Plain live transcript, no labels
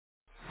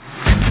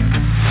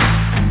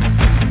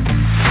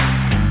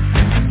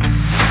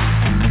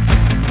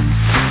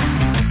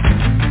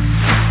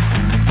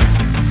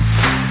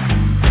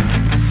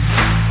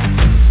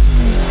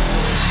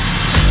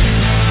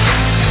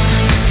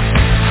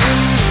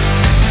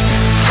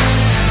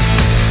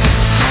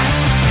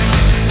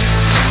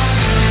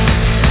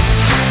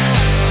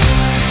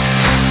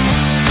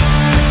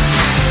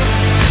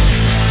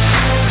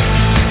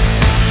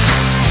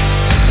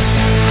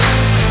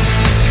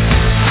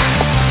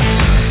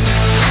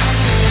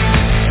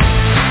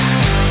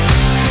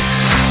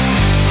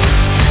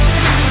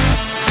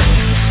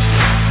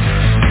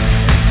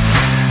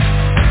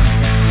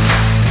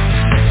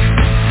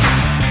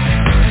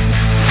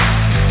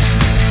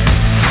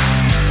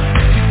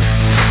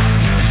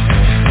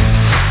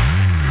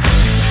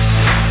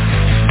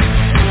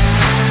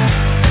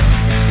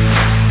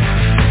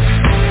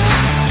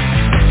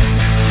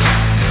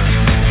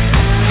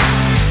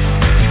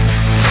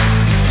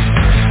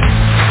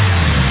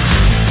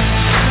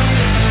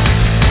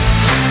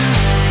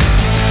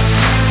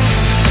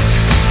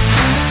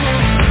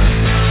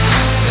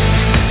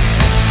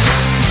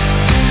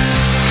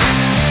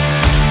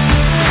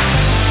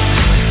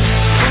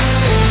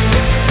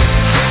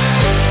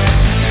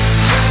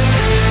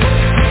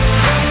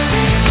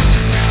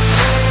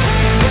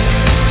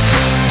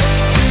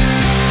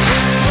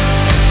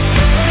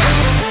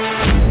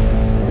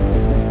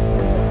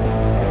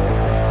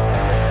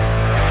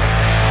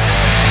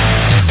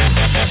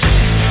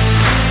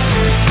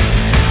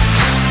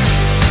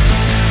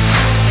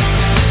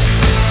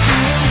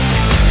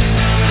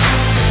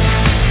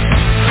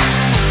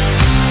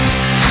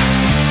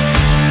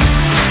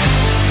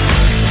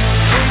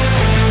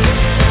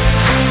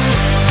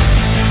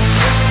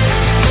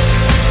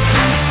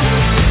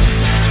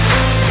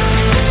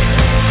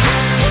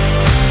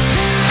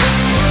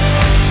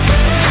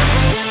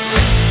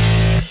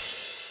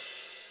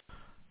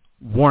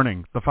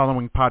Warning, the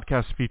following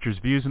podcast features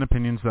views and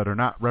opinions that are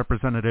not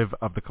representative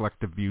of the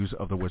collective views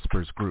of the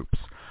Whispers groups.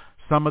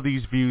 Some of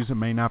these views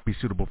may not be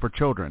suitable for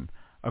children.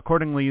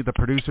 Accordingly, the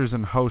producers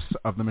and hosts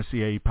of the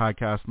Missy AE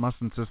podcast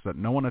must insist that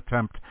no one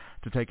attempt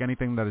to take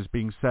anything that is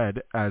being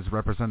said as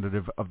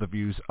representative of the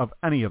views of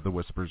any of the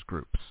Whispers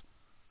groups.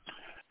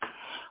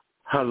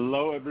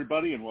 Hello,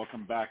 everybody, and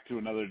welcome back to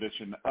another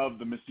edition of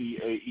the Missy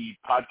AE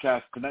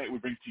podcast. Tonight, we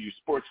bring to you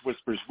Sports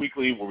Whispers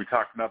Weekly, where we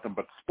talk nothing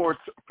but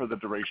sports for the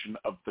duration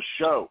of the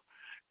show.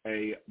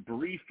 A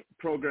brief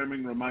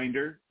programming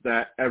reminder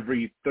that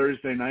every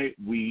Thursday night,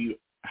 we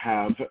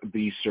have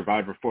the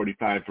Survivor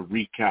 45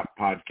 recap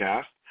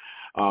podcast,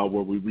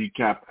 where we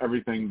recap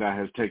everything that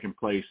has taken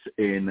place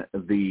in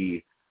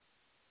the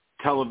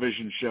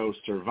television show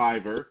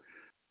Survivor.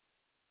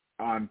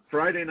 On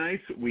Friday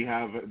nights, we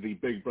have the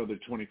Big Brother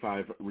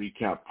 25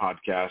 recap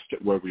podcast,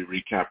 where we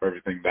recap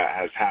everything that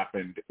has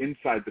happened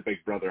inside the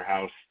Big Brother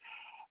house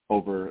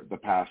over the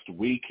past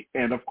week.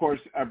 And, of course,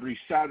 every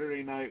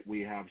Saturday night, we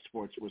have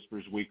Sports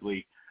Whispers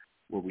Weekly,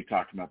 where we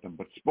talk nothing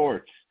but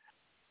sports.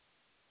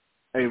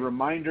 A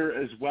reminder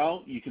as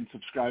well, you can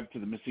subscribe to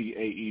the Missy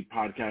AE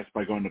podcast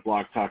by going to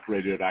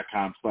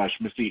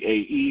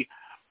blogtalkradio.com/MissyAE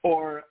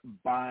or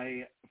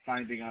by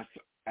finding us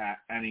at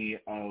any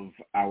of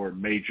our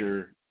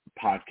major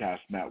podcast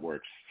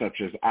networks,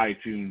 such as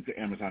iTunes,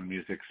 Amazon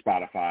Music,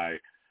 Spotify,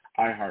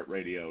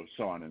 iHeartRadio,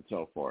 so on and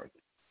so forth.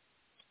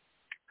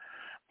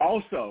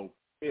 Also,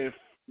 if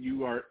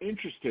you are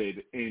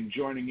interested in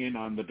joining in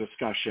on the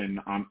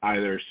discussion on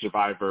either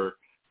Survivor,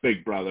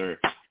 Big Brother,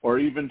 or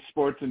even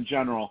sports in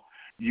general,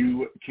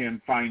 you can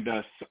find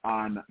us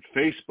on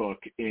Facebook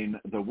in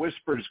the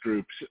Whispers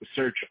groups.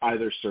 Search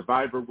either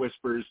Survivor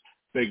Whispers,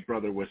 Big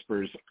Brother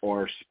Whispers,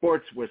 or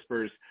Sports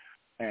Whispers,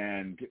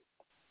 and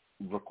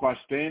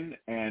request in,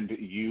 and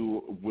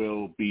you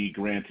will be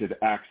granted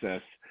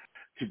access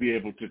to be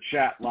able to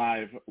chat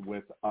live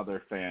with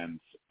other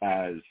fans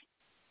as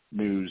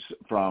news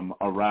from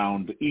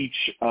around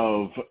each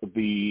of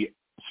the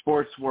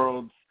sports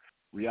worlds,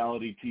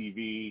 reality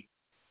TV,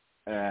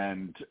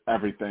 and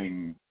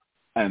everything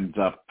ends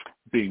up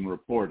being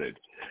reported.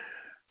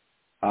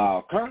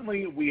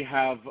 Currently, we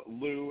have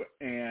Lou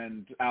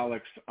and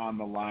Alex on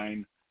the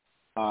line.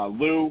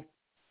 Lou,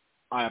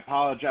 I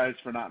apologize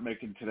for not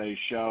making today's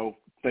show.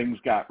 Things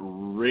got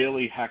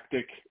really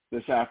hectic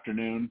this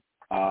afternoon.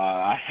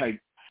 I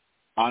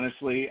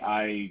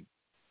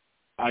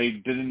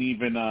didn't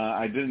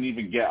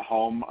even get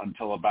home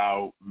until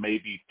about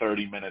maybe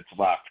 30 minutes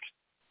left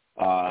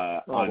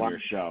your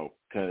show,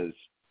 because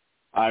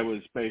I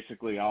was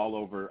basically all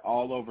over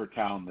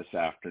town this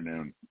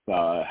afternoon,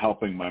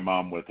 helping my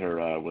mom with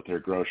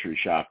her grocery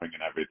shopping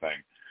and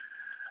everything.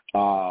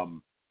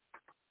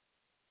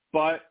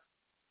 But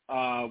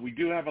we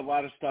do have a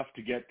lot of stuff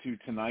to get to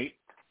tonight.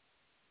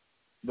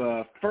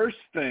 The first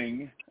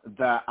thing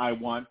that I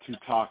want to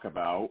talk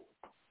about,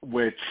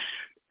 which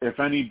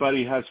if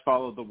anybody has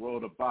followed the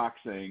world of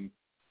boxing,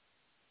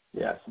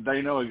 yes,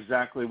 they know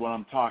exactly what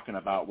I'm talking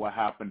about, what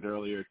happened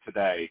earlier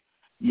today.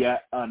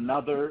 Yet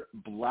another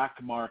black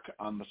mark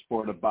on the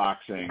sport of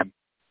boxing,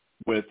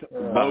 with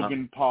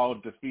Logan Paul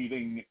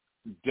defeating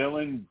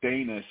Dylan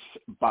Danis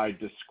by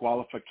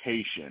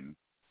disqualification.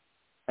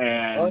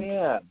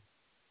 And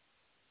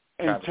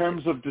in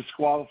terms of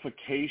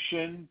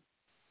disqualification,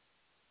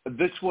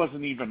 this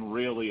wasn't even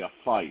really a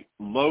fight.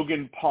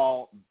 Logan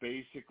Paul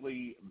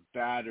basically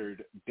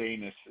battered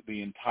Danis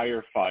the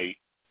entire fight.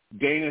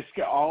 Danis,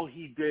 all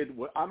he did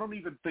was, I don't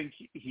even think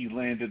he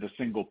landed a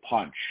single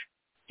punch.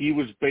 He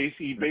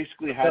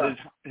basically had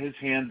his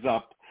hands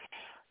up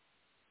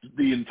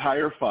the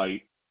entire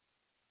fight.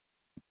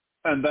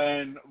 And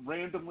then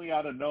randomly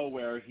out of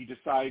nowhere, he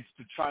decides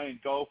to try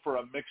and go for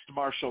a mixed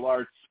martial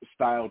arts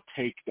style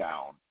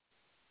takedown,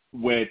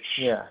 which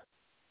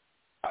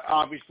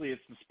obviously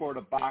it's the sport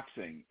of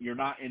boxing. You're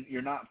not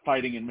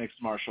fighting in mixed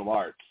martial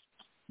arts.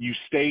 You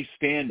stay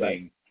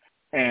standing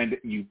and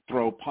you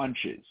throw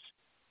punches.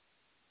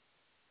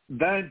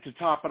 Then to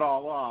top it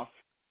all off,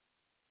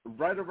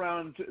 right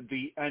around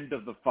the end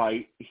of the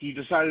fight, he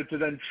decided to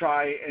then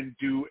try and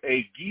do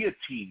a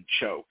guillotine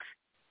choke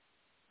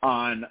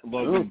on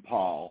Logan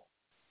Paul,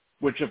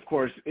 which of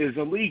course is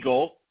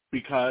illegal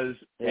because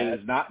it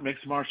is not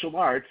mixed martial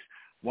arts.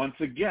 Once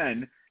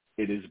again,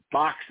 it is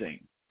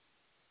boxing.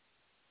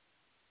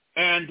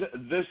 And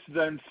this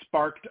then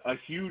sparked a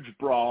huge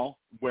brawl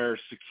where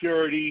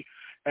security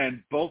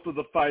and both of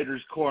the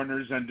fighters'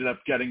 corners ended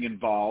up getting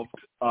involved,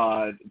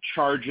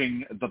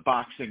 charging the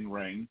boxing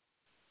ring.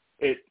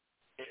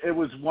 It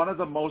was one of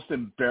the most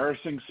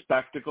embarrassing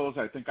spectacles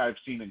I think I've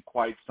seen in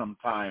quite some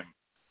time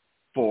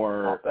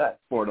for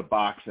the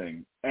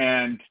boxing.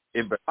 And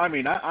I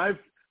mean, I've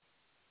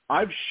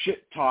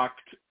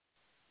shit-talked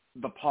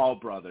the Paul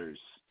brothers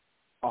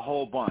a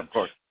whole bunch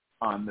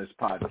on this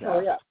podcast.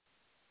 Oh, yeah.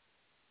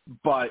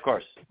 But of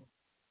course,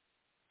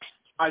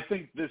 I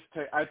think this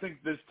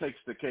takes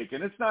the cake,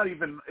 and it's not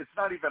even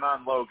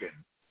on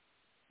Logan,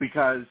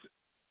 because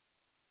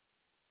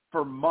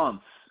for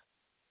months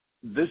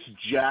this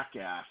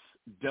jackass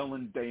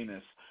Dylan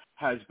Danis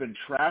has been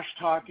trash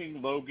talking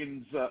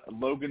Logan's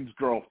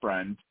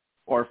girlfriend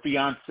or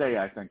fiance.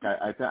 I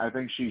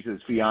think she's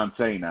his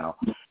fiance now.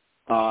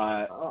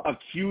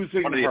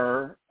 Accusing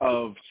her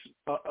of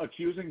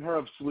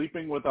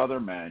sleeping with other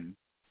men,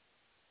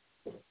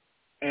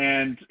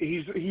 and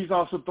he's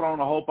also thrown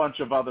a whole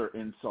bunch of other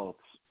insults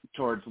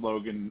towards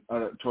Logan.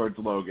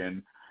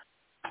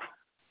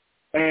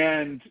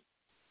 And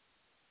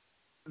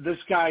this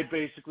guy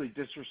basically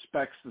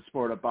disrespects the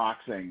sport of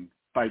boxing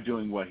by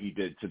doing what he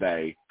did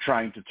today,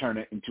 trying to turn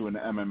it into an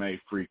MMA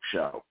freak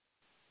show.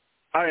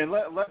 All right,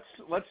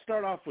 let's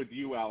start off with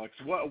you, Alex.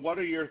 What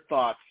are your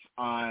thoughts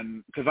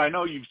on? Because I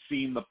know you've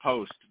seen the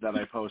post that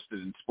I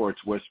posted in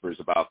Sports Whispers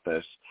about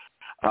this.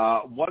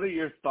 What are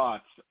your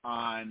thoughts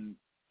on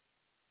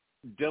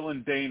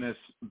Dylan Danis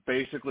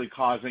basically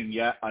causing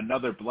yet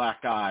another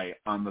black eye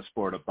on the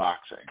sport of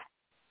boxing?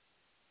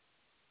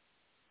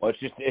 Well,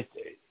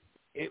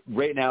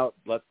 right now,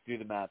 let's do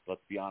the math.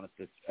 Let's be honest.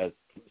 As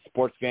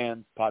sports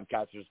fans,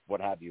 podcasters,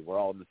 what have you, we're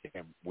all in the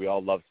same. We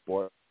all love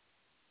sport.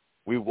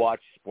 We watch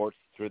sports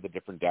through the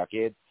different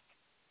decades.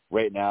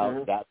 Right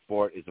now, that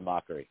sport is a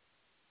mockery.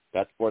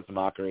 That sport's a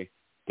mockery.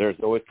 There's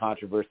always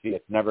controversy.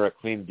 It's never a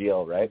clean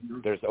deal, right?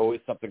 There's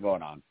always something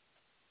going on.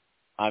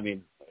 I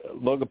mean,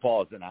 Logan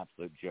Paul is an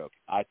absolute joke,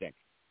 I think.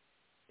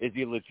 Is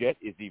he legit?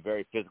 Is he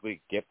very physically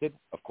gifted?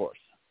 Of course.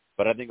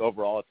 But I think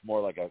overall it's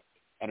more like a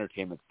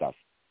entertainment stuff.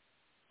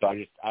 So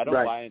I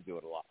don't buy into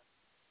it a lot.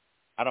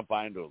 I don't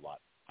buy into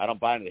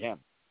him.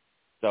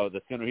 So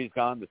the sooner he's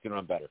gone, the sooner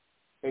I'm better.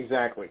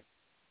 Exactly.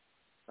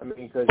 I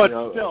mean, because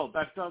still,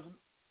 that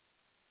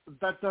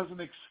doesn't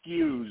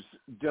excuse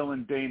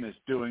Dylan Danis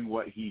doing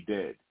what he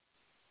did.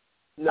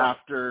 No.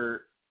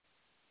 After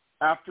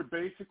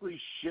basically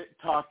shit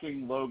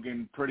talking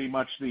Logan pretty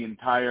much the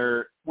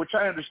entire, which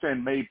I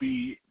understand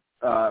maybe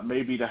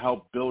to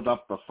help build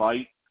up the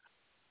fight,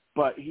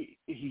 but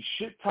he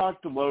shit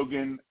talked to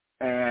Logan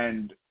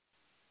and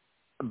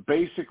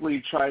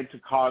basically tried to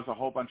cause a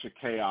whole bunch of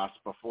chaos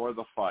before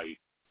the fight.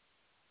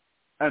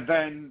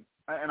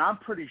 And I'm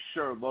pretty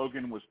sure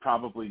Logan was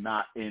probably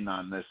not in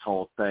on this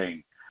whole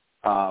thing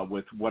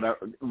with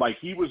whatever. Like,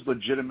 he was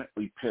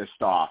legitimately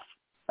pissed off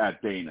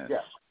at Danis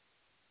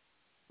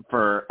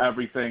for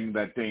everything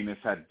that Danis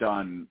had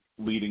done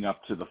leading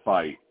up to the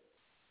fight.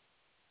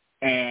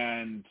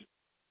 And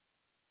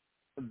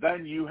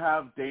then you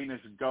have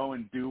Danis go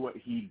and do what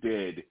he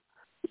did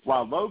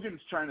while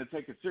Logan's trying to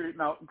take it serious.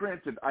 Now,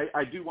 granted,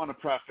 I do want to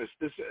preface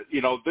this,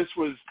 this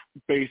was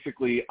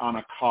basically on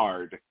a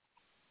card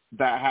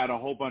that had a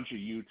whole bunch of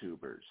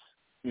YouTubers,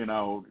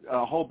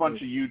 a whole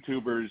bunch of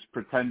YouTubers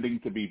pretending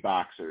to be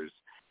boxers.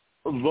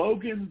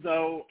 Logan,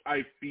 though,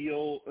 I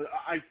feel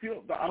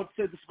I'll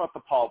say this about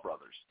the Paul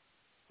brothers.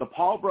 The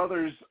Paul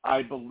brothers,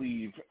 I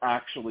believe,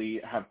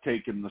 actually have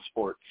taken the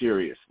sport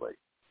seriously.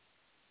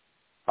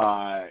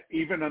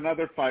 Even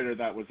another fighter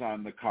that was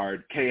on the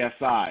card,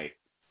 KSI,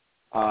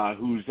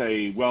 who's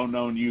a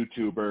well-known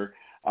YouTuber,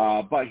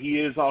 but he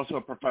is also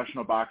a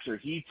professional boxer.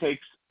 He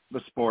takes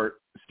the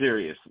sport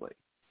seriously.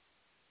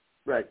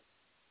 Right.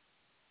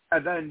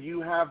 And then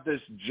you have this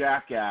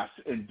jackass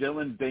in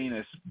Dylan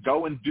Danis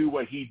go and do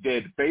what he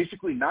did,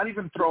 basically not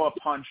even throw a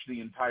punch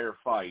the entire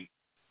fight,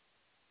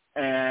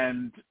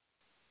 and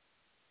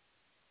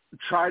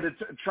try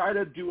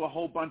to do a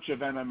whole bunch of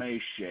MMA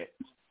shit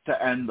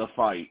to end the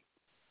fight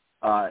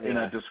in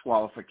a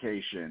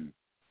disqualification.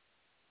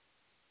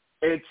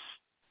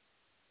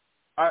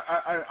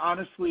 I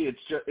honestly,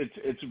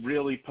 it's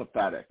really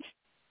pathetic.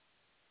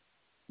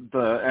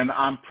 And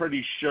I'm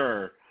pretty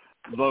sure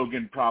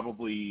Logan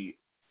probably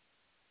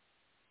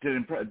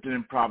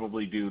didn't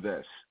probably do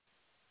this.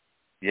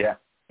 Yeah.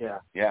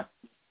 I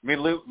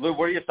mean, Lou,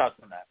 what are your thoughts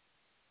on that?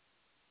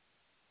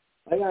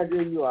 I gotta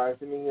agree with you, Alex.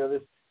 I mean,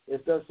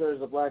 this does serve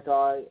as a black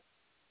eye.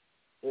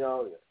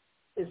 The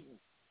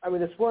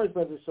sport has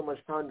been through so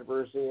much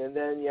controversy, and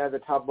then you have to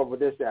top up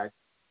with this act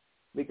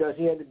because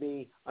he had to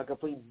be a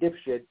complete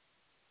dipshit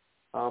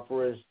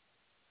for his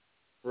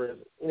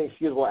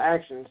inexcusable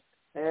actions,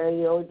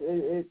 and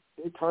it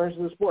tarnishes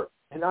the sport.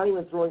 And not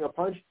even throwing a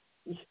punch,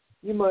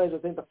 you might as well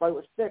think the fight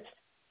was fixed.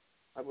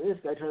 I mean, this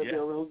guy turned to be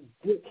a real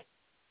dick.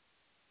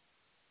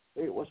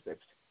 Maybe it was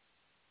fixed.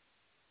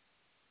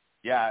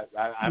 Yeah,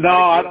 I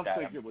don't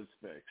think it was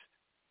fixed.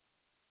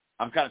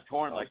 I'm kind of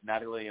torn, like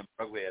Natalie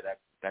Imbruglia,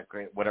 that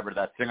great, whatever,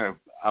 that singer.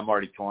 I'm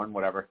already torn,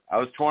 whatever. I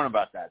was torn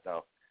about that,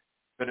 though.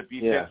 Could it be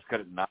fixed? Could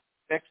it not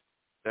be fixed?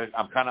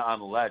 I'm kind of on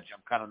the ledge.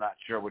 I'm kind of not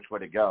sure which way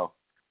to go.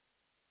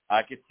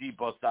 I could see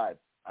both sides.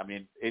 I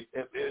mean, it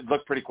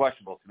looked pretty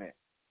questionable to me.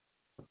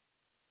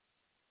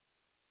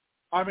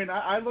 I mean,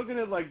 I look at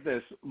it like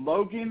this.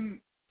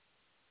 Logan,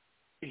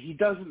 he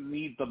doesn't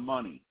need the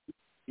money.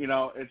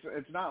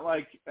 It's not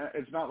like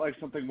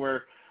something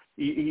where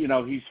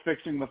he's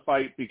fixing the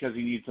fight because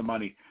he needs the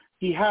money.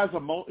 He has a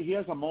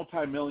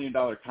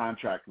multi-million-dollar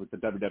contract with the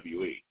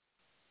WWE.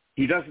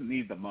 He doesn't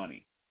need the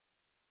money.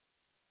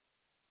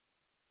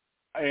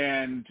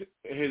 And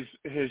his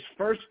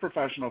first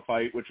professional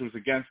fight, which was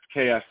against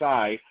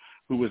KSI,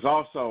 who was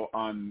also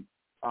on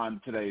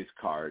today's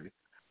card,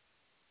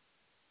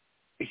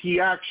 he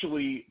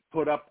actually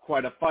put up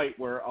quite a fight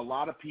where a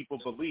lot of people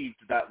believed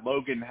that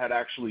Logan had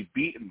actually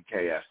beaten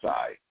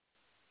KSI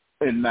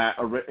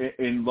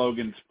in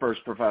Logan's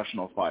first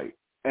professional fight.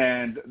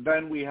 And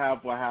then we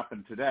have what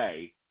happened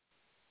today.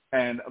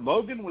 And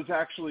Logan was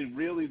actually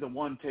really the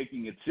one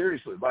taking it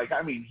seriously. Like,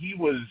 I mean,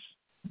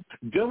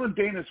 Dylan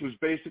Danis was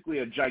basically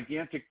a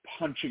gigantic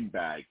punching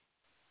bag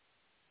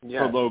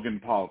for Logan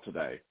Paul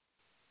today.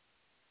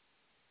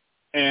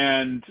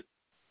 And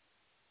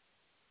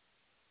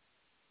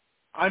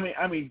I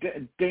mean,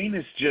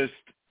 Danis just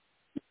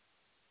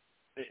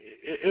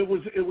it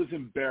was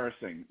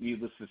embarrassing,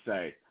 needless to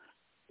say.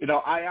 You know,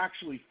 I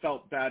actually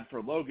felt bad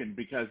for Logan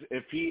because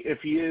if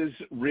he is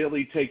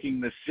really taking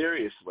this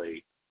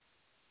seriously,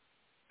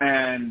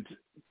 and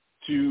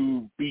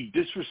to be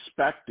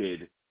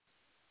disrespected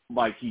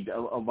like he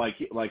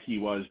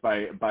was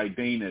by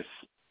Danis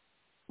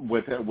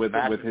with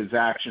his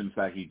actions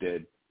that he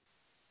did,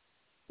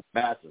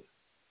 massive.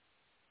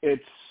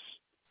 It's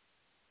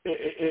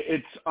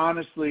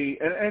honestly,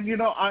 and you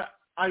know,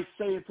 I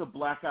say it's a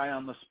black eye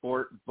on the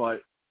sport,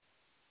 but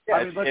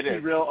I mean, let's be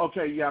real.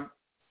 Okay, yeah,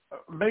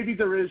 maybe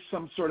there is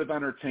some sort of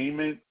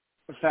entertainment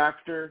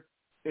factor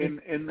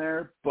in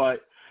there,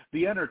 but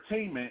the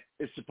entertainment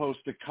is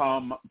supposed to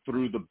come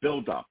through the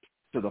build-up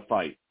to the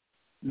fight,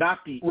 not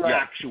the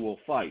actual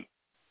fight.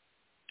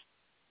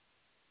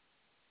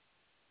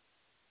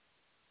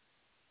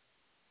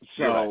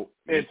 So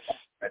it's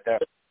right there.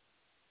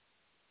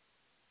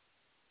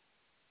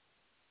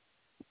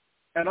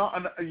 And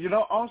you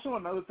know, also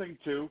another thing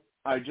too,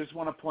 I just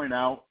want to point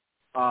out,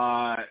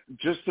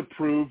 just to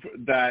prove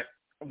that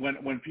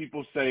when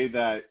people say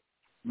that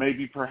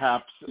maybe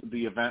perhaps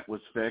the event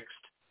was fixed,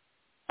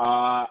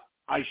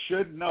 I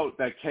should note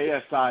that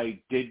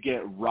KSI did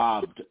get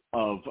robbed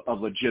of a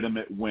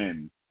legitimate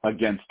win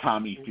against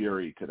Tommy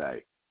Fury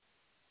today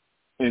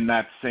in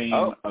that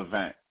same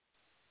event.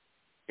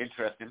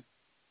 Interesting.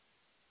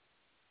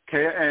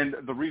 Okay, and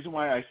the reason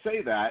why I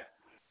say that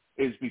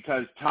is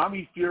because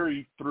Tommy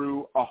Fury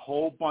threw a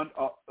whole bunch,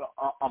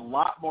 a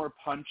lot more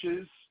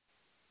punches.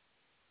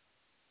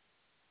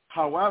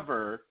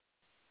 However,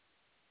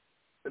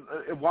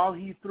 while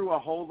he threw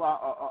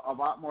a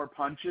lot more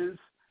punches,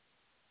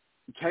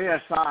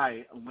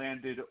 KSI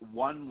landed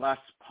one less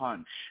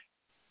punch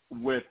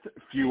with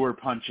fewer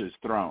punches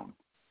thrown.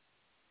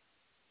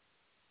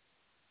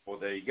 Well,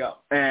 there you go.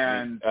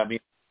 And I mean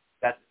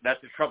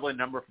that's a troubling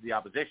number for the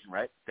opposition,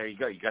 right? There you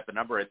go. You got the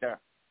number right there.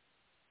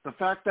 The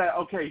fact that,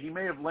 okay, he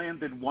may have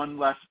landed one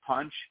less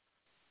punch,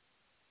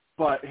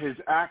 but his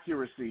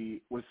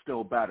accuracy was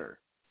still better.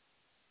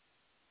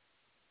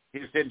 He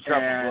just didn't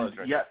trouble blows,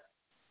 right?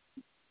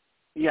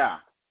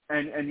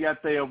 And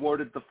yet they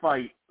awarded the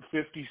fight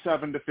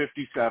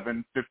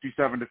 57-57,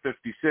 57-56,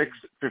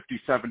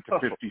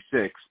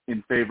 57-56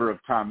 in favor of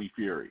Tommy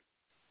Fury.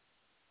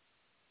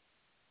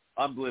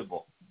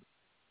 Unbelievable.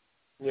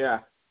 Yeah.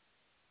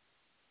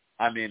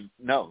 I mean,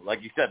 no,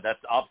 like you said,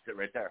 that's the opposite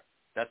right there.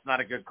 That's not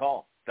a good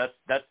call.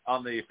 That's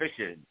on the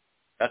officiating.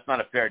 That's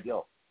not a fair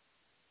deal.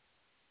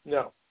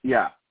 No.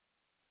 Yeah.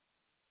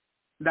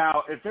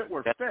 Now, if it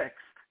were fixed,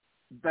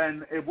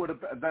 then it would have.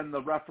 Then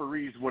the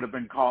referees would have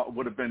been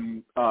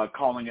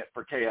calling it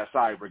for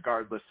KSI,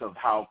 regardless of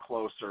how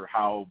close or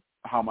how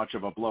much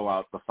of a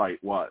blowout the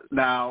fight was.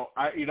 Now,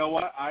 you know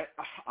what?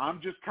 I'm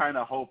just kind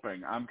of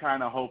hoping. I'm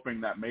kind of hoping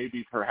that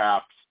maybe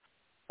perhaps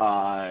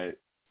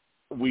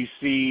we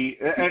see.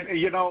 And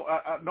you know,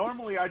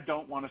 normally I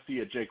don't want to see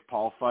a Jake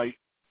Paul fight.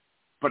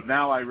 But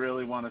now I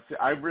really want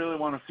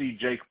to see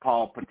Jake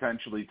Paul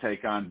potentially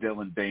take on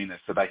Dylan Danis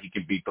so that he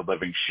can beat the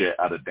living shit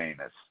out of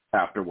Danis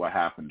after what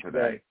happened today.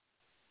 Right.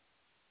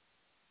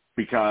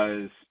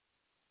 Because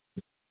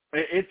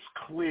it's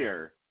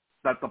clear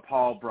that the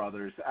Paul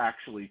brothers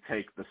actually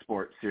take the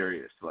sport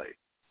seriously.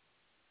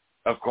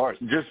 Of course.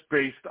 Just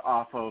based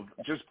off of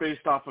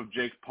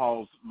Jake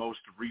Paul's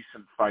most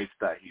recent fights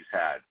that he's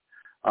had,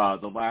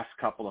 the last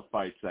couple of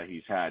fights that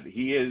he's had.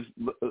 He is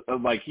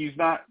he's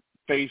not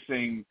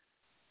facing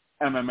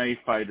MMA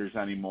fighters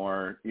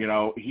anymore. You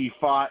know, he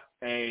fought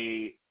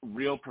a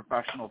real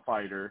professional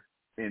fighter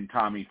in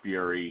Tommy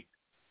Fury,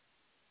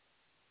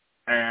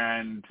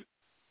 and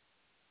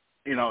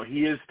you know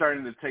he is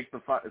starting to take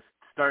the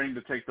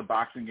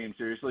boxing game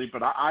seriously.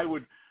 But I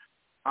would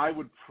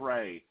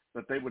pray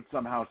that they would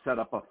somehow set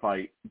up a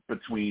fight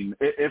between,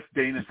 if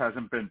Danis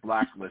hasn't been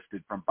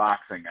blacklisted from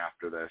boxing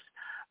after this.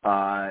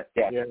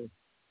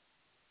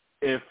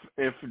 If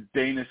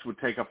Danis would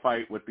take a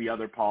fight with the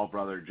other Paul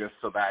brother just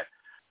so that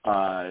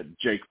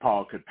Jake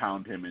Paul could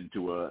pound him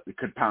into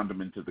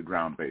the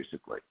ground,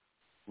 basically.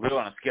 Lou,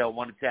 on a scale of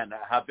 1 to 10,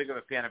 how big of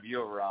a fan of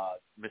you are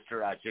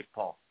Mr. Jake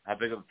Paul? How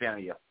big of a fan are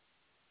you?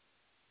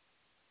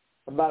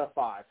 About a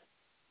 5.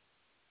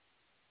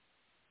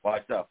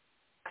 Why so?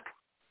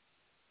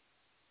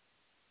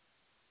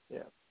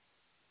 Yeah.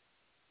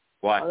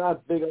 Why? I'm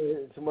not big on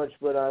it too much,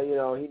 but you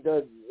know, he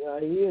does.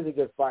 He is a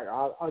good fighter.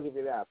 I'll give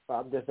you that. But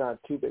I'm just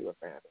not too big of a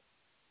fan.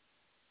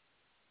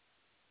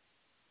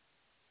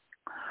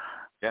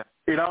 Yeah.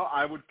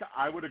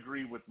 I would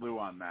agree with Lou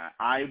on that.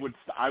 I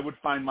would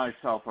find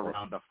myself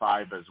around a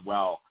 5 as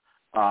well.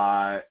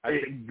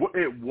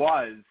 It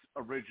was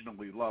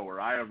originally lower.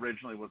 I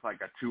originally was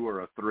like a 2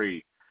 or a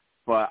 3,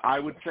 but I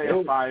would say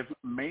a 5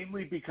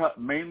 mainly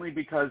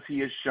because he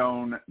has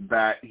shown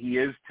that he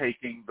is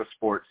taking the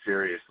sport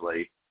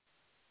seriously,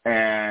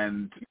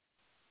 and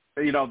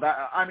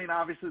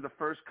obviously the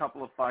first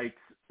couple of fights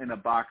in a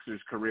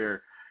boxer's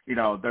career,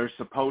 they're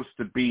supposed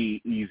to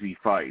be easy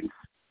fights.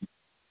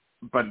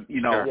 But,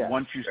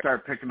 once you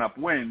start picking up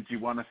wins, you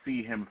want to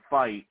see him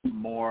fight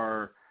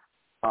more.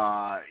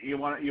 You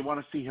want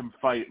to see him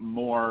fight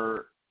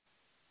more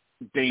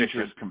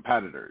dangerous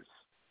competitors.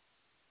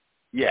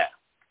 Yeah,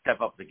 step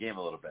up the game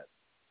a little bit.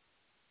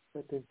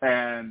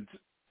 And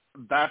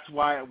that's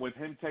why with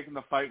him taking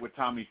the fight with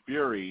Tommy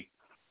Fury,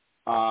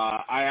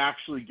 I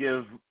actually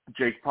give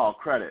Jake Paul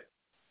credit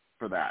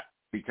for that,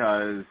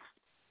 because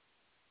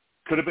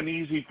it could have been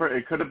easy for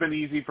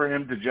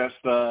him to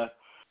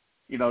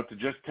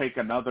just take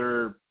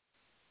another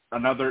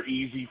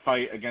easy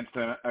fight against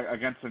an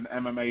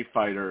MMA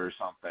fighter or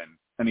something,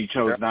 and he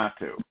chose not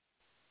to.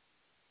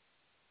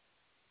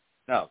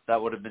 No,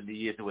 that would have been the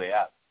easy way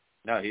out.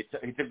 No, he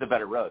took the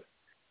better road.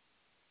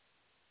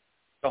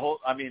 The whole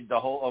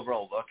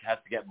overall look has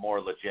to get more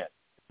legit.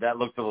 That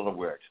looked a little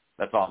weird.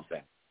 That's all I'm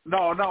saying.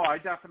 No, I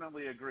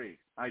definitely agree.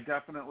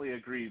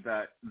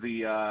 That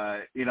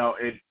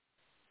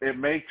it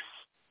makes,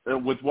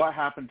 with what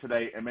happened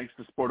today, it makes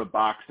the sport of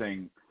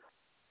boxing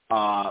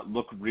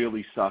look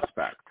really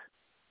suspect.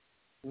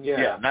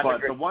 Yeah,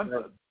 but the one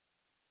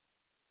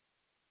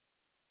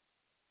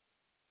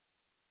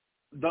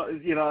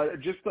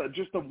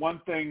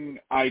thing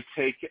I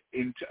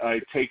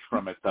take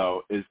from it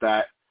though is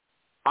that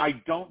I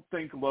don't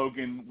think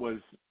Logan was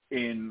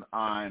in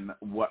on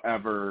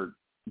whatever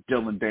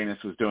Dylan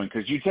Danis was doing,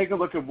 because you take a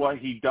look at what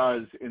he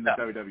does in the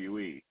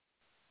WWE,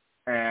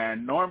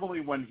 and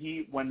normally when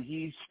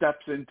he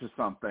steps into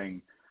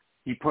something,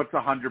 he puts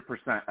 100%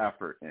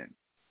 effort in.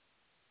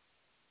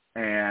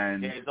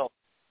 And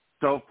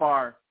so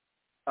far,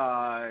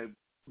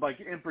 like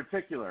in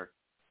particular,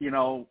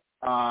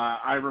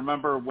 I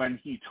remember when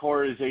he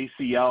tore his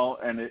ACL,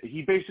 and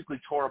he basically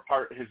tore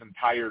apart his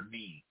entire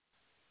knee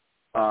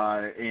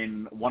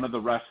in one of the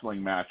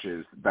wrestling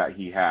matches that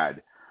he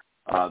had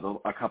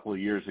a couple of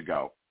years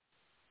ago.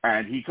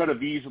 And they could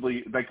have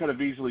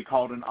easily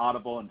called an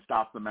audible and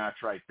stopped the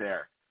match right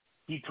there.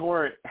 He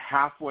tore it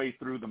halfway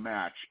through the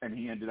match, and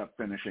he ended up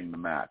finishing the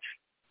match.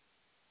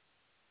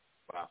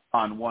 Wow.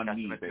 On one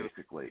knee,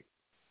 basically.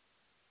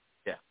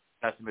 Yeah,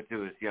 testament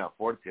to his,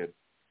 fortitude,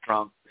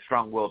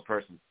 strong-willed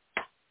person.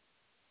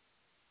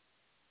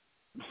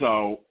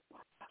 So,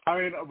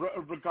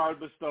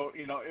 regardless, though,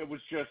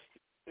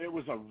 it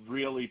was a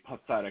really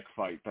pathetic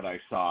fight that I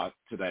saw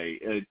today.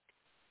 And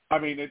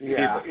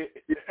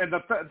the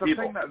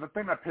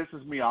thing that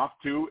pisses me off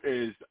too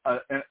is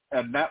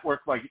a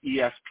network like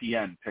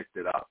ESPN picked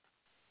it up.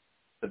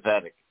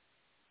 Pathetic,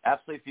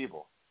 absolutely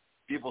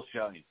feeble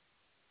showing.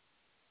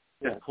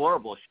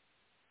 Deplorable.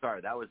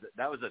 Sorry, that was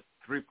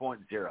a 3.0.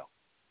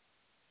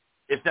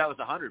 If that was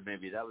 100,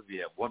 maybe that would be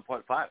a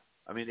 1.5.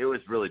 I mean, it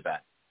was really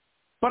bad.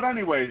 But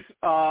anyways,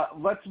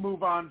 let's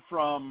move on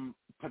from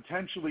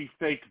potentially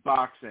fake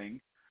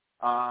boxing,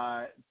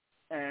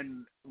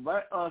 and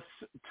let us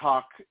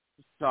talk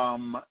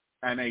some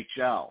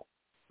NHL,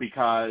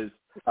 because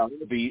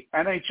the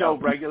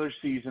NHL regular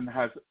season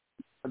has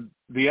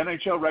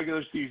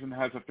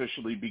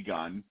officially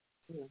begun,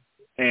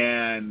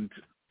 and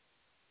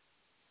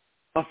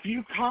a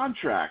few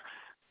contracts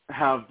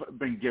have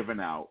been given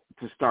out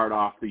to start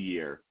off the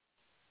year.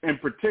 In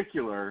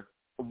particular,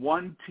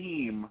 one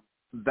team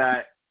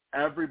that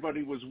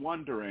everybody was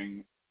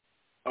wondering,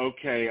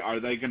 okay,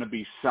 are they going to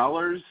be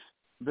sellers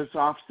this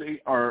offseason,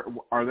 or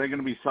are they going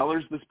to be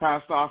sellers this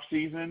past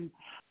offseason,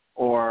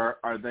 or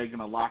are they going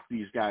to lock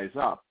these guys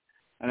up?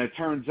 And it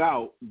turns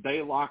out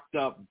they locked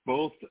up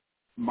both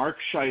Mark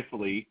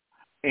Scheifele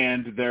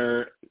and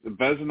their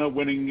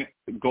Vezina-winning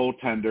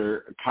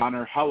goaltender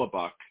Connor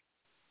Hellebuyck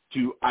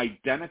to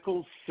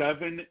identical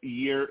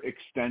 7-year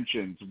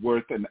extensions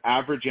worth an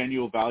average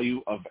annual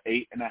value of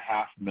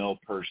 $8.5 million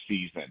per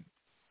season.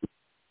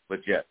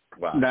 Legit.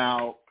 Wow.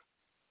 Now,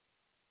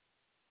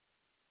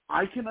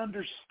 I can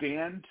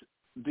understand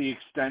the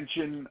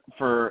extension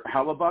for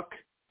Hellebuyck,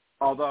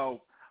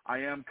 although I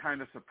am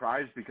kind of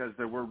surprised because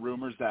there were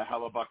rumors that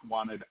Hellebuyck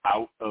wanted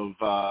out of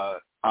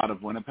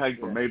Winnipeg,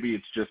 or maybe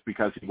it's just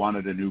because he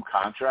wanted a new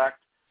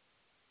contract.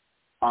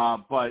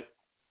 But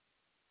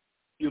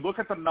you look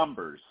at the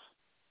numbers.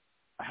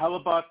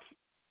 Hellebuyck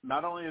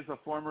not only is a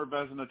former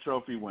Vezina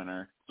Trophy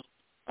winner,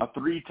 a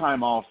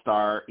 3-time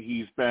All-Star,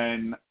 he's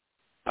been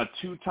a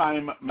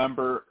 2-time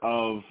member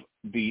of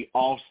the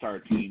All-Star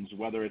teams,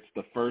 whether it's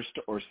the first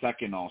or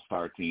second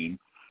All-Star team.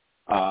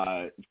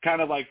 Kind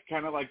of like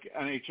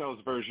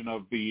NHL's version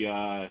of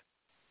the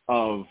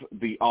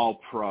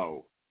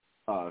All-Pro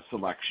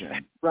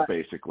selection,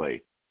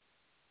 basically.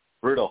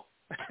 Brutal.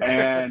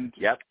 And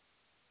yep,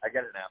 I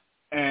get it now.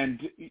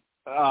 And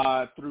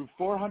through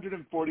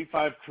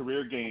 445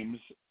 career games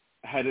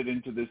headed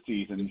into this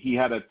season, he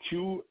had a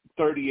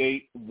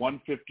 238,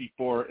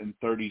 154, and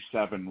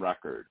 37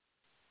 record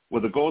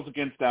with a goals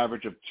against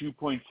average of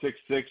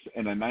 2.66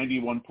 and a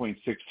 91.6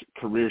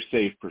 career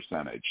save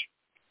percentage.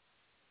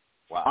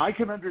 Wow. I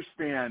can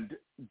understand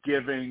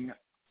giving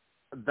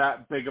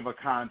that big of a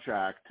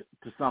contract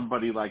to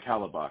somebody like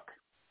Hellebuck.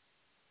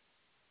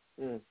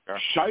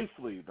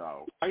 Scheifele,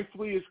 though,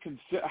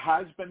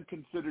 has been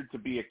considered to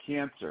be a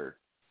cancer.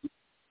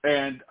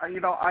 And,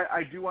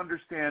 I do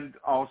understand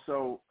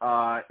also,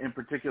 in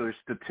particular,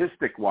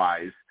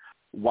 statistic-wise,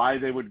 why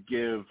they would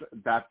give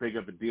that big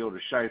of a deal to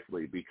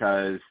Scheifele,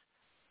 because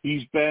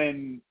he's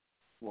been,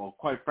 well,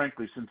 quite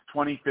frankly, since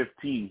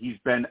 2015, he's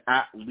been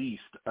at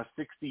least a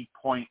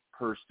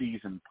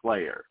 60-point-per-season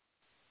player.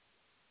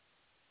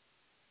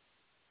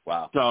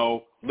 Wow.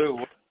 So Lou,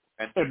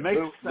 it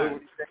makes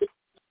sense.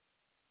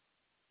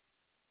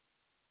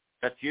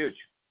 That's huge.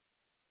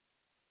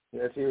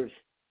 Yeah, that's huge.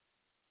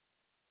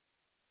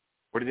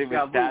 What do you think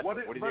Yeah, of stats? Lou, What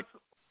do you think?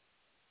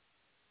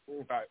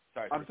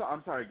 Sorry.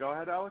 I'm sorry. Go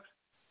ahead, Alex.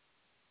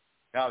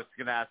 No, I was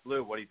going to ask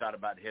Lou what he thought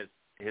about his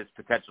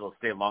potential to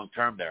stay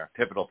long-term there,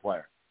 pivotal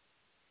player.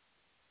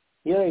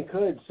 Yeah, he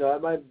could. So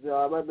it might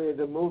be a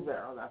good move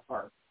there on that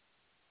part.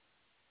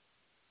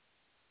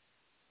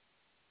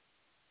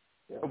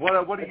 Yeah.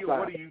 What do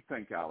you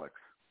think, Alex?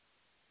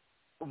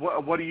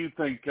 What do you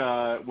think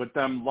with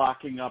them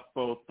locking up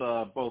both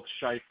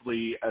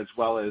Scheifele as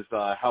well as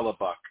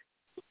Hellebuck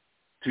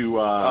to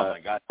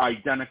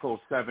identical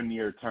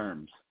 7-year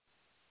terms?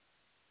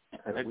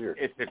 That's weird.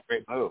 It's a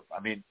great move.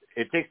 I mean,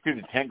 it takes two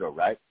to tango,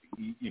 right?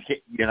 You can't,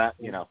 you're not,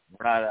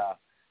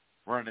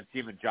 we're on a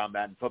team in John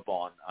Madden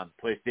football on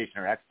PlayStation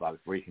or Xbox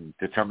where you can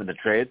determine the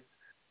trades.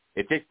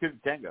 It takes two to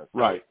tango. So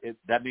right.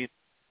 That means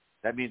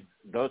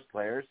those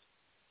players,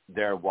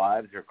 their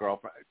wives, their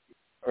girlfriend,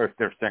 or if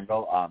they're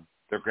single,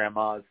 their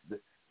grandmas,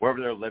 wherever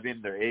they're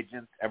living, their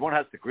agents, everyone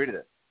has to agree to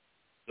this.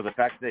 So the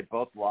fact that they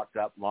both locked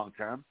up long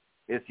term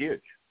is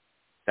huge.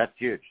 That's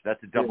huge.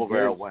 That's a double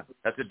barrel win.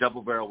 That's a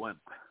double barrel win.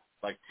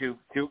 Like two's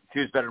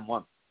better than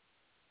one.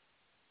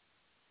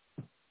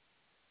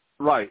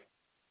 Right.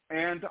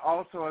 And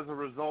also as a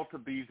result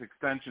of these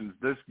extensions,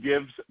 this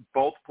gives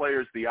both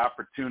players the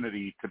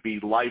opportunity to be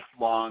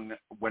lifelong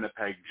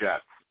Winnipeg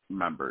Jets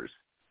members.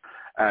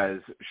 As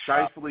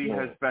Scheifele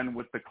has been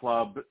with the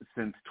club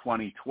since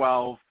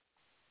 2012,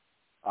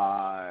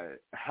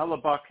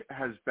 Hellebuck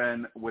has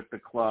been with the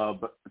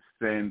club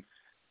since,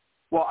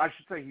 well, I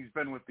should say he's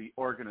been with the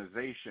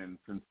organization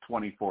since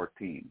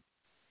 2014.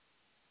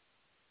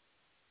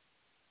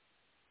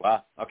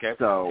 Wow. Okay.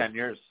 So 10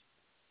 years,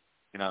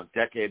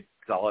 decade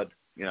solid,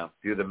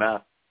 do the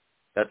math.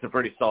 That's a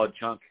pretty solid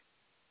chunk.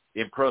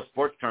 In pro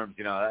sports terms,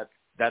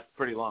 that's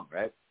pretty long,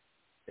 right?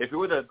 If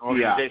you're with an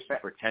organization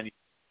for 10 years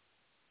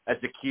as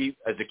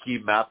a key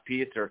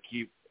mouthpiece or a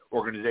key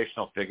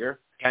organizational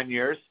figure, 10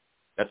 years,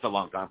 that's a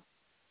long time.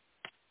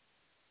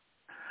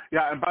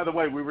 Yeah, and by the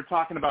way, we were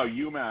talking about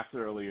UMass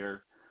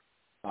earlier,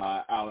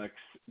 Alex.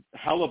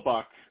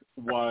 Hellebuck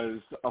was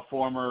a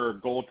former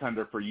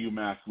goaltender for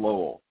UMass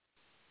Lowell.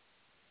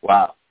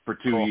 Wow. For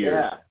 2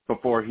 years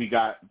before he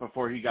got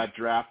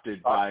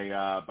drafted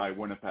by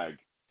Winnipeg.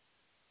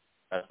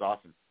 That's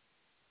awesome.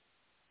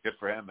 Good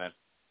for him, man.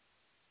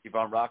 Keep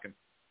on rocking.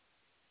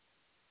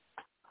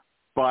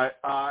 But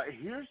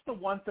here's the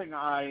one thing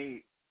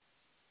I'm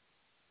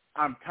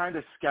kind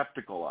of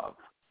skeptical of,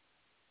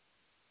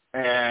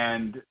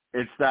 and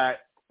it's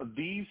that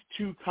these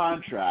two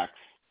contracts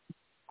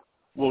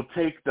will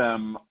take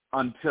them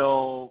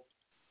until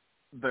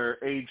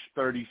their age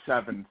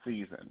 37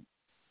 season.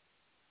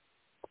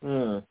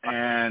 And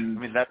I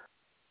mean, that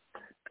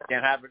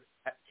can't have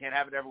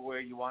it everywhere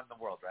you want in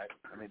the world, right?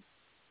 I mean,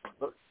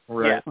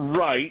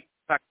 right.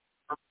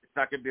 It's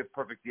not going to be a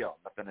perfect deal.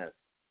 Nothing is.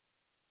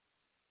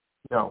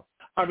 No.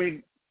 I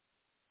mean,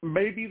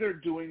 maybe they're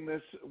doing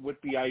this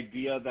with the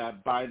idea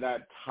that by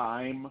that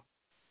time,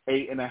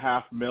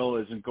 $8.5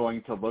 million isn't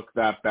going to look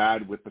that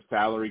bad with the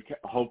salary.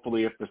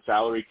 Hopefully, if the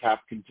salary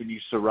cap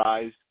continues to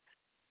rise.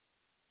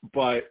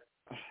 But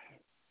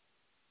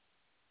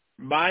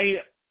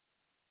my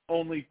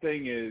only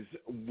thing is,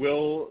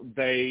 will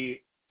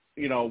they,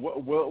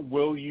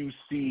 will you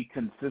see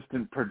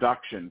consistent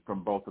production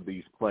from both of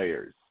these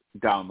players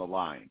down the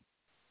line?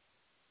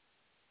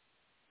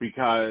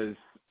 Because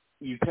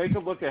you take a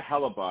look at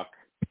Hellebuck.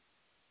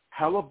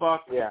 Hellebuck,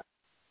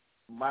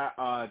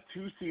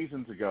 2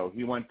 seasons ago,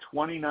 he went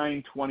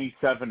 29,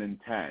 27, and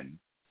 10.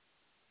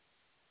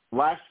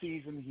 Last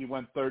season, he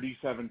went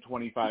 37,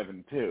 25,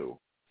 and 2.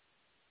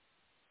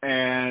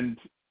 And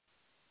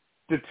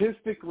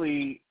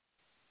statistically,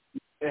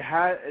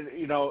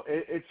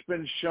 it's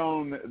been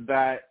shown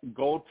that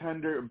both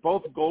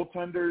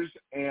goaltenders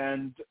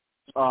and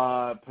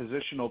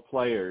positional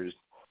players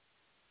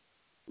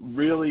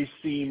really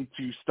seem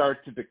to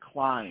start to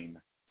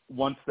decline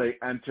once they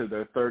enter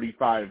their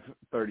 35,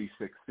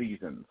 36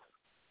 seasons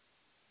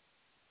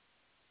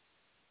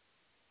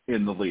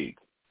in the league.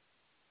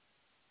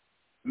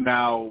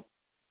 Now,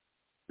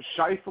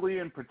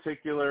 Scheifele in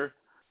particular,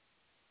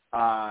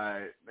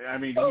 I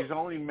mean, he's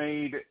only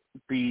made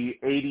the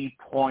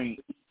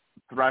 80-point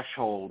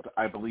threshold,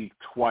 I believe,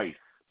 twice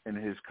in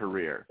his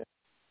career.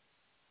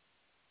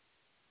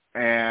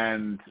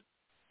 And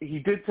he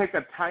did take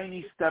a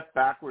tiny step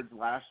backwards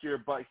last year,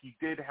 but he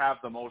did have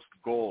the most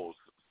goals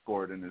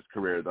scored in his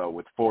career, though,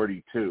 with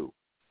 42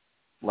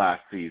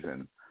 last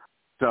season.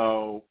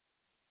 So,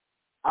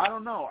 I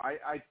don't know.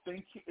 I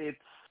think it's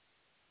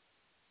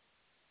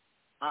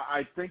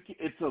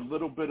a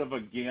little bit of a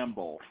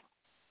gamble,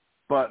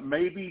 but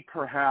maybe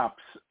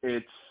perhaps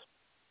it's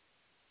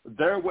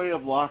their way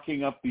of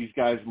locking up these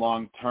guys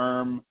long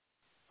term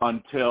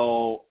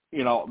until,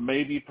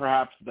 maybe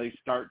perhaps they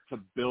start to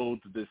build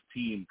this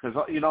team. Because,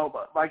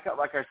 like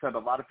I said, a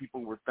lot of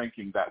people were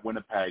thinking that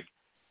Winnipeg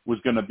was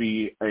going to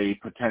be a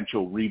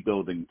potential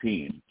rebuilding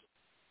team.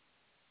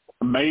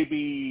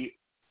 Maybe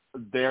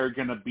they're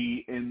going to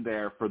be in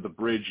there for the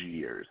bridge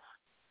years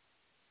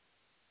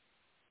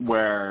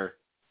where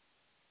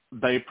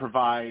they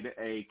provide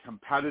a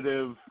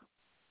competitive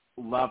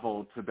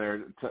level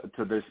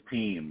to this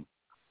team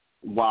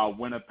while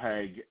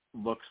Winnipeg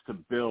looks to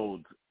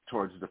build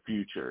towards the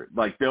future.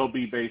 Like, they'll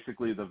be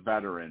basically the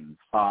veterans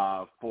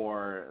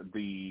for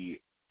the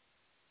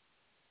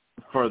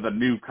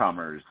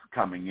newcomers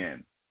coming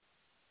in.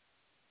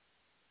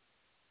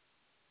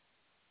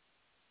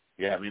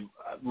 Yeah, I mean,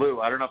 Lou,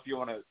 I don't know if you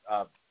want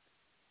to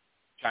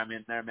chime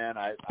in there, man.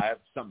 I have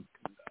some,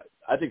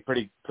 I think,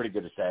 pretty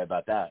good to say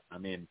about that. I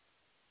mean,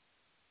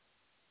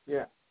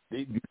 yeah,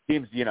 the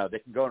teams, they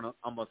can go in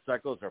almost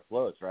cycles or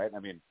flows, right? I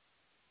mean,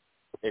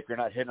 if you're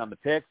not hitting on the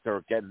picks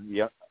or getting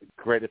the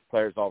greatest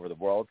players all over the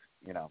world,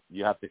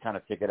 you have to kind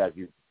of take it as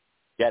you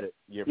get it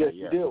year by year.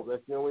 Yes, you do.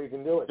 That's the only way you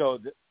can do it. So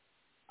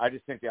I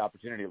just think the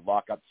opportunity to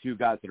lock up two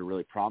guys that are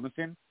really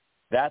promising,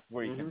 that's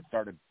where you can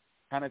start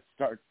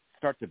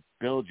to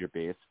build your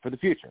base for the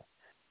future.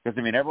 Because,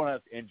 I mean, everyone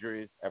has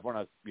injuries. Everyone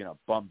has,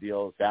 bum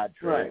deals, bad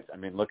trades. Right. I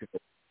mean, look at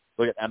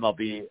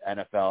MLB,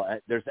 NFL.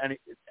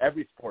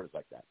 Every sport is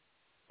like that.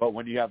 But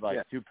when you have,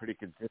 two pretty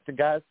consistent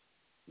guys,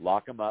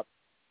 lock them up,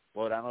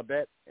 slow down a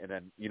bit, and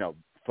then,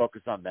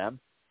 focus on them,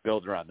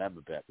 build around them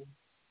a bit.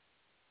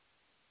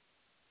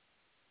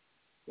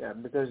 Yeah,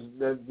 because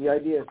the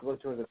idea is to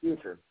look towards the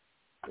future,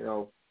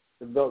 to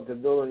build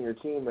on your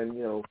team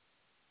and,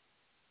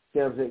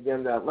 get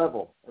them that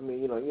level. I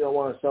mean, you don't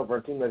want to sell for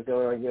a team that's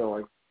going,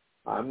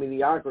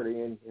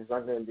 mediocrity and is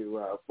not going to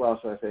do, well,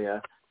 should I say,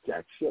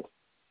 jack shit.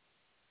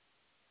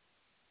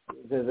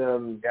 Because,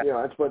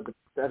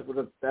 that's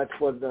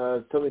what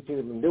so many teams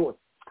have been doing.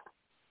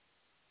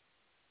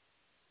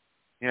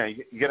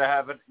 You got to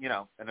have an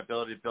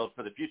ability to build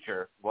for the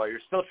future while you're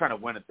still trying to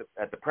win at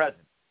the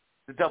present.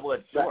 It's a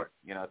double-edged sword.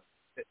 Right.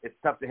 It's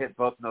tough to hit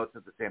both notes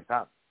at the same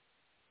time.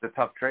 It's a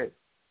tough trade.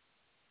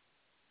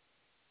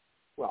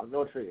 Well,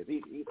 no trade is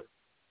easy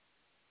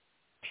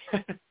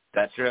either.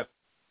 That's true.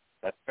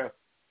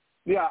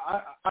 Yeah,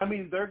 I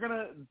mean, they're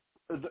gonna.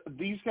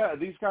 These guys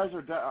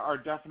are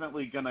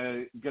definitely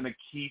gonna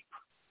keep.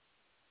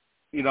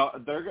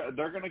 They're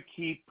gonna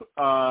keep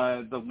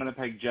the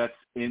Winnipeg Jets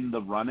in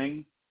the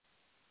running.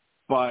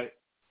 But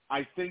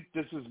I think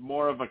this is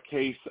more of a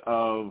case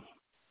of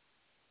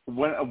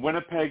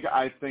Winnipeg,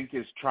 I think,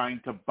 is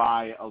trying to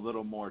buy a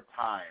little more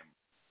time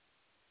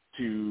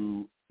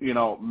to,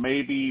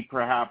 maybe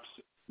perhaps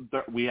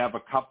we have a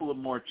couple of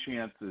more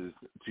chances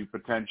to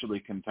potentially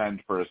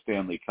contend for a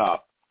Stanley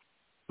Cup.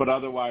 But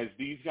otherwise,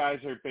 these guys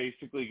are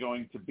basically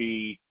going to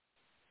be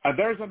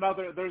there's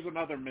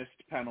another missed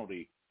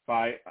penalty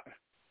by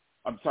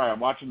I'm sorry, I'm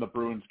watching the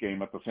Bruins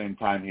game at the same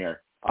time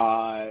here. We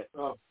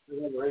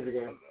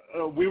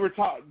were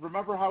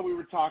remember how we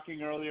were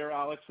talking earlier,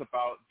 Alex,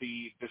 about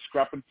the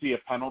discrepancy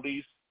of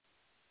penalties?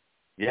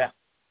 Yeah.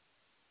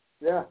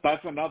 Yeah.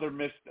 That's another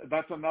missed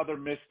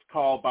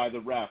call by the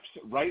refs.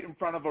 Right in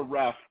front of a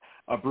ref,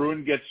 a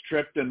Bruin gets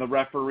tripped and the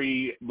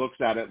referee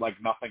looks at it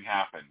like nothing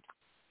happened.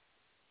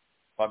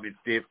 I mean,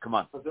 Steve, come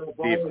on.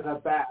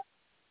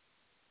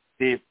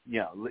 Steve,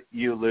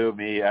 you, Lou,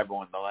 me,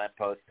 everyone, the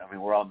lamppost. I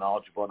mean, we're all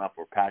knowledgeable enough.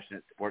 We're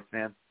passionate sports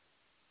fans.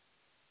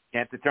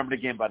 Can't determine a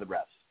game by the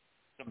refs.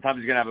 Sometimes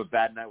you're going to have a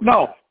bad night with the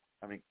refs.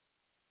 I mean,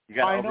 you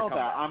got to overcome that. I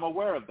know that. I'm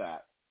aware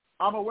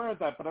of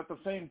that. But at the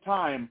same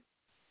time,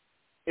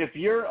 if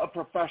you're a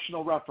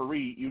professional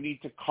referee, you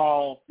need to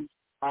call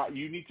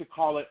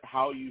it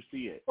how you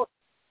see it.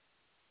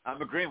 I'm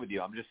agreeing with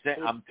you. I'm just saying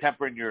I'm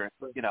tempering your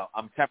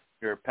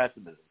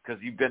pessimism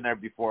because you've been there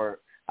before.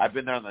 I've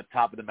been there on the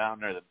top of the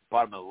mountain or the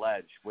bottom of the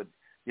ledge with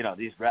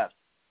these refs.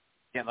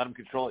 Can't let them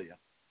control you.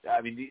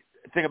 I mean,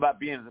 think about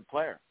being a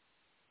player.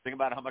 Think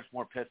about how much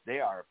more pissed they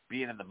are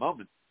being in the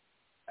moment.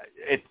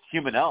 It's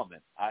human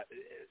element.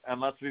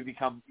 Unless we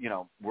become,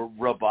 we're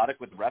robotic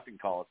with the reffing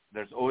calls,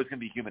 there's always going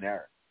to be human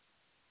error.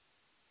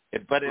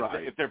 If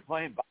they're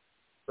playing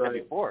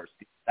heavy force,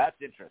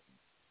 that's interesting.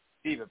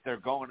 Steve, if they're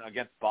going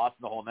against Boston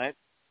the whole night,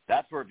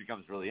 that's where it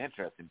becomes really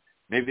interesting.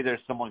 Maybe there's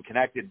someone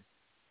connected,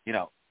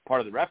 part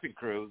of the reffing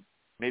crew.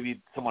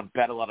 Maybe someone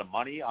bet a lot of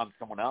money on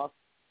someone else.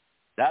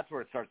 That's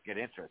where it starts to get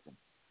interesting.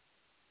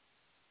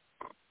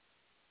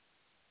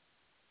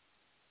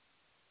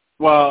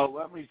 Well,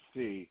 let me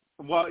see.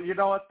 Well, you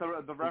know what?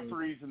 The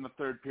referees in the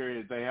third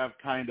period, they have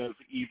kind of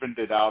evened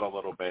it out a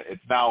little bit.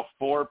 It's now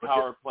 4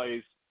 power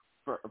plays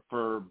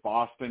for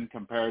Boston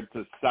compared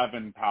to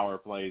 7 power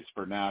plays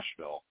for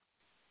Nashville.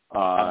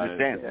 I'm just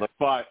saying, look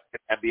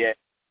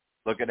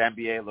at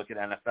NBA, look at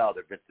NFL.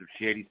 There's been some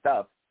shady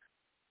stuff.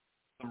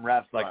 Some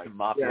refs, like some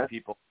mafia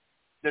people.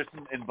 There's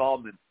some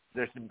involvement.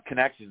 There's some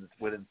connections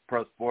within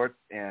pro sports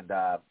and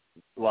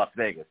Las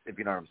Vegas, if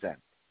you know what I'm saying.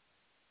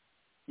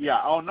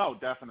 Yeah. Oh no,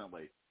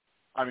 definitely.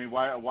 I mean,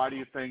 why do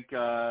you think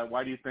the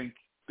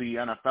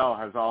NFL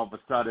has all of a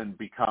sudden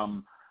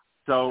become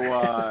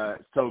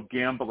so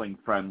gambling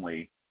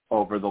friendly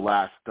over the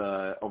last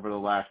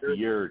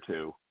year or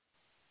two?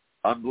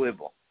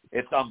 Unbelievable.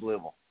 It's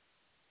unbelievable.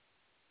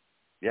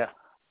 Yeah.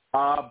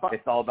 But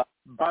it's all about.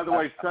 By the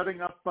way,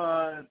 setting up.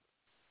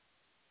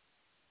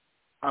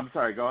 I'm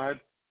sorry. Go ahead.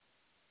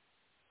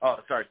 Oh,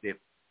 sorry, Steve.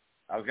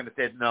 I was going to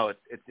say no.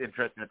 It's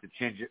interesting at the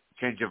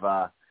change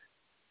of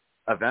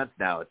events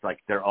now. It's like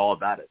they're all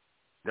about it.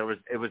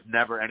 It was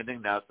never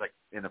anything. Now it's like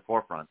in the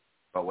forefront.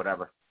 But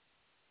whatever.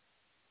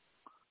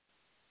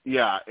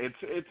 Yeah,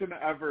 it's an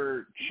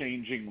ever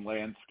changing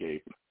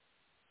landscape.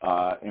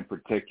 In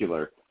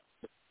particular,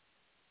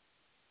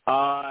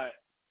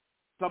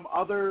 some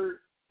other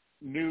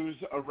news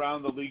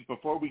around the league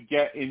before we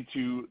get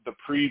into the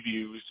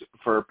previews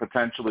for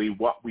potentially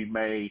what we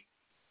may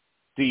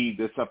see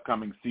this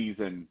upcoming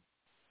season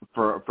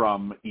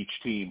from each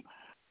team.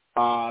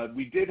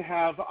 We did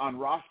have on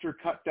roster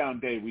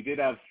cutdown day, we did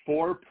have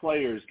 4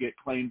 players get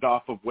claimed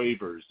off of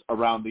waivers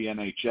around the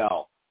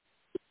NHL.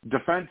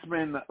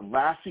 Defenseman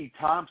Lassie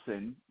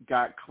Thompson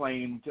got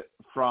claimed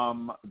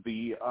from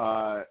the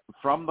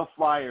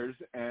Flyers,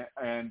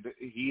 and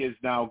he is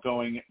now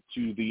going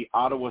to the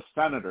Ottawa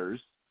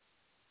Senators.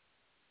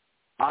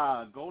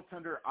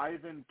 Goaltender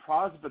Ivan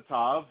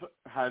Prosvetov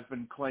has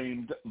been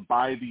claimed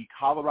by the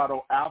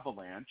Colorado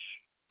Avalanche,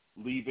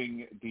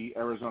 leaving the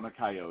Arizona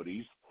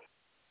Coyotes.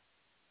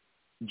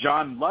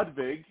 John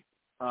Ludwig,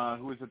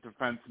 who is a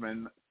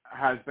defenseman,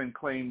 has been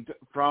claimed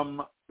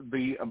from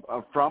the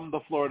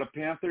Florida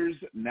Panthers,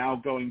 now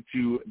going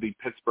to the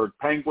Pittsburgh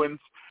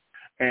Penguins.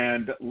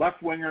 And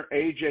left winger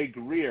AJ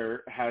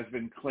Greer has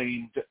been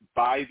claimed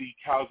by the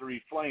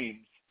Calgary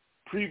Flames,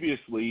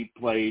 previously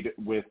played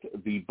with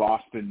the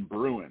Boston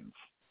Bruins.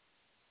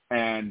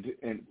 And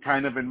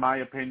kind of in my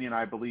opinion,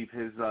 I believe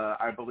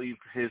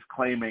his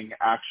claiming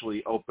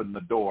actually opened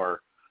the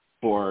door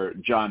for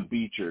John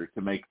Beecher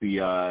to make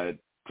the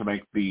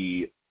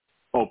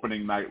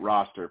opening night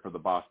roster for the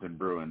Boston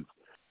Bruins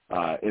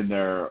in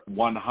their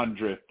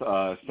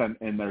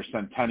 100th in their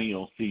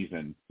centennial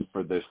season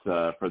for this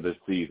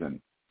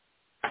season.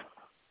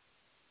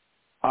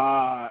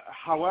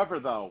 However,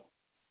 though,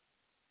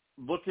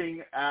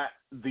 looking at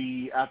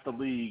the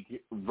league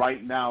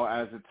right now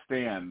as it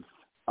stands,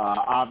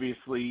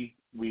 obviously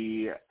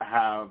we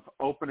have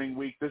opening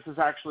week. This is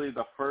actually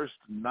the first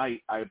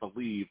night, I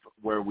believe,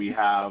 where we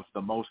have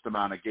the most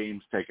amount of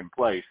games taking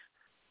place.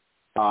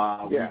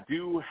 We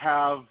do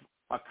have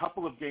a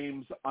couple of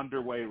games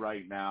underway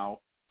right now.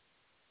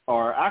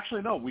 Or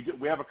actually, no,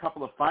 we have a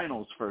couple of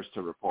finals first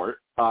to report.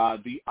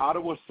 The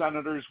Ottawa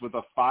Senators with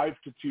a 5-2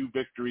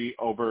 victory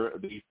over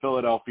the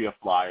Philadelphia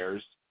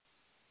Flyers.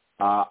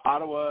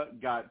 Ottawa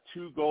got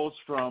 2 goals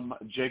from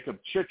Jacob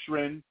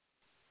Chychrun,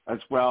 as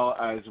well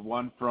as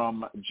 1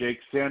 from Jake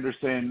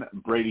Sanderson,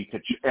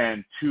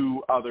 and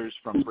 2 others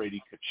from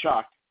Brady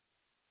Tkachuk.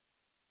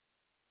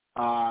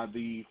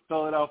 The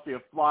Philadelphia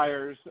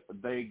Flyers,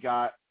 they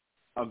got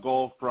a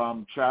goal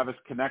from Travis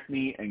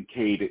Konechny and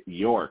Cade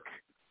York.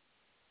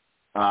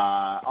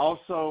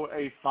 Also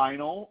a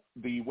final,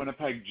 the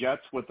Winnipeg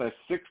Jets with a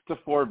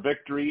 6-4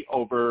 victory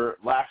over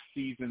last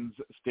season's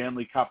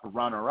Stanley Cup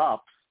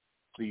runner-ups,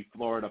 the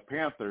Florida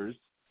Panthers.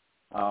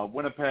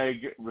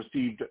 Winnipeg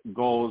received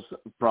goals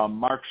from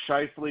Mark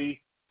Scheifele,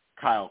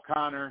 Kyle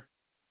Connor.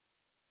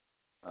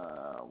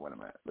 Wait a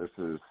minute. This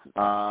is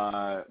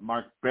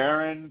Mark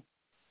Barron,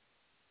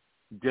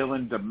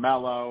 Dylan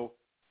DeMello,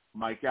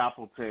 Mike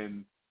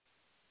Appleton,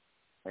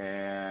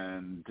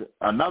 and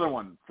another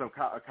one. So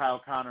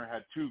Kyle Connor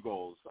had 2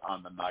 goals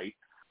on the night,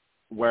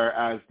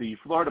 whereas the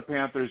Florida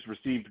Panthers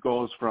received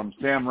goals from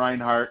Sam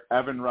Reinhart,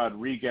 Evan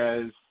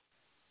Rodriguez,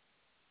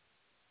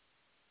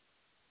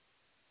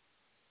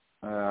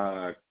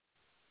 Connor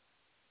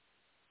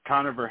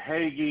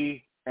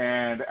Verhaeghe,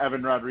 and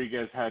Evan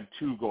Rodriguez had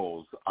 2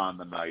 goals on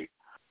the night.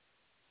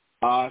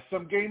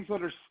 Some games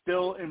that are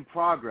still in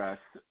progress.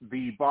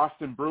 The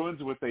Boston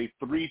Bruins with a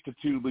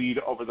 3-2 lead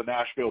over the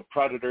Nashville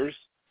Predators,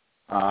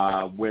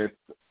 with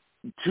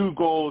 2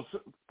 goals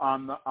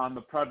on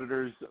the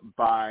Predators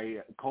by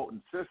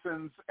Colton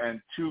Sissons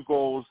and 2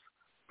 goals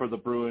for the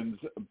Bruins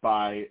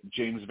by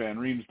James Van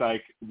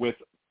Riemsdyk, with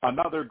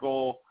another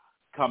goal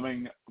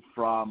coming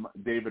from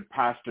David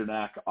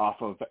Pasternak off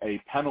of a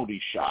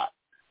penalty shot.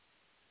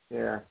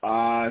 Yeah.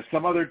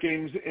 Some other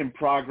games in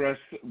progress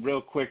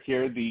real quick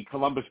here. The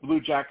Columbus Blue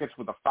Jackets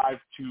with a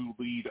 5-2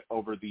 lead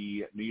over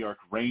the New York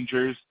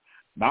Rangers.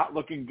 not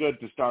looking good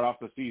to start off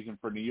the season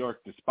for New York,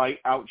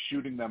 despite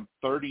outshooting them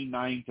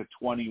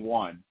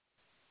 39-21.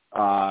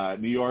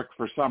 New York,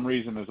 for some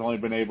reason, has only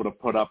been able to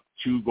put up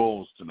 2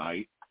 goals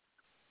tonight.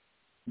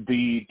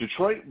 The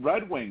Detroit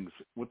Red Wings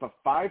with a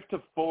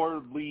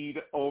 5-4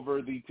 lead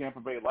over the Tampa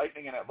Bay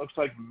Lightning, and it looks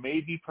like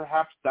maybe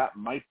perhaps that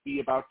might be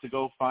about to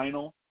go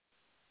final.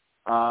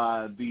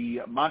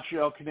 The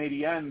Montreal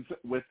Canadiens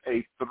with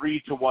a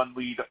 3-1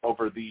 lead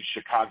over the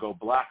Chicago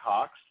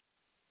Blackhawks.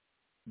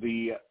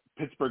 The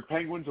Pittsburgh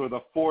Penguins with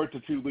a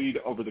 4-2 lead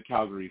over the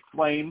Calgary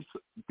Flames.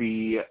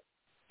 The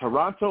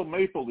Toronto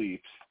Maple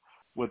Leafs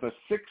with a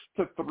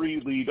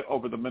 6-3 lead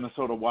over the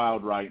Minnesota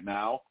Wild right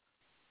now.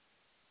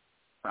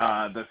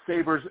 The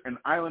Sabres and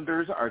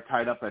Islanders are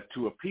tied up at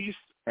 2 apiece,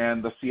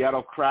 and the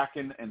Seattle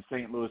Kraken and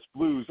St. Louis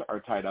Blues are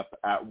tied up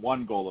at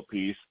 1 goal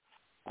apiece.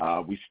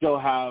 We still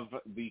have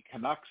the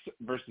Canucks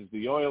versus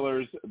the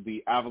Oilers,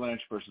 the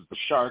Avalanche versus the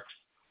Sharks,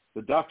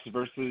 the Ducks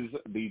versus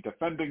the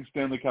defending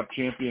Stanley Cup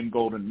champion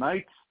Golden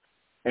Knights,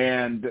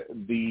 and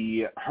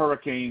the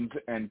Hurricanes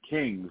and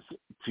Kings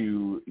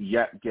to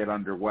yet get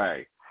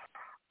underway.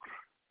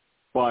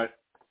 But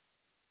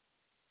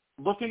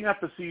looking at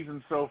the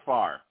season so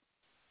far,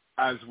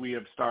 as we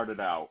have started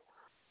out,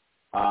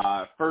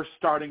 first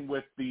starting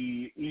with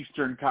the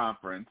Eastern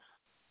Conference,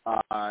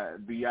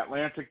 the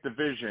Atlantic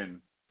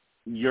Division,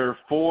 your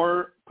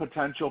 4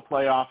 potential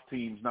playoff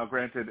teams. Now,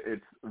 granted,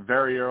 it's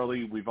very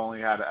early. We've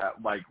only had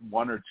like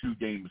 1 or 2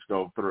 games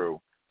go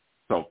through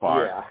so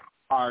far. Yeah.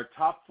 Our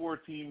top 4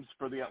 teams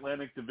for the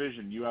Atlantic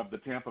Division, you have the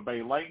Tampa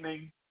Bay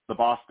Lightning, the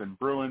Boston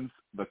Bruins,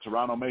 the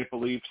Toronto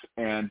Maple Leafs,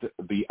 and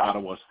the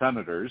Ottawa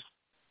Senators.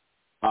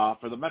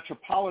 For the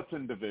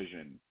Metropolitan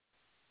Division,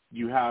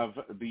 you have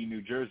the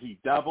New Jersey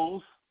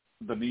Devils,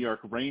 the New York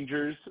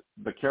Rangers,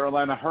 the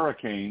Carolina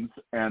Hurricanes,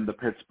 and the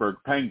Pittsburgh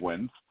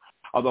Penguins.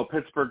 Although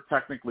Pittsburgh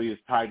technically is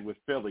tied with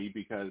Philly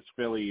because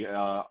Philly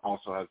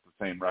also has the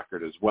same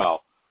record as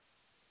well.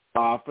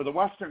 For the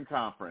Western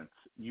Conference,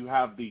 you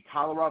have the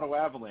Colorado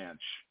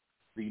Avalanche,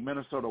 the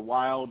Minnesota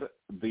Wild,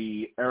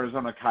 the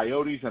Arizona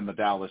Coyotes, and the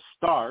Dallas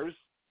Stars,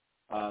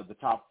 the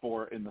top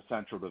 4 in the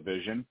Central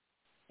Division.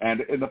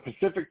 And in the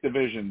Pacific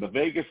Division, the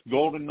Vegas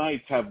Golden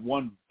Knights have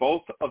won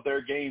both of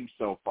their games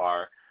so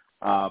far.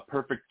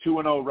 Perfect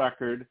 2-0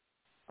 record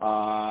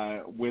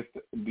with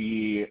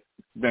the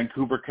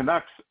Vancouver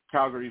Canucks,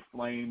 Calgary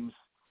Flames,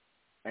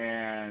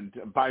 and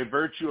by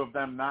virtue of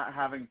them not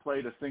having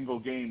played a single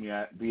game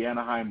yet, the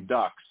Anaheim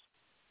Ducks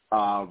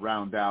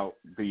round out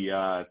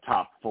the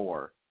top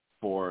 4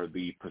 for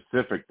the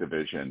Pacific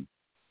Division.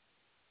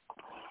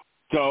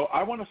 So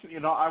I want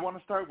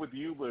to start with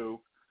you, Lou.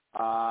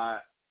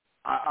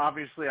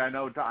 Obviously, I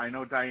know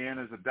Diane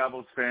is a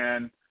Devils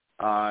fan.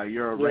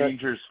 You're a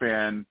Rangers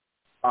fan.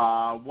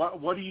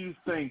 What do you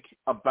think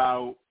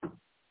about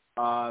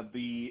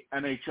the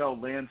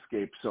NHL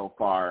landscape so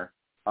far?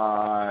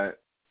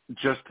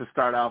 Just to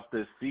start out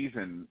this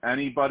season,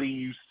 anybody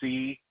you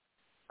see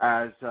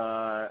as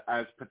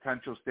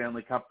potential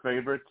Stanley Cup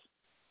favorites?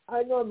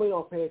 I normally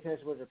don't pay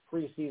attention to the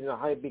preseason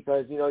hype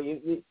because they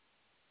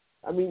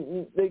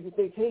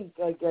take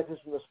get this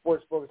from the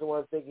sports books and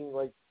I'm thinking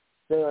like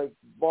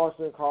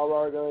Boston and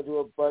Colorado are going to do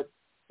it, but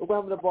look what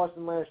happened to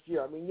Boston last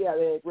year. I mean, yeah,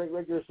 they had a great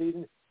regular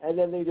season, and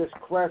then they just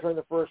crashed in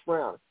the first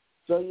round.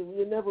 So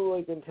you never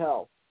really can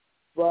tell.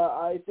 But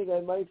I think I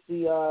might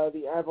see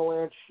the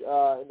Avalanche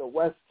in the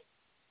West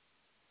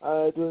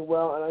doing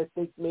well, and I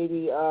think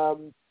maybe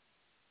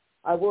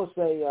I will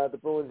say the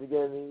Bruins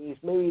again in the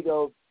East. Maybe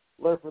they'll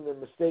learn from their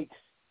mistakes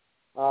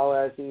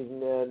last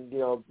season,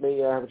 and maybe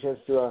have a chance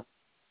to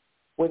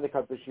win the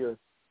Cup this year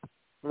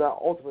from that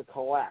ultimate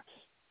collapse.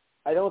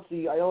 I don't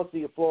see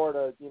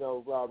Florida,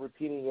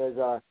 repeating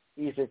as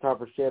Eastern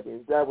Conference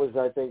champions. That was,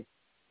 I think,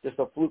 just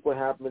a fluke what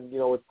happened,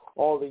 with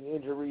all the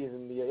injuries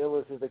and the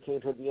illnesses that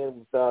came toward the end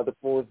with the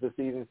Bruins this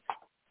season.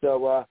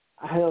 So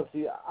I don't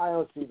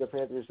see the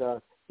Panthers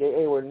getting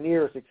anywhere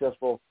near as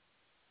successful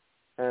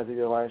as they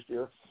did last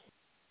year.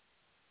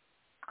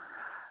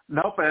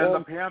 Nope, and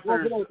the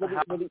Panthers.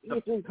 The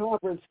Eastern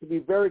Conference could be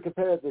very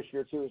competitive this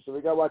year too, so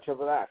we got to watch out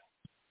for that.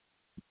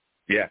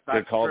 Yeah, that's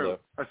good call true.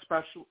 though.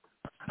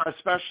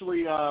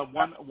 Especially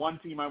one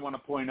team I want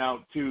to point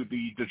out too,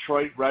 the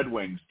Detroit Red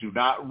Wings. Do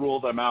not rule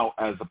them out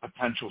as a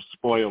potential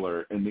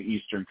spoiler in the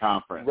Eastern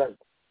Conference, right?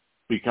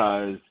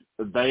 Because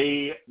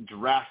they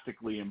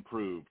drastically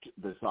improved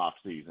this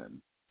offseason.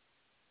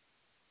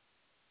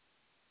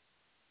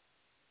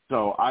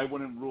 So I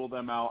wouldn't rule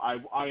them out.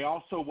 I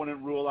also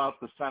wouldn't rule out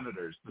the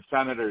Senators. The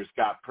Senators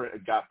got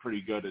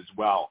pretty good as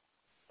well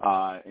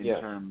in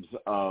terms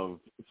of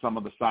some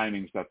of the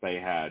signings that they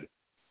had.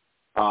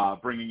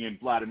 Bringing in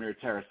Vladimir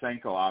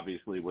Tarasenko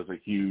obviously was a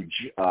huge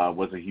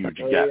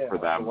get for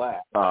them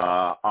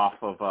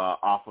off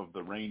of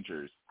the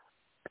Rangers.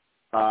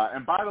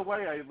 And by the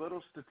way, a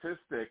little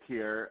statistic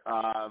here: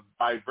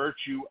 by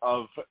virtue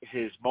of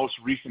his most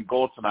recent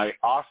goal tonight,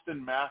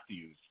 Austin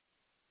Matthews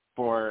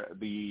for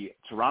the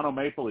Toronto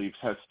Maple Leafs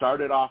has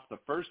started off the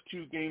first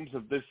 2 games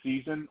of this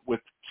season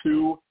with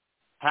 2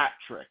 hat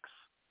tricks.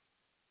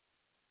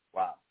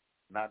 Wow.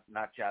 Not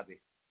shabby.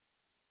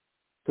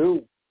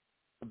 2.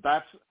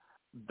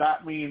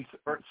 That means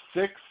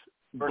 6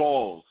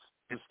 goals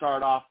to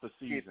start off the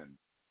season.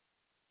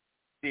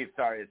 Steve,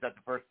 sorry, is that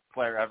the first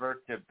player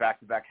ever to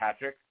back-to-back hat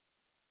tricks?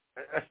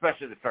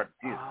 Especially to start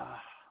the season.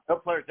 No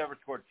player's ever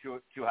scored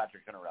two hat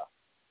tricks in a row.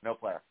 No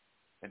player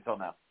until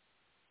now.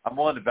 I'm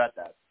willing to bet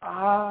that.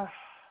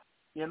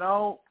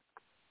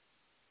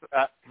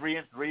 3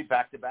 and 3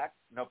 back-to-back,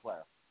 no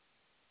player.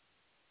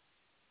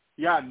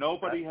 Yeah,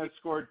 nobody has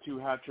scored 2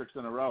 hat tricks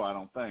in a row, I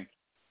don't think.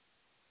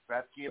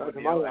 Gretzky,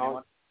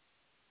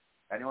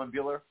 anyone,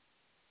 Bueller?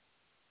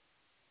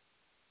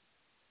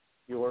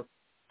 Bueller.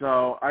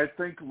 So I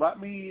think let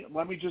me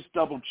just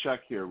double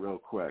check here real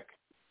quick.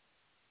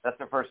 That's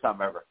the first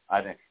time ever,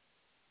 I think.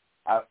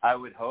 I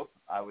would hope.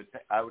 I would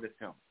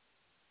assume.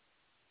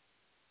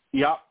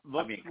 Yep,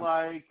 looks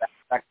like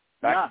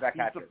back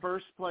he's the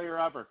first player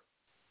ever.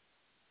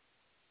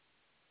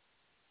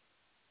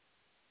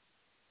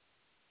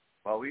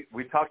 Well,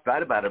 we talked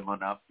bad about him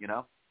enough,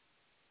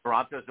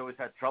 Toronto's always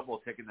had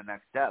trouble taking the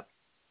next step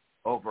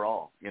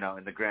overall, in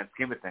the grand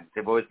scheme of things.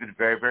 They've always been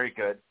very, very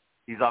good.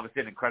 He's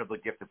obviously an incredibly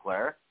gifted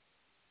player.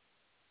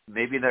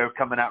 Maybe they're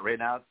coming out right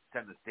now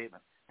sending a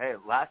statement. Hey,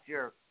 last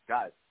year,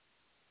 guys,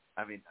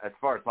 as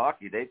far as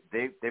hockey,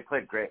 they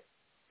played great.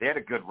 They had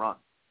a good run.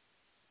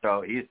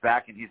 So he's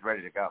back and he's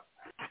ready to go.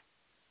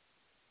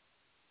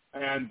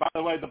 And by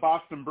the way, the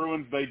Boston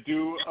Bruins, they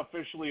do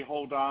officially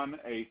hold on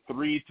a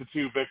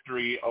 3-2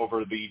 victory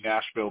over the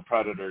Nashville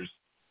Predators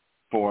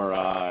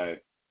for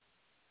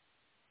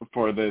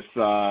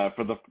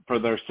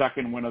their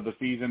second win of the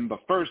season, the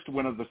first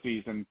win of the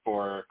season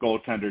for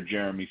goaltender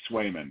Jeremy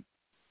Swayman.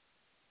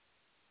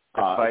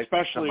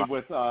 Especially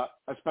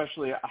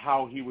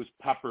how he was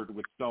peppered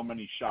with so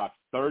many shots.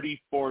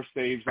 34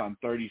 saves on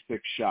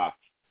 36 shots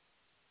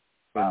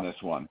in this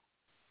one.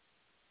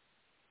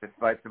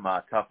 Despite some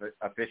tough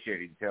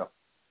officiating too.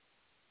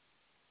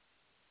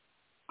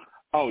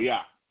 Oh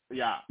yeah,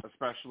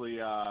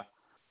 especially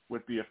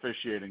with the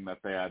officiating that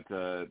they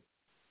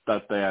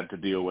had to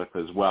deal with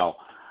as well.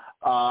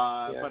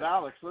 But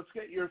Alex, let's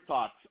get your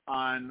thoughts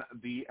on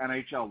the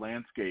NHL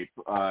landscape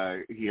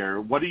here.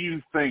 What do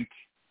you think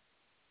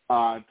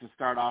to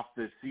start off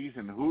this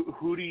season?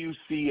 Who do you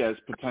see as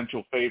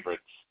potential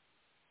favorites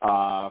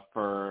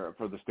for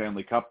the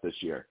Stanley Cup this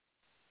year?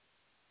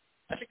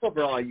 I think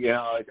overall, a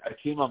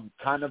team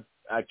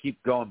I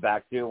keep going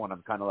back to when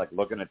I'm kind of like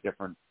looking at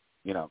different,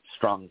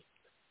 strong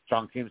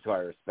teams who I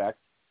respect.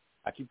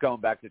 I keep going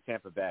back to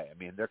Tampa Bay.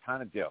 They're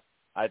kind of due,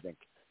 I think,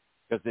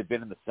 because they've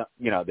been in the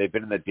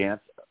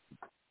dance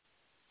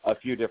a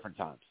few different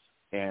times.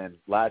 And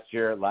last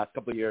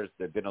couple of years,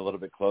 they've been a little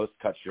bit close,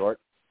 cut short.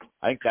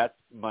 I think that's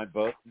my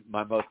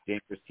most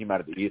dangerous team out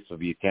of the East will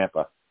be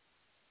Tampa.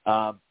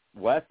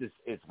 West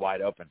is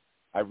wide open.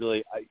 I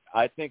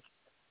think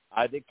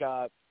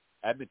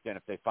Edmonton,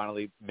 if they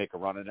finally make a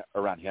run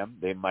around him,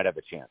 they might have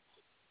a chance.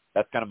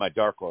 That's kind of my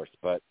dark horse,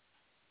 but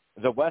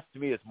the West to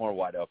me is more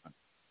wide open.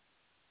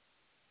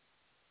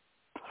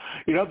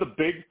 The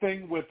big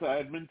thing with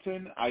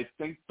Edmonton, I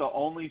think the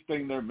only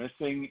thing they're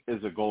missing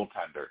is a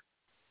goaltender.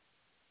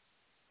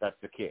 That's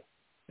the key.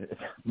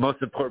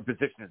 Most important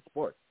position in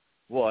sports.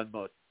 Well, and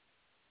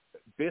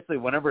basically,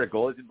 whenever a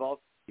goalie is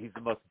involved, he's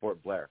the most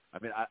important player.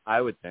 I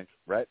would think,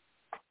 right?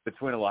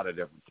 Between a lot of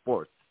different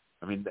sports.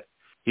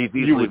 He's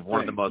easily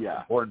one of the most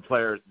important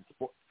players in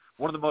sport.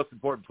 One of the most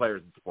important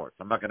players in sports.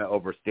 I'm not going to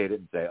overstate it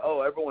and say,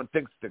 everyone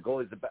thinks the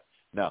goalie's the best.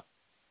 No,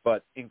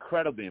 but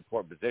incredibly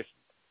important position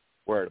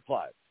where it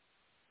applies.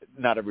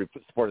 Not every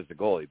sport is a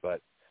goalie,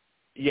 but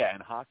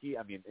in hockey,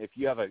 if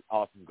you have an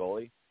awesome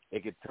goalie,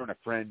 it could turn a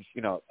fringe,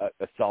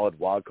 a solid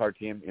wild card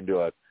team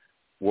into a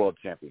world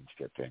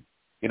championship team.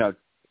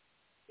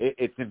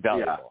 It's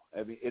invaluable.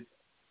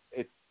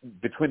 It's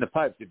between the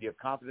pipes. If you have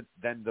confidence,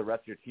 then the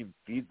rest of your team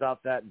feeds off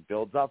that and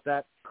builds off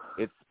that.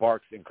 It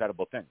sparks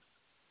incredible things.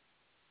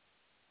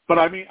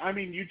 But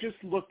you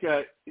just look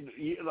at.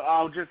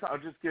 I'll just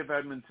give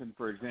Edmonton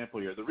for example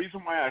here. The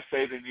reason why I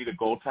say they need a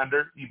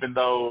goaltender, even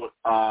though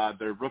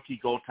their rookie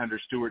goaltender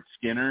Stuart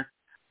Skinner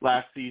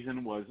last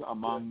season was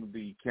among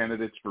the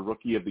candidates for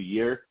Rookie of the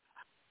Year.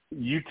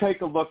 You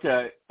take a look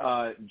at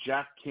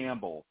Jack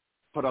Campbell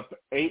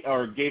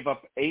gave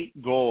up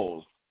 8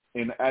 goals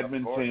in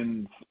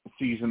Edmonton's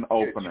season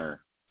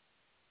opener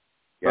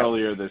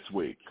earlier this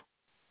week.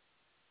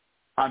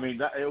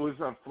 It was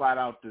a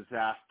flat-out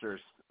disaster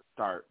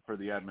start for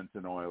the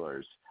Edmonton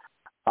Oilers.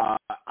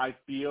 I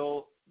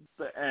feel,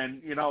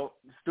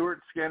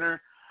 Stuart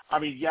Skinner.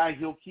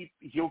 He'll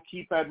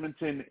keep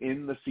Edmonton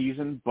in the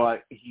season,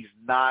 but he's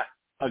not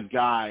a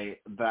guy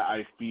that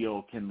I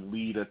feel can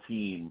lead a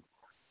team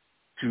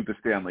to the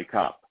Stanley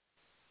Cup.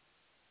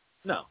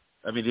 No.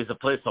 He's a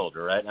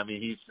placeholder, right?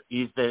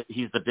 He's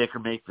the Baker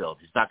Mayfield.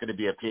 He's not going to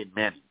be a Peyton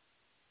Manning.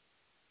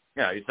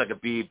 Yeah, he's like a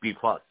B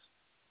plus.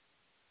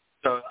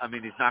 So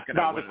he's not going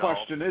to. Now the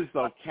question is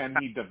though, can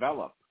he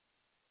develop?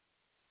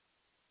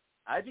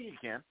 I think he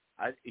can.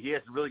 He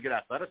has really good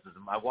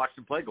athleticism. I watched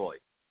him play goalie.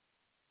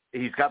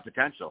 He's got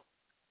potential.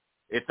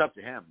 it's up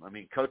to him. I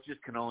mean, coaches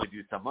can only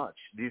do so much.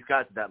 These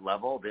guys at that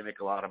level, they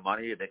make a lot of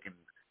money. They can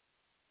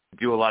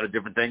do a lot of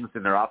different things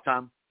in their off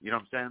time. You know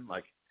what I'm saying?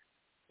 Like,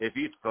 if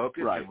he's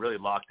focused and really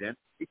locked in,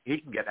 he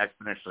can get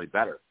exponentially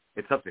better.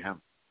 It's up to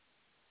him.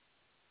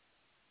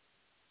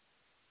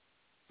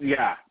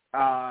 Yeah.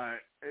 I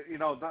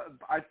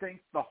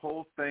think the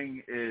whole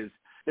thing is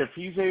if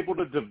he's able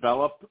to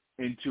develop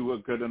into a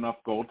good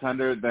enough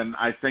goaltender, then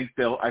I think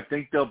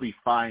they'll be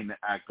fine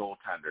at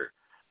goaltender.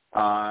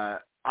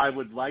 I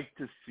would like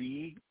to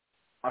see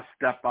a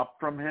step up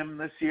from him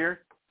this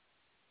year,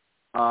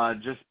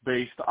 just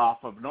based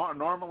off of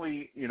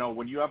normally,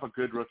 when you have a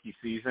good rookie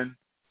season,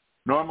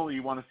 normally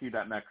you want to see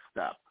that next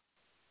step.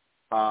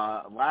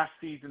 Last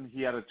season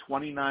he had a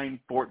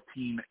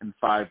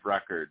 29-14-5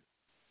 record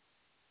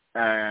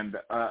and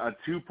a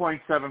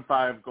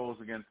 2.75 goals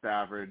against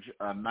average,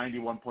 a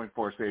 91.4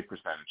 save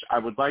percentage. I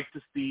would like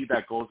to see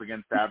that goals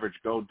against average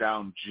go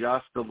down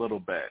just a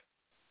little bit.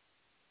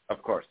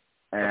 Of course.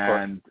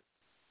 And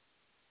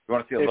you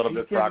want to see a little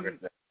bit of progress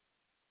there.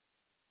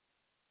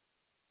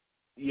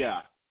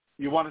 Yeah,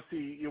 you want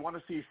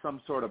to see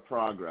some sort of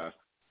progress.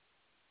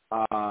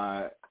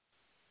 And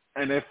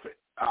if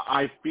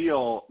I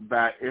feel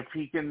that if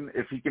he can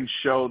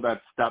show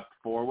that step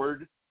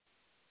forward,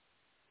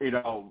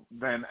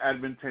 then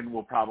Edmonton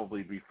will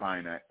probably be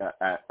fine at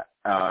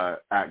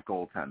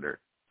goaltender.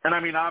 And I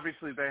mean,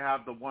 obviously they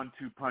have the 1-2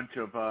 punch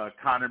of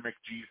Connor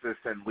McJesus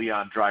and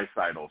Leon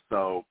Draisaitl,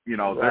 so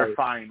they're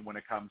fine when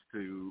it comes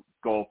to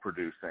goal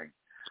producing.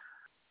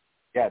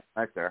 Yeah, it's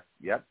nice there.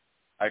 Yep,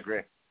 I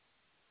agree.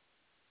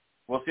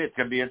 We'll see. It's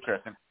going to be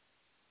interesting.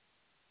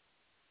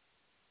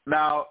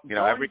 Now,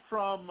 I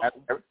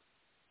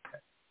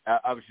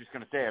was just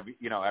going to say, every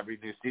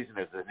new season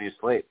is a new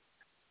slate.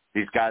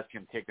 These guys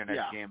can take their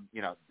next game,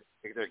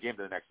 take their game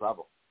to the next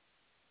level.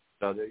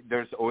 So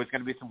there's always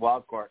going to be some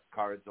wild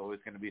cards, always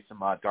going to be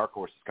some dark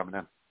horses coming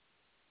in.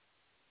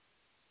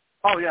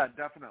 Oh, yeah,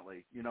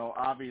 definitely.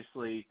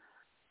 Obviously,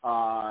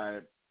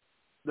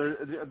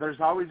 there's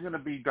always going to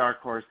be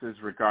dark horses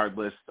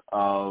regardless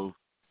of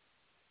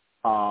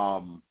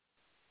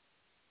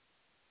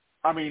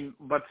I mean,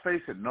 let's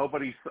face it,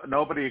 nobody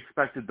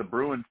expected the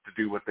Bruins to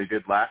do what they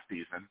did last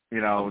season,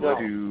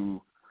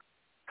 to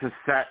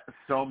set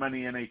so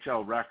many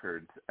NHL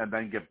records and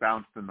then get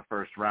bounced in the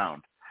first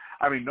round.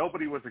 I mean,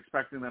 nobody was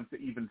expecting them to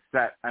even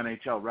set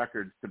NHL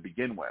records to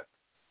begin with.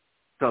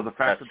 So the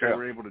fact that they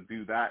were able to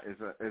do that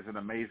is an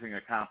amazing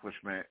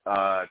accomplishment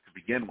to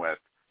begin with.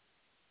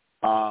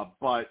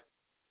 But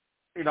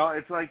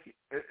it's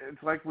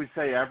like we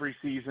say every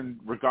season,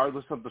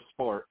 regardless of the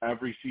sport,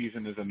 every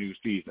season is a new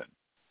season.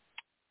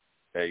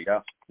 There you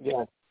go.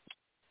 Yeah.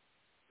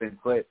 Same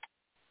plate.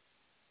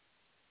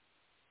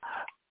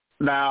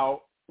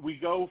 Now we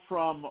go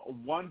from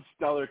one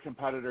stellar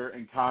competitor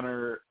in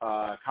Connor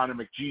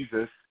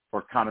McJesus,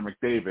 or Connor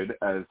McDavid,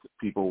 as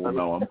people will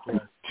know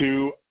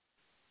him,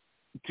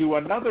 to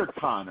another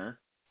Connor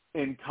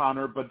in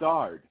Connor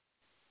Bedard,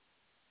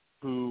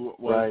 who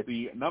was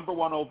the number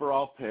 1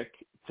 overall pick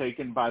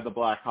taken by the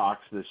Blackhawks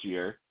this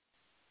year.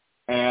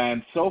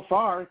 And so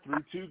far,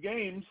 through 2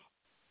 games,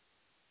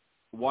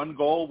 1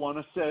 goal, 1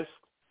 assist,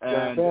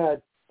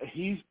 and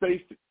he's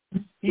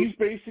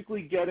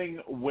basically getting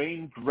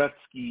Wayne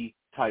Gretzky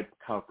type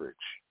coverage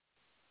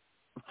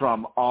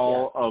from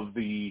all of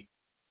the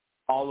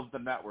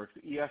networks,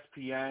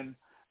 ESPN.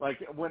 Like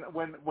when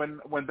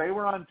they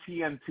were on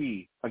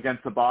TNT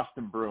against the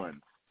Boston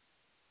Bruins,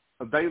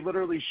 they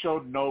literally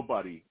showed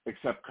nobody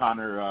except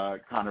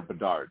Connor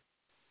Bedard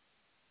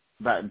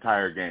that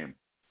entire game.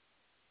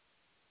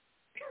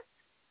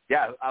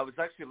 Yeah, I was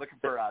actually looking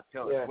for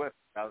Taylor Swift.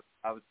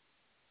 I was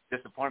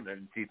disappointed I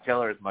didn't see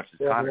Taylor as much as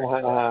Connor.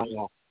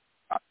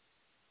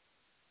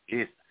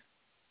 Jeez.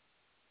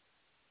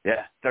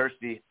 Yeah,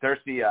 thirsty,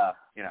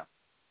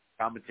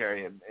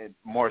 commentary and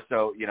more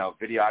so,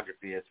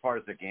 videography. As far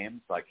as the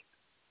games, like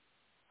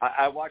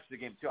I watched the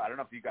game too. I don't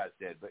know if you guys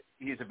did, but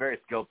he's a very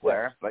skilled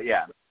player. But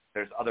yeah,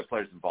 there's other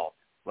players involved.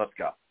 Let's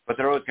go. But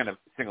they're always going to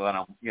single in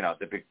on,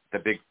 the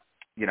big,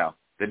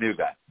 the new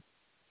guy.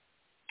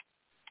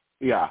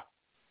 Yeah.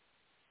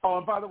 Oh,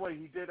 and by the way,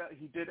 he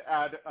did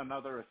add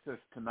another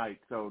assist tonight.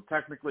 So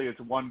technically, it's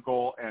 1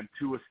 goal and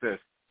 2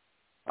 assists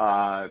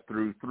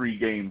through 3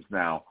 games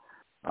now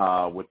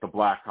with the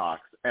Blackhawks.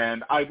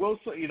 And I will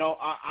say,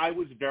 I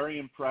was very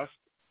impressed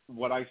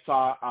what I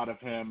saw out of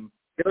him.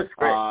 It was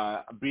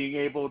great. Being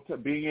able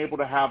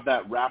to have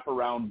that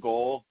wraparound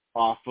goal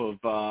off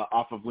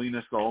of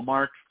Linus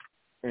Ullmark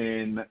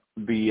in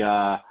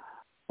the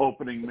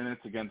opening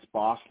minutes against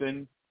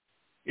Boston.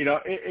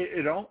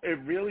 It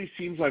really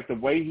seems like the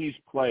way he's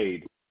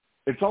played,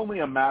 it's only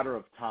a matter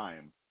of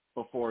time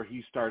before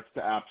he starts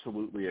to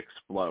absolutely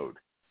explode.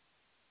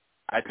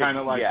 I think, kind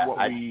of like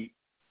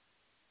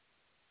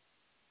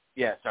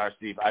Yeah, sorry,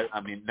 Steve.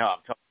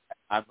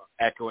 I'm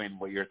echoing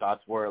what your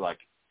thoughts were. Like,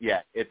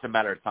 yeah, it's a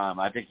matter of time.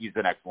 I think he's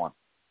the next one.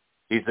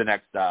 He's the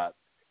next.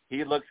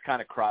 He looks kind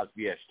of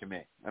Crosby-ish to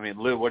me. I mean,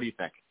 Lou, what do you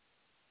think?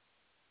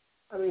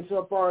 I mean,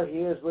 so far he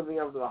is living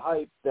up to the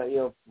hype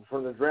that,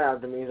 from the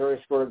draft. I mean, he's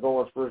already scored a goal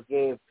in his first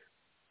game.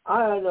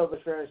 I don't know if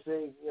it's fair to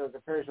say,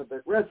 compared to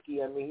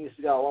Gretzky, I mean, he's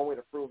got a long way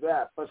to prove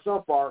that. But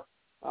so far,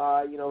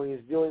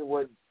 he's doing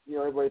what,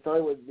 everybody thought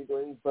he would be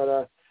doing.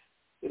 But,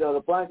 if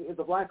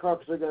the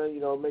Blackhawks are going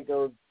to, make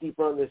a deep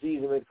run this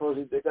season, they're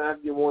going to have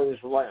to be more than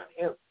just rely on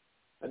him.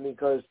 I mean,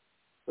 because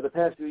for the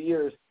past few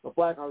years, the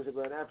Blackhawks have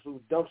been an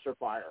absolute dumpster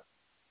fire.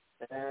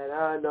 And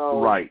I don't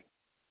know, right.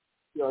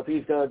 If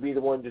he's going to be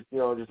the one just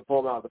to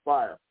pull him out of the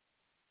fire.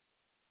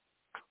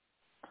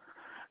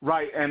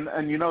 Right, and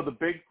the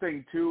big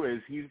thing too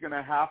is he's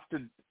gonna have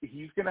to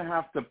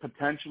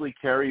potentially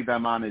carry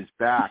them on his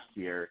back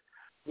here,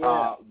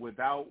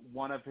 without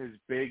one of his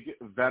big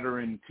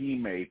veteran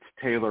teammates,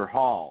 Taylor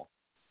Hall,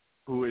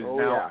 who is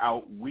now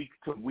out week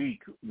to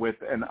week with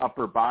an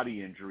upper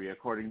body injury,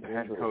 according to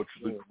head coach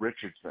Luke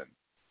Richardson.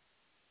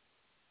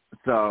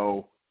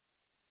 So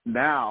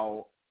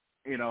now,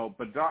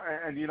 Bedard,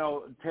 and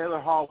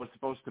Taylor Hall was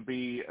supposed to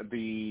be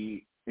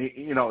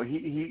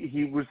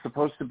he was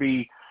supposed to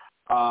be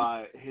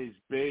his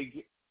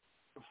big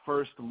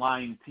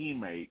first-line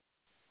teammate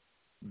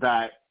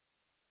that,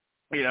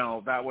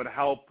 that would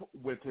help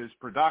with his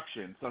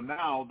production. So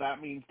now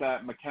that means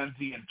that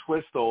Mackenzie and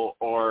Twistle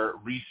or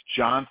Reese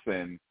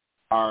Johnson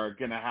are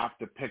going to have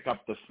to pick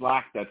up the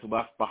slack that's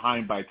left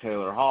behind by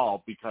Taylor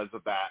Hall because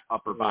of that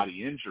upper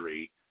body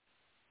injury.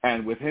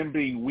 And with him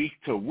being week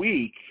to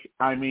week,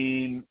 I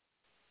mean,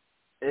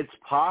 it's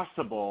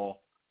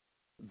possible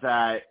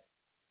that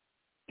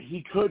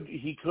he could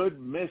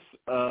miss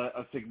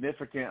a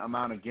significant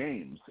amount of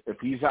games if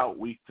he's out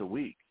week to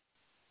week.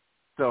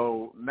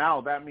 So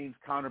now that means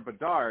Connor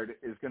Bedard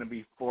is going to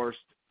be forced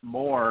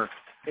more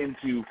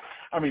into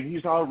 – I mean,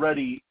 he's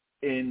already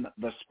in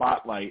the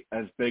spotlight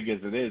as big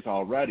as it is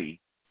already.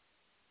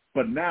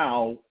 But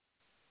now,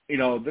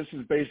 this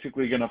is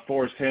basically going to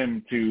force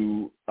him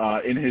to,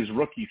 in his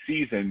rookie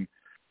season,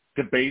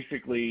 to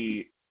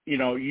basically –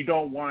 you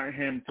don't want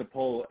him to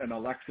pull an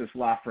Alexis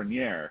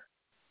Lafreniere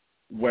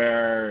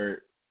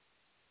where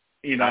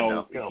he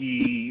looks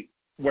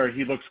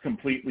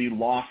completely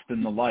lost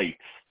in the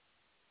lights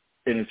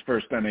in his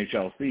first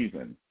NHL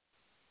season.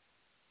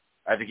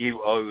 I think he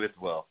always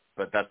will,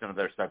 but that's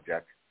another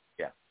subject.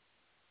 Yeah.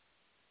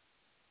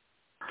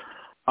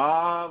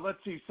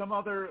 Let's see some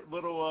other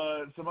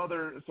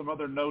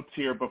notes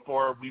here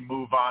before we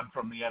move on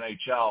from the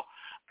NHL.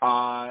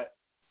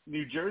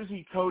 New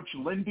Jersey coach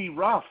Lindy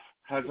Ruff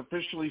has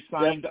officially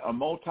signed a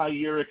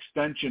multi-year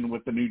extension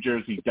with the New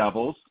Jersey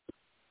Devils.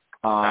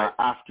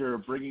 After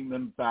bringing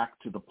them back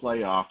to the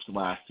playoffs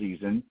last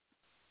season.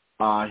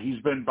 He's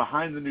been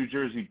behind the New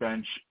Jersey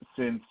bench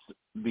since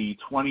the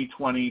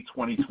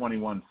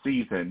 2020-2021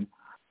 season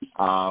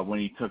when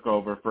he took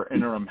over for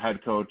interim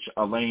head coach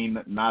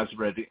Alain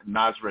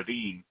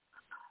Nasreddine.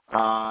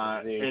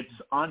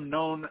 It's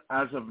unknown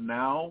as of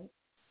now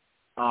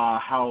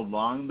how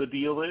long the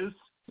deal is,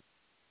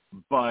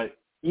 but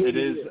it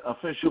is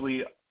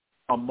officially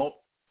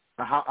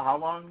how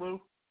long,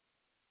 Lou?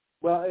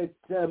 Well, it's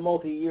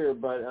multi-year,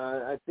 but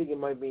I think it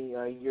might be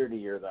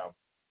year-to-year, though.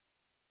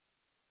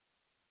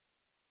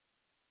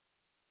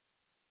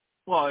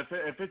 Well, if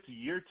it's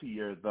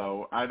year-to-year,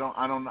 though, I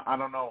don't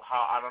know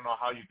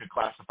how you could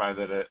classify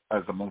that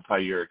as a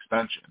multi-year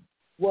extension.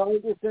 Well,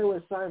 it just said it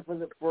was signed for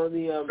this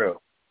season,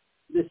 but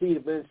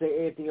it didn't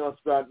say anything else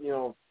about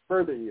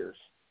further years.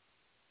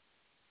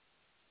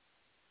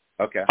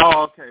 Okay.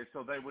 Oh, okay.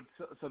 So they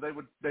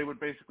would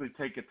basically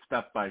take it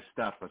step by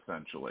step,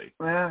 essentially.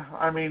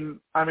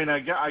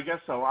 I guess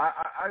so.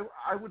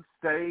 I would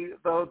say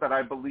though that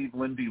I believe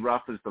Lindy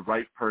Ruff is the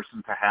right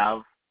person to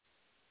have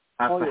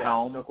at the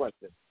helm. No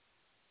question.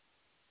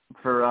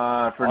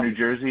 For New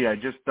Jersey, I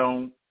just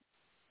don't.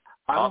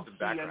 I don't see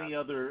background.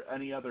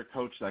 any other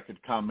coach that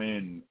could come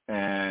in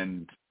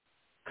and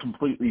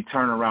completely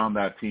turn around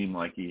that team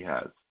like he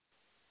has.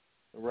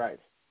 Right.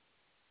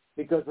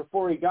 Because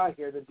before he got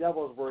here, the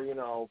Devils were,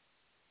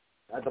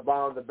 at the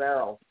bottom of the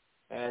barrel,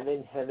 and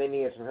they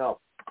needed some help.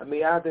 I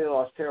mean, after they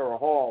lost Taylor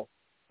Hall,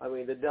 I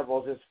mean, the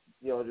Devils just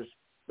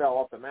fell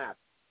off the map,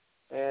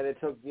 and it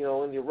took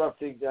Lindy Ruff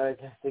to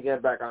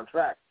get back on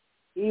track.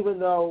 Even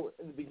though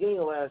in the beginning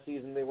of last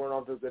season they weren't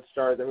off to a good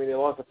start. I mean, they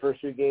lost the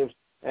first 2 games,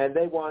 and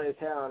they wanted his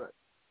head on it.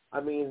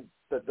 I mean,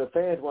 the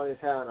fans wanted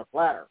his head on a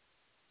platter,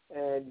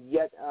 and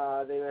yet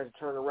they managed to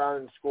turn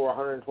around and score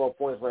 112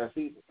 points last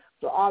season.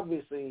 So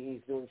obviously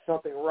he's doing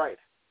something right,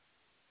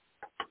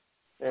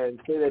 and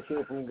save that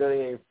team from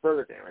getting any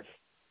further damage.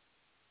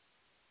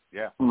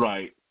 Yeah.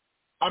 Right.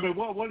 I mean,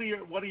 what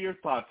are your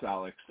thoughts,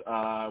 Alex?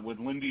 With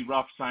Lindy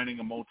Ruff signing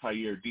a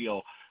multi-year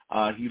deal,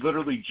 he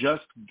literally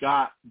just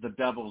got the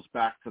Devils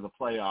back to the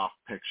playoff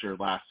picture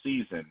last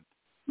season.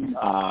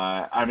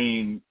 I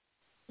mean,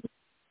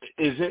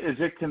 is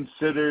it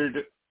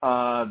considered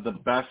the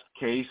best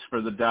case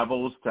for the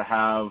Devils to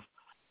have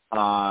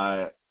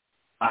a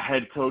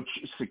head coach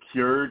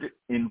secured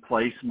in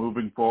place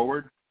moving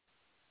forward?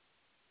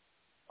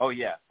 Oh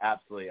yeah,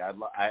 absolutely. I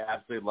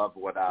absolutely love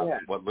what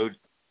Lou.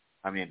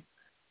 I mean,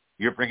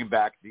 You're bringing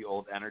back the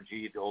old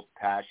energy, the old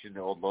passion, the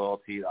old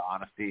loyalty, the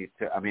honesty.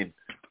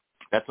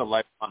 That's a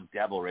lifelong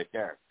Devil right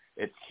there.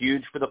 It's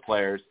huge for the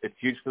players. It's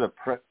huge for the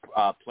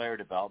player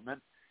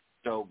development.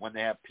 So when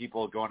they have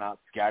people going out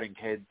scouting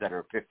kids that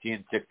are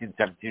 15, 16,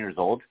 17 years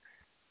old,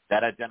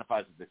 that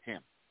identifies with the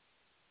team.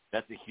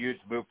 That's a huge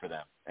move for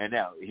them. And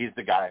now he's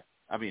the guy.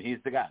 He's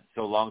the guy.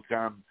 So long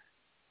term,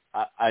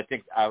 I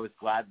think I was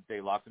glad that they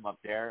locked him up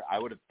there. I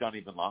would have done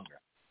even longer.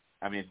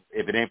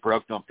 If it ain't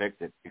broke, don't fix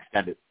it.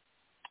 Extend it.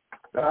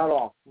 Not at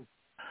all.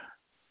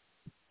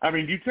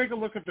 You take a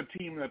look at the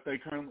team that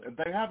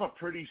they have a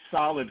pretty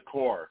solid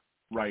core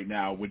right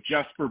now with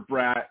Jesper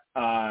Bratt,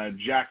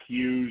 Jack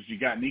Hughes. You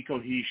got Nico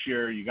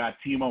Hischier. You got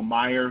Timo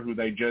Meier, who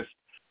they just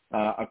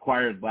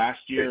acquired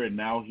last year, and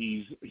now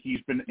he's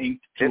been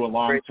inked to a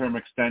long-term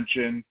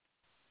extension.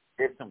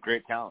 They have some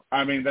great talent.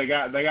 They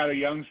got a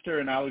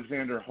youngster in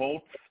Alexander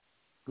Holtz,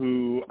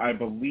 who I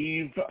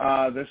believe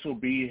this will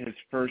be his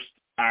first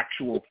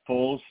actual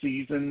full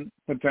season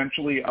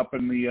potentially up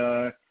in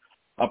the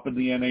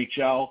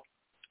NHL.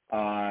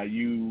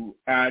 You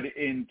add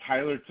in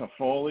Tyler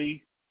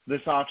Toffoli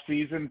this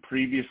offseason,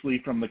 previously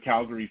from the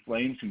Calgary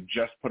Flames, who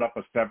just put up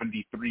a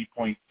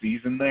 73-point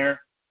season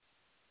there.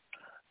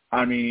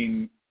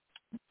 Right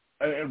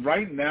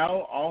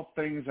now, all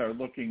things are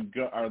looking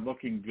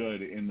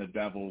good in the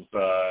Devils'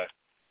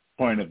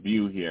 point of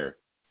view here.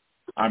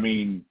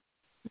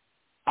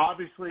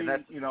 Obviously,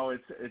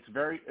 it's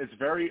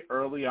very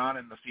early on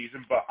in the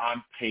season, but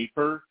on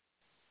paper,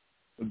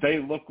 they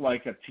look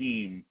like a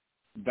team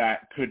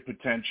that could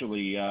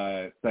potentially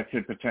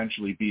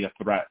be a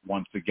threat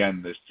once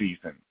again this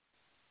season.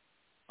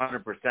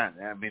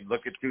 100%.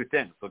 Look at two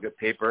things: look at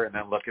paper, and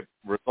then look at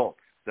results.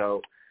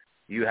 So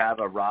you have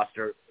a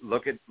roster.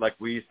 Look at like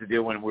we used to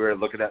do when we were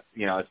looking at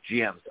as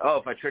GMs. Oh,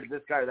 if I traded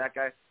this guy or that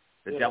guy,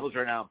 the Devils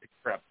right now pick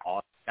up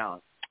all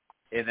talent,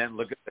 and then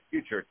look at the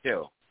future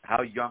too.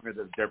 How young are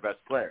their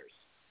best players?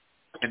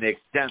 Can they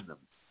extend them?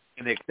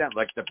 Can they extend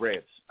like the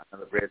Braves? I know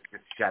the Braves get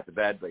shot to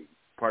bed, but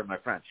pardon my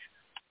French.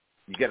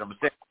 You get what I'm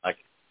saying? Like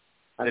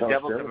the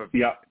Devils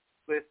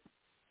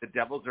the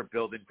Devils are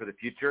building for the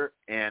future,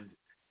 and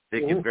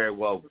they can very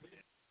well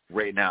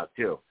right now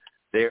too.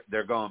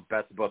 They're going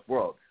best of both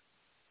worlds.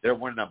 They're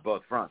winning on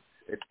both fronts.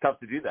 It's tough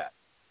to do that.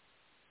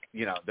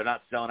 They're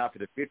not selling out for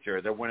the future.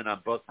 They're winning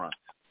on both fronts.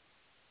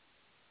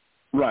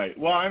 Right.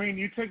 Well,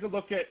 you take a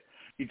look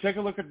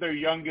at their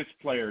youngest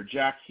player,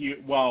 Jack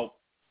Hughes. Well,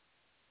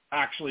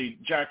 actually,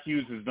 Jack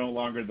Hughes is no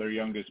longer their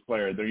youngest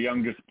player. Their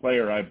youngest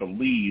player, I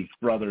believe,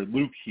 brother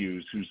Luke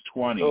Hughes, who's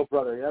 20. Oh,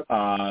 brother, yep.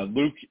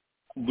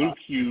 Luke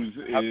Hughes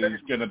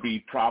is going to be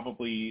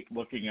probably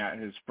looking at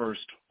his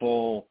first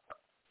full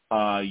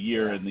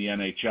year in the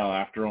NHL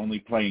after only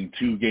playing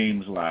 2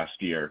 games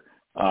last year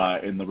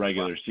in the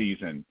regular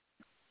season.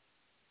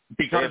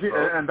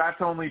 And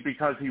that's only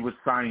because he was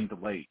signed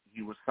late.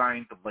 He was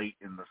signed late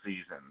in the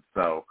season.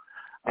 So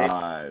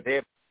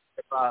they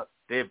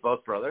have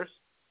both brothers.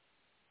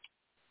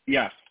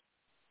 Yes,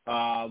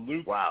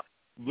 Luke. Wow.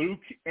 Luke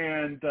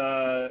and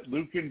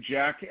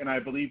Jack, and I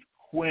believe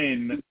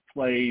Quinn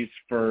plays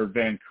for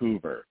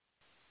Vancouver.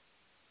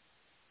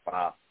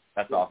 Wow,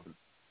 that's awesome.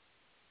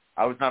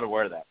 I was not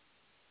aware of that.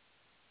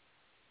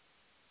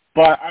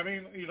 But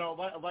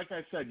like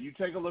I said, you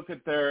take a look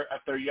at their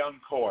young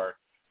core.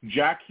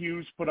 Jack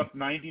Hughes put up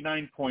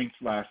 99 points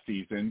last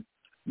season.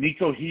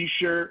 Nico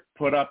Hischier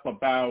put up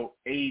about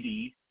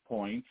 80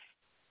 points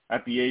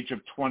at the age of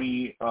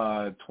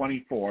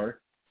 24.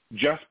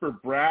 Jesper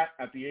Bratt,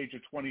 at the age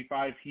of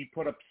 25, he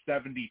put up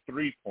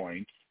 73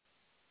 points.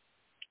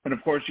 And,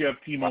 of course, you have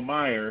Timo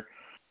Meier,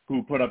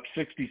 who put up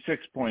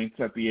 66 points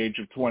at the age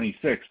of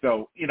 26.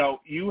 So,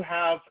 you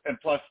have, and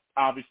plus,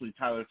 obviously,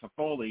 Tyler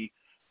Toffoli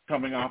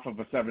coming off of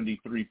a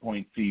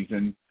 73-point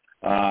season.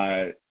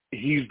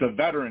 He's the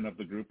veteran of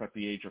the group at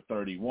the age of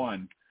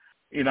 31.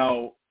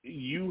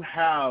 You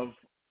have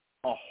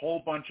a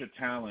whole bunch of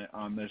talent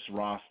on this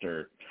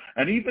roster.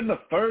 And even the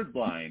third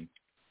line,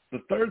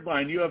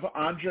 you have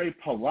Andre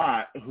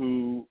Palat,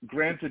 who,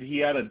 granted, he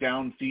had a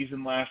down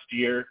season last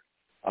year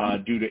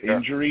due to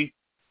injury,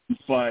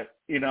 but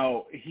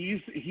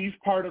he's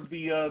part of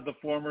the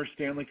former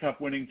Stanley Cup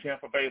winning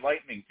Tampa Bay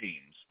Lightning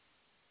teams,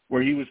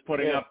 where he was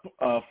putting up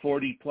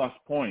 40+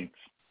 points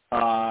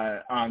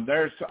on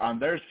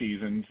their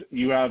seasons.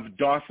 You have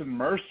Dawson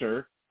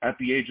Mercer at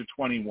the age of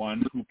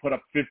 21, who put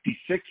up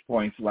 56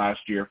 points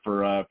last year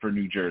for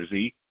New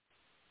Jersey,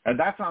 and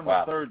that's on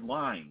the third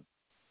line.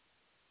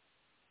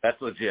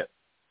 That's legit.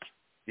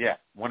 Yeah,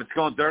 when it's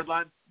going third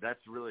line, that's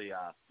really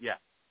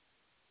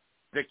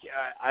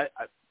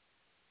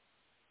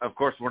of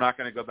course, we're not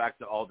going to go back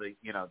to all the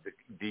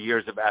the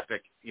years of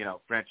epic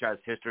franchise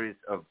histories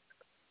of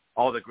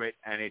all the great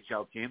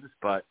NHL teams,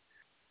 but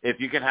if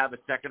you can have a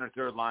second or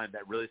third line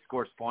that really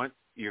scores points,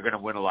 you're going to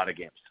win a lot of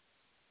games.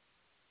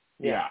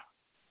 Yeah.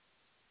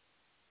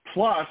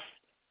 Plus,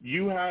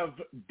 you have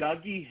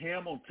Dougie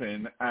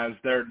Hamilton as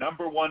their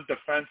number one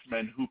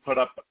defenseman, who put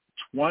up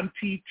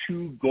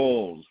 22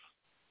 goals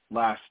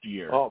last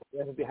year. Oh,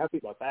 yeah, I'd be happy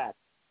about that.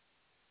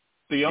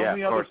 The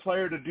only other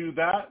player to do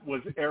that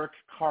was Erik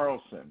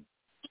Karlsson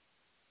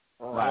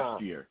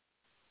last year,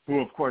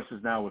 who, of course,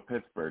 is now with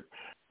Pittsburgh.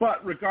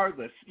 But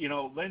regardless,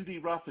 Lindy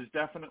Ruff is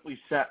definitely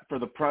set for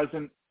the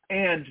present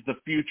and the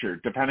future,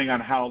 depending on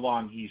how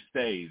long he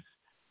stays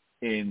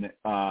in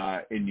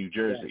New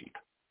Jersey.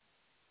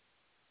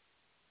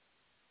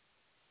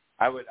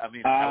 I would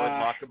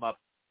lock him up.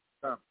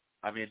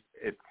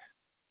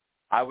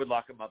 I would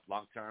lock him up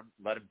long term.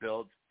 Let him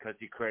build because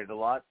he created a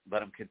lot.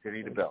 Let him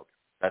continue to build.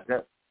 That's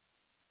it.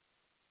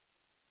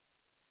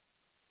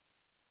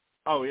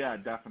 Oh yeah,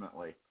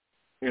 definitely.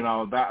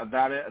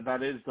 That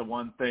is the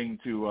one thing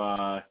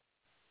to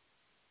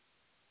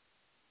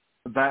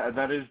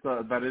that is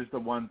the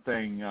one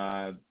thing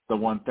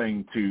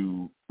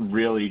to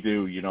really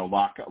do.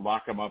 Lock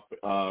him up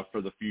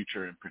for the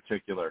future in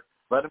particular.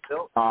 Let him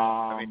build.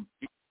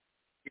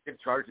 He's in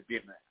charge of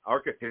being our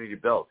continue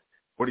to build.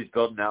 What he's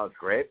building now is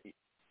great.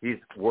 He's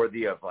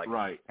worthy of 10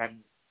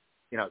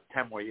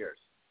 more years.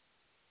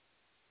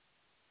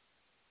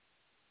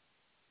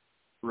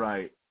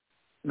 Right.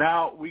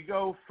 Now we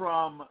go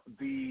from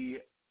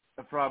the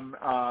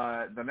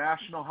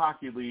National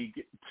Hockey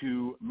League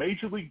to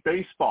Major League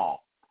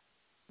Baseball,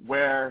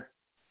 where,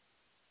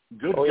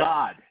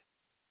 God,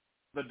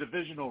 the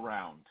divisional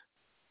round.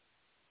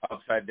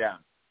 Upside down.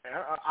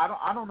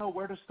 I don't know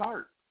where to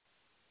start.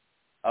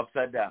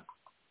 Upside down.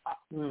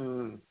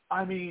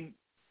 I mean,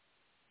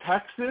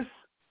 Texas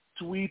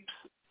sweeps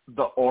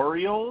the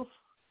Orioles.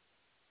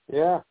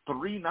 Yeah.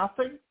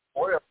 3-0.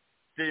 Orioles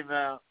didn't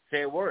even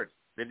say a word.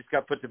 They just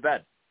got put to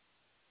bed.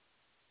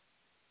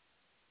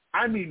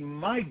 I mean,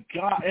 my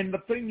God. And the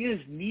thing is,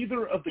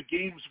 neither of the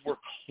games were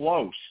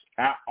close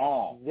at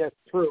all. Yes,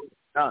 true.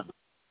 None.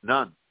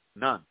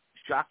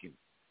 Shocking.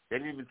 They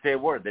didn't even say a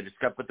word. They just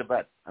got put to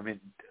bed. I mean,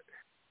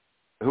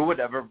 who would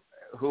have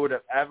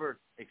ever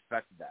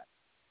expected that?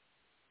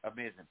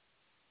 Amazing.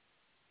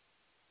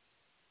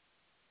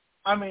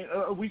 I mean,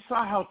 we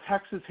saw how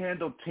Texas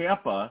handled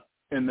Tampa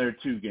in their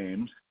 2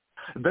 games.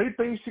 They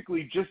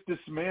basically just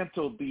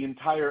dismantled the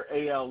entire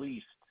AL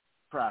East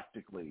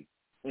practically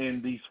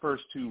in these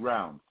first 2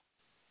 rounds.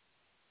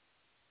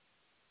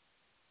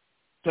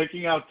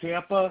 Taking out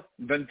Tampa,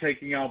 then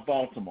taking out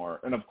Baltimore.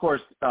 And, of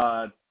course,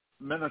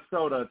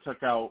 Minnesota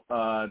took out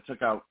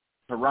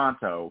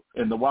Toronto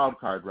in the wild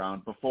card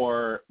round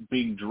before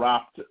being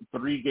dropped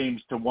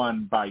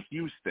 3-1 by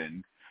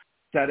Houston,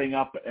 setting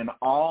up an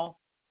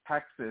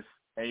all-Texas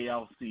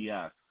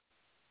ALCS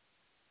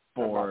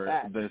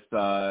for this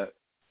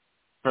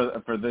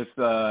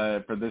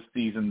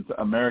season's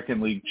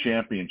American League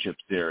Championship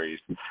Series.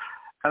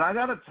 And I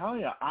got to tell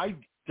you, I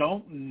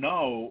don't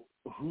know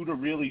who to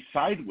really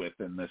side with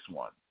in this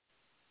one,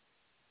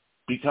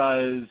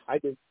 because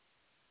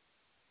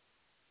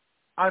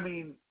I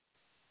mean,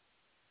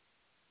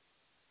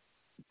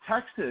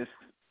 Texas,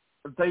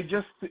 they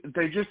just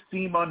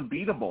seem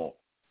unbeatable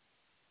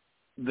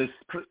this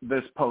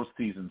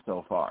postseason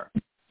so far.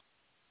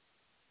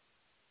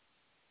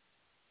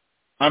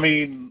 I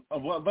mean,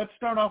 let's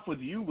start off with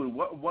you, Lou.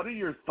 What are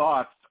your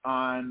thoughts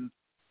on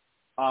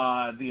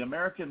the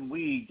American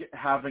League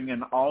having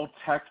an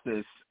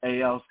all-Texas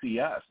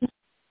ALCS?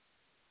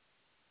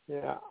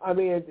 Yeah, I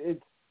mean,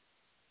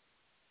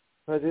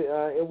 it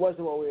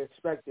wasn't what we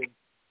expected.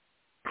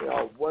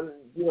 When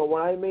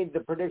I made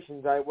the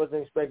predictions, I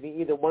wasn't expecting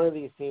either one of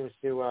these teams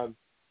to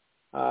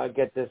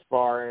get this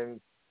far, and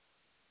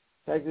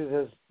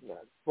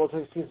both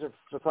Texas teams have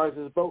surprised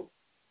us both.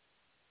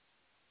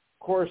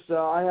 Of course,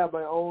 I have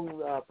my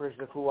own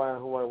prediction of who I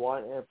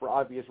want, and for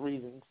obvious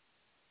reasons.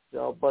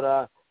 So, but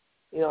I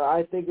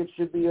think it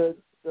should be a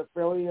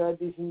fairly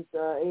decent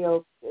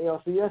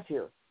ALCS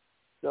here.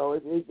 So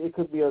it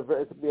could be a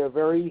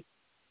very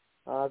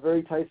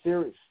very tight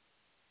series.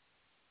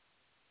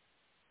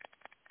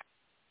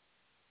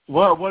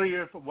 Well, what are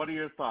your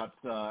thoughts,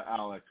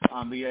 Alex,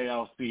 on the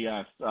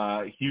ALCS?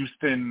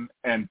 Houston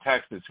and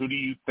Texas. Who do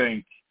you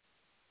think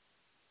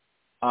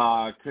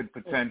could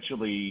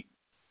potentially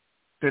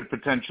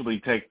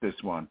take this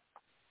one?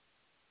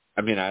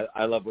 I mean,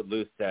 I love what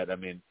Lou said. I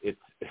mean, it's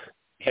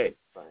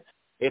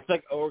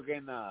like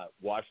Oregon,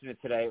 Washington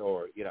today,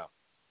 or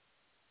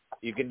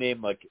you can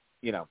name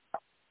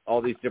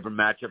all these different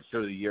matchups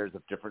through the years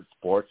of different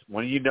sports.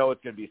 When it's going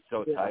to be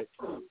so tight,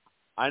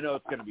 I know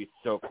it's going to be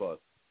so close.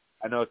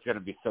 I'm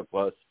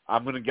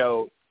going to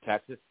go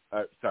Texas.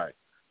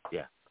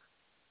 Yeah,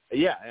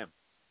 I am.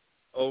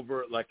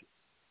 Over a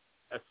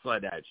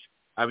slight edge.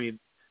 I mean,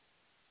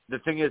 the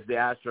thing is, the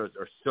Astros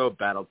are so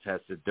battle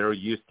tested. They're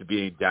used to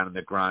being down in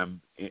the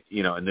grime,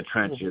 in the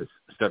trenches,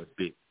 so to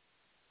speak.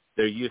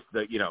 They're used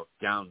to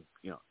down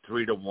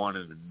 3-1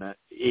 in the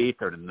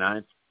 8th or the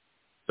 9th.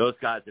 Those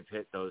guys have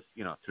hit those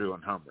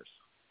 3-1 homers.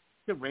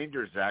 The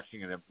Rangers are actually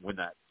going to win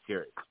that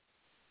series,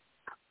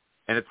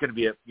 and it's going to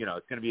be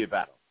a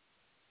battle.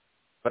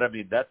 But I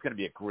mean, that's going to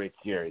be a great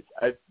series.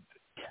 I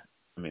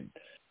mean,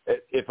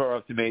 if I were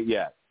up to me,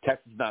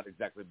 Texas is not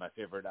exactly my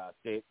favorite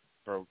state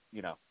for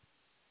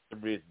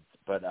some reasons,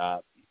 but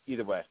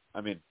either way,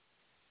 I mean,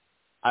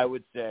 I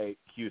would say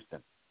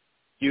Houston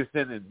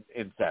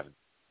in 7.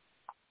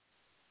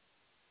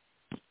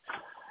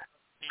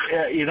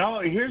 Yeah,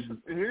 here's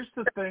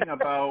the thing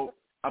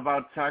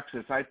about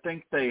Texas. I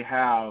think they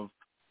have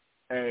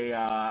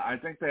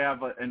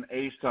an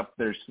ace up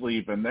their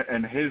sleeve,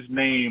 and his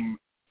name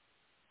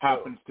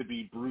happens to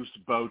be Bruce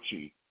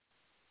Bochy.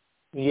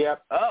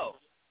 Yep. Oh.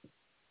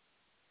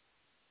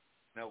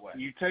 No way.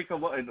 You take a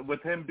look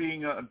with him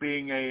being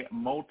a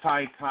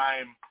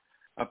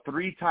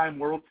three-time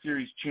World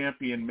Series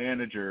champion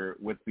manager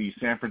with the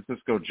San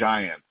Francisco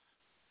Giants.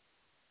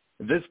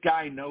 This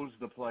guy knows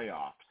the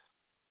playoffs.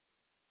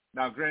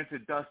 Now,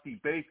 granted, Dusty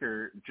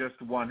Baker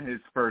just won his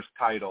first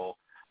title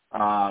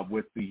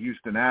with the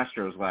Houston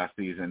Astros last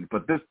season,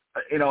 but this,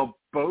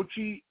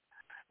 Bochy,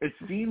 it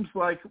seems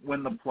like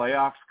when the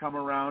playoffs come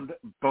around,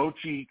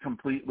 Bochy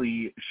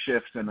completely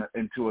shifts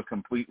into a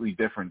completely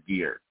different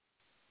gear.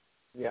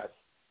 Yes.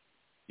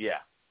 Yeah.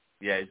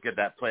 Yeah, he's got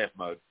that playoff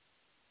mode.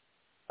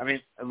 I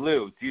mean,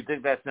 Lou, do you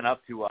think that's enough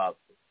to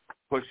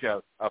push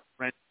a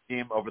French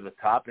team over the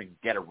top and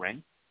get a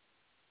ring?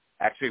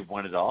 Actually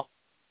win it all?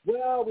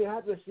 Well, we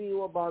have to see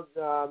what about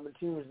the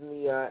teams in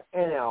the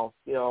NL.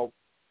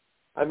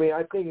 I mean,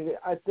 I think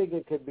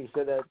it could be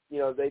said that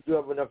they do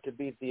have enough to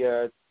beat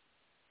the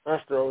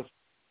Astros,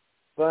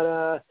 but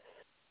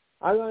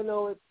I don't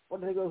know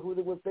who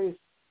they would face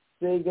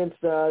say against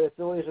the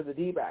Phillies or the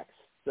D-backs.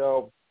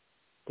 So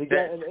to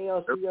get an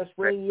ALCS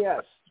ring,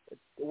 yes.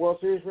 The World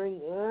Series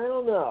ring, I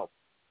don't know.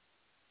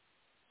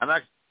 I'm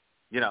actually,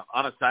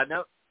 on a side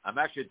note, I'm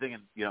actually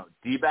thinking,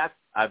 D-backs,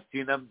 I've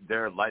seen them.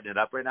 They're lighting it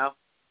up right now.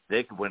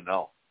 They could win it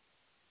all.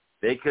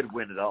 They could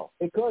win it all.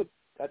 They could.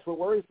 That's what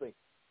worries me.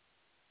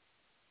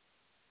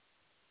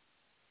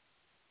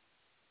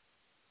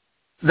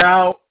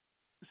 Now,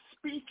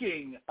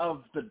 speaking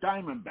of the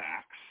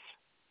Diamondbacks,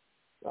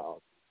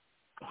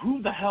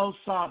 who the hell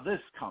saw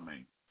this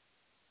coming?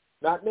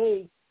 Not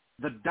me.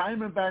 The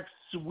Diamondbacks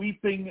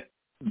sweeping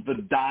the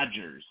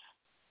Dodgers.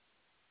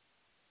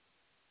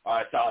 Oh,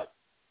 I saw it.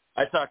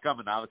 I saw it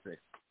coming, obviously.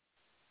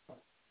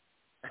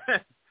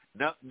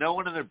 No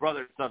one and their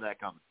brother saw that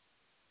coming.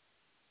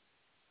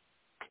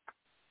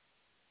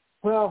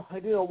 Well, I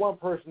do know one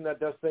person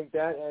that does think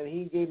that, and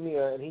he gave me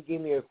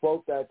a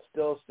quote that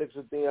still sticks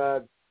with me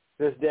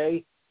this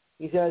day.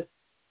 He says,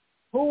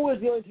 "Who is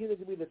the only team that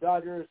can be the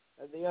Dodgers?"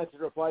 And the answer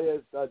to reply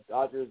is the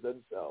Dodgers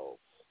themselves.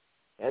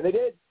 And they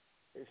did.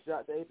 They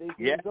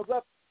cleaned themselves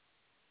up.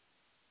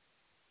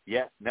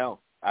 Yeah, no.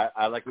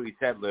 I like what you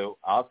said, Lou.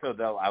 Also,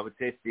 though, I would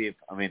say, Steve,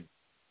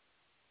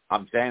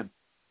 I'm saying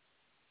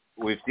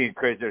we've seen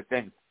crazier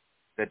things.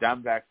 The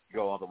Diamondbacks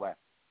go all the way.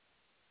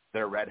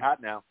 They're red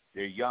hot now.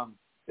 They're young.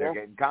 They're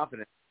getting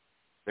confident.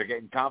 They're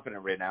getting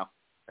confident right now.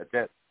 That's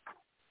it.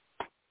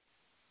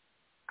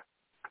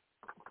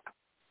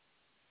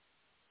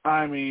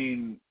 I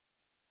mean,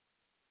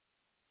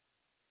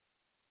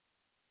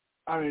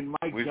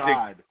 my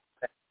God.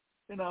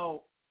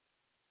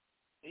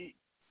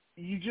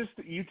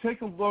 You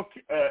take a look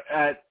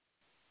at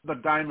the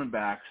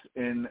Diamondbacks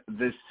in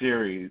this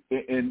series,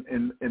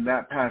 in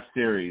that past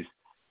series.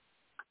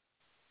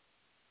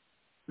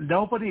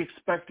 Nobody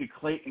expected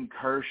Clayton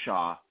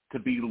Kershaw to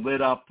be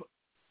lit up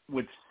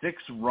with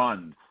 6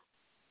 runs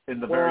in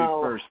the very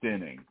first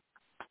inning.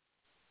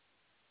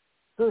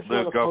 Kershaw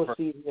in the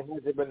postseason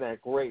hasn't been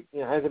that great.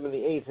 Hasn't been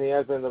the ace, and he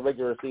has been in the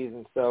regular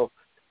season, so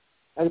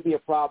that could be a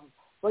problem.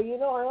 But, I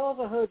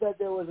also heard that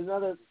there was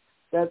another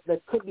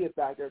that could be a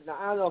factor. Now,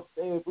 I don't know if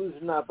they would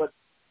lose or not, but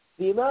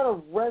the amount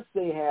of rest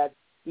they had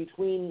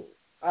between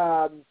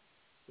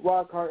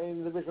wild card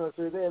and the Divisional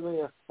Series, they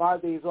had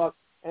 5 days off,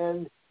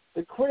 and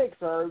the critics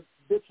are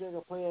bitching and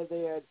complaining that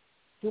they had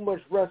too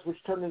much rest,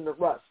 which turned into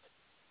rust.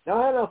 Now,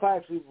 I don't know if I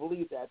actually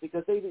believe that,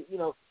 because they, if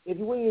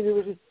you win your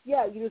division,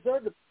 you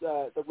deserve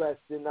the rest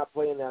in not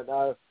playing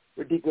that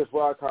ridiculous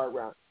wild card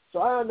round.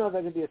 So I don't know if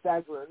that could be a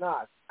factor or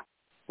not,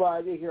 but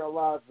I hear a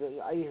lot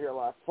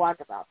of flack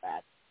about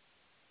that.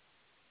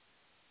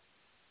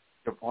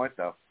 Good point,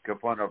 though. Good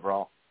point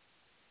overall.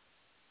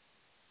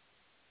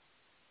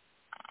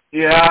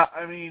 Yeah,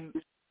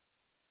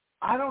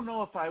 I don't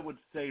know if I would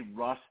say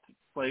rust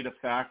played a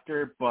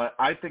factor, but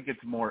I think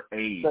it's more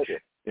age,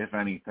 if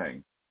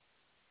anything.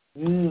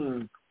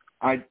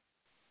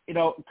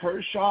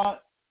 Kershaw,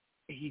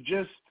 he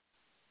just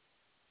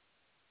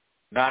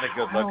not a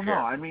good look here.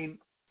 I don't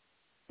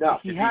know.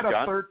 He had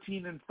a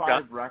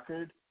 13-5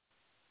 record.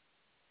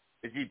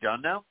 Is he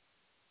done now?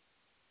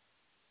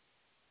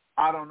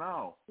 I don't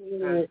know.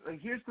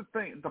 Here's the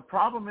thing. The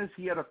problem is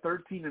he had a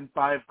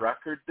 13-5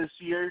 record this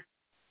year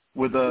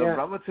with a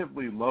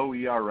relatively low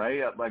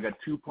ERA at like a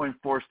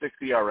 2.46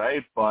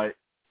 ERA, but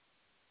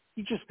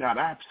he just got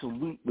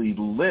absolutely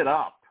lit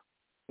up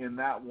in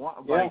that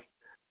one. Like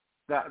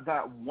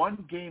that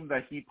one game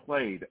that he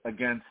played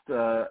against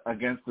the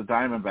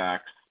Diamondbacks.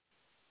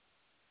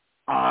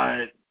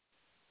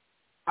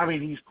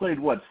 He's played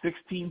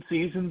 16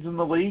 seasons in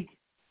the league.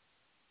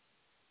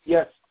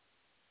 Yes.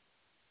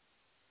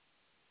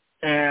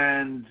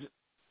 And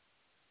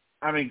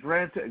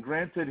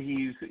granted,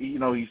 he's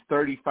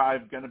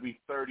 35, going to be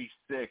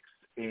 36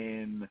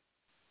 in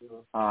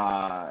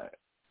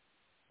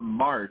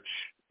March.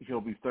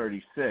 He'll be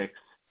 36.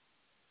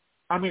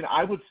 I mean,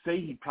 I would say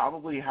he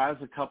probably has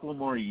a couple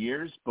more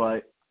years,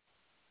 but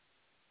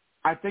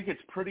I think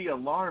it's pretty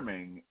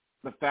alarming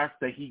the fact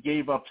that he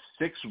gave up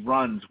 6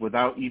 runs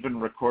without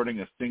even recording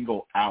a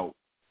single out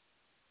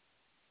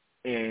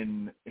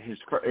in his,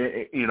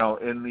 in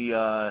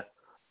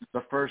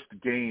the first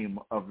game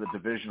of the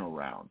divisional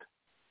round.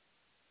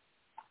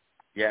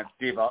 Yeah,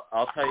 Steve,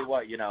 I'll tell you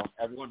what,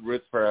 everyone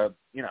roots for,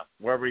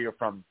 wherever you're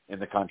from in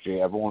the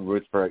country, everyone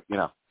roots for,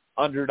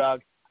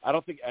 underdog. I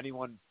don't think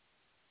anyone,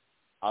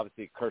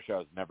 obviously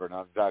Kershaw is never an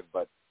underdog,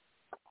 but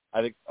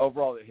I think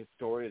overall his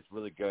story is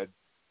really good.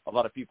 A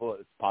lot of people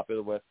it's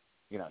popular with,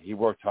 he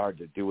worked hard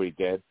to do what he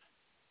did.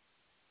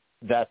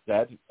 That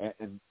said,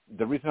 and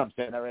the reason I'm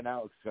saying that right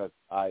now is because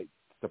I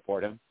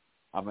support him.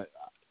 I'm a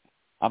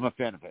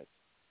fan of his.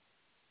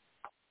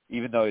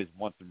 Even though he's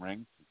won some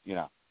rings,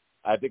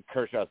 I think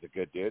Kershaw's a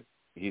good dude.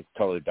 He's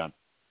totally done.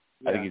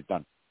 Yeah. I think he's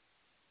done.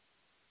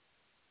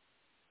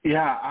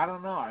 Yeah, I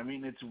don't know. I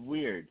mean, it's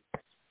weird.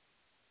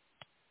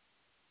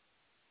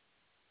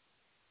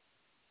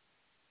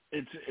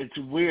 It's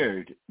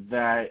weird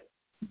that,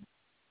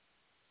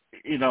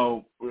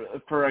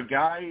 for a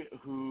guy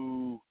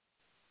who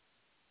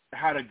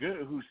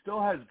still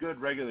has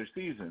good regular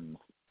seasons,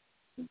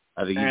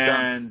 I think he's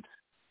done. And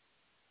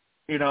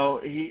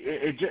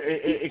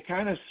it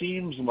kind of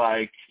seems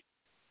like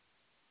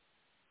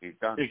he's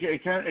done.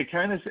 It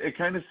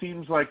kind of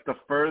seems like the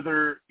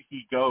further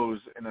he goes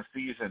in a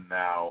season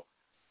now,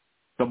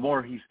 the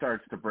more he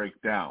starts to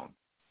break down.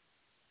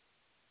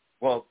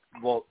 Well,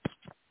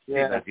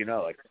 yeah. As you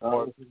know, if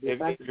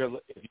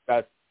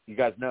you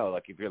guys know,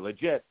 like if you're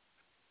legit,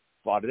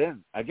 slotted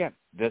in again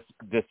this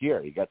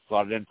year. He got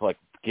slotted in for like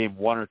game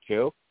 1 or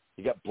 2.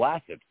 He got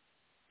blasted.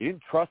 He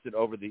didn't trust it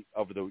over the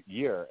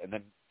year, and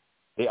then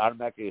they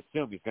automatically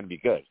assume he's going to be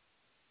good.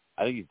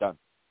 I think he's done.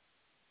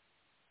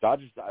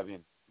 Dodgers, I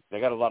mean,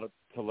 they got a lot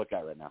to look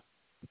at right now.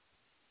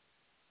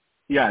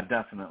 Yeah,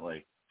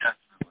 definitely.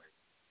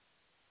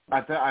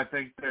 I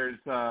think there's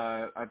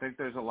a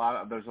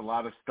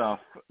lot of stuff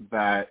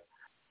that,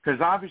 because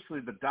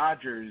obviously the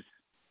Dodgers,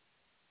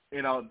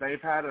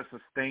 they've had a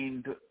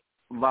sustained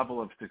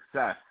level of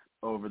success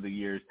over the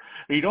years.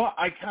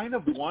 I kind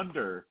of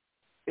wonder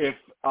if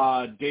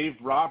Dave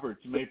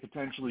Roberts may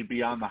potentially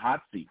be on the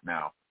hot seat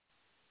now.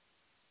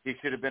 He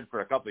should have been for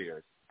a couple of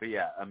years. But,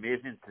 yeah,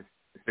 amazing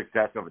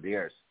success over the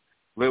years.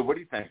 Lou, what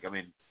do you think? I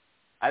mean,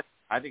 I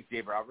think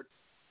Dave Roberts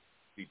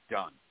should be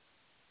done.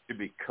 Should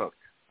be cooked.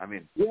 I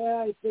mean,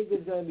 yeah, I think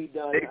it's going to be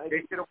done.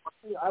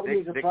 I would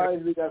be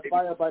surprised if we got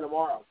fired by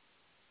tomorrow.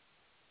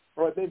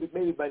 Or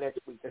maybe by next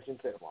week. I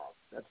shouldn't say tomorrow.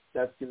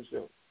 That's too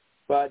soon.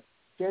 But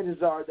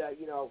chances are that,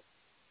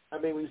 I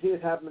mean, we've seen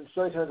this happen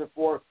so many times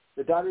before.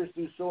 The Dodgers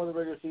do so in the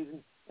regular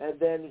season, and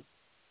then,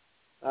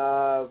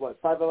 5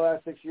 of the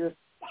last 6 years,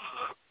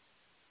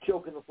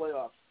 choke in the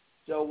playoffs.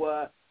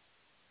 So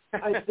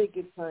I think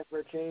it's time for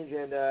a change.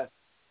 And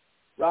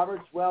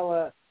Roberts,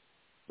 let's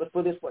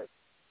put it this way.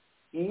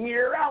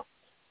 You're out.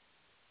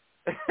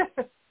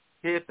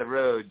 Hit the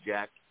road,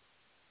 Jack.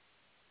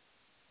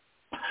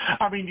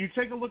 I mean, you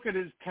take a look at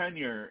his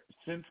tenure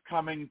since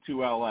coming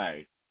to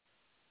L.A.,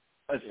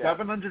 a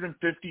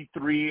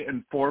 753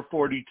 and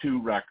 442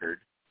 record,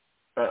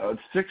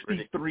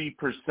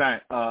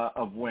 63%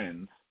 of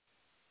wins.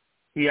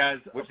 He has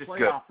a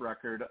playoff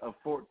record of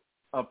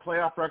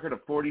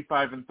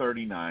 45 and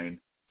 39.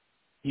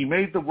 He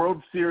made the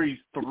World Series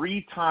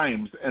 3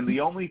 times, and the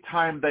only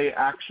time they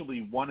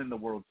actually won in the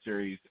World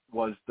Series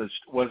was the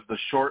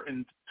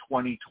shortened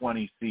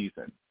 2020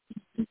 season.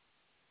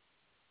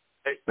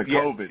 The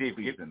COVID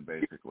season,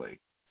 basically.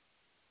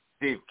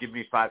 Steve, give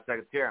me 5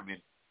 seconds here. I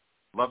mean,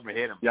 love him or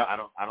hate him. Yeah. I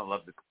don't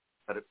love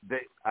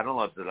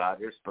the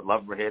Dodgers, but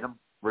love him or hate him.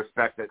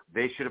 Respect that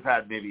they should have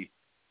had maybe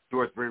 2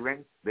 or 3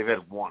 rings. They've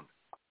had 1.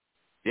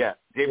 Yeah,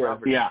 Dave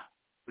Roberts. Yeah.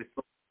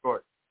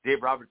 Short.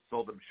 Dave Roberts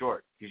sold them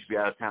short. He should be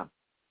out of town.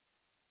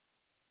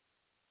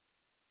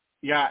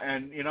 Yeah,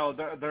 and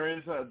there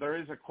is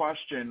a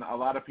question. A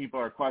lot of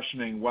people are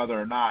questioning whether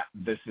or not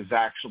this is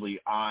actually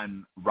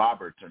on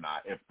Roberts or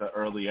not. If the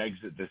early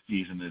exit this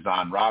season is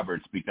on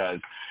Roberts, because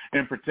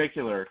in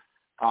particular,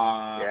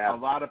 a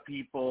lot of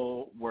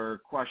people were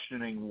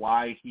questioning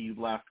why he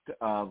left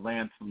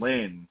Lance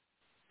Lynn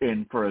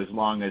in for as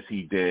long as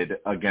he did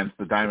against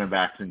the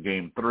Diamondbacks in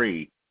Game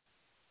 3,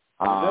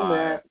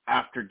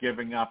 after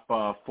giving up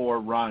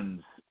 4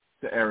 runs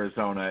to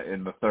Arizona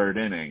in the 3rd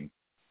inning.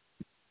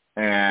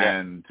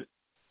 And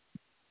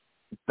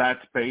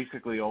that's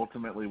basically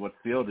ultimately what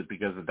sealed it,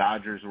 because the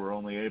Dodgers were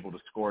only able to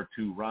score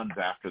 2 runs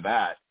after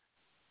that.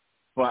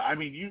 But, I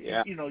mean,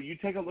 you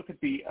take a look at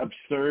the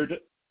absurd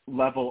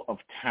level of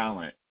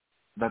talent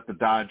that the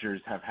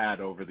Dodgers have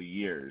had over the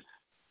years.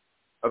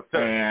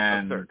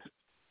 Absurd.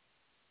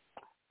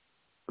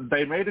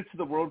 They made it to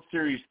the World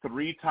Series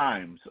 3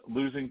 times,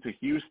 losing to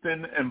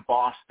Houston and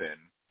Boston,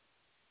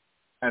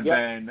 and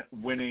then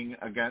winning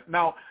again.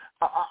 Now,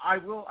 I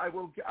will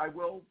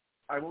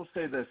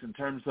say this in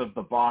terms of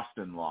the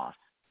Boston loss.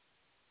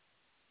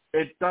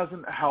 It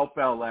doesn't help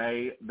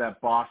LA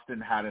that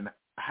Boston had an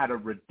had a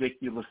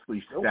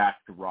ridiculously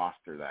stacked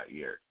roster that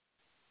year.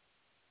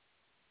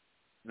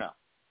 No.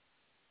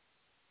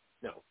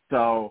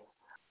 So,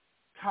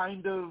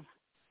 kind of,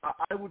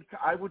 I would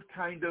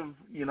kind of,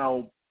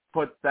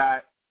 put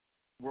that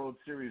World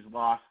Series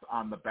loss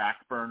on the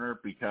back burner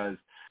because,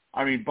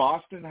 I mean,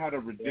 Boston had a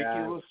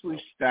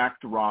ridiculously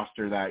stacked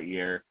roster that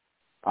year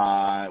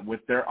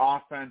with their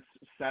offense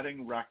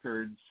setting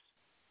records,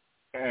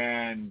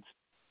 and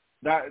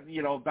that,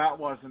 that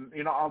wasn't,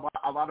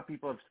 a lot of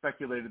people have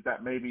speculated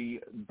that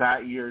maybe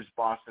that year's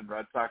Boston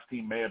Red Sox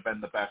team may have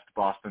been the best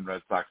Boston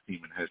Red Sox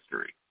team in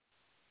history,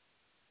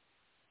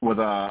 with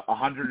a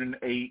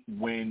 108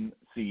 win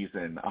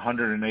season,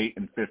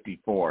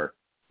 108-54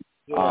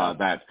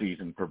 that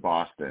season for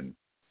Boston.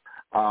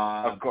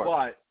 Of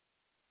course.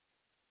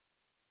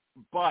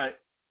 But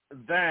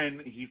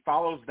then he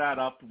follows that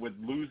up with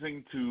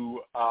losing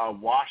to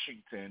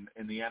Washington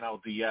in the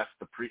NLDS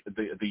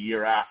the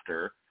year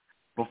after,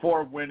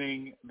 before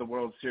winning the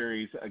World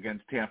Series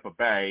against Tampa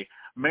Bay,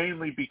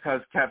 mainly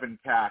because Kevin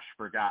Cash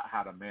forgot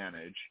how to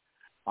manage.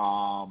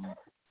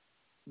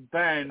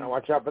 Then now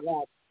watch out for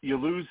that. You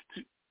lose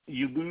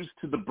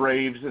to the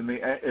Braves in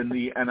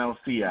the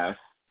NLCS.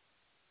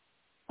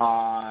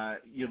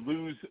 You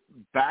lose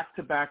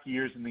back-to-back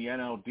years in the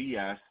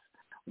NLDS,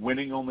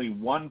 winning only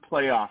one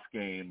playoff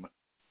game,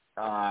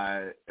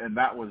 and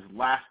that was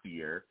last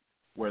year,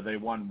 where they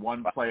won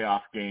one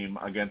playoff game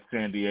against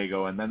San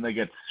Diego, and then they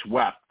get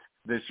swept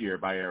this year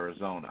by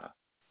Arizona.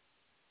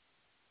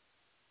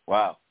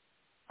 Wow.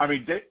 I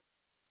mean,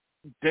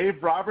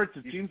 Dave Roberts,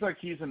 it seems like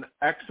he's an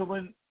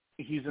excellent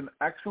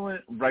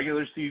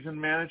regular season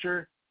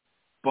manager,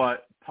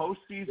 but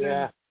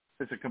postseason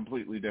is a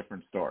completely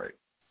different story.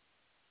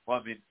 Well,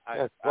 I mean,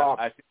 I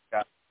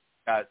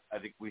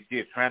think we see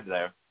a trend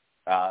there.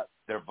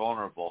 They're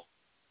vulnerable.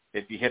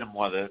 If you hit them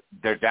while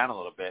they're down a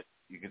little bit,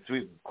 you can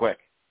sweep them quick.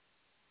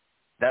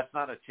 That's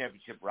not a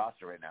championship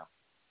roster right now,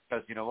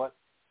 because you know what?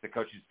 The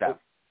coaching staff.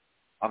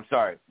 I'm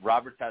sorry,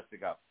 Roberts has to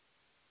go.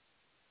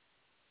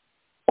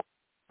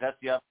 That's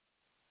the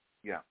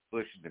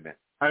solution to me.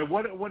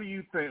 What do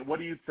you think? What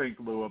do you think,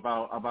 Lou,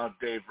 about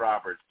Dave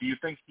Roberts? Do you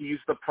think he's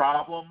the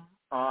problem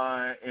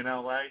in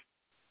LA?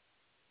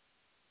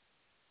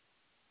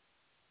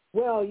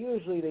 Well,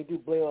 usually they do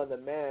blame on the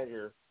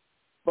manager,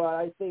 but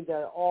I think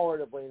that all are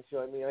to blame too.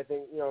 I mean, I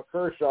think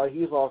Kershaw,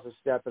 he's lost a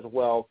step as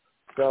well.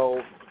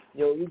 So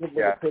you can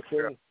win the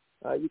pitching,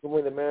 you can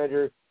win the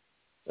manager,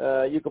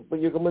 you can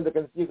win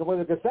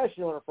the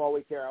concession owner for all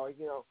we care. Like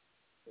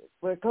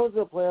when it comes to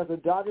the playoffs, the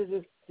Dodgers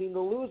just seem to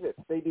lose it.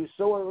 They do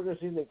so well in the regular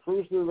season, they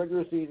cruise through the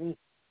regular season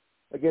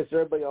against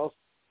everybody else,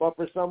 but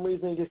for some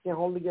reason they just can't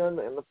hold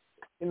together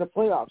in the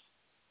playoffs.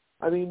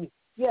 I mean,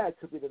 yeah, it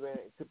could be the man,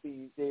 it could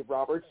be Dave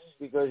Roberts,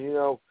 because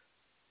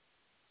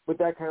with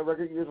that kind of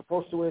record, you're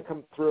supposed to win and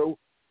come through.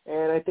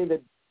 And I think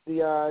that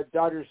the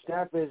Dodgers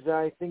staff is,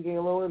 I think, getting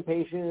a little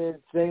impatient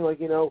and saying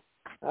you're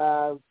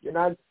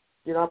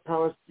not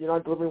promised, you're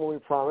not delivering what we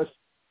promised.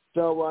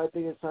 So I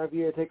think it's time for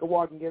you to take a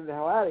walk and get the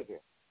hell out of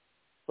here.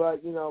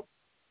 But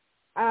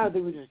I don't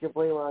think we just can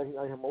blame on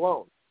him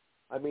alone.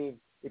 I mean,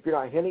 if you're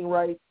not hitting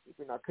right, if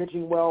you're not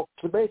pitching well,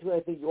 so basically,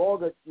 I think you all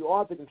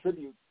have to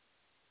contribute,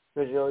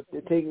 because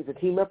it's a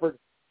team effort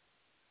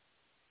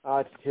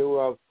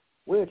to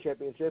win a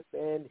championship,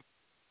 and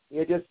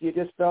you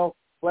just fell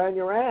flat on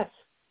your ass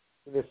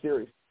in this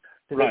series.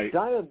 Right. The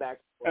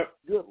Diamondbacks,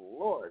 good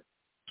Lord.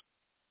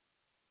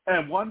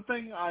 And one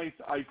thing I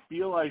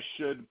feel I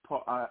should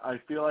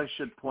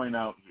point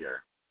out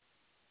here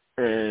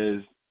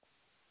is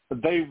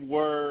they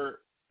were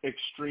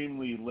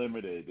extremely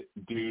limited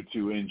due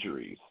to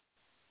injuries.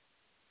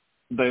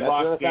 They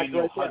lost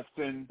Daniel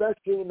Hudson,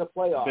 especially in the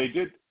playoffs. They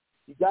did.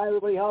 You got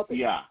everybody healthy.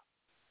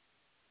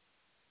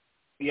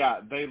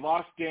 Yeah, they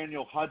lost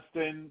Daniel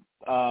Hudson.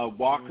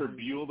 Walker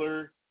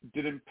Buehler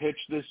didn't pitch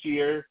this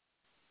year.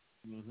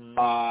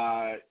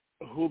 Mm-hmm.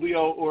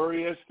 Julio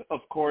Urias,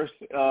 of course,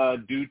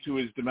 due to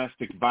his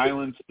domestic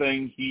violence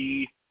thing,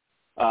 he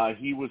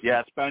was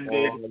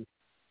suspended.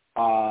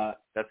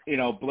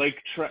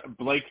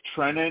 Blake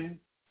Treinen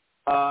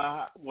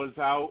was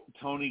out.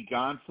 Tony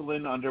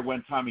Gonsolin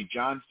underwent Tommy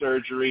John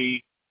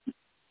surgery.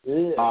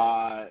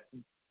 Yeah.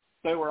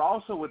 They were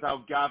also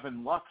without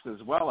Gavin Lux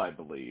as well, I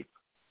believe.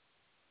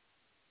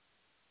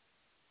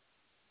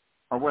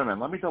 Or wait a minute,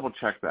 let me double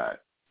check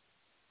that.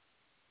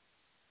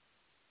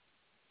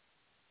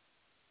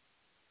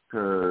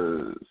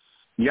 Because,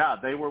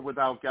 they were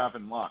without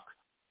Gavin Lux.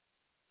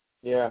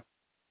 Yeah.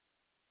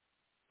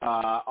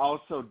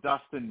 Also,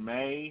 Dustin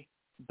May,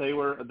 they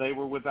were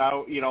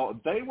without.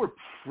 They were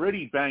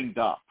pretty banged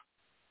up,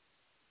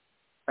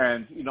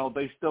 and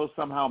they still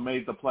somehow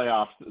made the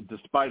playoffs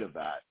despite of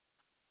that.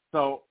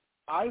 So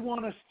I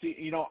want to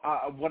see.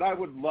 What I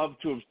would love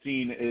to have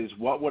seen is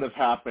what would have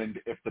happened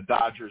if the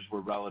Dodgers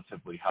were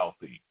relatively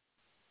healthy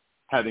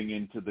heading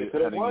into this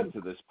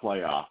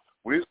playoff.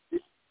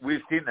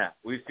 We've seen that.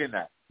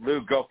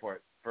 Lou, go for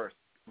it first.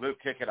 Lou,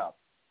 kick it up.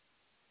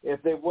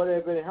 If they would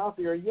have been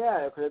healthier,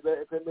 it could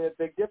have been a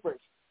big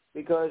difference,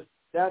 because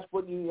that's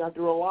what you have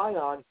to rely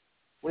on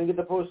when you get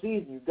the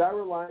postseason. You've got to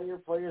rely on your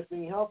players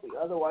being healthy.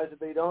 Otherwise, if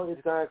they don't,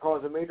 it's going to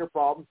cause a major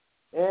problem,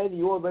 and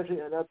you will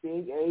eventually end up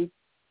being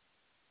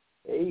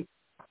a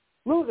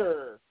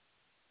loser.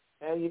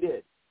 And you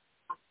did.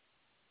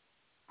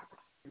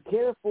 You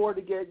can't afford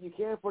to get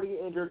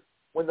injured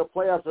when the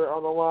playoffs are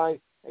on the line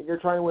and you're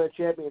trying to win a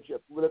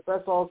championship. With the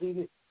best all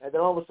season, and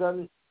then all of a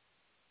sudden,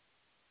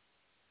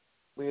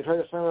 when you try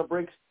to slam on the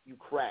brakes, you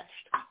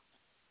crashed.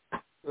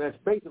 And that's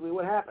basically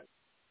what happened.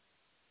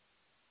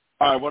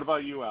 All right, what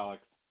about you,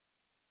 Alex?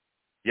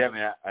 Yeah, I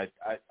mean,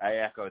 I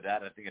echo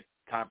that. I think it's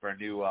time for a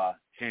new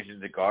change in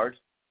the guards.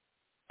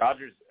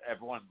 Dodgers,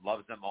 everyone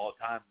loves them all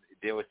the time.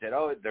 They always said,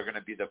 oh, they're going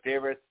to be the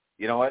favorites.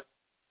 You know what?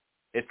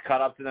 It's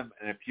caught up to them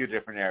in a few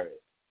different areas.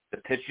 The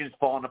pitching's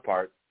falling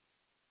apart.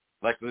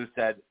 Like Lou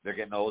said, they're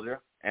getting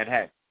older. And,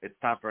 hey, it's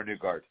time for a new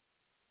guard.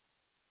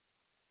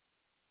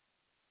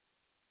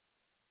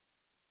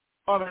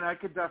 I mean, I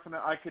could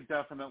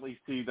definitely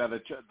see that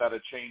a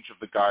change of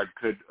the guard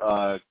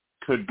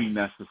could be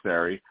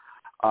necessary,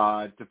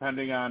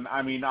 depending on.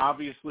 I mean,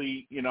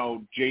 obviously, you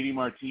know, JD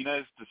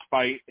Martinez,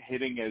 despite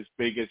hitting as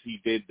big as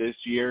he did this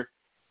year,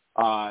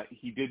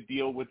 he did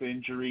deal with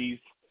injuries,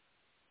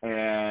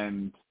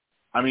 and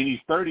I mean,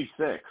 he's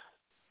 36.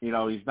 You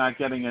know, he's not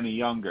getting any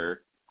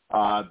younger.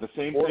 The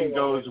same thing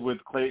goes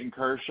with Clayton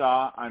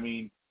Kershaw. I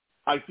mean,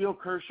 I feel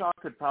Kershaw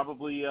could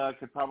probably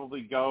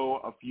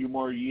go a few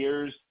more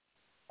years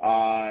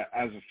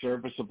as a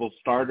serviceable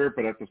starter,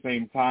 but at the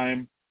same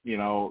time, you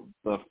know,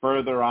 the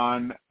further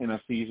on in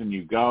a season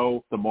you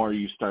go, the more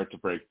you start to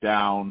break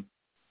down.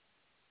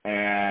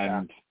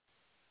 And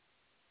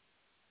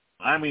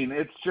I mean,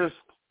 it's just,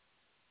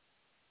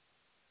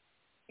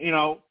 you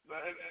know,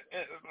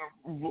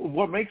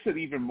 what makes it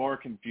even more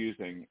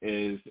confusing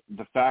is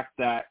the fact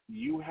that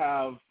you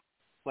have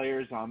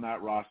players on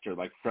that roster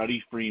like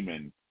Freddie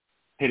Freeman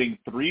hitting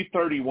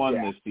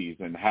 .331 this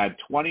season, had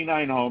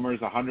 29 homers,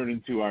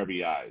 102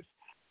 RBIs.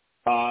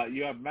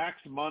 You have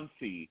Max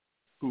Muncy,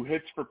 who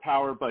hits for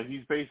power, but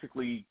he's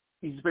basically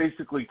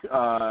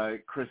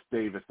Chris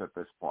Davis at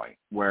this point,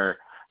 where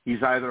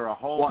he's either a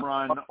home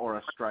run or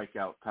a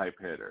strikeout type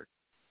hitter.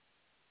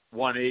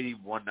 180,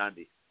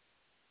 190.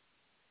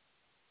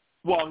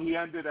 Well, he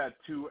ended at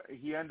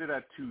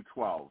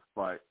 212,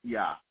 but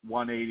yeah,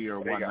 180 or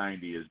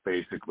 190 is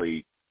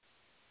basically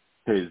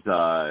his.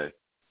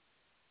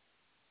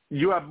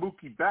 You have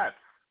Mookie Betts,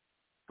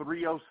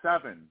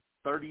 307,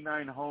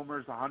 39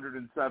 homers,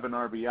 107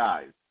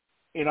 RBIs.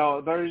 You know,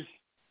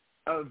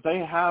 they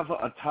have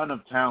a ton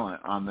of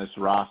talent on this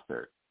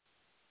roster,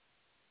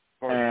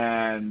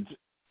 and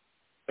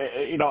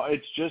you know,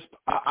 it's just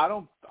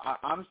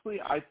honestly,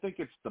 I think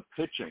it's the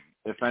pitching,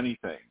 if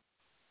anything,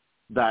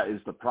 that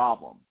is the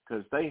problem,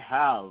 because they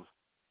have,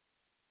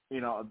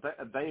 you know,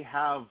 they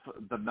have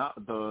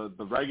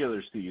the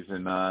regular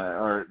season,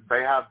 or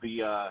they have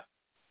the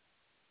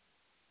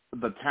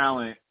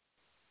talent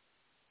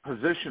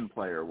position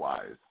player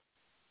wise.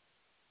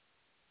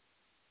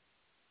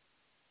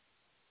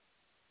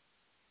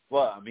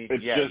 Well, I mean,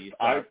 it's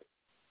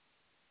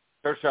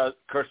Kershaw's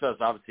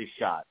obviously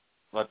shot.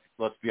 Let's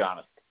be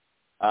honest.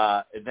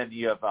 And then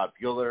you have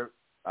Bueller,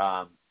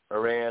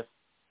 Arias,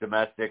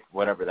 domestic,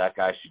 whatever. That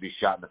guy should be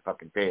shot in the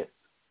fucking face.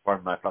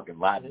 Pardon my fucking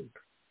Latin.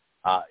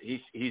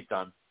 He's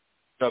done.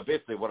 So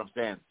basically, what I'm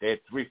saying, they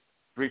had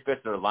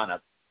three-fifths of their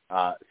lineup,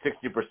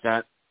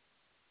 60%.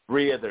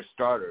 3 of their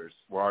starters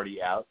were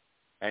already out,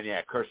 and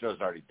yeah,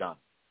 Kershaw's already done.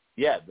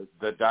 Yeah,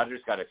 the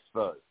Dodgers got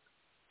exposed.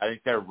 I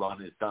think their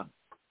run is done.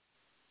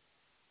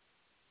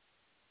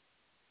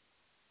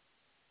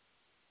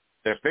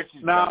 Their pitch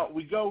is now done.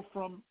 we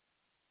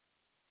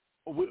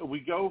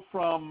go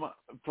from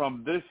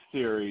this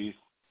series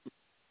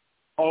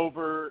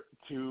over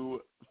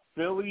to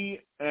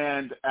Philly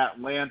and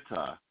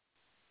Atlanta,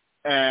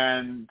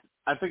 and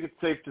I think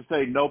it's safe to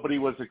say nobody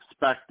was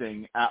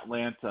expecting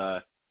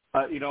Atlanta,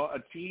 you know, a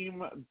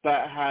team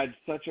that had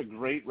such a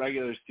great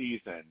regular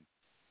season,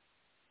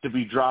 to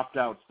be dropped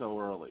out so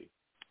early,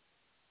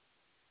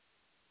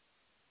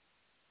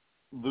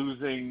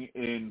 losing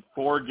in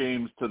 4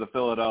 games to the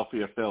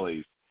Philadelphia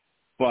Phillies.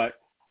 But,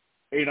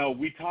 you know,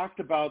 we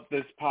talked about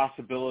this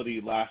possibility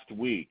last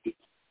week,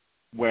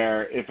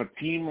 where if a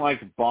team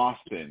like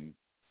Boston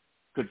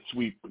could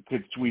sweep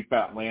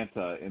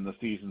Atlanta in the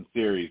season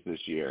series this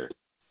year,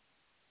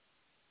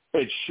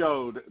 it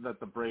showed that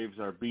the Braves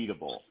are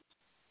beatable.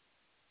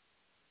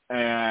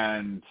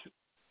 And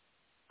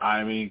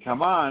I mean,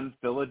 come on,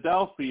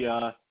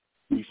 Philadelphia.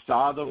 We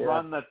saw the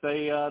run that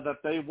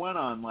they went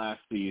on last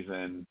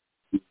season.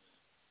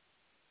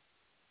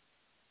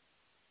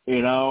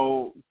 You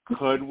know,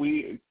 could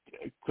the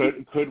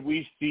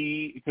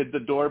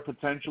door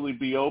potentially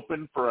be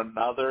open for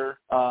another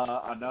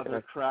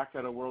crack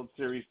at a World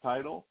Series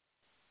title?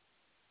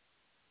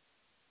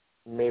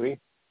 Maybe.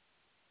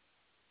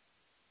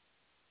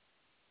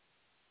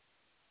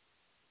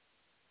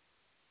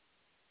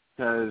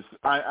 Because,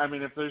 I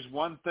mean, if there's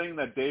one thing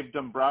that Dave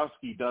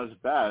Dombrowski does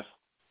best,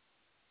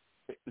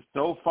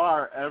 so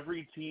far,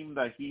 every team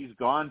that he's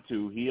gone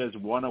to, he has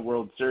won a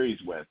World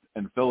Series with.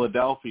 And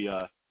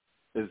Philadelphia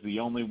is the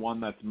only one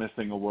that's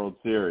missing a World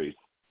Series.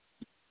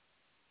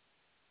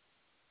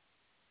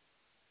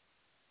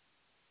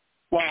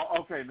 Well,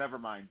 okay, never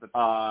mind. But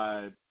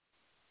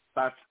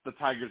that's the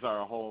Tigers are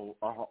a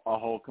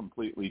whole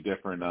completely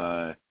different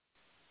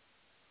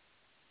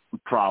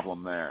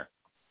problem there.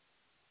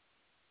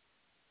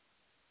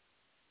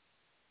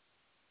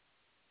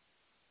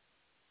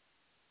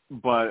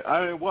 But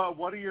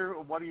what are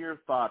your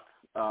thoughts?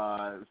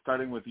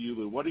 Starting with you,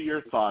 Lou. What are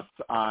your thoughts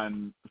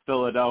on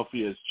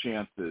Philadelphia's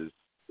chances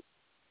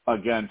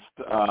against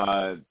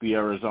the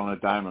Arizona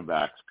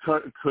Diamondbacks?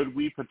 Could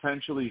we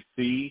potentially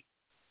see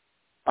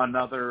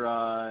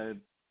another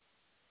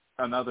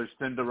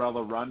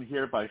Cinderella run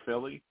here by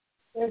Philly?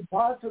 It's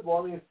possible.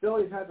 I mean,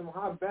 Philly's had some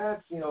hot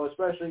bats,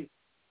 especially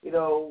late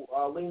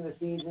in the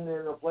season and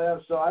in the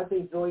playoffs. So I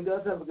think Philly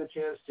does have a good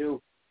chance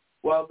to,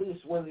 well, at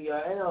least win the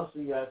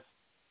NLCS.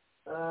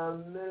 I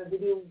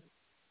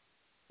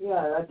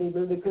think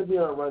maybe they could be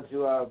on a run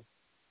to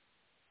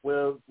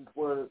win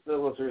the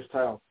World Series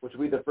title, which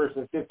would be the first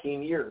in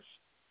 15 years.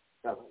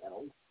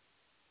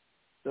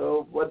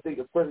 So what they,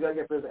 of course, got to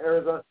get for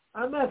Arizona.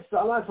 I'm not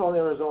calling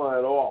Arizona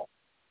at all.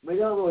 They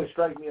don't really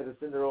strike me as a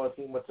Cinderella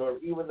team whatsoever,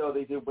 even though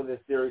they did win this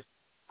series.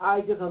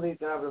 I just don't think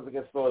they have them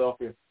against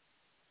Philadelphia.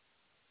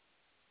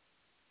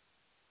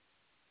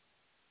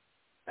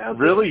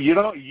 Really? You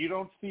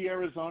don't see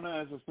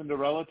Arizona as a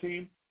Cinderella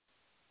team?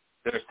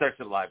 They're such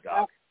a live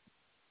dog.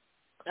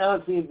 I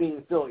don't see it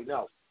being Philly,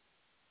 no.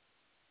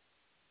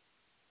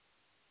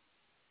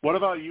 What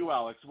about you,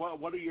 Alex?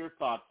 What are your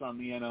thoughts on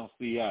the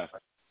NLCS?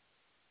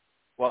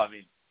 Well, I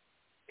mean,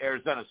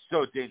 Arizona's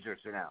so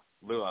dangerous right now.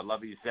 Lou, I love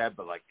what you said,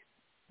 but,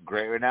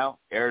 great right now.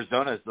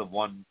 Arizona is the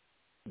one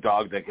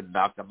dog that can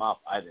knock them off,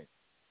 I think.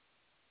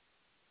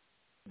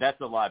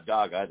 That's a live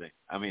dog, I think.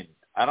 I mean,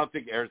 I don't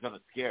think Arizona's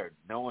scared.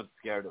 No one's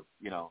scared of,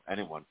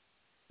 anyone.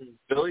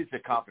 Philly's a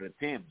confident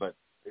team, but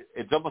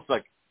it's almost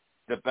like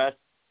the best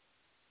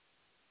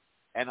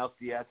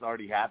NLCS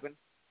already happened.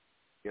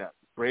 Yeah,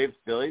 Braves,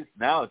 Phillies.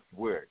 Now it's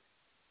weird.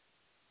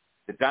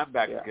 The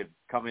Diamondbacks could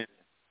come in and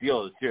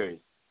steal the series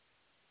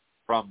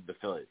from the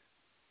Phillies.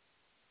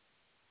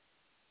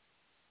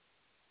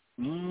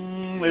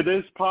 It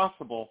is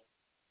possible.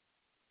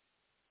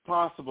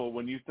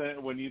 When you think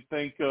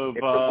of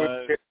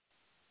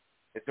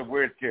it's a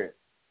weird series.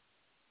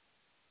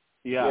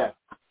 Yeah.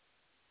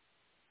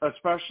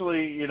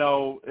 Especially,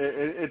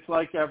 it's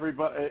like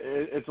everybody.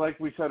 It's like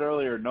we said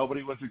earlier.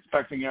 Nobody was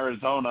expecting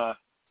Arizona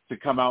to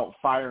come out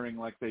firing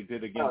like they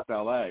did against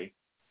LA.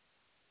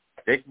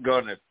 They can go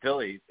into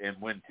Philly and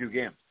win 2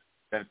 games.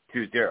 That's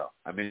 2-0.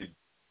 I mean,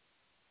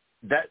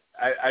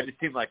 I just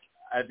seem like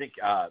I think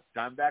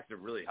Diamondbacks are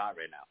really hot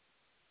right now.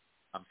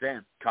 I'm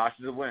saying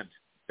caution to the wind.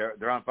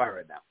 They're on fire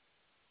right now.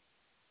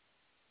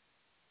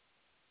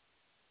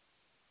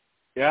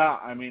 Yeah,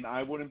 I mean,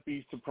 I wouldn't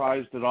be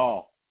surprised at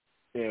all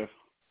if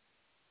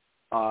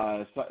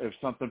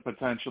something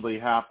potentially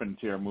happens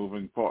here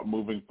moving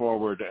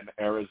forward in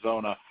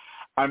Arizona.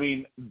 I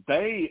mean,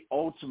 they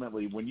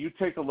ultimately, when you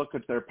take a look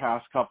at their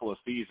past couple of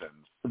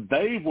seasons,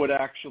 they would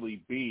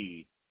actually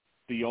be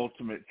the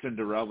ultimate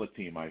Cinderella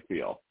team, I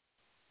feel.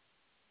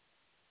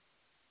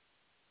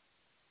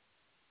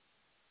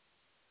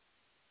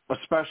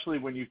 Especially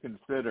when you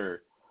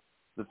consider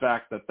the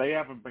fact that they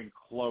haven't been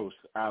close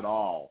at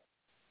all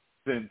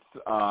since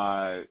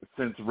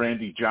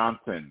Randy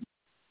Johnson.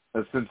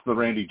 Since the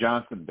Randy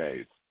Johnson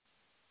days.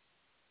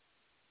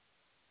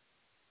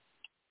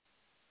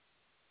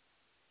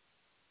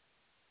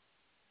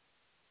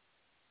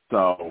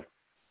 So,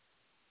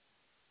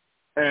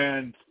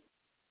 and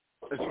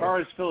as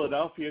far as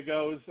Philadelphia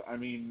goes, I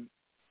mean,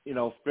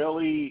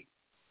 Philly,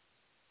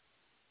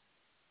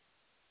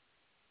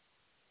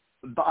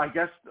 I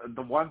guess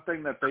the one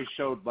thing that they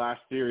showed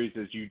last series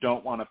is you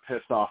don't want to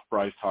piss off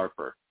Bryce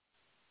Harper.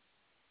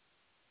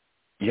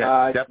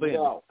 Yeah, definitely.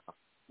 No.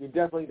 You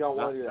definitely don't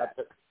want to do that.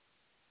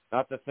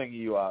 Not the thing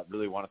you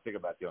really want to think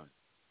about doing.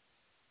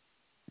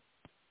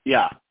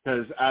 Yeah,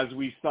 because as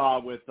we saw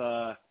with,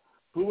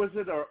 who was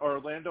it,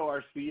 Orlando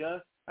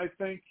Arcia, I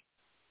think,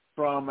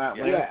 from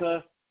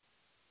Atlanta,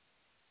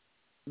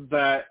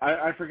 that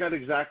I forgot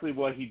exactly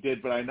what he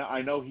did, but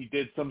I know he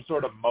did some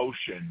sort of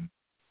motion,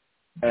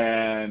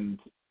 and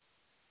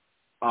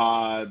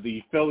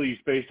the Phillies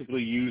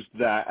basically used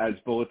that as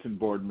bulletin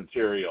board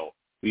material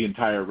the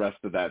entire rest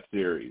of that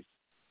series.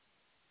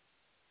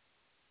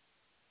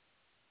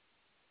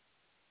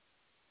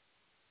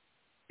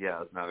 Yeah,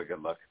 that's not a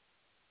good look.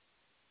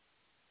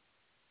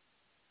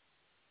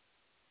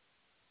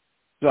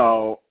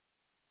 So,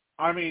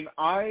 I mean,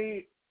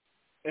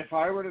 if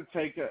I were to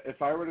take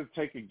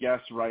a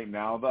guess right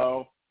now,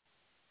 though,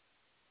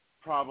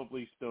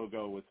 probably still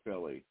go with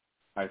Philly,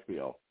 I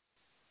feel.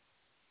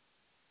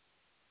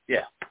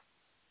 Yeah.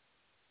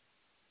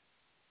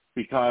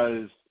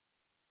 Because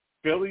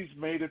Phillies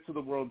made it to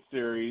the World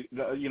Series.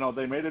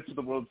 They made it to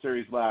the World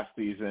Series last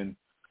season.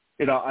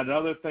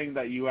 Another thing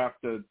that you have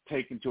to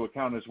take into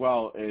account as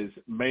well is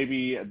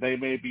maybe they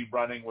may be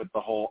running with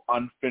the whole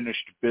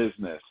unfinished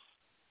business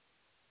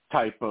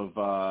type of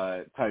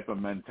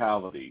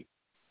mentality.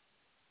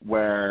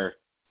 where,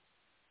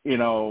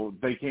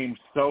 they came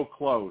so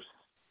close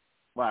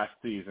last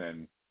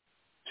season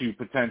to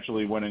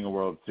potentially winning a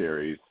World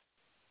Series.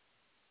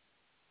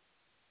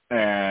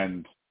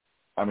 And,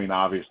 I mean,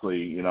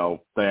 obviously,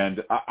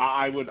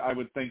 I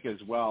would think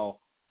as well,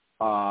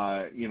 they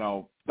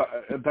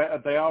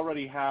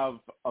already have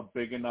a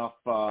big enough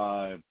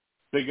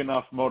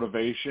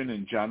motivation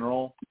in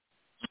general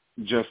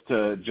just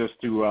to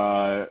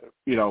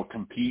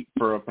compete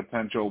for a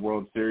potential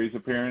World Series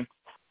appearance.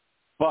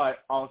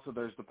 But also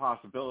there's the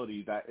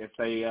possibility that if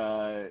they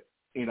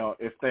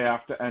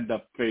have to end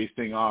up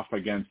facing off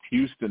against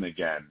Houston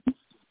again,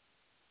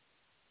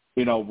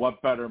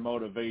 what better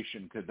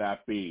motivation could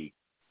that be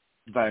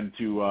than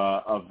to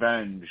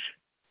avenge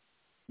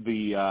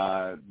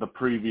the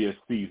previous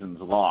season's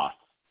loss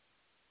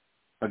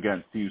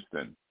against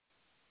Houston?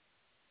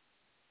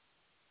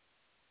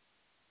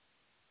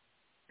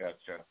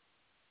 Gotcha.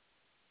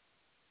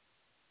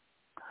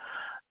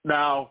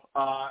 Now,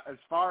 as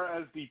far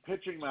as the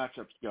pitching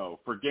matchups go,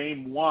 for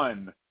Game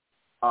 1,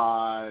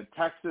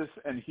 Texas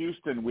and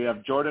Houston, we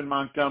have Jordan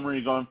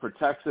Montgomery going for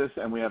Texas,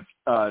 and we have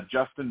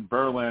Justin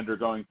Verlander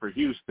going for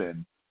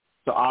Houston.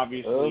 So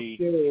obviously,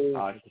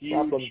 a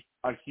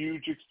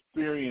huge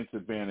experience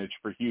advantage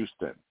for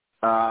Houston.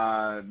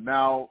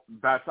 Now,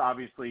 that's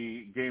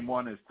obviously Game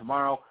 1 is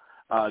tomorrow.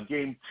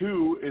 Game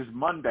 2 is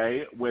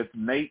Monday with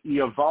Nate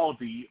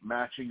Eovaldi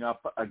matching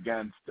up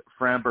against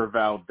Framber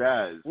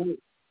Valdez,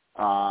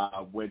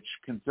 which,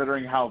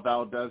 considering how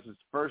Valdez's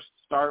first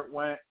start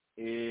went,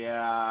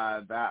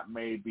 that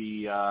may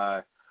be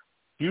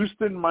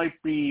Houston might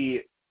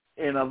be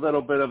in a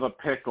little bit of a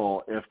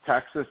pickle if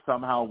Texas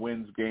somehow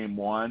wins Game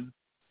 1,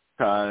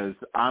 because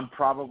I'm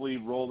probably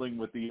rolling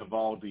with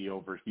Eovaldi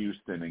over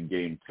Houston in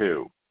Game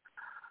 2.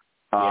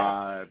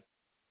 Yeah.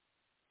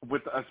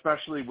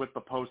 Especially with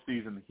the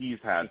postseason he's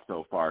had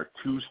so far.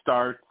 2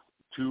 starts,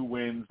 2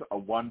 wins, a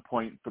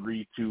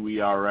 1.32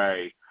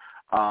 ERA.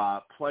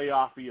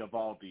 Playoff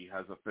Eovaldi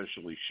has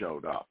officially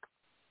showed up.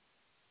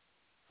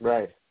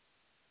 Right.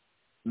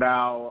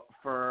 Now,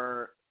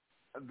 for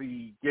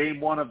the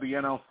Game 1 of the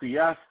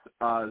NLCS,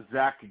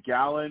 Zach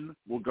Gallen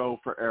will go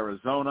for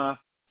Arizona.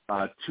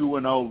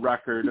 2-0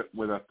 record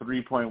with a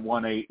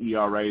 3.18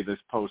 ERA this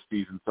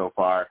postseason so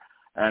far.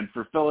 And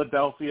for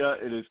Philadelphia,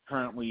 it is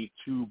currently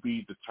to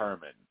be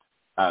determined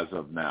as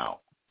of now.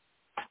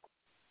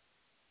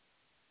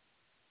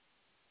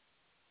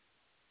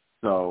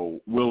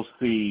 So we'll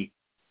see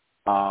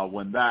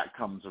when that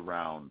comes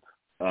around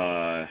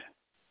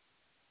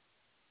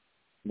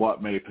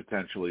what may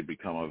potentially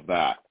become of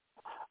that.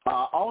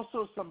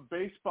 Also, some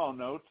baseball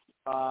notes.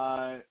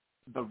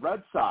 The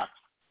Red Sox,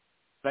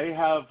 they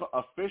have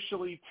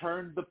officially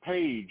turned the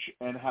page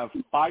and have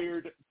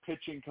fired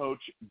pitching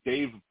coach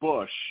Dave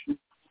Bush,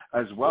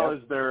 as well as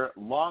their a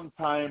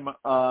longtime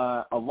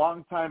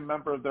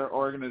member of their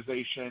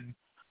organization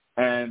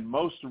and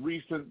most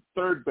recent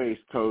third base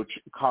coach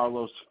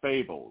Carlos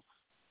Fables.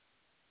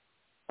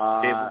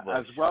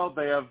 As well,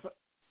 they have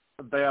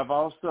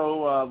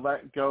also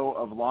let go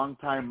of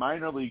longtime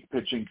minor league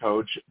pitching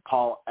coach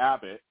Paul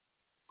Abbott,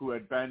 who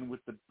had been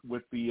with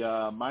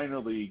the minor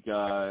league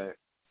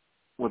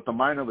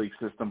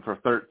system for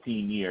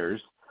 13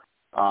 years.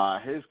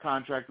 His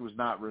contract was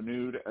not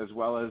renewed, as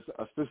well as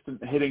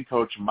assistant hitting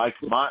coach Mike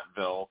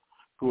Montville,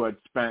 who had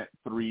spent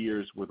 3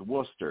 years with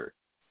Worcester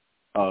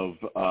of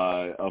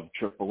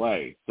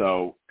AAA.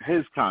 So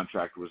his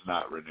contract was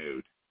not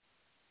renewed.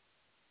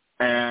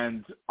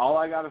 And all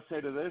I got to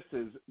say to this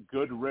is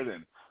good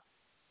riddance.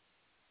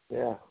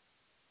 Yeah.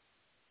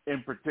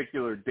 In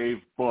particular,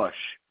 Dave Bush.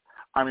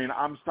 I mean,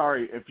 I'm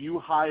sorry, if you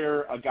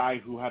hire a guy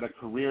who had a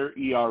career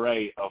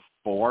ERA of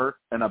 4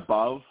 and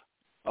above,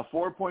 a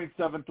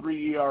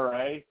 4.73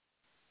 ERA,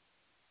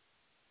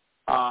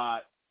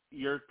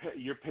 your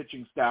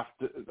pitching staff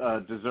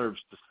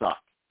deserves to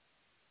suck.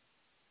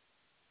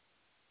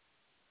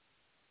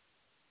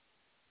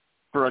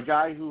 For a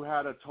guy who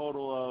had a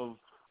total of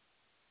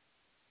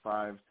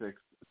 5,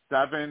 6,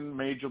 7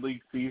 major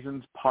league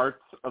seasons,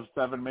 parts of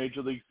 7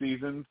 major league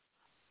seasons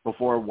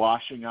before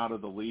washing out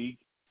of the league,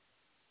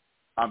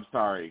 I'm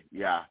sorry.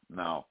 Yeah,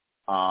 no.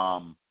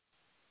 I'm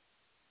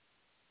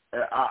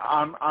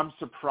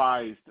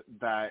surprised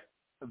that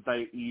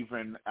they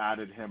even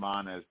added him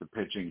on as the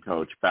pitching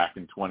coach back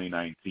in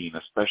 2019,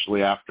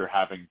 especially after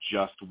having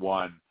just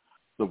won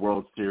the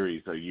World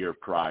Series a year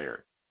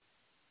prior.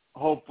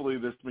 Hopefully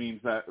this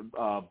means that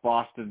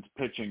Boston's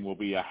pitching will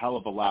be a hell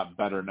of a lot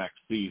better next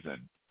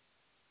season.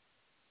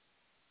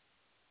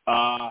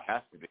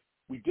 Has to be.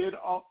 We did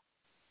all.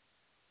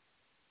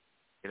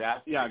 It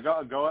has to yeah, be. go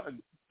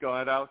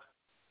ahead, Alex.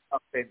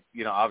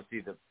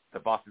 Obviously the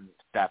Boston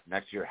staff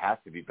next year has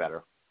to be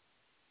better.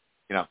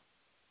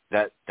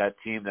 That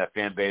team, that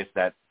fan base,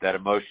 that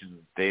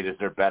emotion, they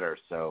deserve better.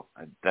 So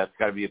that's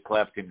got to be a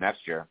playoff team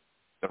next year.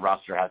 The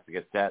roster has to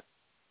get set.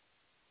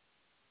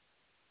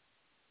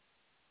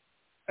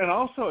 And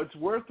also, it's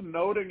worth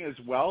noting as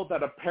well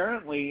that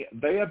apparently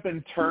they have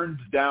been turned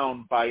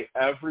down by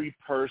every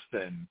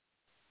person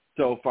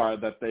so far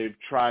that they've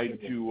tried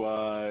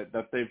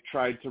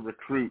to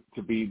recruit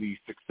to be the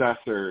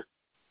successor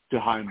to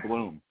Chaim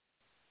Bloom.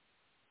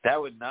 That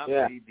would not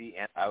be the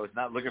answer. I was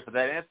not looking for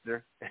that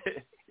answer.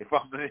 if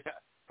I'm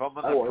on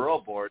the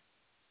parole board,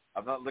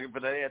 I'm not looking for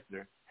that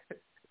answer.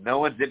 No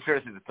one's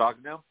interested in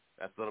talking to him.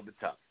 That's a little bit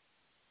tough.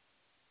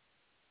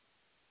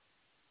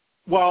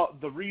 Well,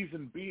 the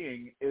reason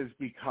being is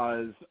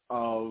because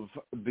of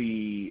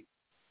the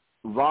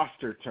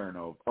roster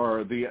turnover,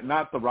 or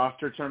not the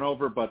roster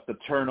turnover, but the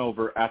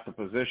turnover at the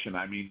position.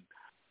 I mean,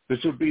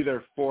 this would be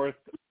their fourth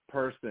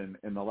person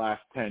in the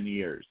last 10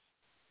 years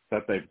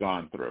that they've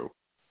gone through.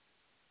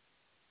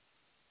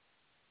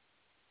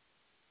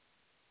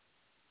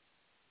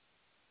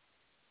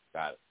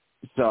 Got it.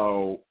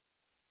 So,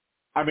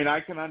 I mean, I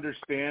can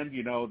understand,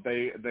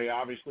 they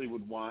obviously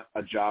would want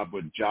a job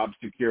with job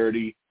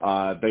security.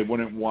 They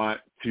wouldn't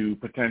want to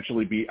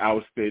potentially be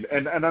ousted.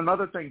 And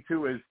another thing,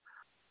 too, is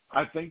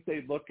I think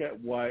they look at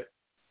what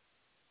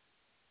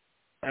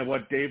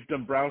Dave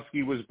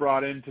Dombrowski was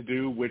brought in to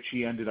do, which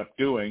he ended up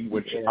doing,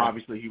 which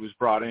obviously he was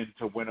brought in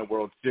to win a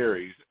World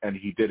Series, and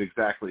he did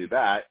exactly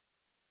that.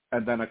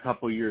 And then a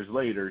couple years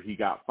later, he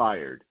got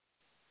fired.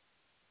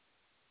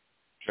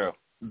 True.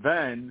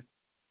 Then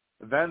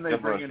they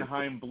bring in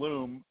Chaim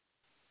Bloom.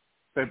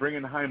 They bring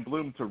in Chaim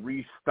Bloom to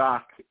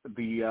restock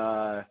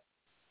the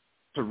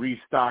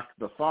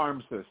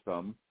farm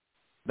system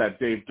that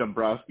Dave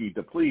Dombrowski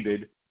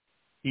depleted.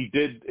 He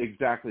did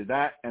exactly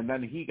that, and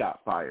then he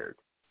got fired.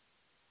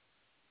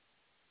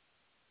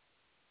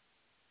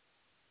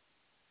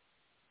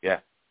 Yeah.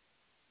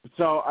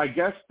 So I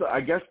guess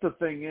the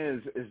thing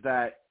is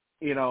that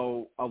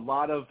a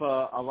lot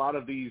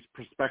of these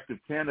prospective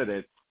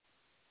candidates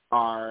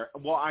are,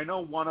 well, I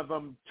know one of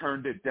them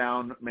turned it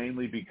down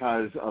mainly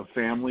because of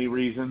family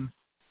reasons,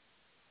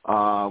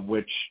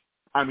 which,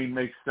 I mean,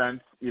 makes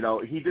sense. He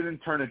didn't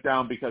turn it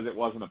down because it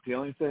wasn't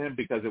appealing to him,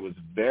 because it was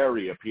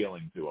very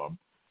appealing to him,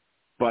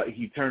 but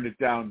he turned it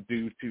down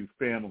due to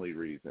family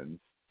reasons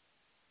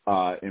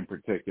in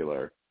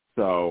particular.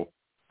 So,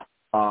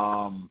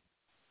 but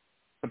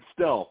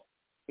still,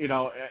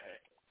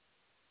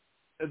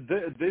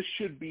 this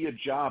should be a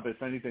job,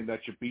 if anything,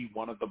 that should be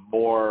one of the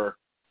more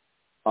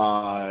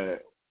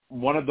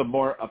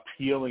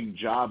appealing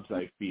jobs,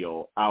 I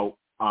feel, out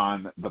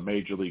on the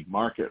major league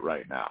market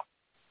right now.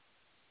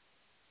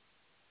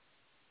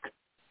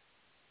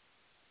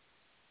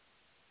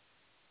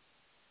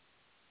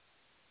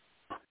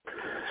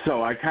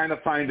 So I kind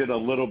of find it a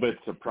little bit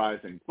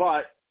surprising,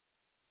 but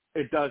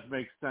it does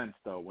make sense,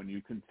 though, when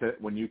you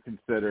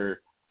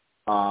consider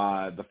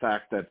the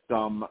fact that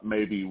some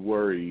may be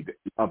worried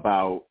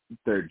about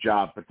their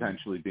job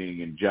potentially being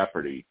in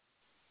jeopardy.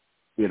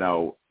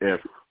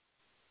 If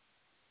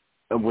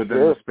within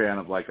the span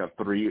of within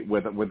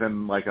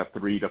a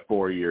 3 to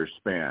 4 year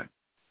span.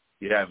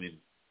 Yeah, I mean,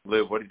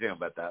 Lou, what do you think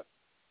about that?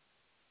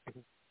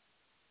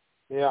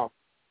 Yeah,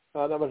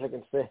 not much I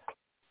can say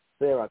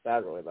about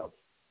that, really, though.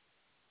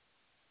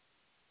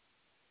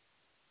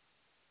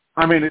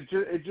 I mean, it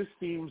just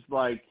seems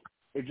like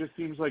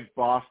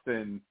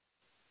Boston.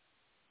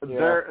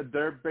 Yeah.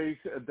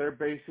 They're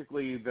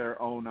basically their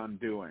own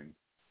undoing.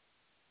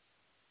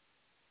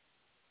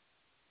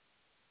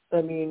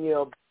 I mean,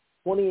 they're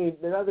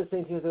not the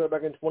same team as they were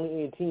back in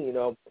 2018.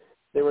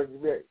 They were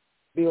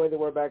being like they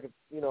were back, in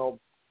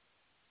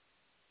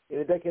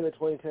the decade of the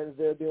 2010s.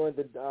 They're being like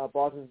the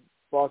Boston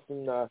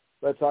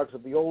Red Sox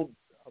of the old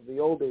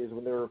days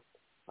when they were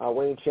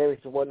winning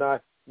championships and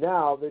whatnot.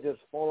 Now they're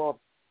just falling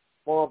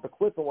off the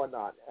cliff and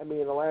whatnot. I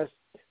mean, in the last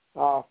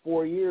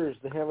 4 years,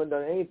 they haven't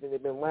done anything.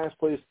 They've been last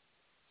place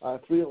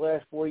 3 of the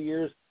last 4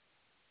 years.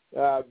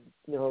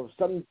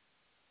 Something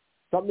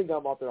got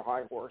them off their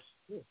high horse.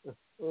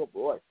 Oh,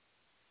 boy.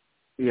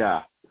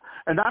 Yeah.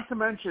 And not to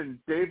mention,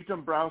 Dave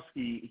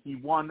Dombrowski, he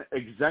won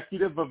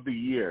Executive of the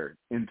Year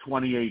in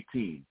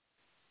 2018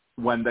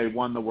 when they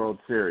won the World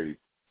Series.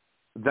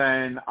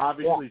 Then,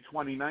 obviously,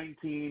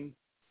 2019,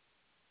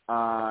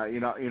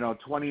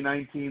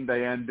 2019,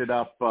 they ended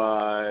up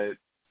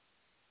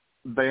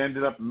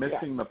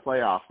missing the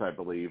playoffs, I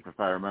believe, if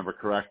I remember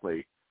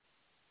correctly.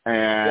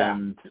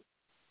 And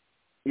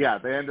they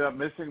ended up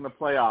missing the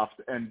playoffs,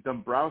 and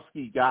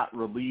Dombrowski got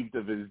relieved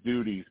of his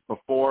duties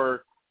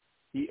before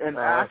he. And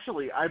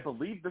actually, I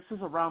believe this is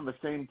around the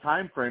same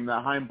time frame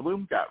that Chaim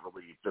Bloom got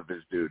relieved of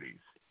his duties.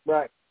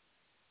 Right.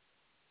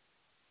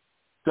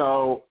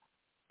 So,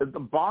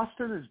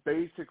 Boston is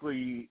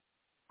basically.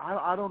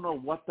 I don't know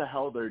what the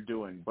hell they're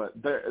doing, but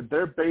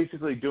they're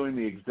basically doing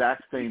the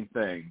exact same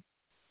thing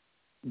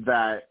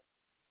that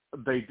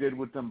they did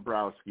with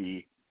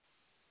Dombrowski.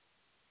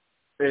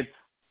 It's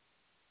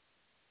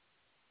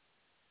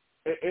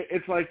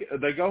like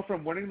they go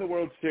from winning the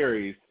World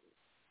Series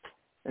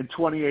in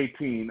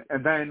 2018,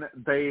 and then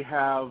they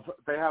have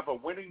a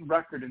winning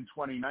record in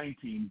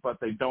 2019, but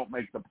they don't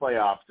make the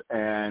playoffs.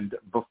 And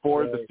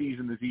before the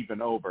season is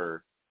even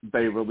over,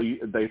 they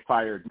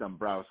fired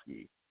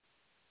Dombrowski.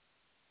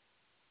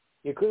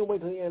 You couldn't wait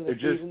till the end of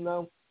the season,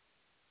 though?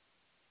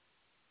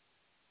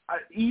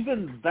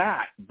 even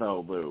that,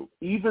 though, Lou,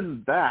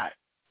 even that,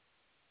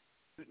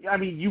 I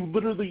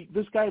mean,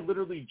 this guy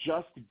literally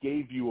just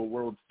gave you a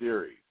World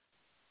Series.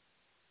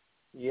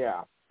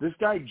 Yeah. This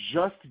guy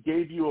just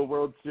gave you a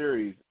World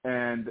Series,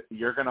 and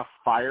you're going to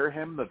fire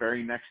him the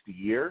very next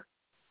year?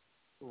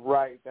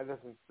 Right.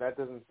 That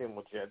doesn't seem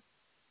legit.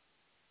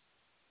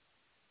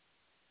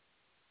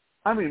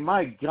 I mean,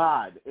 my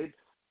God, it's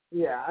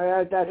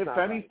that's if not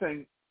anything,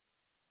 right.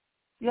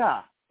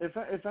 Yeah.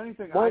 If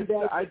anything, I'd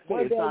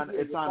say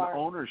it's on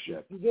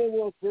ownership. You get a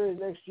World Series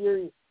next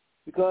year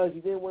because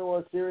you didn't win a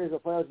World Series or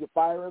playoffs, you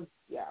fire him.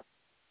 Yeah.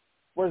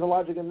 Where's the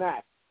logic in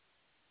that?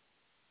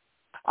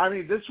 I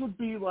mean, this would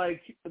be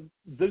like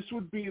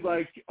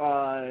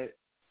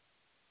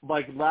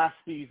last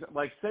season.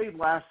 Like, say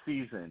last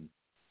season,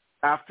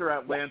 after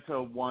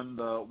Atlanta won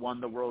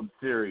the World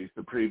Series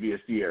the previous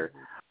year,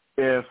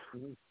 if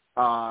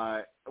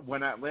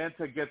when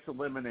Atlanta gets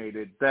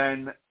eliminated,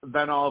 then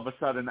all of a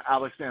sudden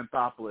Alex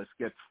Anthopoulos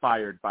gets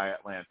fired by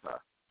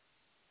Atlanta.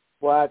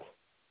 What?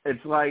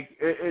 It's like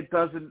it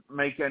doesn't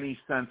make any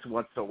sense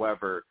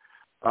whatsoever.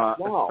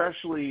 No.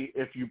 Especially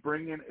if you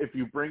bring in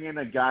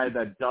a guy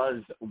that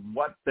does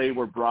what they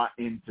were brought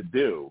in to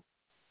do,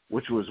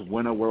 which was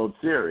win a World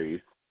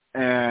Series,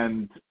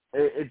 and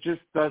it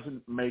just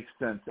doesn't make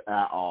sense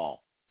at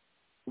all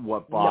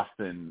what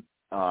Boston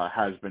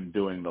has been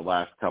doing the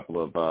last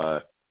couple of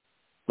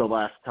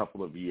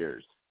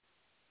years.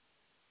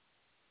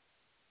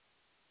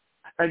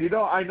 And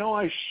I know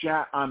I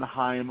shat on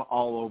Chaim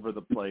all over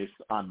the place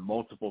on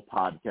multiple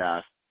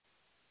podcasts,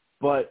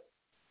 but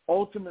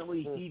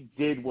ultimately, he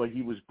did what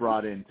he was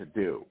brought in to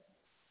do,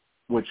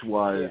 which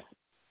was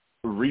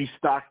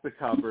restock the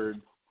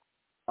cupboards,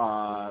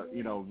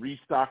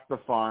 restock the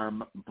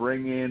farm,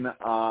 bring in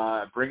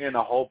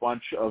a whole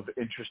bunch of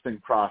interesting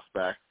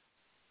prospects,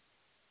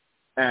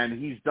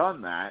 and he's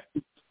done that.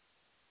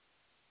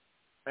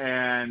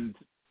 And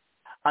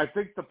I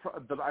think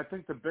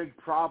the big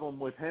problem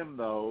with him,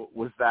 though,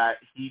 was that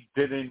he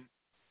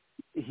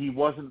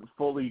wasn't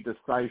fully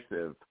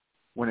decisive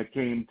when it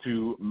came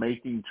to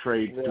making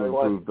trades to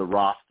improve the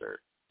roster.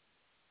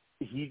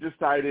 He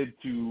decided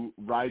to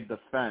ride the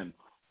fence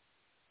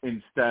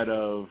instead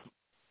of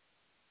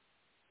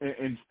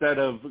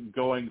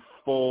going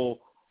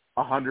full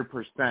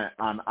 100%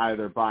 on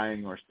either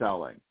buying or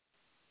selling.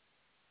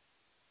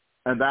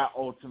 And that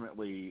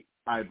ultimately,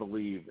 I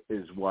believe,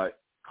 is what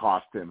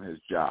cost him his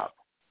job.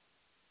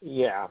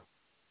 Yeah.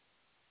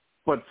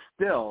 But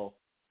still,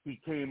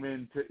 he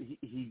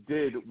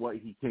did what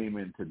he came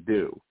in to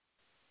do.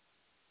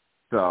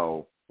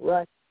 So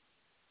right.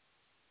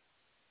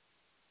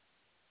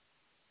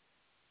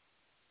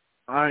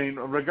 I mean,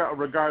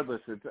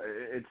 regardless,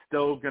 it's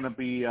still going to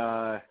be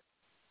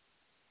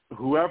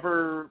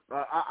whoever.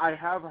 I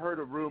have heard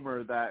a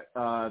rumor that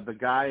the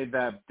guy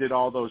that did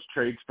all those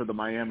trades for the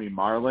Miami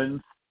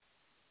Marlins,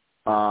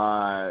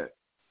 the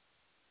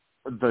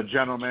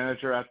general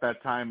manager at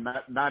that time,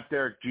 not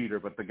Derek Jeter,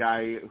 but the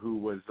guy who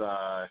was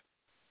the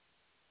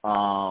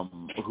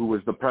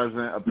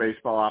president of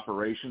baseball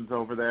operations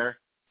over there.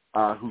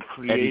 Who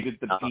created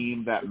the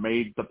team that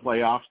made the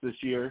playoffs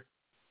this year.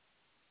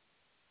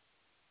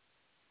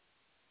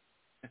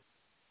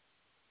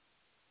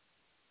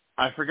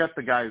 I forget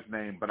the guy's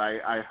name, but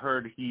I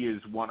heard he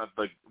is one of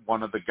the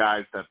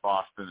guys that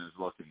Boston is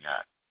looking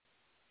at.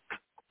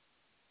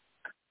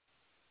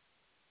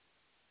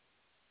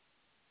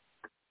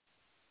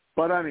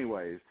 But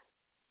anyways,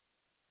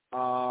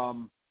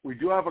 we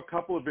do have a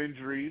couple of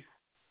injuries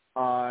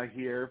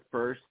here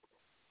first.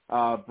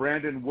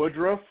 Brandon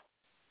Woodruff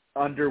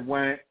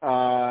underwent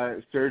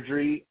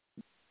surgery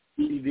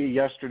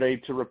yesterday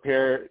to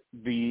repair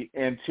the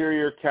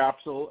anterior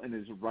capsule in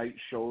his right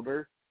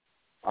shoulder,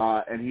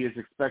 and he is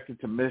expected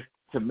to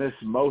miss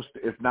most,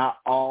 if not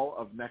all,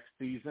 of next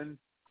season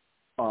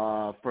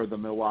for the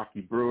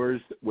Milwaukee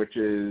Brewers, which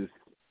is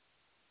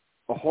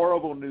a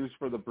horrible news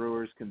for the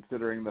Brewers,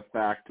 considering the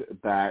fact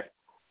that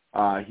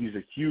he's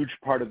a huge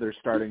part of their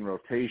starting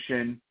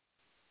rotation.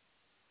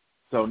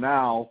 So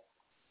now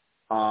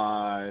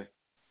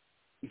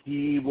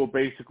he will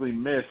basically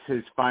miss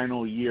his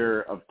final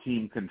year of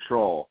team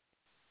control.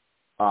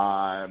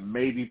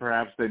 Maybe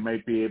perhaps they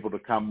might be able to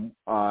come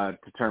to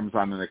terms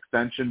on an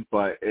extension,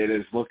 but it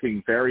is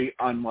looking very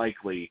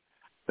unlikely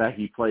that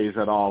he plays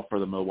at all for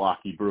the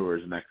Milwaukee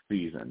Brewers next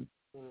season.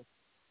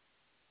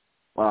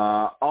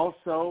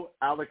 Also,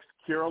 Alex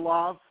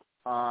Kirilloff,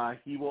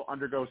 he will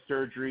undergo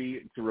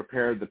surgery to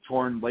repair the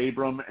torn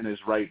labrum in his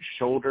right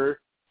shoulder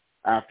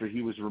after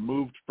he was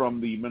removed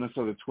from the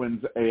Minnesota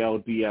Twins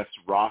ALDS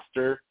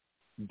roster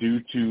due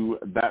to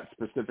that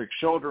specific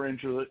shoulder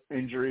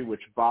injury,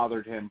 which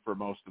bothered him for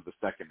most of the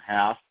second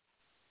half.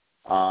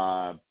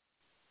 Now,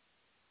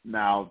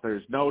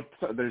 there's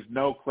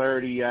no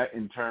clarity yet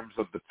in terms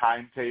of the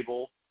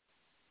timetable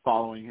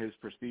following his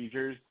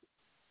procedures,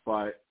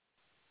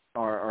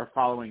 or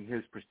following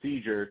his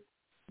procedure,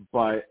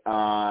 but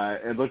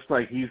it looks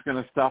like he's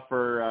going to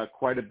suffer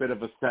quite a bit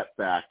of a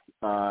setback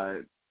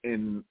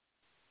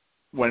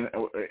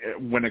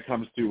when it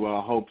comes to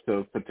hopes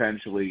of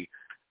potentially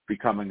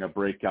becoming a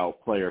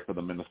breakout player for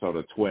the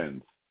Minnesota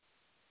Twins.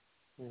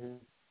 Mm-hmm.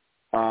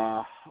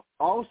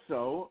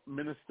 Also,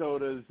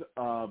 Minnesota's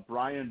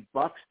Brian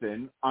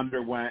Buxton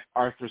underwent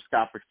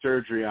arthroscopic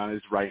surgery on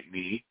his right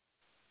knee,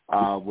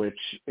 which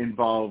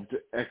involved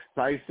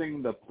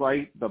excising the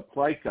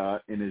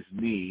plica in his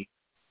knee,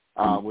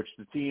 which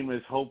the team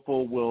is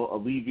hopeful will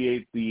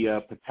alleviate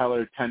the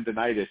patellar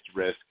tendonitis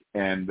risk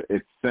and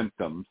its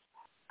symptoms.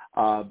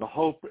 The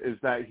hope is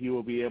that he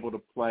will be able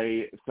to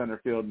play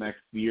center field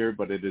next year,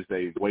 but it is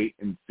a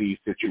wait-and-see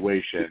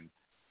situation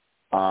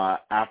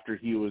after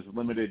he was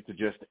limited to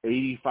just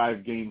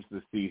 85 games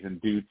this season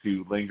due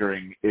to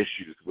lingering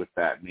issues with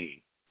that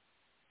knee.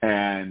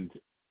 And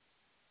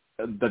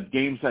the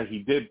games that he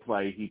did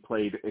play, he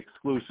played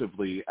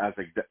exclusively as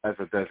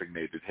a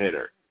designated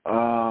hitter.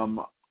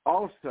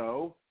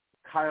 Also,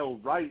 Kyle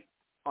Wright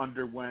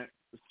underwent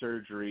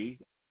surgery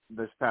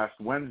this past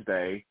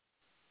Wednesday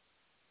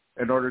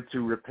in order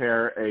to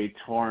repair a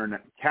torn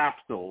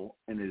capsule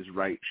in his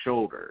right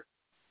shoulder.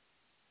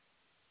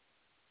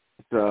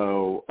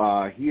 So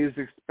he is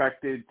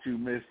expected to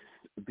miss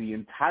the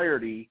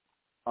entirety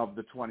of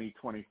the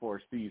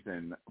 2024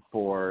 season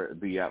for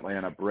the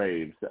Atlanta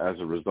Braves as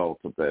a result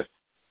of this,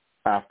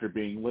 after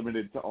being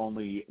limited to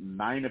only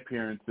 9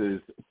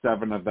 appearances,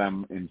 7 of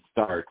them in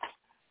starts,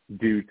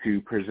 due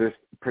to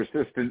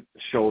persistent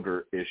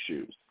shoulder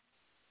issues.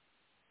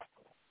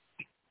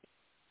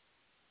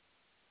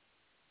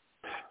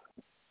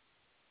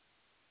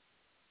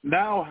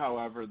 Now,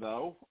 however,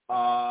 though,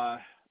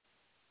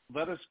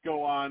 let us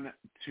go on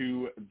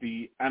to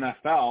the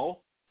NFL,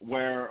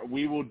 where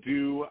we will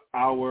do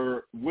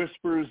our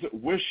Whispers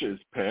Wishes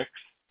picks.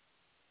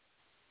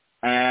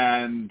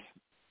 And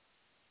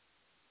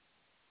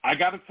I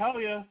got to tell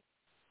you,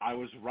 I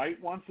was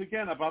right once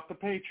again about the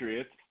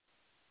Patriots.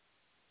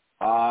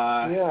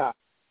 Yeah.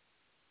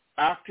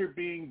 After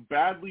being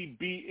badly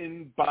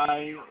beaten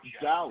by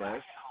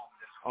Dallas,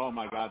 oh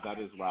my God, that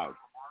is loud.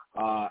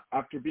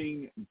 After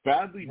being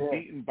badly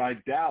beaten by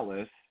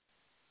Dallas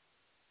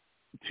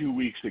 2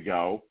 weeks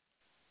ago,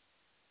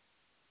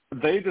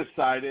 they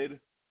decided,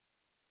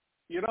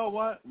 you know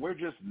what, we're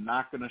just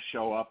not going to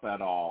show up at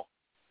all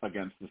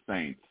against the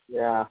Saints.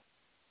 Yeah.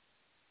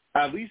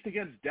 At least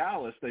against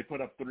Dallas, they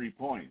put up 3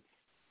 points.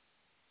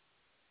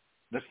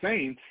 The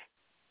Saints,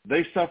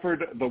 they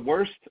suffered the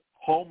worst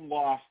home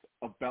loss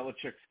of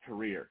Belichick's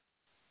career.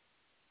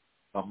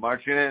 I'm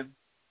marching in.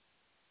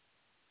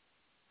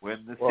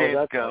 When the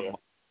Saints come.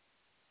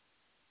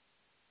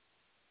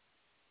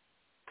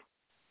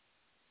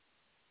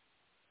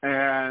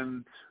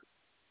 And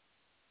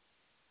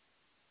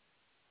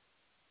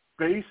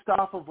based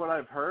off of what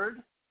I've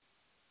heard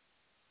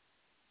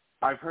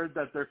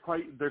that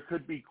there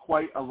could be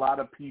quite a lot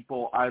of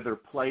people either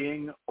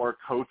playing or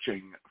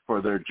coaching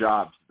for their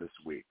jobs this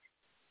week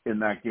in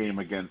that game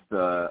against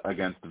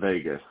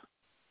Vegas.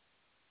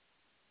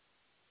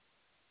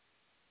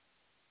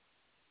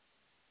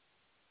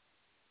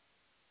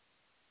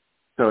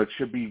 So it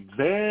should be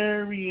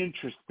very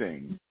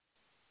interesting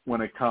when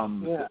it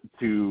comes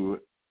to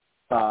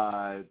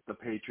the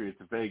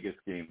Patriots-Vegas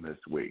game this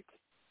week.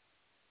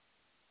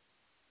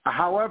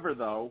 However,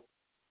 though,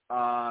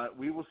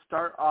 we will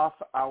start off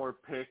our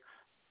picks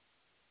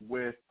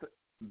with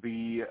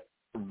the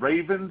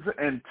Ravens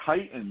and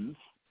Titans.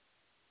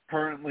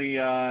 Currently,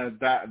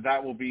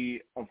 that will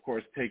be, of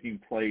course, taking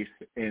place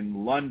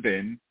in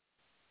London.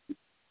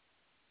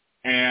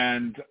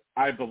 And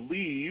I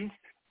believe,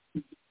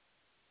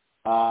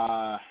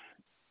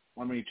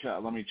 let me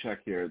check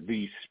here.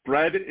 The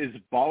spread is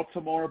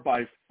Baltimore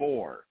by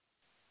 4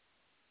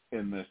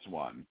 in this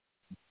one.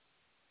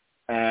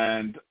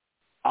 And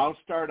I'll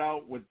start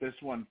out with this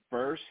one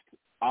first.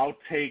 I'll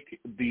take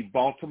the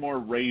Baltimore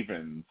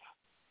Ravens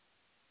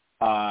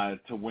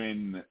to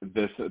win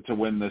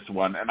this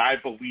one, and I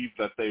believe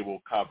that they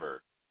will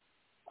cover.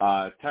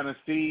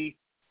 Tennessee,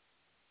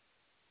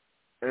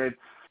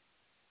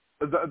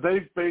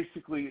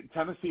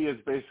 Tennessee has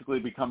basically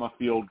become a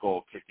field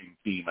goal kicking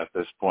team at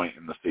this point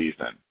in the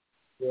season.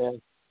 Yeah.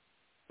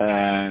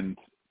 And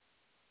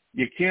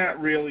you can't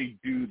really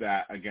do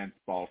that against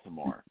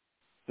Baltimore.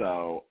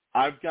 So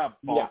I've got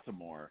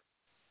Baltimore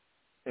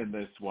in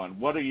this one.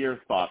 What are your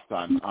thoughts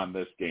on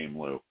this game,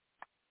 Lou?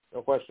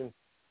 No question.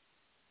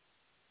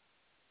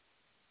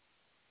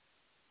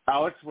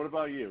 Alex, what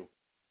about you?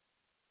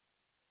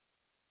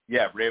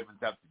 Yeah, Ravens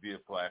have to be a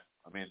play.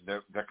 I mean,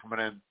 they're coming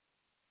in.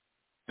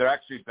 They're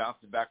actually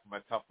bouncing back from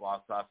a tough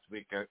loss last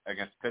week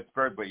against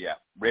Pittsburgh. But, yeah,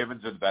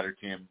 Ravens are the better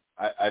team.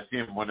 I see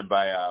them winning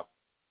by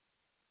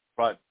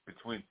probably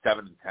between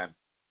 7 and 10.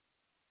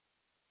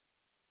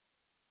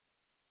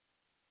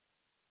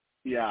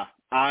 Yeah,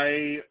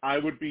 I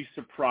would be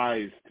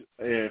surprised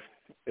if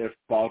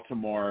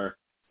Baltimore,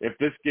 if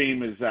this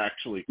game is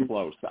actually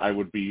close. I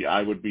would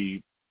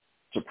be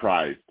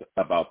surprised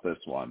about this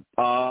one.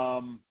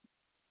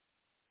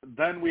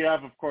 Then we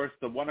have, of course,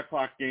 the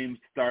 1:00 game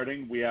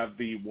starting. We have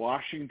the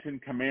Washington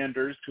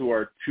Commanders, who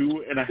are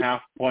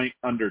 2.5-point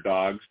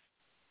underdogs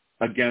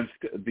against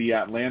the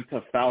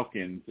Atlanta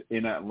Falcons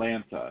in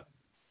Atlanta.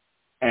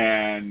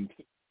 And,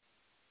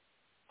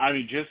 I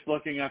mean, just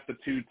looking at the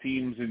two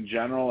teams in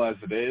general as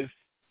it is,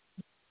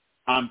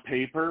 on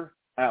paper,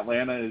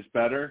 Atlanta is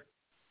better.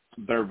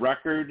 Their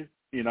record,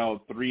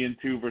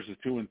 3-2 versus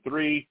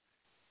 2-3.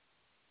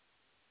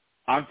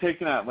 I'm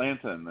taking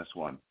Atlanta in this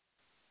one.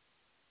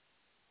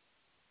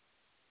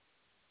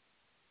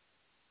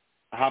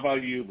 How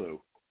about you, Lou?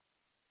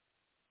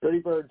 Dirty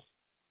Birds.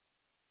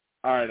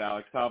 All right,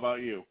 Alex. How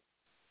about you?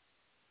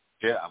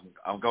 Yeah,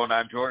 I'm going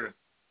on Jordan.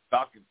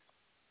 Falcons.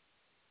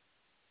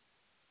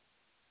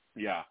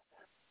 Yeah.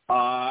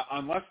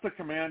 Unless the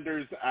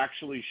Commanders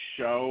actually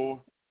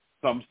show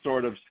some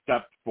sort of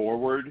step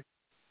forward,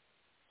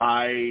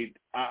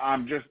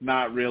 I'm just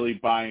not really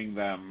buying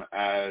them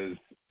as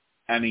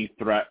any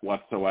threat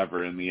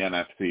whatsoever in the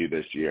NFC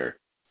this year.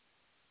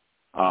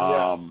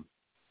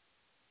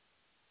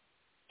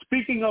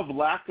 Speaking of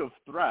lack of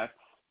threats,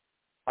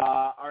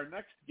 our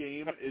next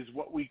game is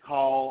what we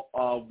call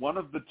one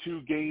of the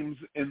two games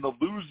in the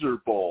Loser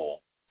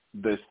Bowl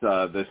this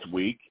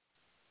week,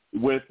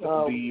 with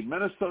the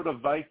Minnesota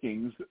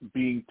Vikings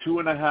being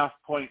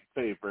 2.5-point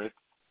favorites,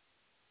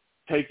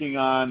 taking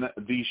on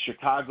the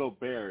Chicago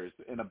Bears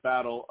in a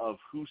battle of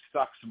who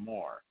sucks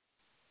more.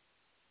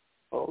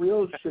 A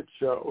real shit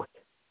show.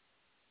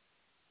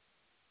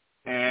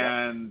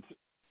 And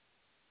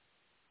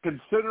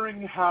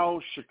considering how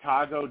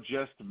Chicago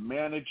just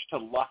managed to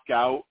luck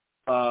out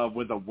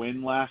with a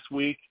win last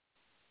week,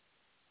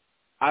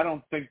 I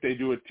don't think they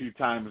do it 2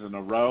 times in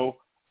a row.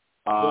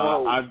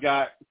 No. I've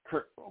got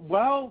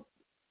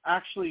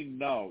actually,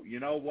 no. You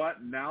know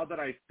what? Now that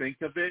I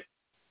think of it,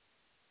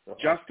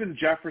 Justin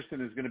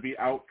Jefferson is going to be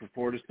out for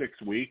 4 to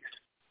 6 weeks.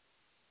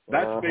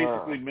 That's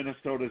basically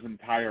Minnesota's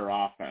entire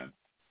offense.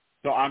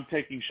 So I'm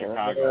taking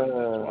Chicago in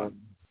this one.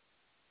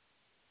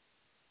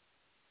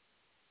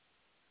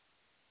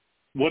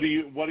 What do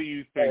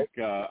you think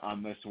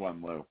on this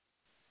one, Lou?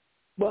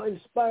 Well,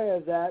 in spite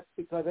of that,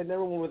 because I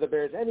never won with the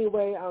Bears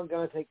anyway, I'm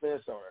going to take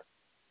Minnesota.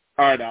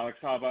 All right, Alex,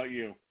 how about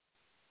you?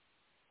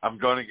 I'm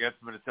going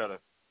against Minnesota.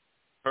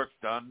 Kirk's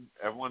done.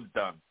 Everyone's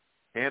done.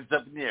 Hands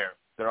up in the air.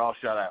 They're all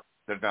shut out.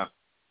 They're done.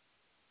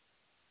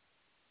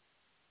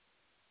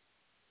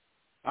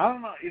 I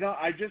don't know.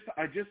 I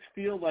just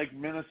feel like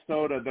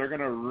Minnesota, they're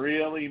going to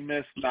really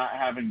miss not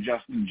having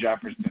Justin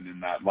Jefferson in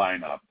that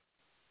lineup.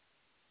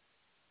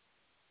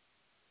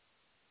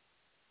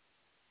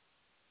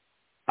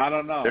 I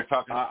don't know. They're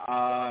talking.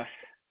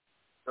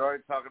 They're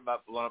already talking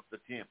about blowing up the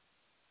team.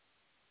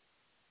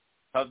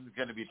 Cousins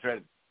going to be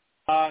traded.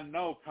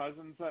 No,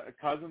 Cousins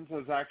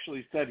has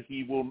actually said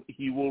he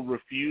will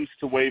refuse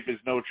to waive his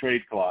no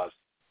trade clause.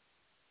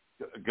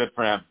 Good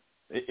for him.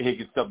 He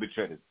can still be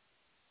traded.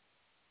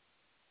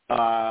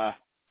 No,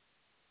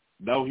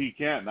 he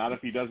can't. Not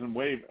if he doesn't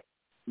waive it.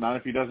 Not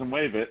if he doesn't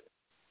waive it.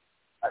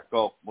 All right,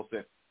 cool. We'll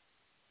see.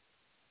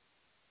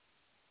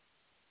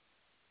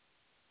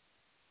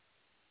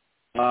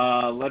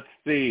 Let's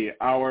see.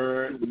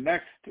 Our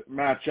next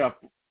matchup,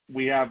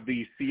 we have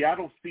the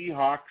Seattle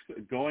Seahawks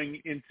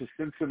going into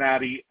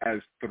Cincinnati as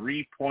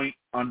 3-point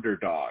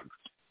underdogs.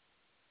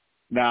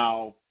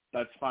 Now,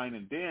 that's fine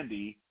and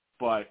dandy,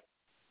 but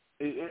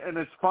and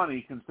it's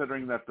funny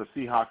considering that the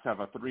Seahawks have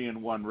a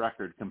 3-1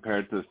 record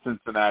compared to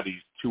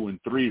Cincinnati's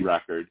 2-3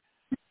 record.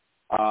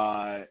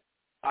 I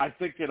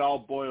think it all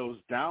boils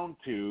down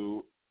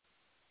to,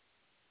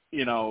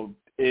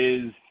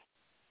 is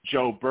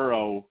Joe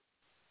Burrow.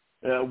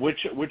 Which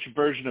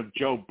version of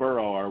Joe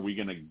Burrow are we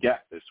going to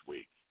get this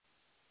week?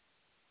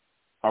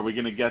 Are we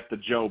going to get the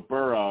Joe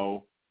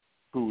Burrow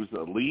who's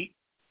elite,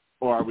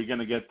 or are we going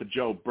to get the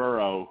Joe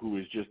Burrow who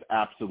is just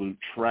absolute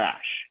trash?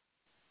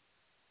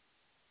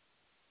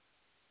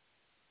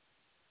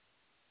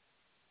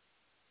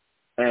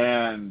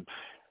 And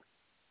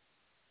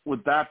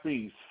with that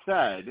being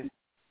said,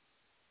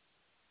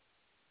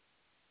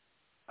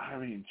 I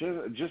mean,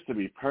 just to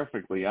be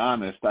perfectly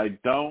honest, I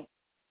don't.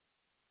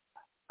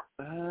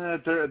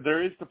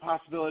 There is the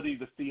possibility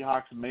the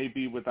Seahawks may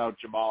be without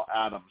Jamal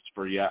Adams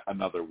for yet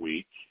another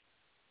week.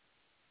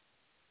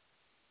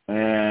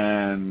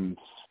 And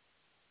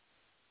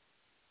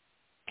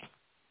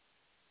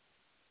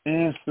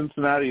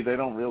Cincinnati, they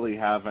don't really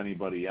have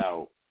anybody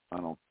out, I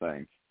don't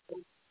think.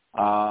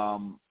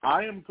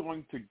 I am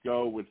going to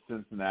go with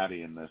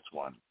Cincinnati in this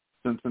one.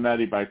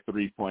 Cincinnati by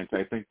 3 points.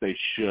 I think they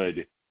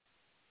should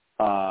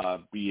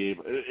be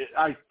able.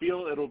 I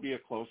feel it'll be a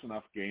close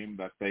enough game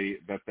that they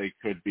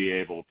could be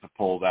able to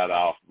pull that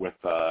off with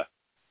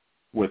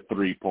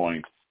 3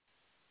 points.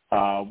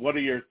 What are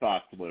your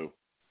thoughts, Lou?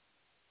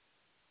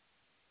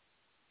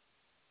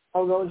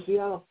 I'll go in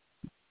Seattle.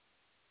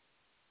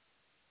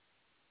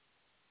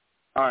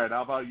 All right.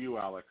 How about you,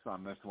 Alex,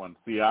 on this one?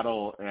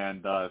 Seattle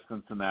and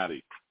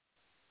Cincinnati.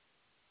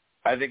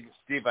 I think,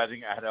 Steve, at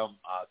home,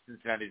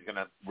 Cincinnati's going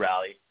to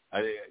rally.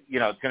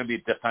 It's going to be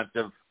a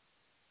defensive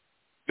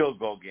field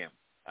goal game.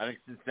 I think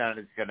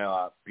Cincinnati's going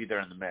to be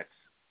there in the mix.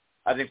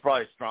 I think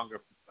probably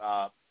stronger.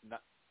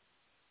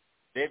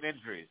 They have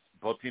injuries.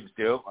 Both teams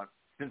do.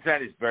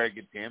 Cincinnati's a very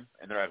good team,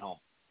 and they're at home.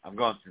 I'm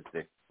going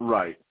Cincinnati.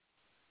 Right.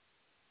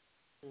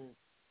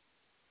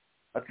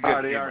 That's a good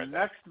Alrighty, team our right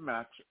there. next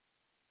match.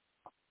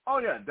 Oh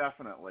yeah,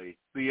 definitely.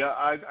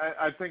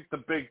 I think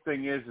the big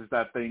thing is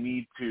that they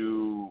need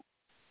to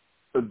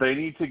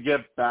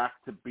get back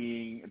to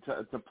being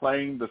to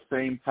playing the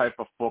same type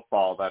of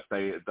football that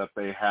they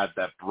had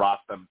that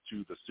brought them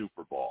to the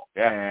Super Bowl.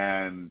 Yeah.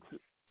 And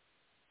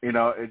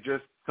it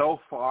just so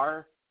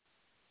far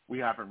we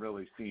haven't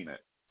really seen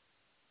it.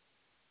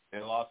 They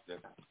lost it.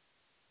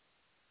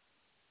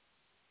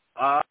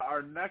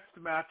 Our next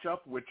matchup,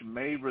 which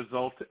may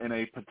result in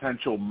a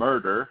potential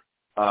murder,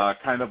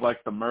 kind of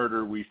like the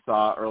murder we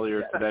saw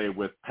earlier today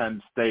with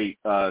Penn State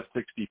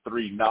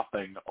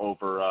 63-0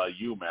 over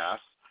UMass.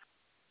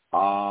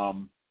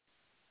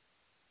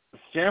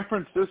 San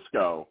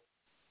Francisco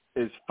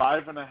is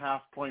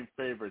 5.5-point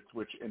favorites,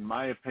 which in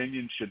my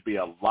opinion should be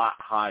a lot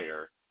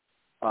higher,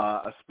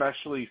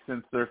 especially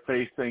since they're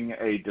facing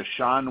a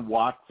Deshaun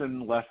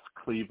Watson-less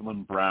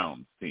Cleveland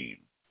Browns team.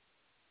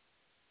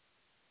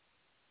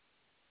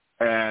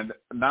 And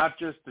not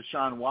just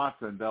Deshaun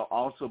Watson, they'll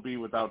also be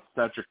without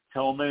Cedric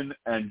Tillman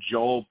and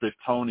Joel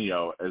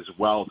Bitonio as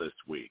well this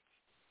week.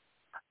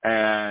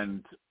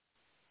 And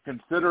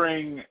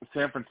considering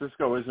San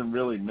Francisco isn't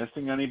really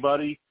missing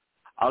anybody,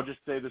 I'll just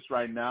say this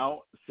right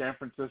now. San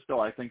Francisco,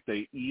 I think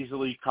they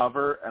easily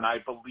cover, and I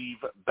believe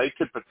they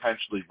could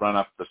potentially run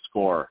up the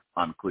score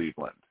on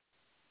Cleveland.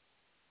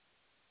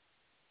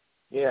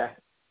 Yeah.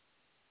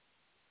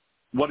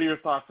 What are your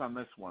thoughts on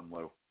this one,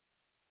 Lou?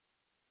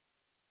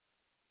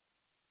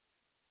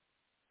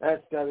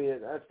 That's gonna be a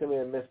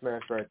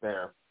mismatch right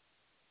there.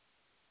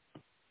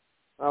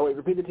 Oh wait,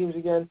 repeat the teams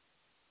again.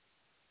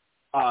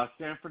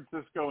 San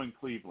Francisco and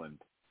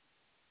Cleveland.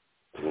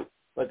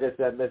 Like I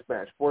said,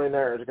 mismatch.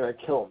 49ers are gonna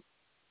kill them.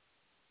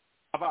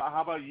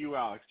 How about you,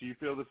 Alex? Do you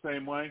feel the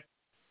same way?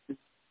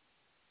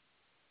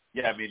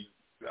 Yeah, I mean,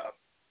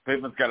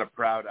 Cleveland's got a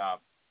proud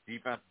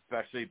defense,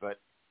 especially, but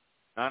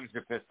Niners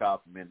are pissed off.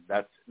 I mean,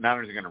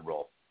 Niners are going to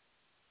roll.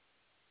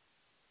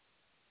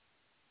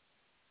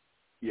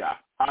 Yeah,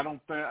 I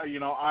don't think.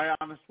 I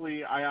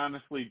honestly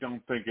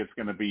don't think it's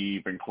going to be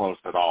even close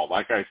at all.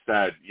 Like I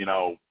said,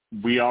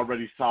 we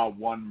already saw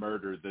one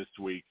murder this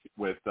week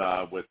with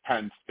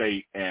Penn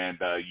State and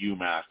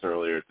UMass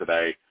earlier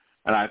today,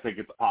 and I think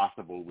it's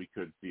possible we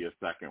could see a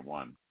second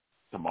one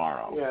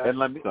tomorrow. Yeah. And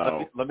let me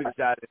just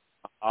add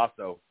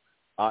also,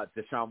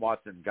 Deshaun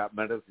Watson got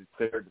medically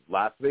cleared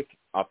last week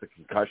off the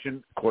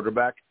concussion.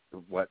 Quarterback,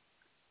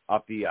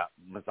 off the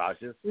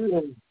massages.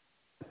 Mm-hmm.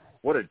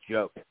 What a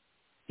joke.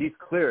 He's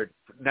cleared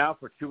now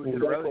for 2 weeks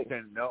in a row. He's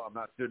saying, no, I'm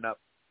not suiting up.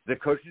 The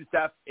coaching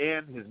staff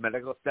and his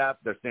medical staff,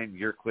 they're saying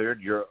you're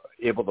cleared, you're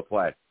able to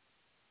play.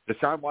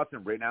 Deshaun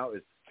Watson right now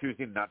is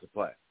choosing not to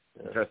play.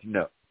 Yeah. Interesting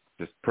note.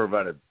 Just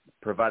provided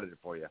it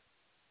for you.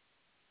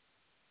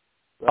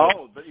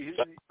 Oh,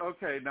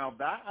 okay. Now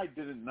that I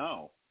didn't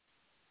know.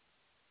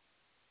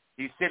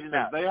 He's sitting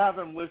out. They have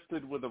him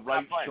listed with a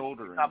right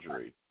shoulder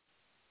injury.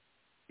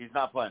 He's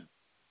not playing.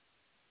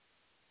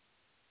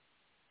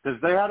 Because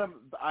they had him,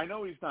 I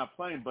know he's not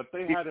playing, but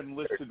they had him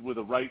listed with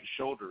a right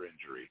shoulder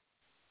injury.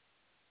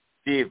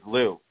 Stephen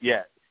Lou.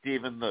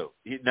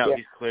 He's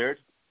cleared.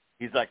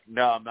 He's like,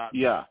 no, I'm not.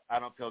 Yeah. I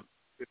don't feel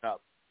good enough.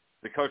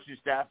 The coaching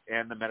staff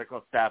and the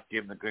medical staff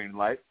gave him the green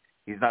light.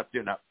 He's not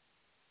suiting up.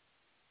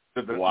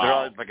 So they're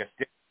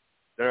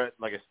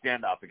like a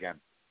standoff again.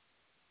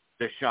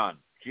 Deshaun,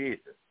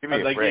 Jesus, give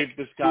me a break. They gave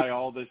this guy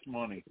all this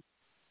money.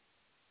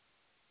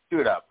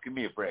 Suit up. Give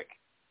me a break.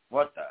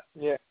 What the?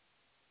 Yeah.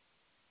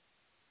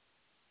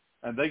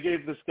 And they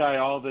gave this guy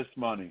all this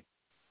money.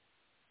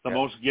 The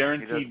most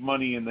guaranteed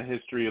money in the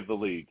history of the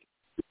league.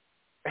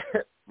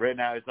 Right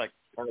now, it's like,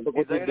 Look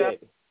what they did.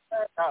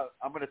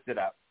 I'm going to sit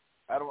out.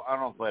 I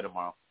don't play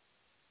tomorrow.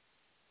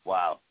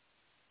 Wow.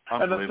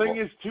 And the thing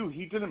is, too,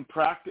 he didn't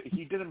practice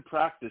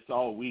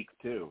all week,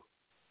 too.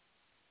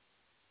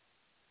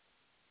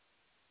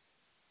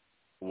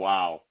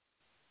 Wow.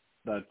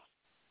 That's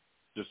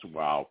just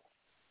wow.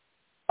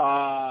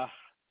 Yeah.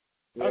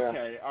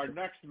 Okay, our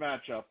next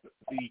matchup,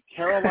 the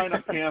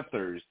Carolina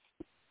Panthers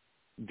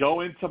go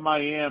into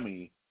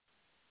Miami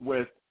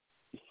with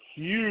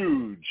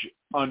huge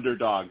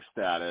underdog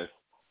status.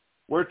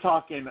 We're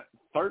talking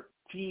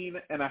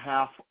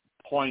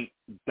 13.5-point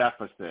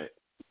deficit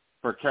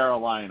for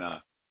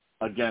Carolina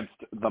against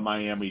the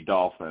Miami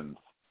Dolphins.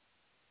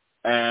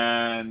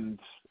 And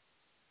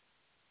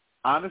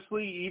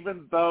honestly,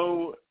 even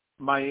though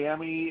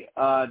Miami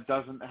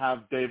doesn't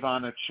have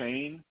Devon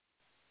Achane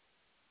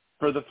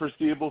for the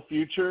foreseeable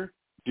future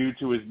due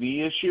to his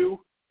knee issue,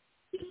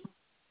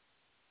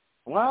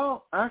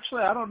 well,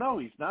 actually, I don't know.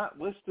 He's not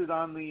listed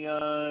on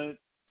the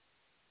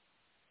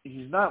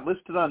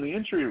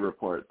injury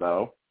report,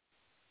 though.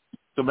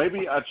 So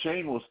maybe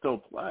Achane will still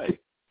play.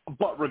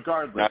 But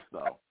regardless,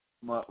 though,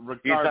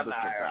 regardless of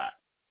that.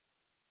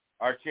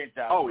 Achane's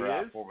out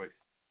for 4 weeks.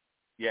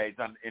 Yeah, he's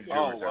on injury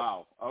reserve.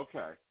 Wow.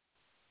 Okay.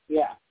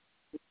 Yeah.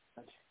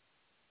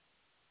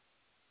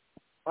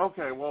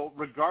 Okay, well,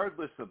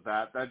 regardless of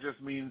that, that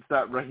just means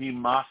that Raheem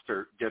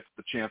Mostert gets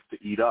the chance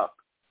to eat up.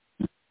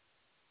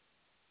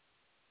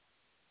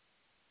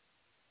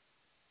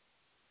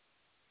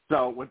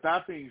 So with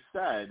that being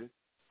said,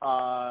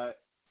 I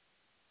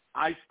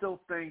still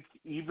think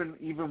even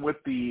with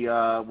the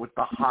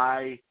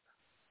high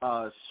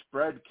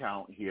spread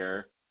count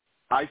here,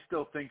 I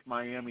still think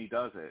Miami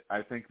does it.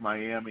 I think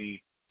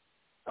Miami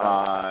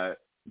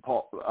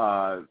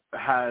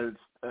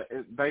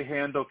they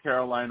handle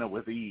Carolina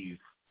with ease.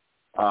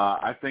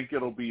 I think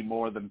it'll be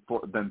more than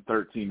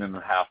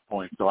 13.5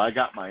 points. So I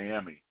got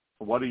Miami.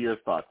 What are your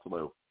thoughts,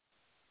 Lou?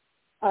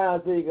 I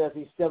don't think you're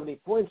going to see 70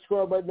 points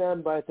scored by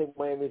them, but I think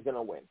Miami's going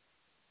to win.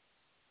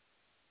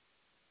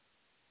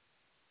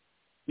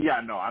 Yeah,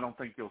 no, I don't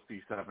think you'll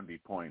see 70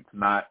 points.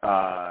 Not.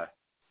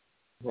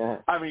 Yeah.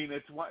 I mean,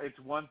 it's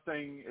one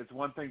thing. It's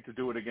one thing to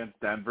do it against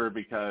Denver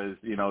because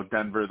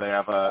Denver they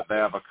have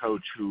a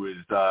coach who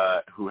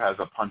has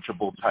a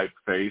punchable type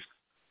face.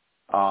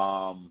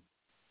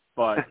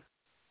 But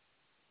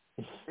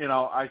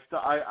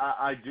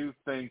I do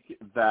think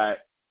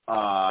that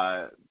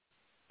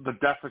the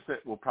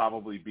deficit will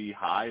probably be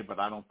high, but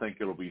I don't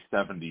think it'll be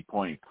 70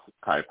 points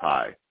type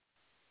high.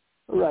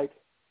 Right.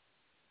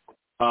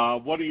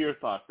 What are your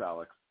thoughts,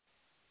 Alex?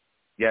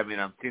 Yeah, I mean,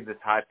 I'm seeing this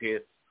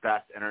high-paced,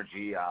 fast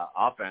energy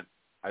offense.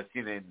 I've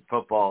seen it in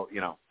football,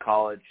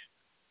 college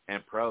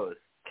and pros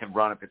can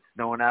run if it's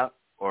snowing out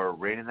or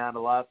raining out a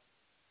lot.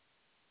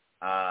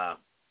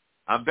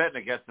 I'm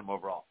betting against them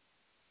overall.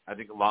 I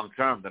think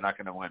long-term they're not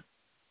going to win.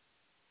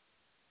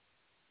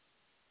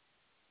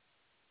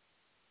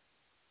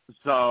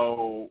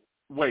 So,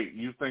 wait,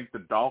 you think the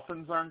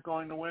Dolphins aren't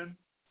going to win?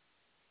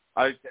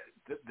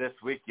 This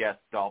week, yes,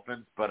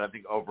 Dolphins, but I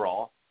think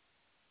overall,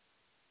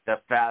 the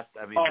fast,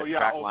 the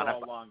track overall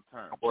lineup long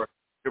term. Or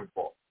Super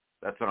Bowl.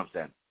 That's what I'm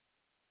saying.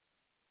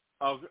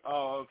 Oh,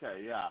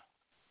 okay, yeah.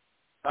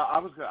 I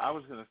was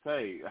gonna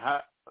say,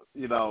 how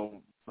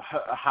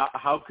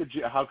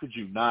could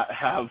you not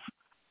have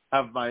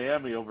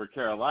Miami over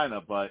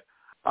Carolina? But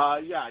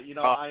I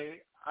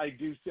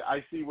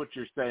see what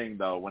you're saying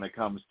though when it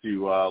comes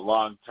to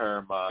long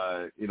term,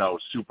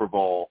 Super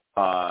Bowl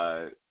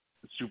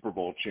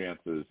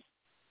chances.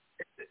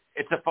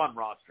 It's a fun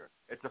roster.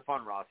 And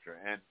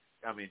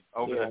I mean,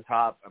 over the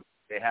top,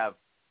 they have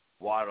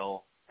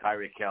Waddle,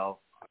 Tyreek Hill,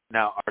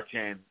 now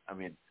Archain. I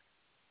mean,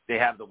 they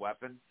have the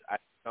weapons.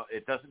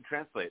 It doesn't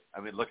translate. I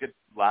mean, look at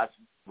last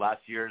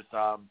year's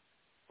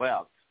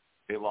playoffs.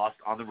 They lost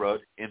on the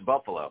road in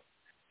Buffalo,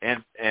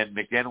 and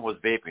McDaniel was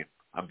vaping.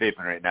 I'm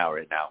vaping right now,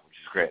 which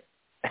is great.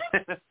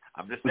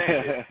 I'm just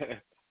saying.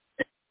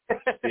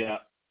 Yeah.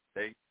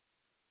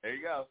 There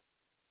you go.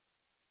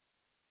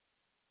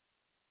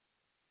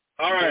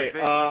 All right.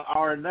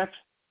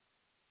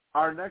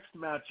 Our next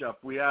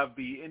matchup, we have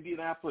the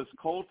Indianapolis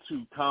Colts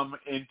who come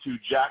into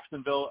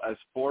Jacksonville as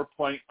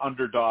 4-point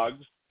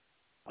underdogs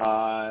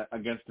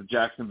against the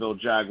Jacksonville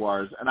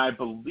Jaguars, and I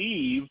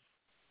believe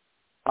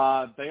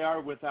they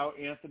are without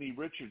Anthony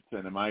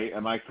Richardson. Am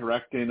I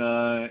correct in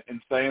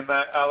saying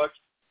that, Alex?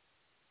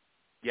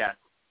 Yes.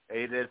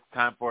 It is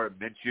time for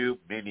Minshew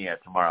Mania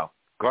tomorrow.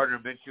 Gardner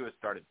Minshew has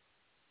started.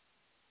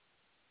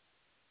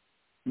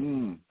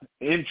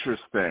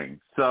 Interesting.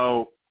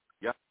 So,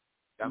 yep.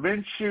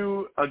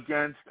 Minshew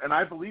against, and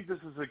I believe this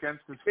is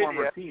against his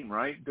former team,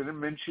 right? Didn't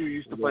Minshew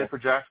used to play for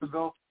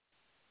Jacksonville?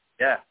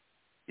 Yeah.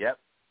 Yep.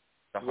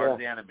 The heart of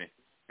the enemy.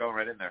 Going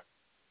right in there.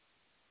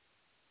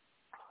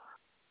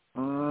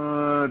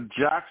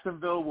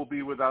 Jacksonville will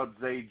be without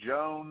Zay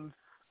Jones.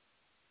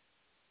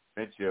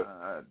 Minshew.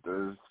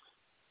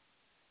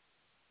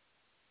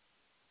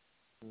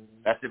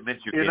 That's a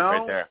Minshew game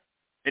right there.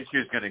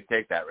 Minshew's going to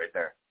take that right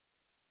there.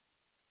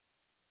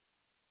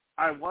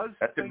 I was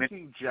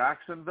thinking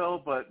Jacksonville,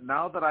 but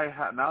now that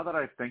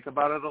I think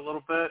about it a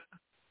little bit,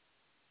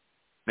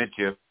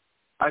 Minshew.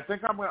 I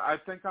think I'm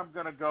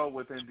gonna go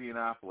with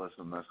Indianapolis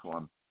in this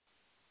one.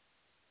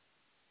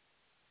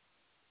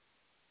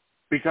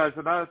 Because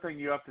another thing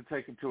you have to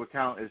take into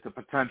account is the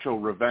potential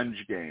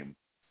revenge game.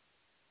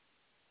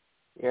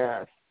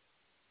 Yes.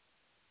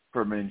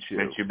 For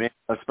Minshew,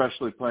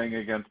 especially playing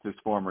against his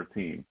former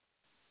team.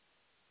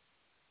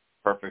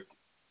 Perfect.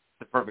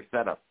 The perfect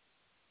setup.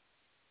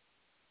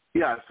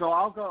 Yeah, so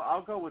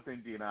I'll go with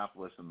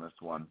Indianapolis in this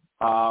one.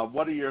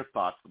 What are your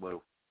thoughts, Lou?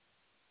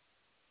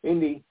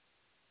 Indy.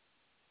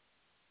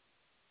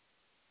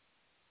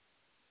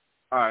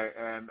 All right,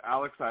 and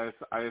Alex, I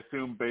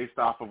assume based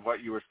off of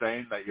what you were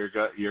saying that you're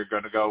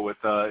going to go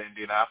with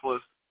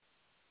Indianapolis.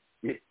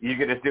 You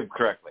can assume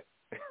correctly.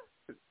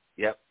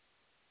 Yep.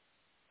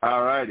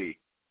 All righty.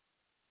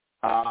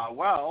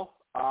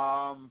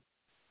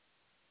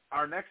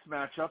 Our next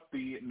matchup,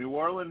 the New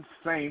Orleans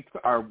Saints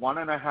are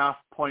 1.5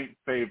 point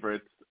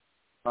favorites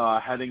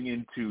heading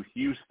into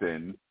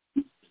Houston,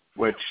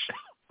 which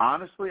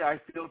honestly I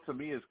feel to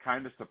me is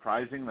kind of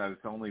surprising that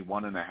it's only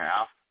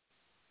 1.5,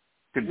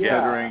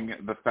 considering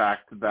the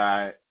fact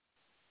that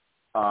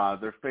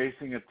they're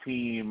facing a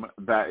team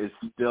that is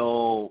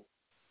still,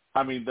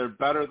 I mean, they're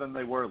better than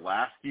they were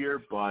last year,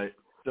 but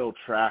still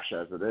trash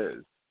as it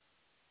is.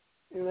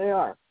 Yeah, they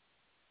are.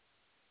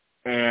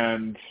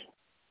 And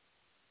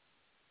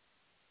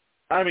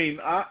I mean,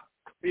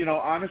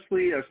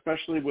 honestly,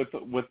 especially with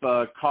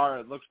Carr,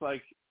 it looks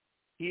like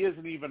he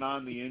isn't even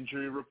on the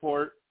injury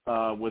report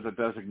with a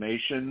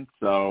designation.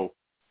 So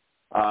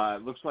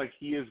it looks like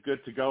he is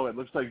good to go. It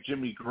looks like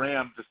Jimmy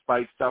Graham,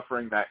 despite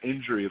suffering that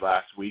injury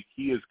last week,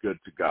 he is good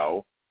to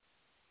go.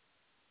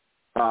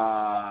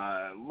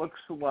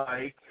 Looks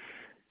like,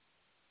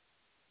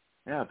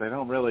 they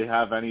don't really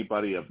have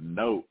anybody of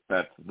note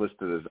that's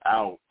listed as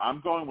out.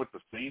 I'm going with the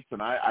Saints,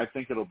 and I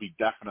think it'll be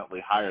definitely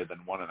higher than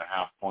 1.5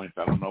 points.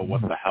 I don't know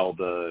what the hell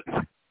the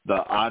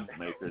odds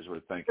makers were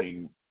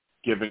thinking,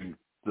 giving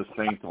the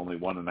Saints only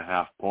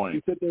 1.5 points.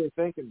 You said they were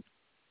thinking.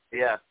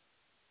 Yeah.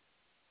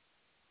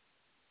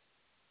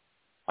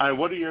 All right,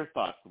 what are your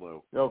thoughts,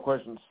 Lou? No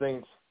question,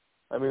 Saints.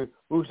 I mean,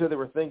 who said they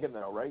were thinking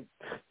though, right?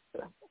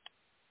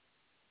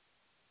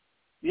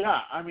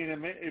 Yeah, I mean,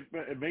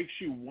 it makes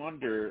you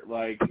wonder,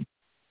 like,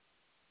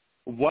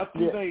 what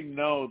do they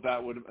know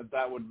that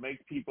would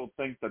make people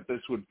think that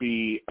this would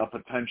be a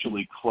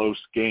potentially close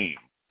game?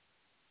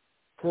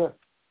 Huh.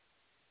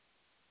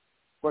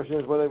 Question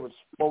is, what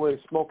were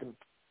they smoking?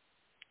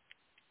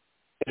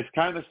 It's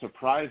kind of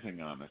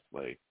surprising,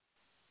 honestly.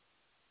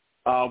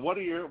 What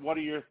are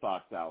your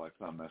thoughts, Alex,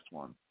 on this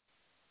one?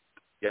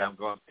 Yeah, I'm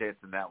going Saints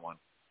in that one.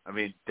 I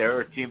mean,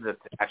 they're a team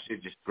that's actually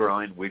just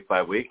growing week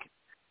by week.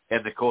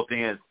 And the cool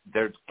thing is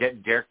they're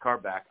getting Derek Carr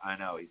back. I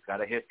know. He's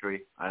got a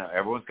history. I know.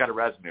 Everyone's got a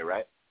resume,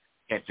 right?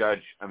 Can't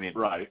judge. I mean,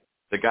 right.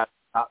 The guy's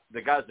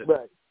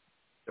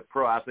a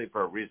pro athlete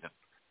for a reason.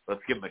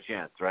 Let's give him a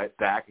chance, right?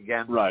 Back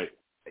again. Right.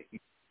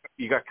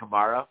 You got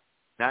Kamara.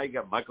 Now you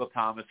got Michael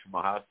Thomas from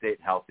Ohio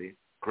State healthy.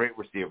 Great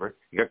receiver.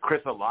 You got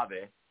Chris Olave,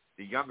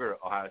 the younger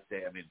Ohio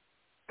State. I mean,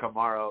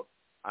 Kamara.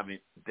 I mean,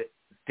 the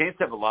Saints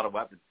have a lot of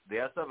weapons.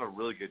 They also have a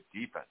really good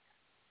defense.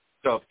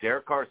 So if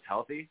Derek Carr is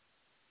healthy,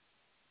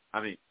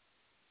 I mean,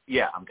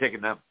 yeah, I'm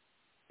taking them.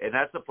 And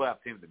that's the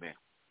playoff team to me.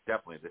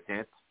 Definitely, the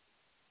Saints.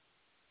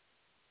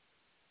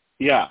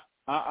 Yeah.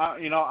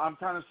 I'm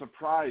kind of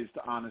surprised,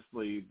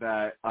 honestly,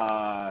 that,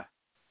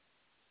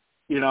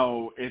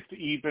 it's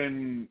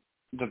even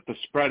that the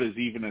spread is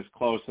even as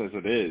close as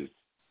it is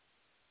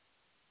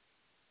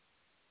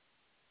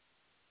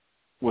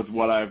with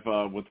what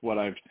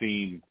I've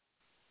seen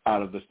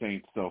out of the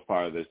Saints so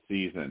far this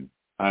season.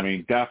 I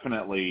mean,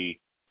 definitely,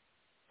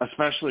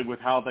 especially with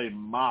how they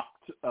mopped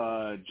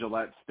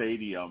Gillette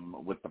Stadium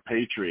with the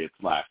Patriots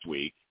last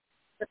week.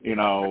 It's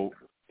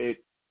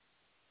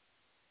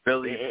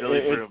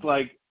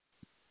like,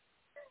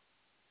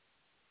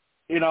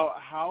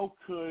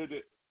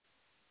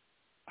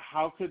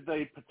 how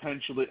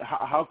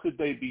could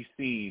they be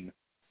seen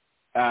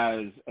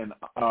as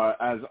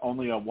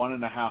only a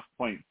 1.5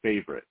 point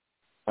favorite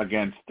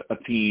against a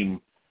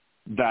team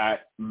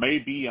that may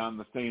be on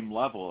the same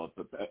level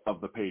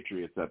of the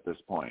Patriots at this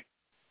point?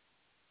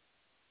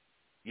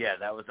 Yeah,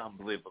 that was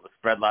unbelievable. The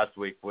spread last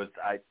week was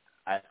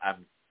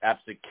I'm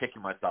absolutely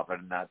kicking myself. I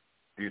did not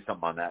do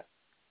something on that.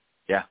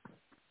 Yeah.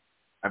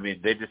 I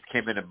mean, they just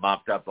came in and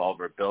mopped up all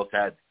over Bill's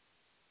head.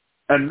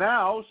 And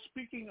now,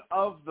 speaking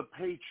of the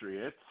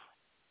Patriots,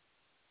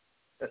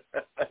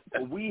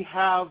 we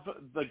have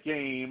the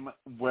game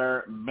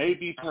where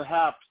maybe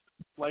perhaps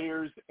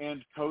players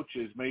and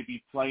coaches may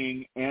be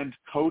playing and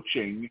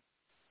coaching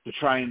to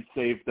try and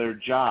save their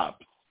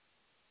jobs.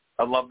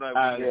 I love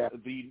that.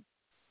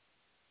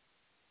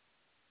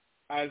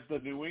 As the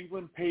New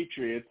England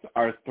Patriots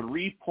are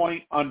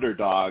 3-point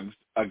underdogs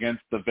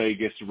against the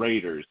Vegas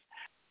Raiders.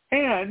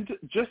 And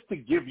just to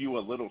give you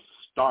a little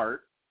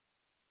start,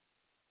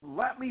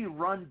 let me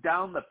run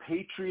down the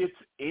Patriots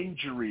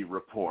injury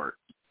report.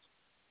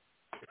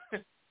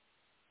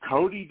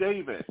 Cody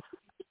Davis,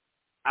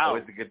 out.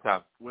 Always a good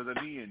time. With a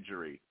knee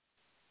injury.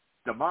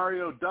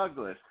 Demario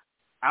Douglas,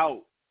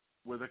 out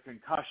with a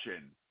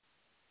concussion.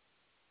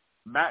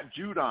 Matt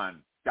Judon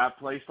got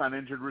placed on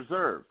injured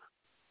reserve.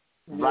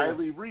 Yeah.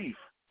 Riley Reif,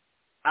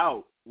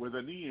 out with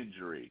a knee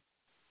injury.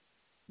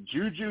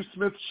 Juju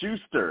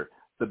Smith-Schuster,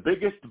 the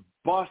biggest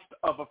bust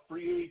of a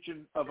free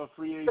agent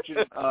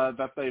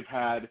that they've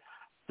had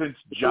since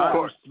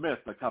John Smith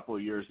a couple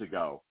of years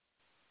ago,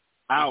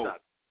 out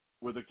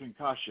with a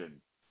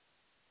concussion.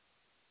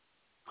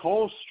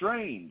 Cole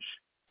Strange,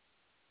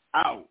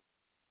 out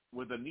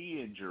with a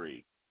knee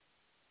injury.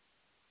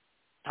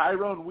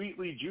 Tyrone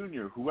Wheatley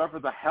Jr., whoever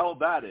the hell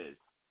that is,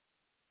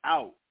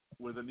 out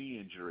with a knee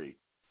injury.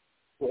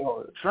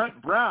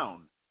 Trent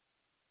Brown,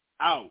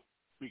 out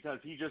because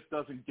he just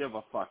doesn't give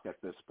a fuck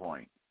at this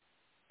point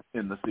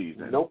in the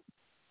season. Nope.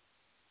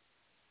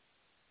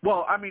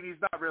 Well, I mean, he's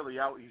not really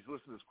out. He's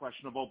listed as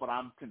questionable, but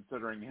I'm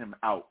considering him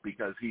out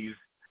because he's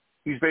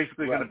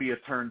basically going to be a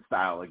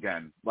turnstile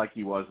again, like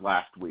he was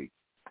last week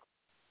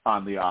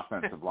on the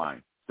offensive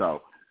line.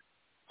 So,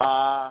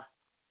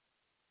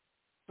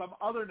 some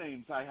other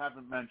names I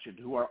haven't mentioned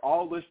who are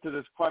all listed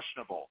as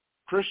questionable.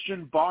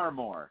 Christian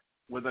Barmore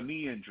with a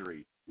knee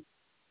injury.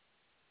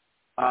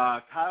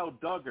 Kyle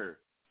Duggar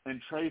and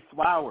Trey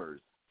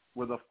Flowers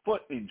with a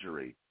foot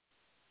injury.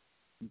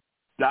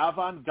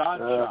 Davon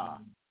Godchaux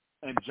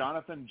and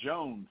Jonathan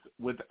Jones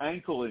with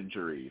ankle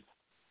injuries.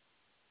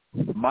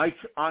 Mike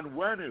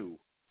Onwenu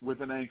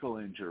with an ankle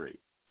injury.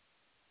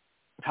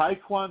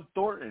 Tyquan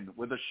Thornton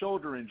with a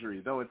shoulder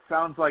injury, though it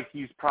sounds like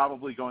he's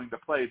probably going to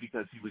play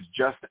because he was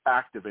just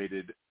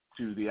activated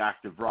to the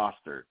active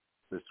roster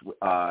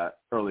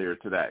earlier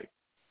today.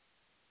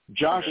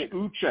 Josh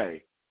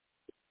Uche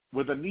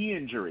with a knee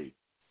injury,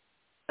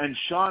 and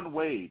Sean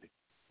Wade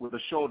with a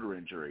shoulder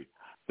injury.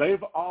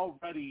 They've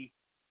already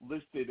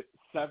listed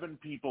 7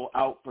 people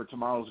out for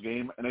tomorrow's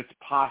game, and it's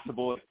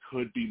possible it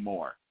could be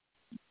more.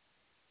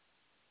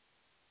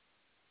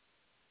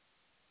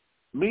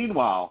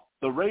 Meanwhile,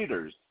 the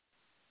Raiders,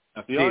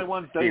 the only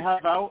ones they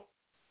have out.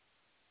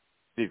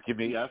 Steve, give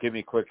me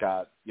a quick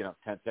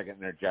 10-second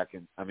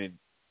interjection. I mean,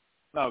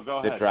 no,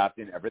 go the ahead.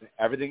 Drafting,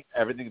 everything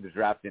in the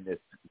drafting has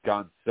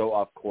gone so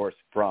off course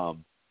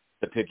from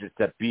the Patriots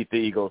that beat the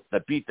Eagles,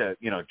 that beat the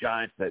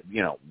Giants, that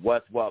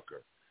Wes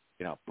Welker,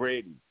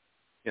 Brady,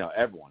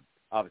 everyone,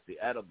 obviously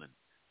Edelman,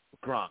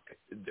 Gronk,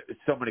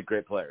 so many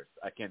great players.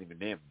 I can't even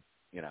name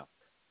them.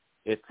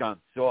 It's gone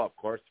so off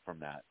course from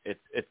that.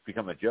 It's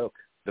become a joke.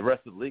 The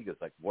rest of the league is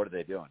like, what are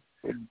they doing?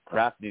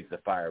 Kraft needs to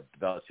fire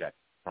Belichick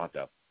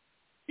pronto.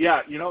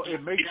 Yeah,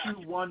 it makes you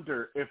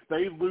wonder if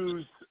they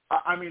lose.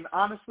 I mean,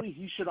 honestly,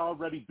 he should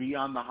already be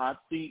on the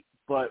hot seat,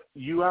 but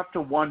you have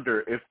to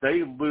wonder if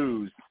they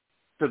lose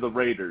to the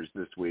Raiders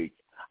this week.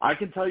 I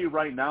can tell you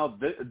right now,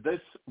 this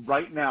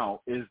right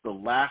now is the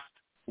last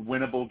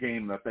winnable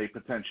game that they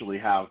potentially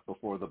have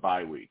before the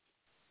bye week.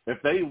 If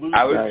they lose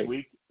this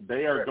week,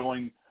 they are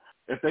going.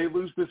 If they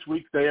lose this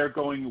week, they are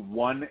going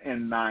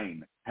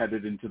 1-9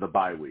 headed into the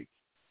bye week.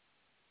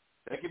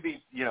 They could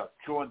be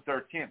 2-13,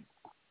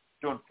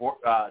 2-15.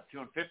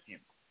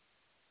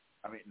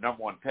 I mean,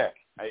 number 1 pick.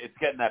 It's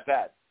getting that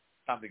bad.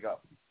 Time to go.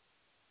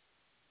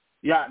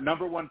 Yeah,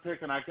 number 1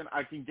 pick, and I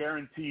can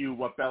guarantee you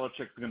what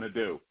Belichick's going to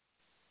do.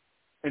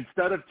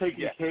 Instead of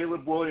taking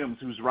Caleb Williams,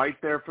 who's right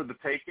there for the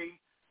taking,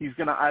 he's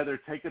going to either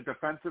take a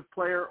defensive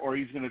player or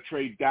he's going to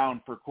trade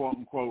down for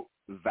quote-unquote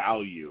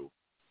value.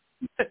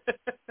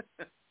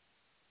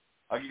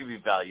 I'll give you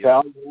value.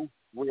 Value,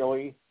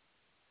 really?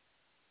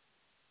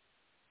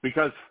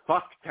 Because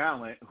fuck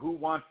talent. Who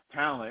wants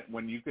talent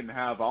when you can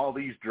have all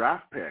these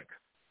draft picks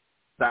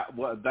that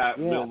will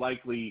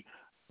likely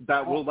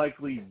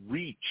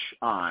reach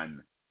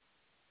on?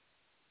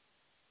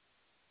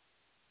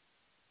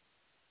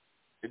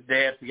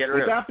 They have to get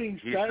rid of. With that being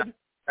said,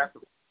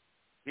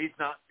 he's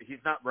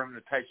not running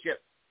a tight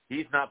ship.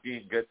 He's not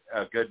being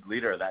a good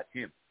leader of that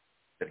team.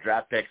 The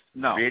draft picks,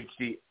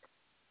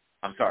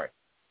 I'm sorry.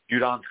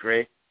 Judon's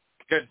great.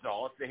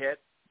 Gonzalez to hit.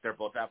 They're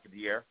both out for the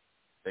year.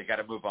 They got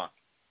to move on.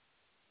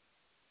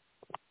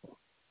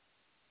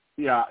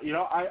 Yeah,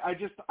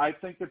 I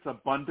think it's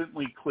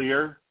abundantly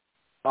clear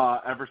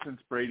ever since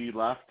Brady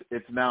left.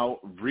 It's now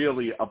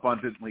really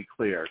abundantly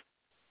clear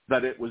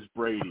that it was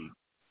Brady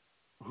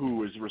who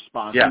was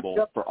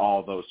responsible for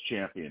all those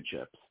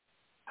championships.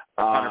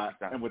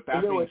 And with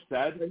that being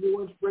said, I knew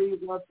once Brady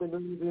left, I knew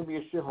he was going to be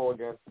a shithole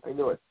again. I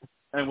knew it.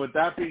 And with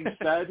that being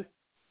said,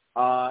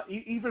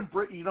 even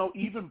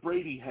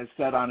Brady has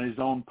said on his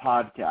own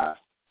podcast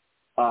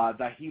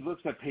that he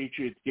looks at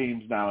Patriots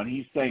games now and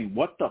he's saying,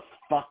 "What the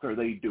fuck are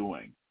they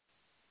doing?"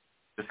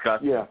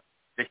 Disgusting. Yeah.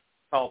 They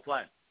call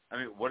play. I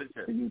mean, what is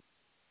it?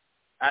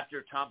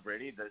 After Tom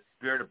Brady, the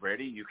spirit of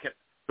Brady,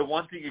 the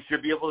one thing you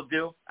should be able to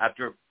do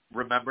after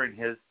remembering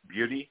his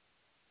beauty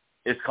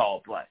is call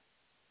a play.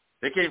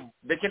 They can't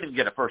even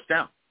get a first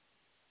down.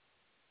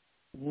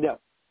 No.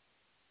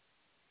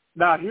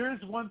 Now,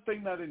 here's one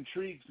thing that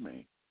intrigues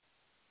me.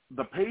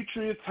 The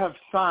Patriots have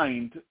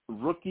signed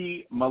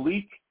rookie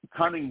Malik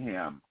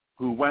Cunningham,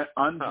 who went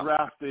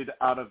undrafted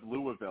out of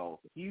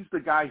Louisville. He's the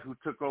guy who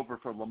took over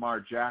for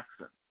Lamar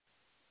Jackson.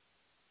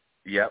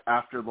 Yep.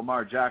 After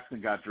Lamar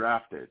Jackson got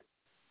drafted.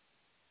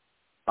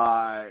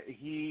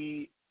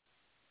 He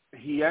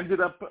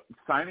ended up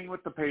signing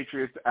with the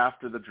Patriots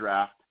after the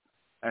draft,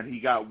 and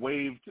he got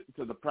waived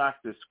to the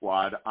practice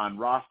squad on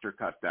roster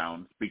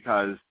cutdowns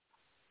because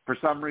for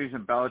some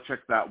reason Belichick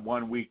that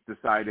 1 week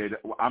decided,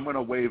 I'm going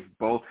to waive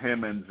both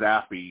him and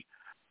Zappe,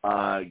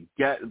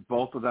 get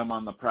both of them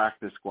on the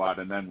practice squad,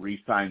 and then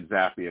re-sign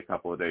Zappe a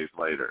couple of days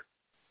later.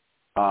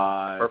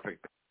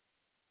 Perfect.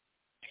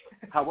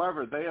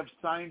 However, they have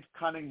signed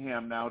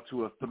Cunningham now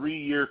to a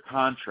 3-year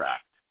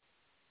contract.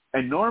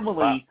 And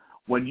normally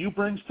when you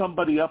bring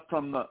somebody up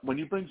from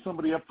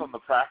the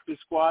practice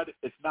squad,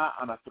 it's not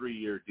on a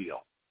 3-year deal.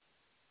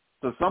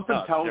 So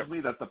something tells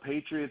me that the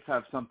Patriots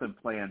have something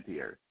planned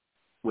here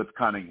with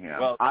Cunningham.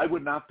 Well, I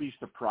would not be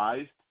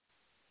surprised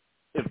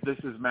if this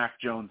is Mac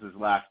Jones'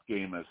 last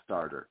game as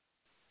starter.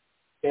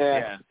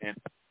 Yeah,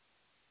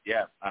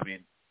 I mean,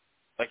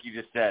 like you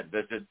just said,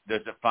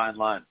 there's a fine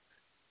line.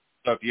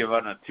 So if you have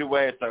on a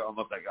two-way, it's like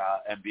almost like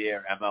NBA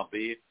or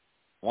MLB.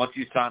 Once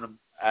you sign them,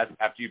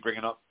 after you bring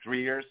it up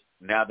 3 years,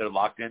 now they're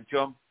locked into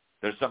them.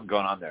 There's something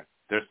going on there.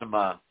 There's some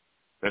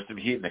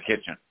heat in the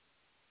kitchen.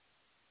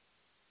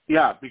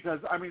 Yeah, because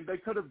I mean they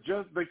could have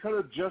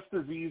just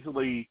as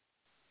easily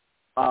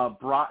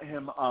brought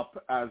him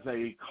up as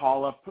a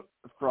call-up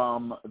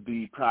from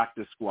the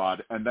practice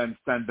squad and then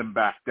send him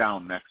back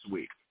down next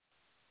week.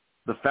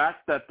 The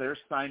fact that they're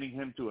signing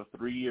him to a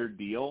 3-year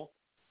deal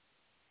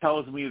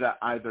tells me that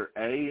either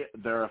A,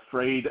 they're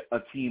afraid a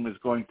team is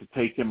going to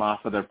take him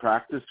off of their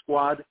practice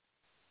squad,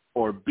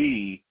 or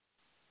B,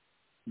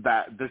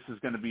 that this is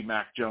going to be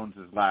Mac Jones'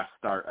 last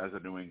start as a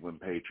New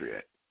England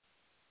Patriot.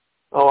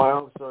 Oh, I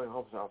hope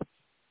so.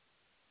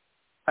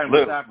 And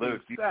with that being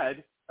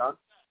said...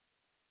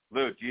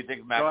 Lou, do you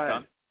think Mac's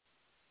done?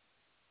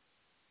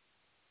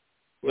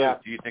 Yeah,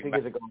 do you think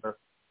he's a goner?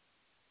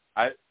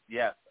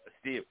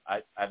 Steve,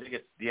 I think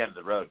it's the end of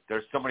the road.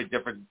 There's so many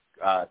different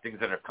things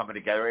that are coming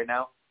together right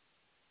now.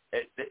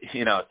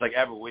 It's like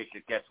every week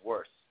it gets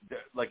worse.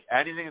 Like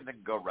anything that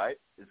can go right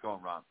is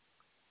going wrong.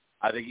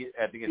 I think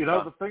it's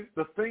done.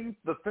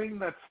 The thing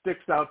that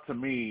sticks out to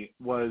me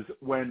was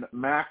when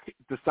Mac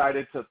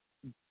decided to.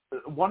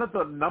 One of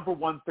the number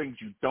one things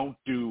you don't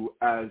do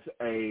as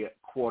a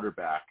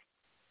quarterback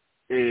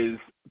is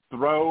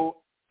throw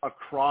a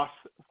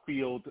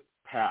cross-field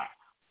pass.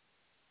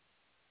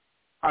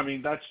 I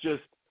mean, that's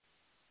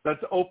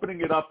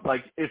opening it up.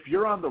 Like, if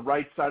you're on the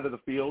right side of the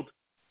field,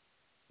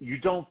 you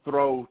don't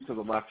throw to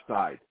the left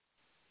side.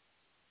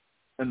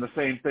 And the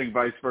same thing,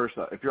 vice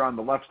versa. If you're on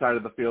the left side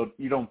of the field,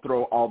 you don't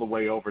throw all the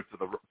way over to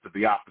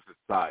the opposite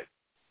side.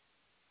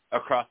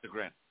 Across the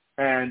grin.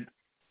 And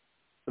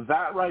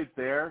that right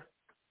there,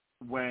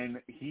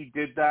 when he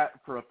did that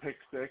for a pick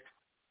six,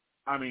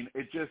 I mean,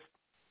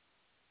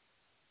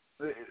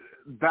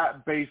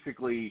 that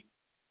basically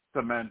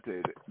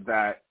cemented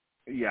that,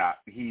 yeah,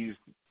 he's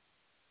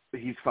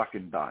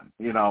fucking done.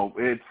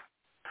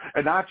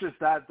 And not just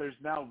that, there's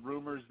now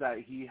rumors that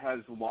he has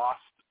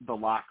lost the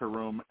locker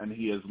room and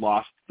he has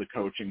lost the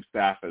coaching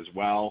staff as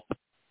well.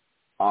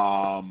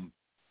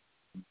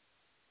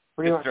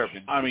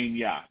 Disturbing. I mean,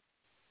 yeah.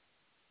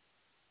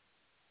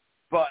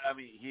 But, I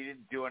mean, he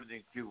didn't do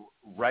anything to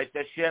right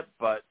the ship,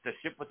 but the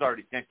ship was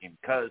already sinking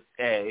because,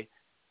 A,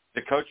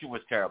 the coaching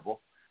was terrible.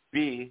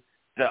 B,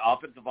 the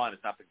offensive line has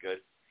not been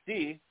good.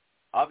 C,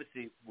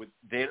 obviously,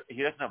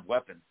 he doesn't have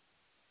weapons.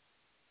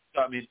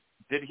 So, I mean,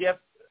 did he have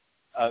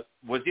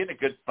was he in a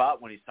good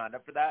spot when he signed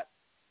up for that?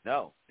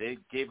 No. They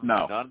gave him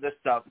none of the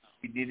stuff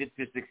he needed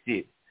to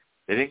succeed.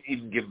 They didn't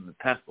even give him the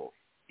pencils.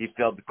 He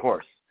failed the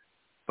course.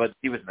 But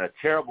he was in a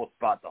terrible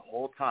spot the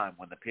whole time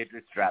when the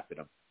Patriots drafted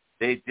him.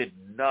 They did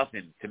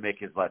nothing to make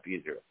his life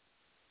easier.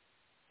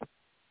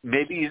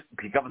 Maybe he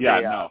becomes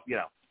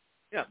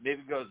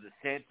maybe he goes to the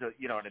Saints, or,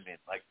 you know what I mean,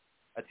 like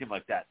a team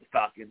like that, the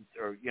Falcons,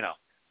 or,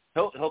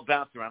 he'll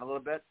bounce around a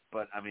little bit.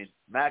 But, I mean,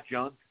 Mac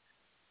Jones,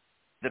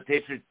 the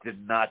Patriots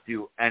did not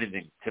do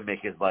anything to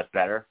make his life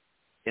better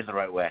in the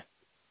right way.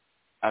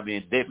 I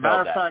mean, they failed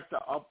Matter that. of fact,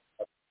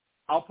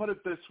 I'll put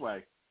it this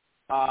way.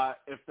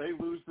 If they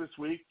lose this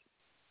week,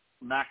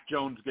 Mac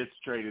Jones gets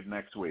traded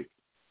next week.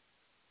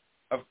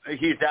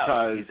 He's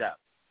out. He's out.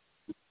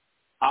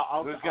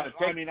 Who's going to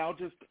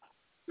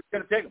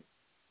take him?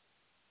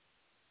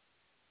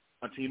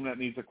 A team that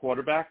needs a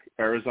quarterback?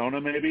 Arizona,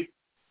 maybe?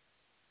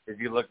 Is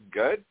he looking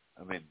good?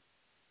 I mean,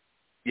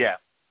 yeah.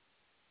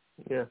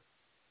 Yeah.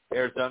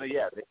 Arizona,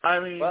 yeah. I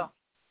mean, well,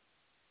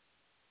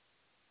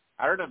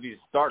 I don't know if he's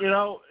starting.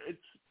 It's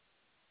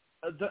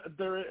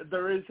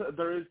there is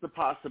the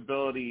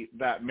possibility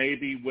that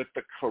maybe with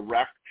the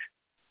correct,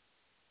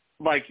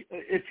 like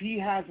if he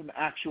has an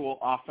actual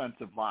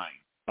offensive line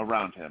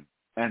around him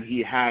and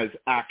he has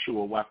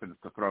actual weapons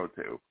to throw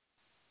to,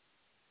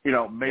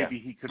 maybe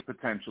he could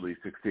potentially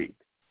succeed.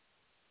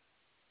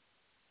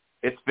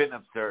 It's been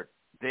absurd.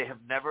 They have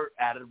never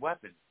added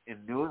weapons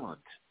in New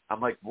England.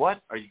 I'm like,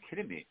 what? Are you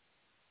kidding me?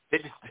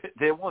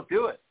 They won't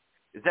do it.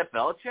 Is that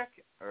Belichick?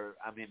 Or,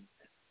 I mean,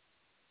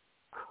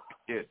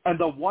 dude. And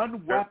the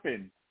one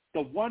weapon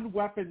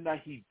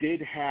that he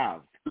did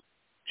have,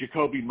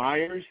 Jacoby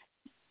Myers,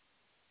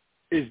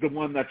 is the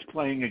one that's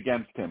playing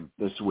against him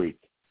this week.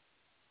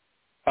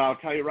 I'll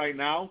tell you right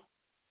now,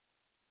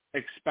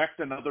 expect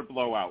another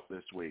blowout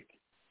this week.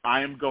 I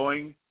am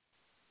going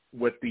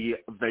with the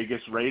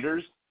Vegas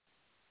Raiders.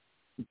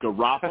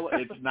 Garoppolo.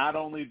 It's not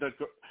only the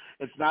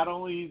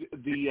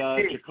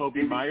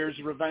Jacoby Myers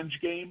revenge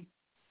game.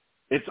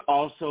 It's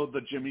also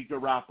the Jimmy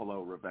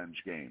Garoppolo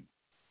revenge game.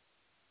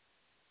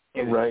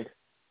 Right.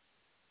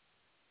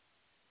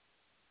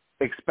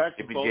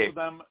 Expect both of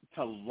them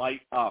to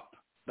light up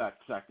that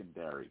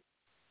secondary.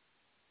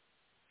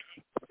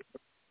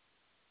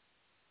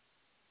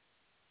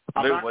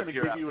 I'm not going to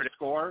give you a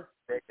score.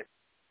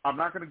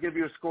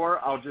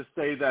 I'll just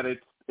say that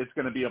it's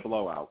going to be a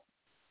blowout.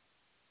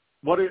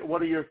 What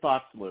are your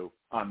thoughts, Lou,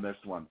 on this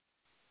one?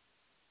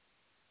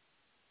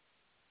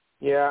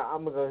 Yeah,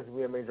 I'm going to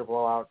be a major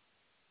blowout.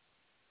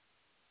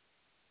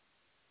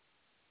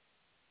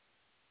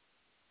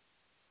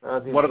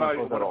 What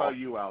about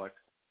you, Alex?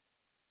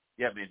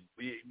 Yeah, I mean,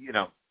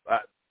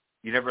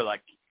 you never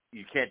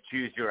you can't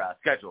choose your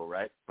schedule,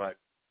 right? But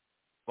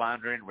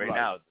floundering right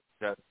now,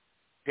 the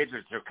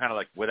Patriots are kind of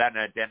like without an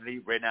identity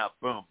right now.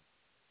 Boom,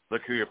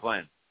 look who you're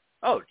playing.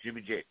 Oh,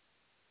 Jimmy G,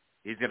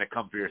 he's gonna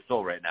come for your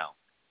soul right now.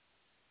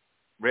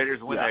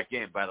 Raiders win that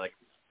game by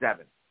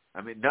 7.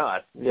 I mean, no,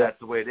 that's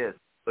the way it is.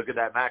 Look at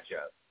that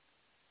matchup.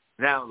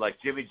 Now, like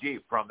Jimmy G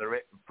from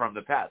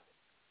the past,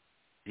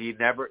 he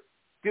never,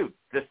 dude.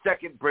 The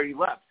second Brady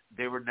left,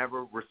 they were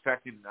never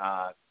respecting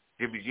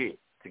Jimmy G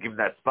to give him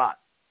that spot.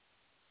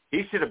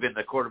 He should have been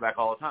the quarterback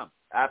all the time.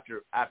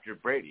 After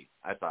Brady,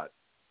 I thought,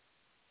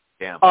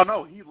 damn. Oh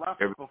no, he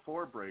left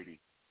before Brady.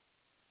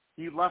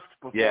 He left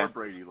before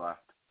Brady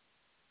left.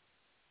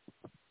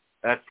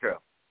 That's true.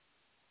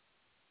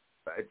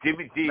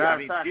 Jimmy G.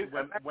 Matter of fact,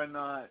 when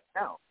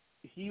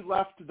he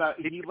left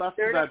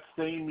that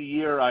same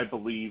year, I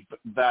believe,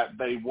 that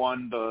they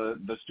won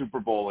the Super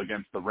Bowl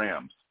against the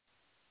Rams.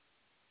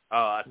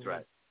 Oh, that's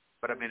right.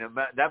 But I mean,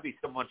 that'd be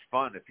so much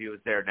fun if he was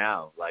there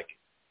now. Like,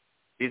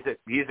 he's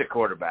a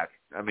quarterback.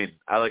 I mean,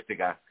 I like the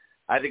guy.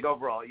 I think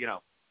overall,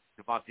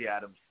 Devontae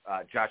Adams,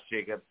 Josh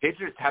Jacobs,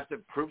 Patriots have to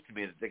prove to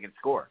me that they can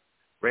score.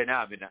 Right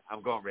now, I mean,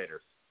 I'm going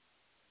Raiders.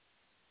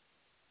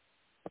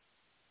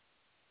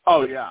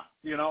 Oh yeah,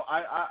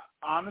 I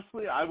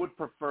honestly I would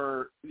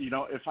prefer,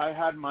 if I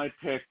had my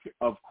pick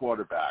of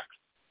quarterbacks,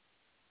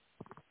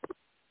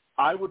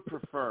 I would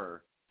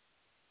prefer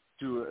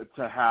to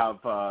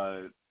have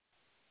to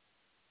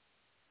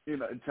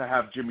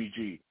have Jimmy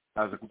G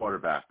as a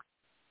quarterback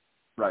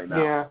right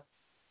now. Yeah.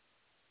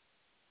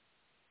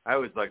 I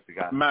always like the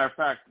guy. Matter of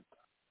fact,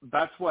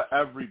 that's what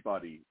every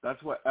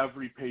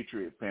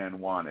Patriot fan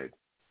wanted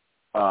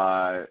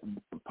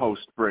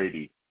post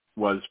Brady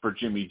was for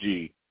Jimmy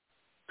G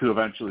to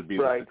eventually be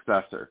the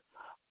successor.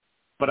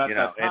 But at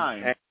that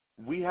time,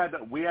 we had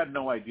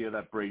no idea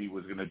that Brady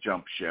was going to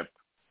jump ship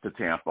to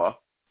Tampa.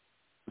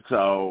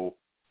 So,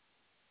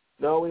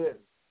 no, we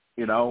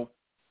didn't.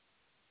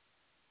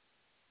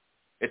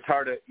 It's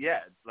hard to,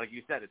 like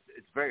you said,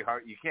 it's very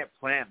hard. You can't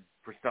plan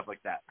for stuff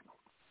like that.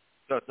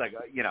 So it's like,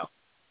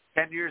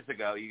 10 years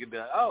ago, you could be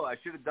like, oh, I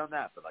should have done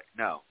that. But,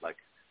 no.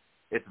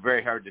 It's a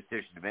very hard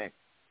decision to make.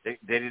 They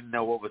didn't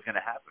know what was going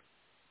to happen.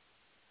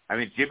 I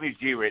mean, Jimmy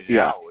G right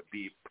now would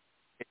be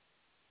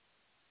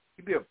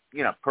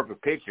a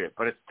perfect Patriot,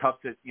 but it's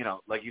tough to,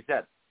 like you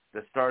said,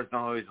 the stars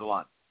don't always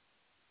align.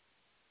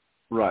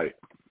 Right.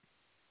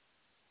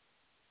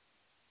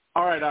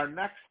 All right, our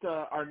next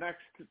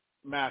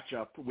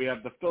matchup, we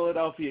have the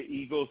Philadelphia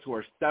Eagles, who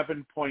are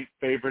 7-point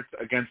favorites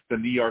against the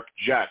New York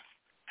Jets.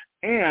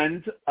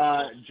 And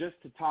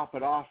just to top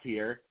it off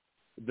here,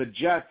 the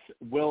Jets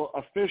will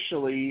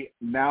officially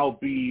now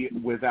be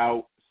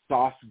without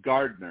Sauce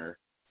Gardner,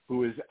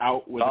 who is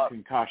out with a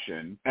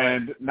concussion.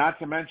 And not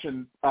to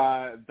mention,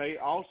 they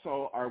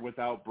also are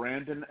without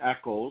Brandon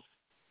Echols,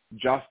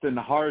 Justin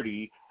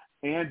Hardy,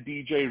 and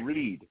DJ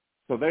Reed.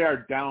 So they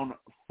are down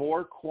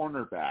 4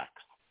 cornerbacks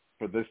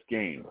for this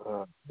game.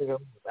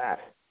 That.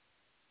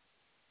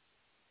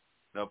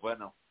 No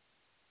bueno.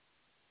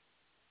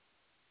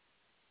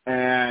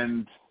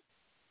 And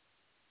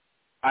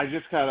I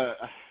just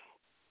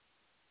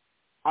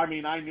I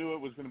knew it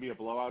was going to be a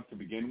blowout to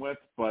begin with,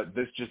 but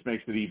this just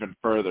makes it even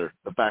further,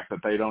 the fact that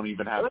they don't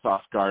even have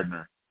Sauce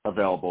Gardner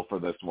available for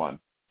this one.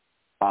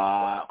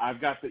 I've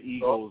got the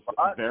Eagles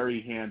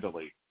very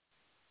handily.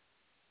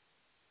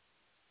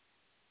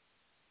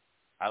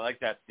 I like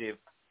that, Steve.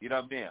 You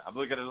know me. I'm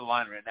looking at the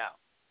line right now.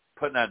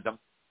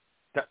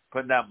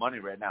 Putting that money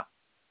right now.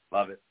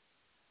 Love it.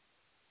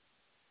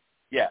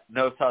 Yeah,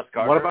 no Sauce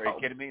Gardner. Are you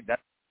kidding me?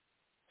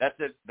 That's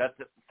it.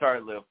 Sorry,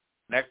 Lou.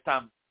 Next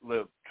time,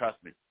 Lou,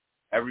 trust me.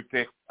 Every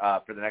pick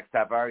for the next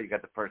half hour, you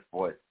got the first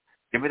voice.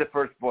 Give me the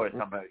first voice.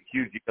 I'm a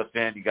huge Eagles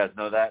fan. You guys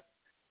know that.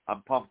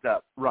 I'm pumped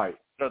up. Right.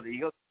 So the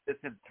Eagles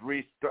missing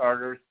 3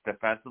 starters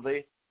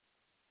defensively.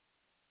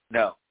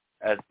 No.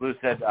 As Lou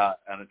said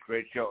on a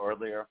great show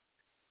earlier,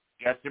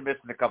 Jets are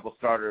missing a couple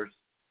starters.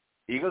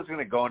 Eagles are going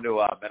to go into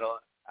a middle,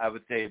 I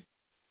would say,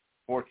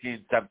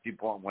 14,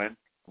 17-point win.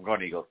 I'm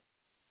going Eagles.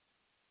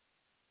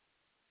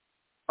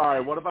 All right.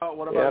 What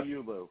about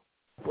you, Lou?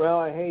 Well,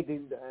 I hate to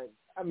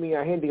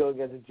go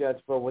against the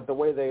Jets, but with the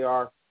way they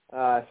are,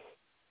 I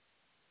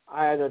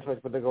had no choice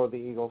but to go with the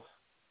Eagles.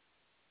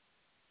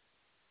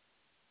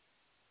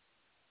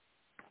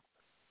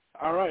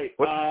 All right.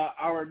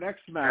 Our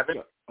next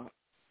matchup.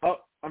 Oh,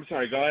 I'm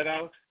sorry. Go ahead,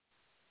 Alex.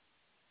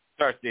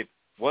 Sorry, Steve.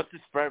 What's the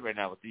spread right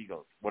now with the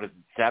Eagles? What is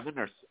it, 7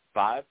 or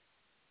 5?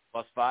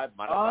 +5?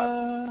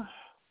 -5?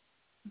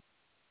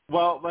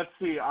 Well, let's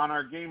see. On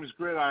our game's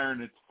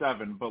gridiron, it's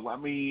 7, but let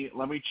me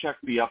check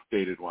the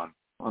updated one.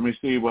 Let me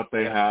see what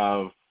they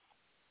have.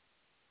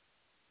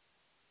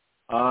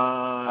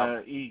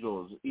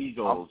 Eagles.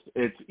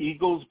 It's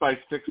Eagles by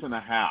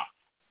 6.5.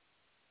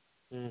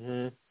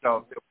 Mm-hmm. So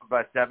if they win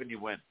by 7, you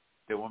win.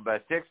 If they win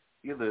by 6,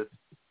 you lose.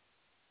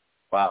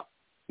 Wow.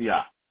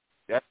 Yeah.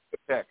 That's a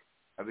good pick.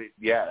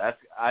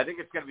 I think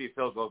it's going to be a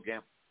field goal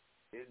game.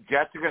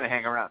 Jets are going to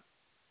hang around.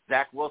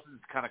 Zach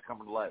Wilson's kind of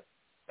coming to life.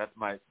 That's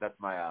my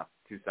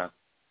 2 cents.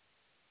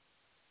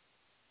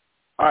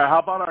 All right, how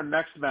about our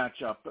next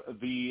matchup?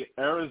 The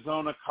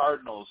Arizona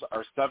Cardinals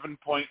are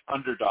 7-point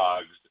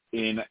underdogs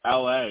in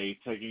L.A.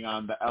 taking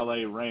on the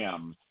L.A.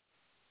 Rams.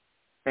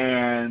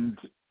 And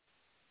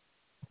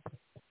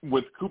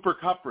with Cooper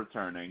Kupp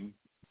returning,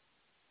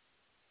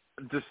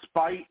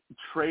 despite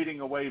trading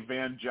away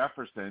Van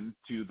Jefferson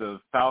to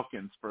the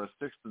Falcons for a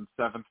 6th and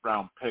 7th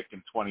round pick in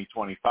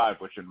 2025,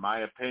 which in my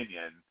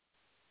opinion,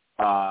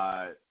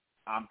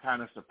 I'm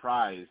kind of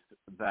surprised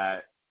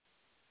that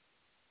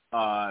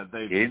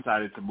they've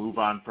decided to move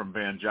on from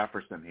Van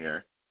Jefferson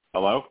here.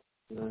 Hello?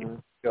 Mm-hmm.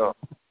 Sure.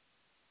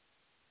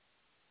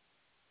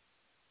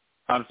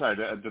 I'm sorry,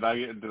 did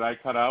I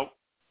cut out?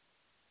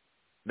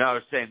 No, I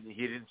was saying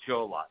he didn't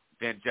show a lot.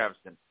 Van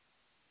Jefferson.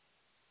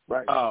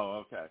 Right.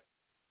 Oh, okay.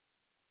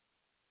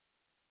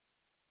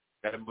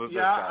 Got to move those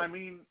Yeah, guys. I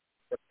mean,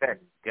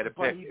 Get a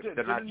but pick. If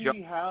they're not didn't showing,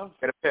 he have?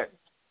 get a pick.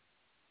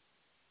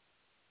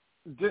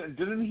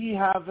 Didn't he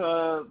have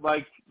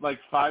like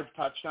 5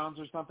 touchdowns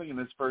or something in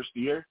his first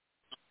year?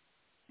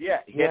 Yeah,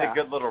 he had a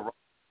good little run.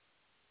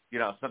 You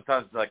know,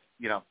 sometimes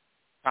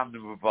time to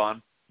move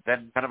on.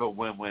 Then kind of a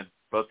win-win,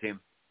 both teams.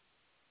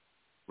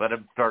 Let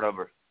him start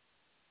over.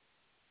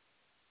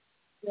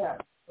 Yeah.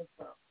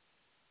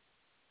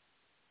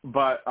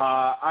 But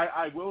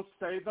I will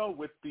say though,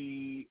 with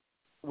the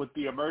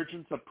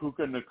emergence of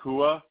Puka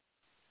Nacua,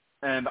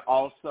 and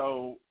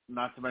also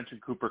not to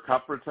mention Cooper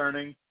Kupp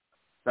returning,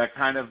 that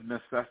kind of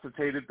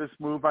necessitated this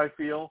move. I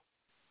feel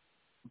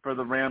for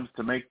the Rams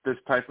to make this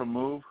type of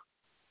move.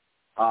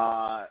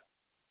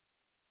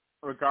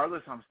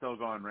 Regardless, I'm still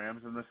going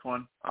Rams in this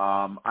one.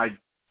 I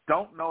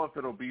don't know if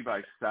it'll be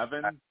by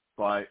 7,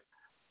 but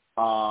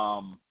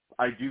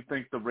I do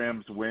think the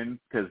Rams win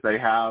because they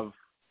have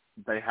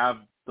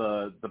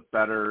the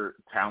better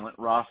talent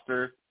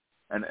roster,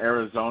 and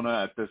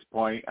Arizona at this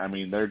point, I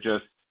mean,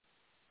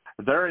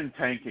 they're in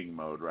tanking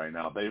mode right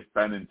now. They've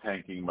been in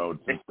tanking mode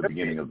since the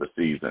beginning of the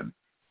season.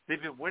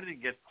 They've been winning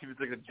against teams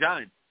like the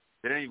Giants.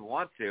 They didn't even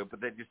want to,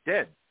 but they just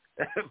did.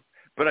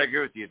 But I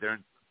agree with you. They're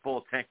in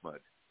full tank mode.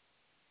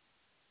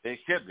 They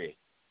should be.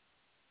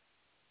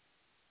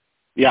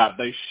 Yeah,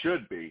 they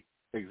should be.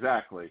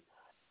 Exactly.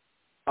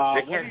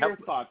 What are your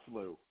it. thoughts,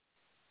 Lou?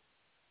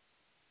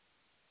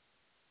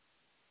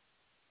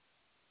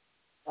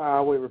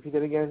 Wait, repeat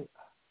that again.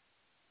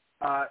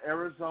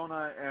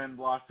 Arizona and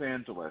Los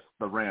Angeles,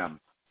 the Rams.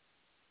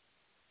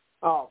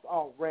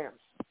 Oh, Rams.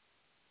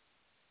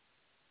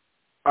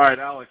 All right,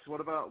 Alex.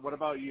 What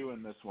about you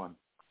in this one?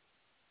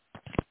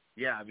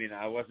 Yeah, I mean,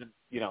 I wasn't,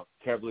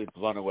 terribly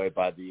blown away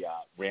by the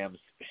Rams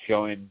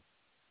showing,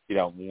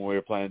 when we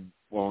were playing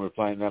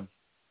them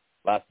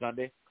last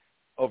Sunday.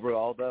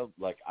 Overall, though,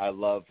 I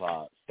love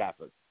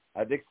Stafford.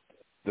 I think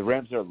the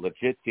Rams are a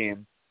legit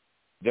team.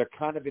 They're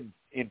kind of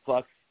in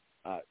flux.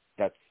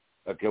 That's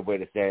a good way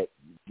to say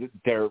it.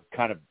 They're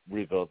kind of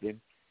rebuilding.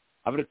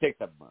 I'm going to take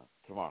them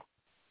tomorrow.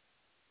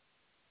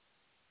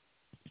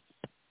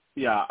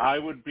 Yeah, I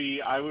would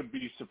be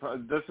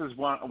surprised. This is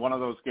one of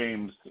those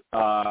games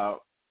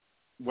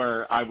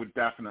where I would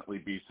definitely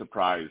be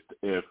surprised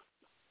if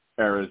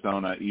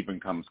Arizona even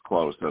comes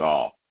close at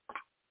all,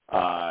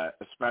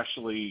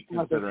 especially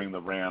considering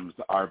the Rams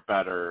are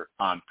better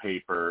on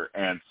paper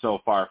and so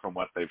far from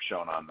what they've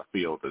shown on the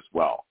field as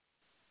well.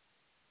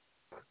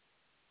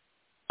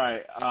 All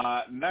right,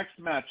 next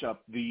matchup,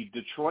 the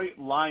Detroit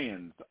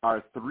Lions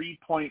are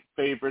 3-point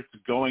favorites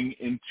going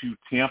into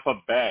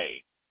Tampa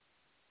Bay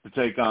to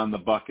take on the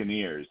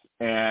Buccaneers.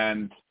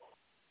 And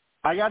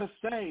I got to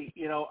say,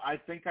 I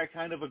think I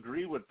kind of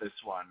agree with this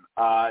one.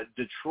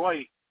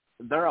 Detroit,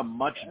 they're a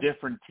much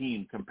different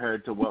team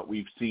compared to what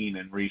we've seen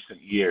in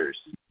recent years.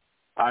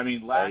 I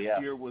mean, last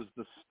year was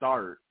the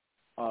start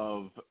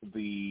of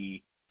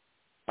the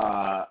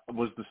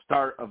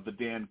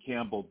Dan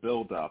Campbell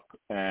buildup,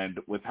 and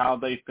with how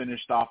they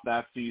finished off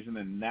that season,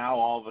 and now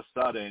all of a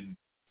sudden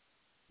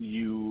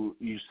you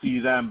see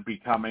them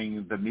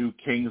becoming the new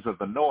kings of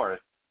the North.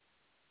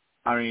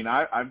 I mean,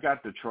 I've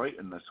got Detroit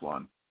in this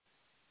one.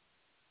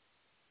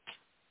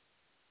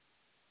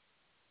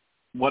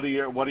 What are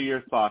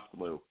your thoughts,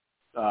 Lou?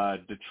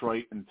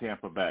 Detroit and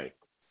Tampa Bay.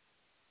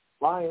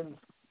 Lions.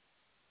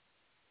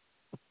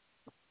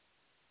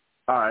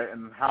 All right,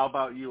 and how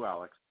about you,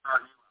 Alex?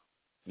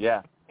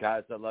 Yeah,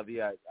 guys, I love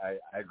you. I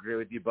agree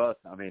with you both.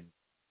 I mean,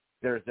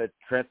 there's a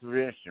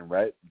transformation,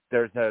 right?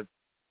 There's a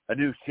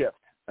new shift,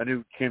 a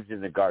new change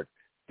in the guard.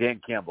 Dan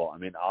Campbell, I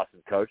mean,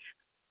 awesome coach.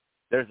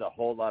 There's a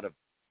whole lot of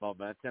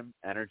momentum,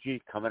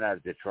 energy coming out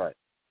of Detroit.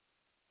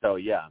 So,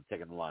 yeah, I'm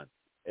taking the Lions.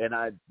 And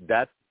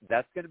that's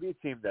going to be a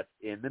team that's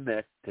in the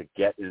mix to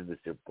get into the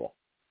Super Bowl,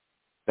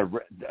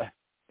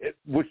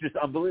 which is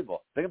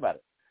unbelievable. Think about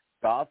it.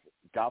 Goff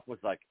was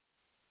like,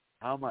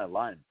 how am I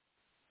Lions?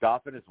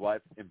 Goff and his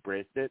wife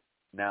embraced it.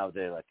 Now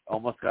they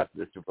almost got to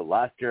the Super Bowl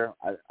last year.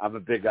 I'm a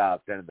big fan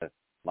of the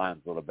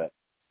Lions a little bit.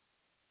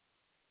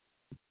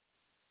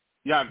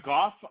 Yeah,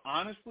 Goff's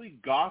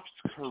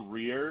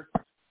career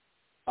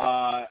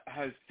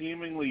has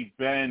seemingly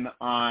been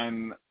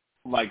on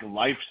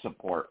life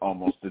support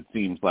almost, it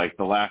seems like,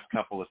 the last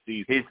couple of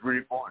seasons. He's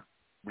reborn.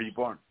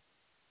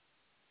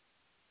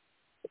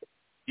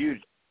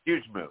 Huge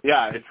move.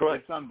 Yeah,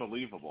 it's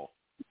unbelievable.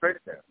 Right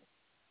there.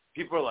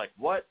 People are like,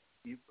 what?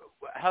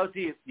 How's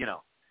he,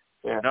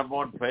 number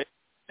one pick?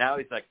 Now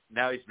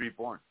he's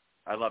reborn.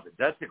 I love it.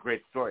 That's a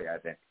great story, I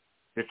think.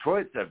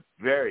 Detroit's a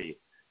very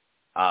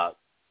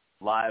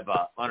live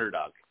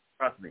underdog.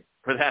 Trust me,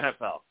 for the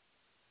NFL,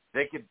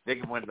 they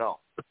can win it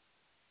all.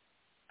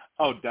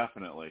 Oh,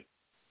 definitely.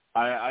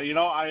 I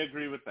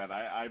agree with that.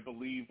 I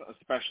believe,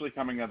 especially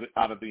coming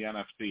out of the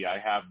NFC, I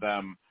have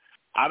them.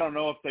 I don't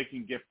know if they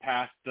can get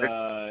past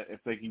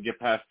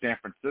San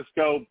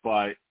Francisco,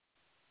 but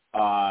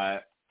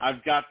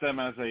I've got them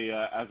as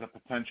a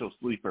potential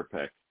sleeper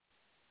pick.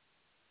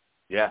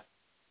 Yeah,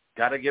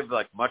 got to give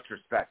much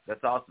respect.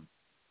 That's awesome.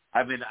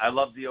 I mean, I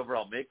love the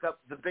overall makeup.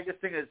 The biggest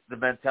thing is the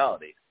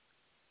mentality.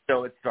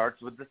 So it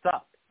starts with the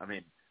top. I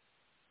mean,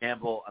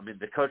 Campbell. I mean,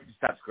 the coaching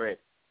staff's great.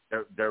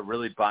 They're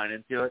really buying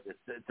into it.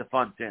 It's a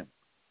fun team.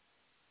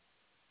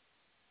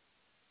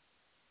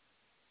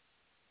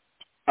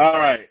 All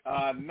right.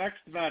 Next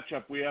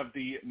matchup, we have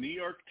the New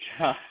York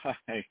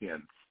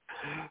Giants.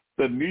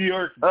 The New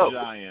York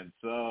Giants.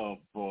 Oh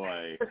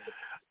boy.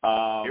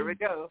 Here we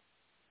go.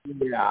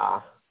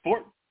 Yeah.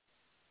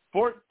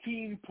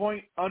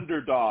 14-point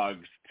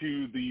underdogs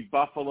to the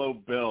Buffalo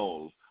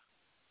Bills.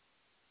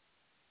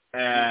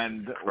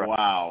 And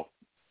wow.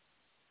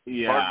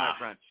 Yeah. Pardon my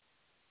French.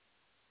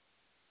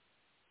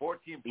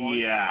 14 points.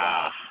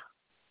 Yeah.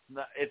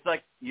 Wow. It's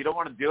like you don't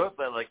want to do it,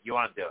 but you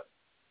want to do it.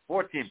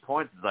 14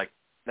 points is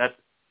that's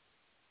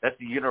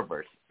the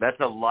universe. That's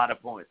a lot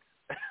of points.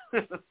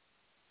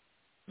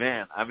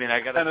 Man, I mean, I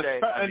gotta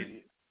say,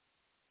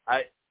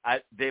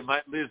 they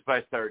might lose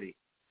by 30.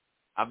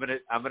 I'm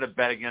gonna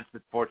bet against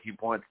it 14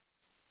 points.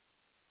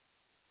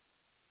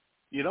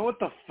 You know what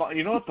the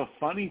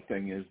funny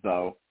thing is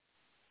though?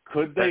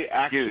 Could they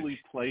actually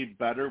play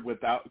better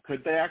without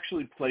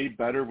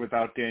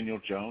Daniel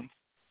Jones?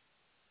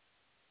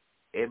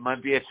 It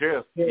might be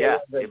true. Yeah,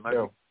 it might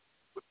be.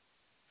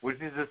 Which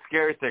is a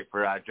scary thing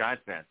for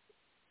Giants fans.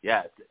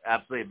 Yeah, it's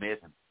absolutely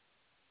amazing.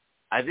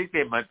 I think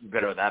they might be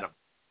better without him.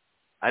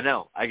 I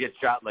know. I get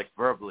shot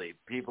verbally.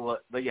 People,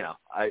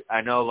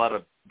 I know a lot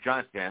of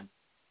Giants fans.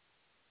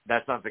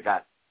 That's not the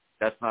guy.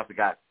 That's not the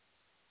guy.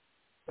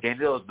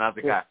 Daniel is not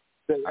the guy.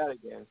 Say that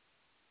again.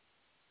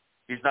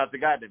 He's not the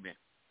guy to me.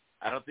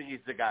 I don't think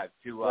he's the guy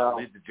to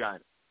lead the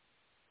Giants.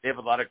 They have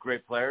a lot of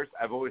great players.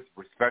 I've always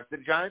respected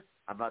the Giants.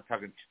 I'm not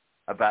talking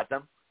about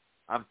them.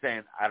 I'm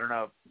saying I don't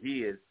know if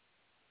he is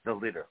the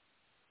leader.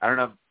 I don't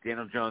know if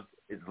Daniel Jones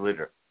is the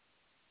leader.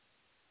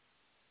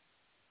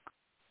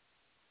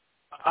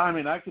 I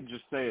mean, I could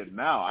just say it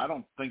now. I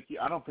don't think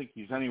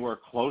he's anywhere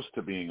close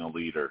to being a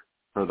leader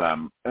for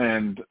them,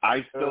 and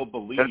I still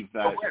believe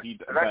that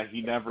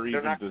he never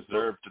even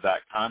deserved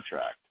that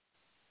contract.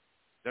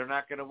 They're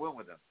not going to win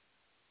with him.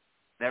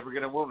 Never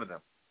going to win with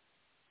him,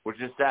 which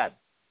is sad.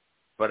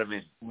 But I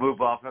mean, move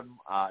off him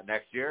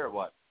next year or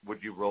what?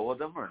 Would you roll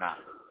with him or not?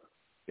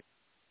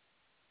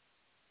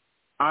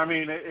 I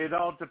mean, it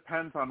all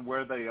depends on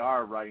where they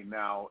are right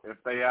now. If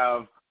they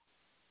have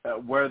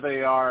where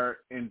they are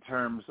in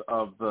terms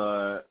of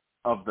the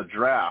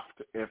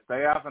draft, if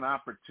they have an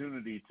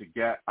opportunity to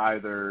get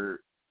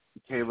either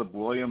Caleb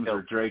Williams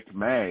or Drake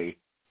May,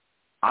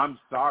 I'm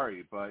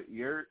sorry, but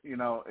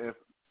if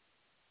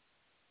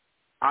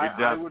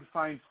I would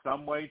find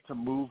some way to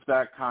move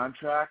that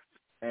contract,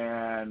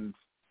 and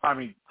I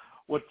mean,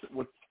 what's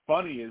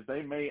funny is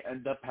they may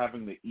end up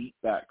having to eat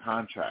that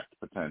contract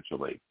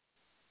potentially.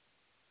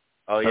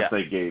 Oh yeah, that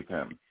they gave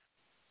him.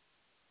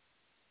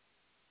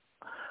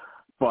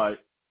 But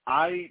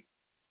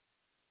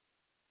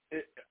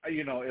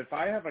if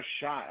I have a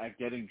shot at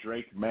getting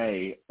Drake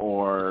May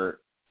or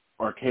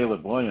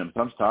Caleb Williams,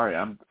 I'm sorry,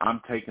 I'm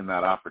taking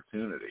that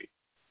opportunity.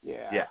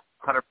 Yeah,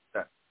 100%.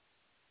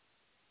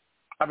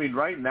 I mean,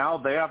 right now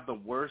they have the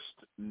worst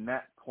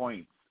net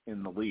points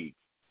in the league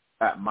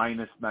at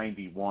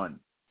 -91.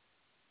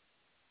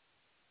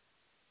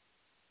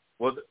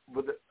 Well,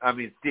 I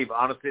mean, Steve,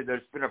 honestly,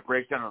 there's been a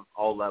breakdown on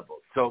all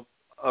levels. So,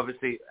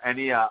 obviously,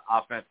 any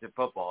offense in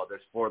football,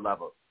 there's 4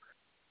 levels.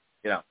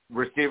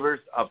 Receivers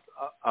up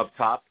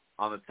top,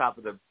 on the top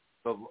of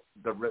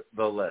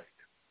the list.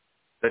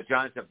 The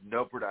Giants have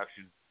no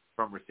production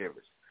from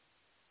receivers.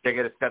 They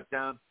get a step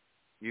down.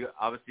 You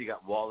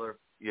got Waller.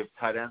 You have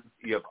tight ends.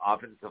 You have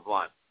offensive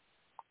line.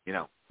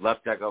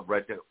 Left tackle,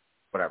 right tackle,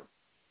 whatever.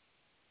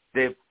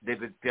 They've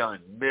been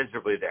failing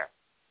miserably there.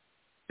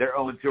 They're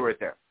 0-2 right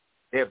there.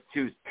 They have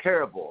 2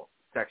 terrible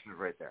sections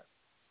right there.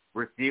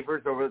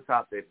 Receivers over the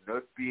top. They have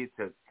no speed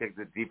to take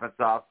the defense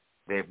off.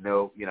 They have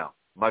no,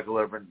 Michael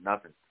Irvin,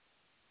 nothing.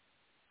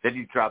 Then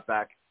you drop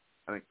back.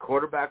 I mean,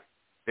 quarterbacks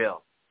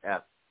fail.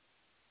 F.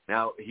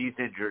 Now he's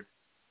injured.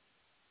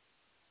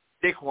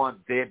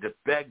 Saquon, they had to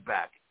beg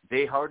back.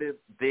 They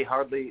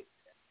hardly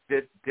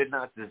did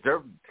not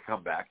deserve him to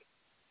come back.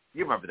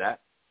 You remember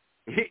that?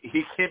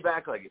 He came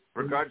back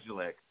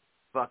begrudgingly,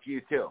 fuck you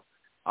too.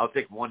 I'll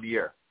take 1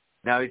 year.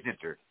 Now he's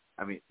injured.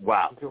 I mean,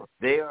 wow.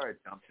 They are a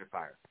dumpster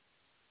fire.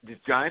 The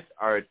Giants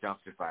are a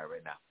dumpster fire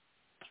right now.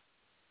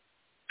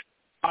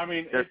 I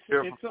mean,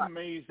 it's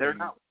amazing. They're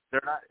not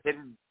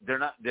hidden. They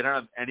don't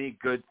have any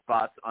good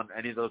spots on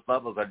any of those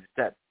levels I just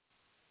said.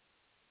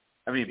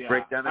 I mean,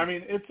 break down a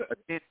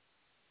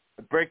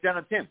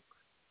team.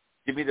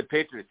 Give me the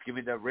Patriots. Give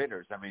me the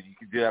Raiders. I mean, you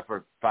can do that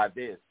for 5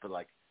 days, but,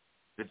 like,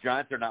 the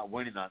Giants are not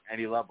winning on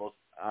any levels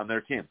on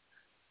their team.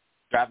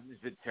 Travis has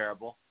been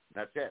terrible.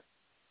 That's it.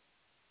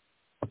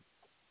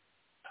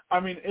 I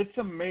mean, it's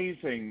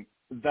amazing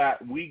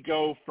that we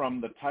go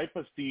from the type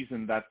of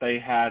season that they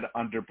had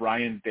under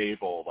Brian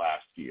Dable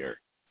last year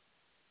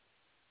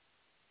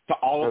to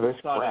all of a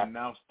sudden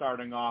now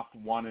starting off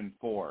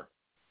 1-4.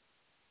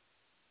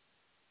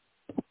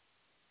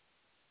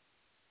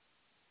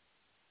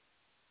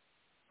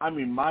 I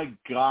mean, my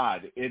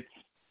God, it's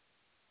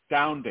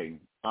astounding,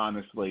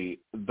 honestly.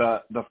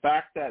 The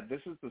fact that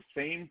this is the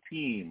same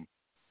team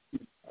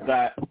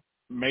that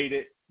made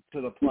it to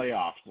the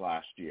playoffs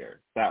last year,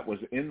 that was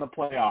in the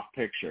playoff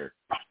picture,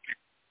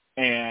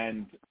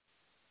 and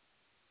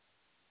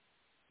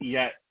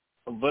yet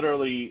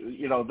literally,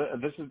 you know,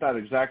 this is that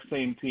exact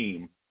same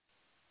team,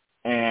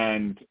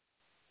 and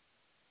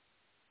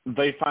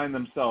they find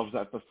themselves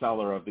at the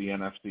cellar of the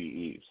NFC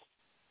East.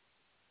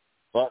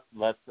 But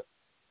let's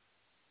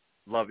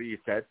love what you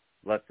said.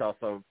 Let's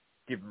also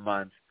keep in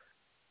mind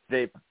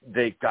they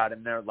got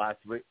in there last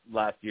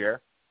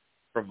year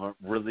from a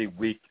really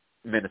weak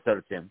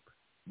Minnesota team.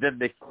 Then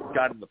they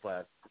got in the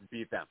playoffs and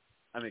beat them.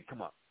 I mean,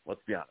 come on,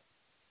 let's be honest.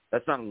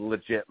 That's not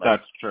legit. Like,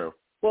 that's true.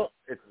 Well,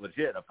 it's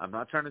legit. I'm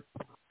not trying to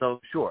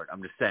sell short.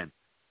 I'm just saying,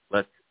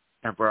 let's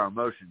temper our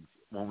emotions.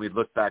 When we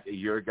look back a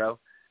year ago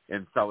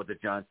and saw what the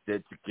Giants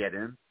did to get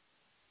in,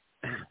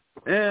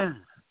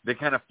 they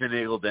kind of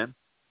finagled in,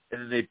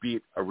 and then they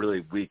beat a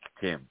really weak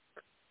team.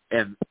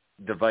 And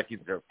the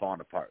Vikings are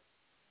falling apart.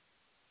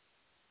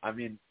 I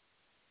mean,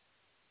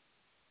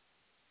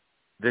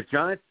 the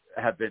Giants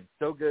have been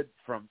so good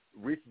from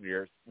recent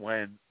years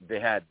when they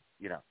had,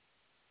 you know,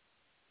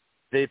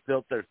 they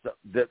built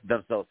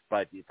themselves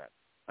by defense.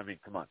 I mean,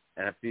 come on.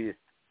 NFC East,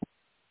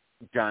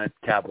 Giants,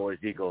 Cowboys,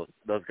 Eagles,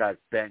 those guys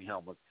bang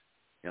helmets,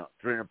 you know,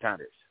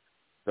 300-pounders.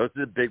 Those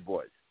are the big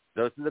boys.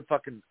 Those are the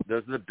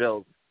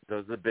Bills.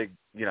 Those are the big,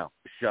 you know,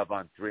 shove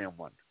on 3-1,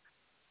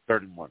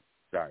 3rd-1,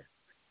 sorry.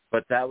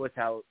 But that was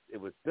how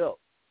it was built.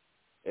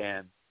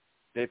 And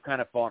they've kind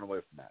of fallen away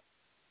from that.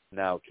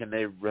 Now, can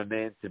they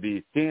remain to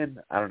be seen?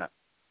 I don't know.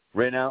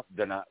 Right now,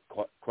 they're not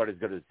quite as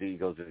good as the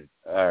Eagles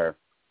or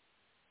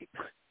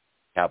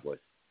Cowboys.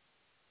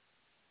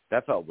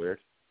 That felt weird.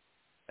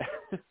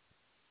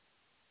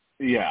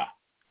 Yeah.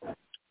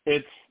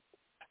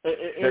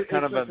 They're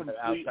kind of an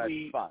outside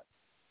spot.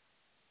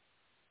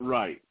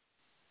 Right.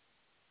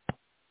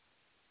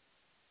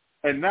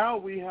 And now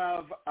we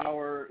have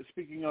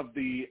speaking of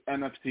the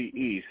NFC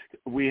East,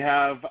 we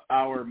have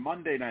our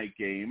Monday night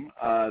game.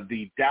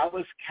 The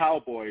Dallas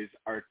Cowboys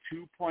are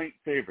 2-point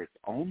favorites,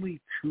 only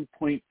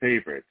 2-point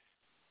favorites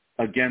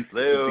against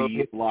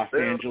the Los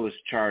Angeles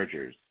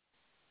Chargers.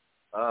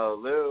 Oh,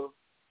 Lou.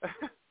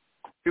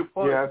 2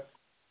 points. Yes.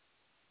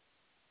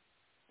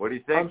 What do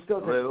you think, I'm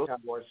still Lou?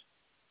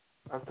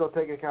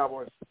 taking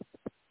Cowboys.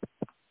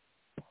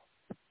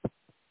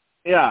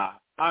 Yeah,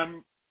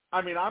 I'm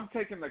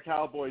taking the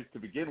Cowboys to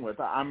begin with.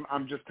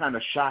 I'm just kind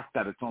of shocked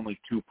that it's only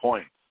 2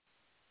 points.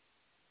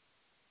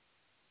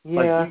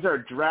 Yeah. Like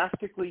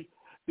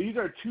these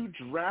are two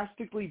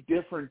drastically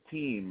different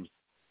teams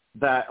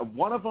that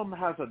one of them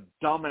has a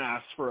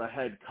dumbass for a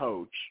head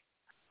coach,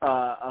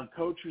 a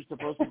coach who's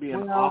supposed to be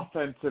an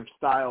offensive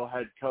style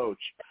head coach,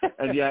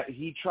 and yet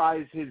he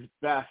tries his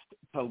best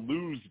to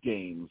lose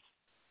games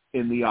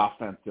in the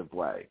offensive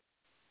way.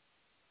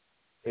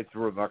 It's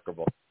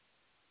remarkable.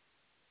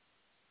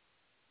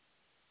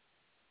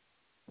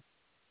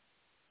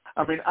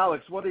 I mean,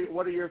 Alex, what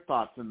are your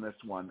thoughts in this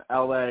one,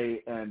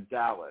 L.A. and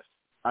Dallas?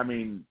 I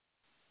mean,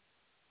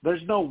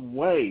 there's no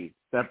way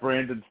that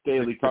Brandon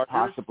Staley could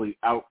possibly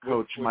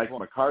outcoach Mike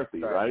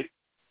McCarthy, right?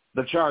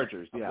 The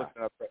Chargers, yeah.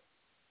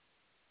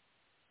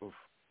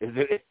 Is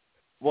it?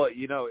 Well,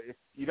 you know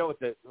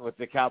with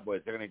the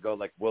Cowboys, they're going to go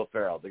like Will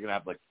Ferrell. They're going to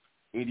have like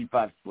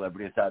 85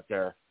 celebrities out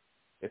there.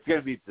 It's going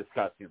to be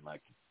disgusting,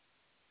 like,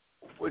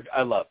 which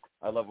I love.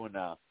 I love when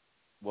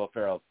Will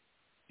Ferrell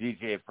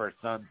DJ for his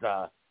son's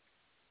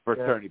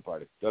fraternity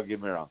party. Don't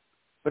get me wrong.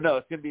 But no,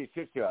 it's going to be a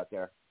shit show out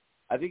there.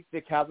 I think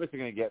the Cowboys are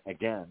going to get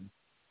again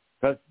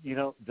because, you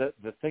know,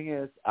 the thing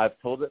is, I've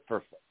told it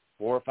for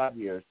 4 or 5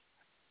 years.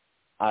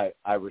 I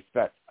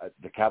respect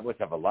the Cowboys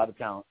have a lot of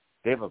talent.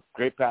 They have a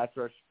great pass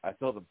rush. I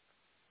told them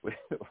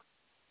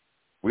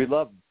we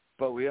love them,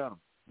 but we own them.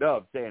 No,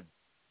 I'm saying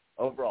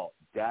overall,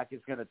 Dak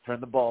is going to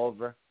turn the ball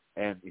over,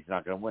 and he's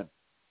not going to win.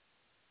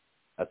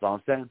 That's all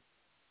I'm saying.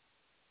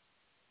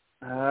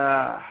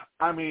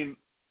 I mean,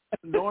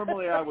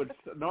 normally I would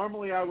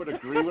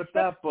agree with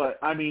that, but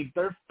I mean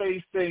they're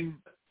facing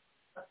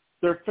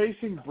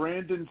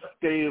Brandon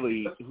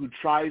Staley, who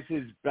tries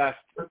his best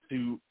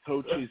to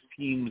coach his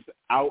teams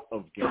out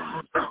of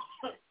games.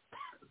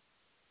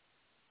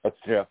 That's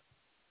true.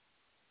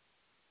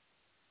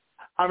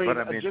 I mean,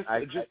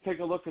 just take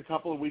a look a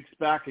couple of weeks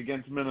back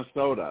against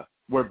Minnesota,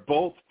 where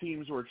both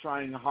teams were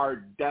trying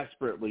hard,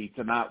 desperately,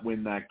 to not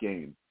win that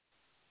game.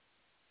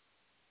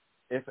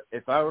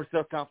 If I were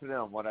so confident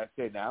on what I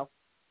say now,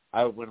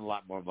 I would win a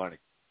lot more money.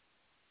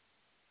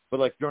 But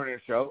like during the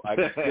show, I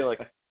just feel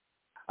like,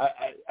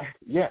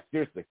 yeah,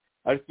 seriously,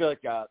 I just feel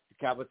like the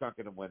Cowboys aren't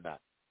going to win that.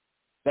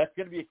 That's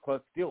going to be a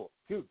close deal,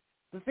 dude.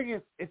 The thing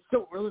is, it's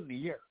so early in the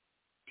year.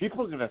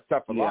 People are going to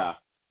suffer loss.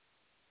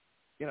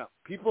 You know,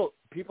 people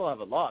have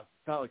a loss.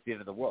 It's not like the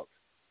end of the world.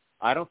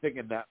 I don't think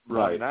in that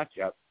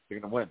matchup they're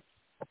going to win.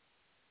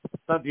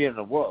 It's not the end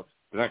of the world.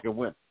 They're not going to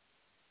win.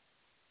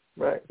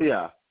 Right.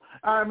 Yeah.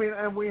 I mean,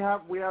 and we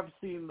have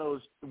seen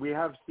those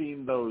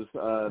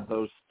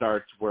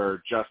starts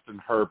where Justin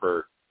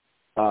Herbert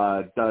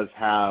does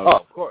have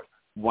of course.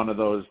 one of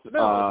those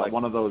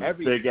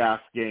big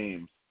ass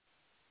games.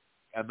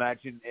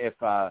 Imagine if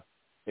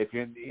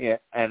you're in the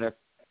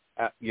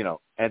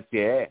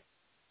NCAA,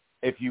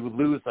 if you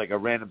lose like a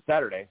random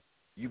Saturday,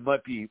 you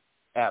might be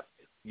effed.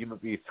 You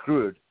might be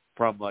screwed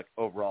from like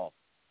overall.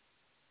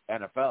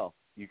 NFL,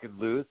 you can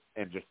lose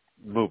and just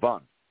move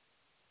on.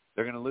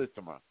 They're going to lose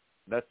tomorrow.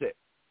 That's it.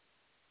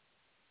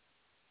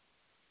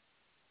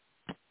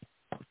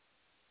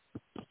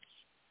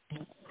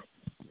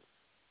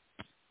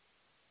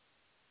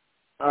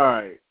 All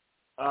right.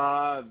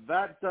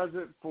 That does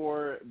it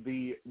for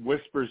the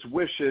Whispers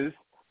Wishes.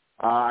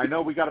 I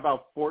know we got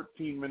about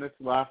 14 minutes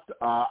left.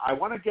 I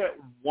want to get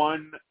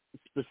one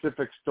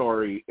specific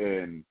story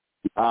in,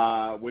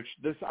 which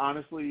this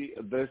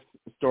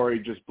story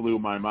just blew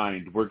my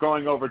mind. We're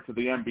going over to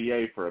the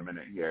NBA for a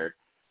minute here.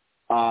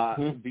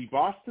 The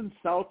Boston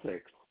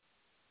Celtics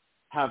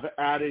have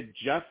added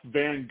Jeff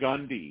Van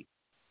Gundy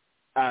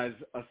as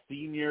a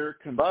senior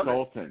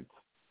consultant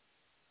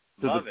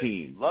to the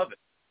team. Love it.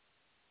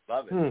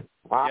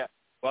 Wow. Yeah.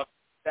 Well,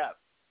 Steph.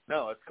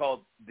 No, it's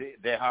called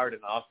they hired an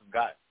awesome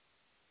guy.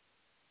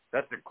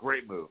 That's a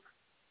great move.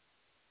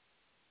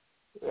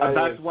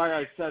 That's why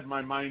I said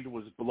my mind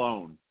was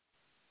blown,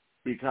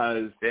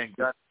 because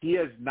he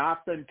has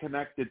not been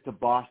connected to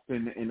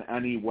Boston in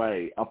any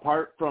way,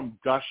 apart from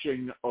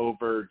gushing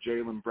over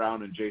Jaylen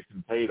Brown and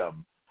Jason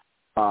Tatum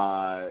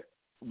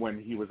when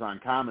he was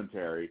on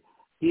commentary.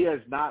 He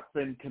has not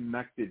been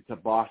connected to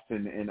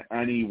Boston in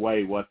any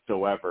way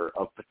whatsoever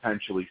of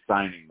potentially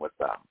signing with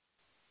them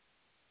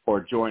or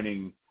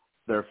joining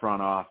their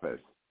front office.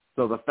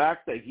 So the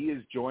fact that he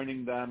is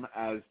joining them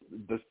as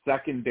the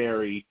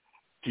secondary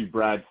to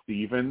Brad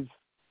Stevens,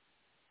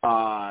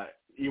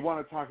 you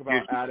want to talk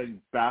about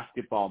adding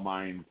basketball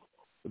minds.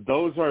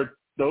 Those are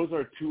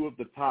two of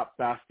the top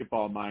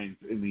basketball minds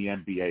in the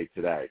NBA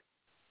today.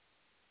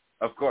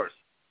 Of course.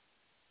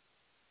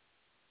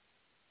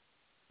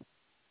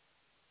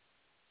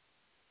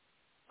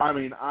 I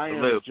mean, I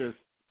am just...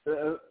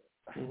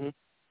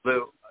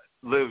 Lou,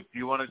 do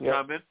you want to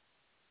chime in?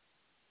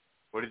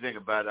 What do you think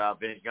about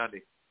Van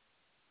Gundy?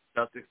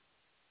 Celtics?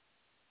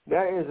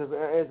 That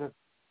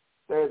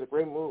is a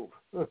great move.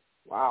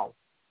 Wow.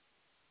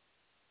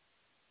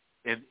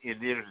 In the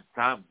interest of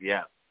time,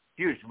 yeah.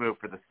 Huge move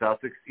for the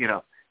Celtics. You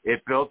know,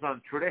 it builds on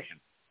tradition.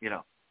 You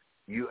know,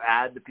 you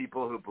add the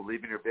people who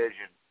believe in your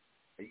vision.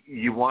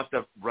 You want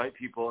the right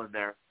people in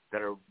there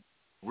that are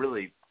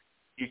really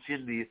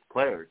teaching these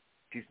players,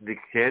 teaching the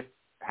kids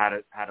how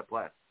to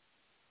play.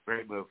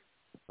 Great move.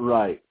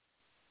 Right.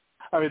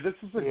 I mean, this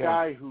is a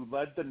guy who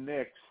led the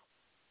Knicks.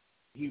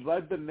 He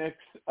led the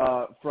Knicks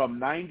from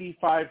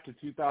 95 to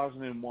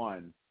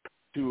 2001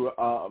 to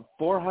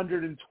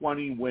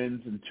 420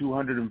 wins and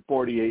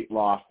 248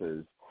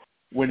 losses,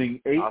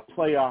 winning 8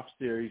 playoff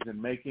series and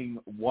making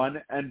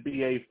 1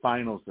 NBA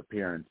Finals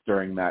appearance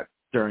during that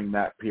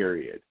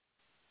period.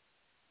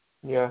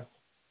 Yeah.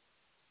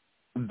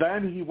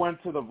 Then he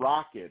went to the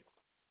Rockets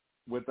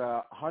with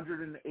a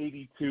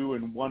 182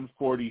 and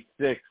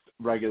 146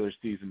 regular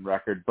season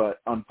record,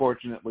 but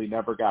unfortunately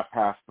never got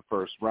past the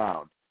first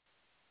round.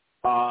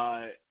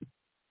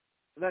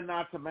 Then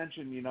not to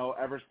mention, you know,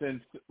 ever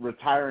since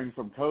retiring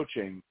from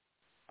coaching,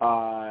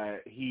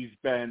 he's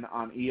been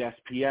on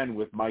ESPN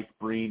with Mike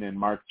Breen and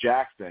Mark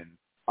Jackson.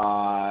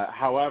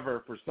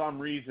 However, for some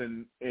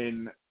reason,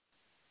 in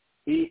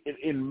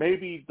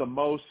maybe the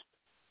most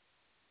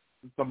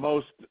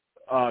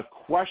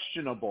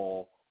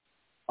questionable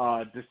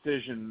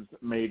decisions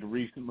made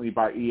recently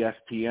by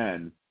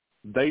ESPN,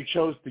 they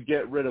chose to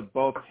get rid of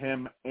both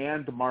him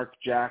and Mark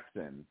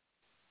Jackson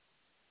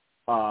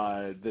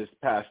this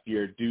past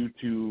year due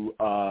to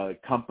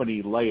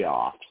company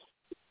layoffs.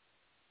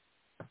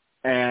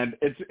 And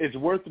it's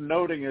worth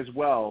noting as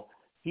well,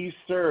 he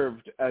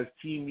served as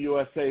Team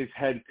USA's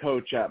head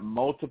coach at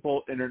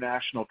multiple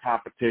international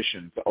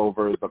competitions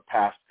over the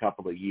past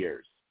couple of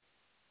years,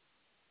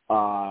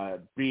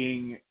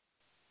 being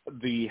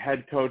the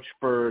head coach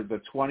for the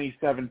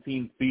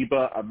 2017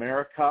 FIBA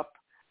AmeriCup,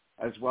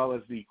 as well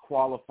as the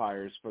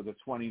qualifiers for the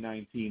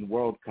 2019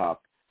 World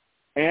Cup.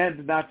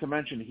 And not to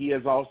mention, he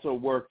has also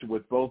worked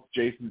with both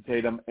Jason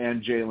Tatum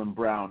and Jaylen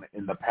Brown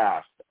in the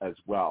past as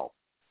well.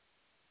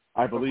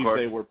 I believe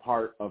they were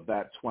part of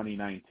that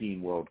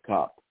 2019 World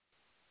Cup.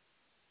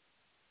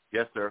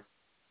 Yes, sir.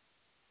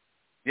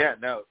 Yeah,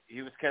 no,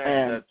 he was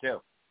connected to that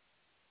too.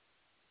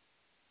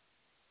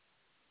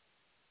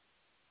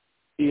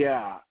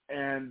 Yeah,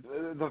 and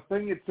the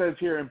thing it says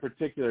here in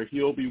particular, he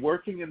will be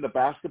working in the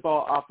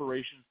basketball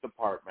operations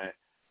department,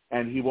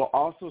 and he will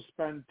also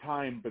spend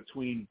time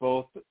between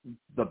both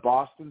the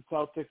Boston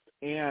Celtics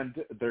and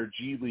their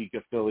G League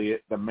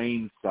affiliate, the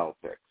Maine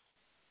Celtics.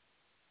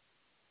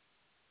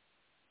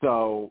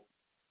 So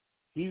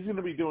he's going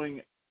to be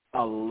doing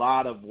a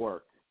lot of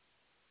work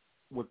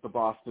with the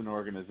Boston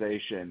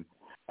organization.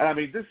 And I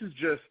mean, this is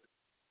just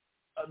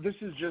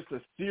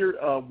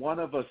one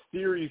of a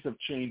series of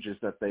changes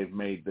that they've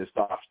made this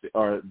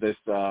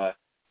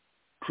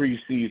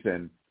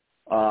preseason.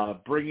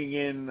 Bringing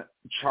in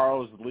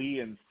Charles Lee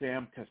and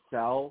Sam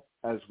Cassell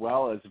as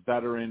well as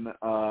veteran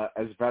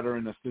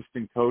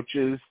assistant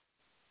coaches.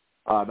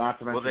 Not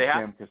to mention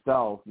Sam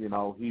Cassell,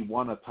 he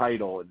won a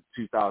title in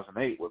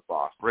 2008 with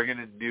Boston. Bringing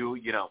in new,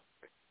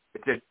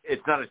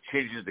 it's not a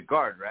change of the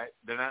guard, right?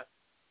 They're not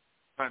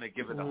trying to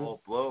give it the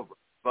whole blowover,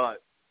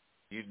 but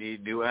you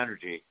need new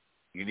energy.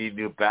 You need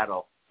new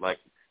battle. Like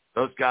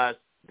those guys,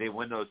 they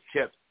win those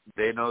chips.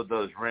 They know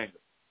those rings.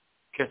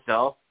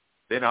 Cassell,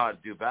 they know how to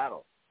do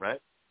battle,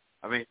 right?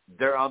 I mean,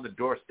 they're on the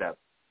doorstep.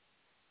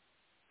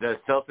 The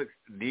Celtics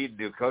need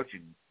new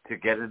coaching to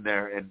get in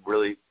there and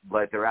really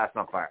light their ass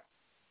on fire.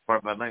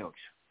 Pardon my language,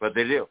 but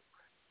they do.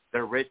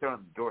 They're right there on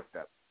the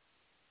doorstep,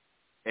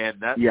 and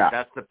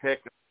that's the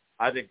pick.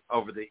 I think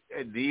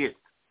in the East,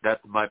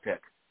 that's my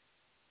pick.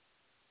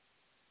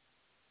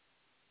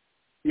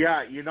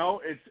 Yeah,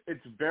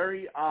 it's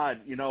very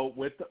odd,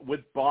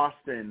 with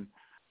Boston.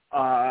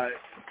 I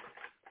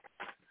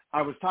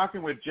was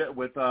talking with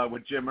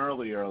Jim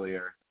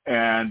earlier,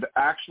 and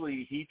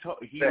actually he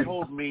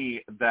told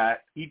me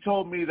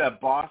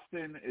that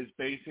Boston is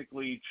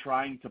basically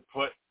trying to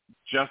put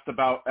just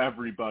about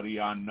everybody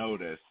on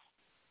notice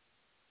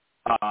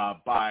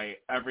by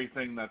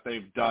everything that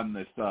they've done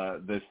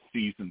this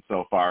season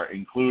so far,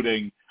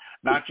 including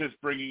not just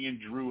bringing in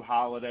Drew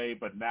Holiday,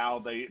 but now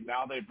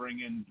they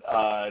bring in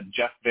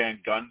Jeff Van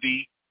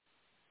Gundy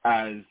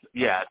as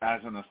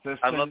an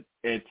assistant.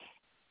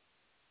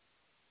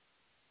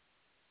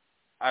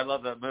 I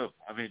love that move.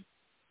 I mean,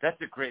 that's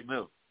a great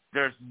move.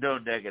 There's no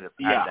negative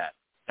out of that.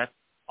 That's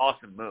an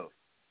awesome move.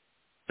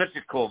 Such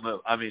a cool move.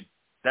 I mean,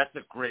 that's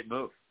a great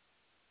move.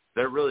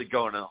 They're really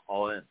going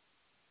all in.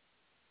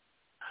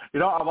 A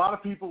lot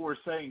of people were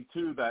saying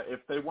too that if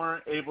they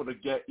weren't able to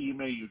get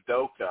Ime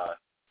Udoka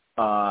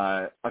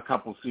a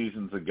couple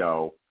seasons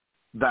ago,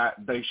 that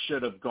they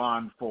should have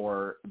gone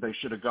for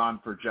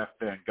Jeff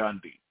Van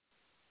Gundy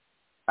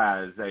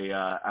as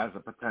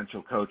a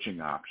potential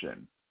coaching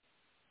option.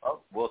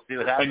 Well, we'll see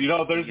what happens.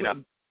 And there's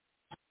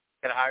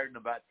get hired in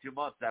about 2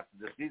 months after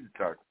the season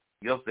starts.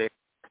 You'll see.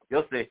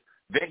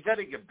 Van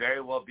Gundy could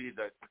very well be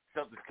the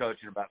Celtics coach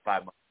in about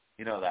 5 months.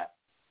 You know that.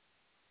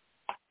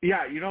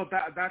 Yeah,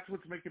 that's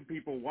what's making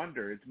people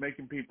wonder. It's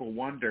making people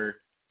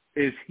wonder,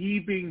 is he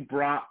being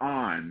brought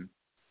on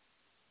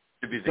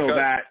so coach.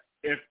 that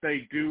if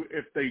they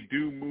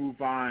do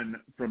move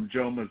on from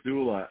Joe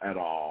Mazzulla at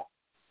all,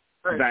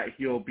 right, that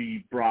he'll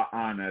be brought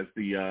on as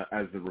the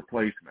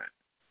replacement?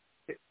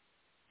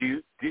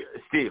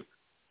 Steve,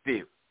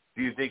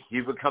 do you think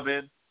he would come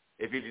in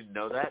if he didn't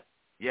know that?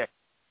 Yeah,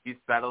 he's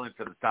battling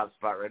for the top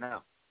spot right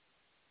now.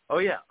 Oh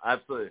yeah,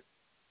 absolutely.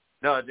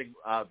 No, I think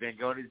Van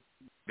Gundy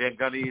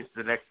is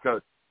the next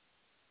coach.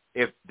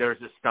 If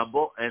there's a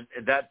stumble, and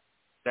that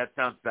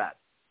sounds bad,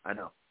 I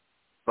know,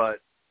 but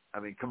I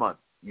mean, come on.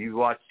 You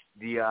watched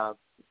the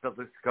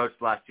Celtics coach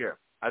last year.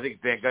 I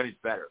think Van Gundy's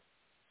better.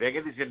 Van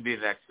Gundy's going to be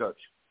the next coach.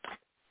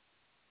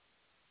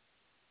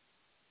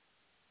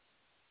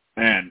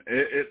 Man,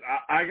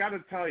 I got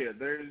to tell you,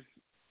 there's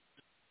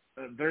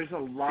a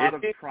lot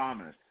of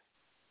promise,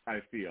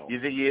 I feel.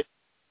 You think he is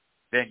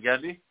Van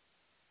Gundy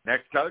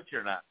next coach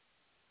or not?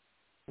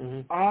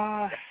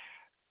 Mm-hmm.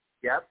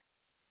 Yep.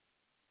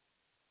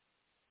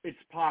 It's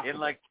possible. In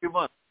like 2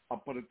 months. I'll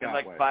put it that in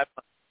like way. 5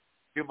 months.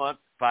 2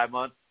 months, 5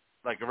 months,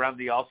 like around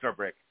the All-Star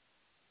break.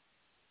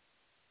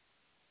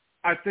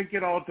 I think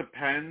it all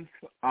depends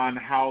on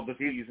how the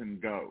season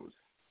goes.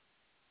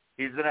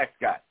 He's the next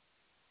guy.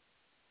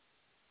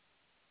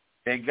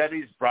 Van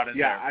Gundy's brought in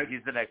there.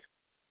 He's the next.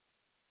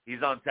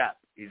 He's on tap.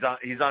 He's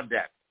on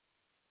deck.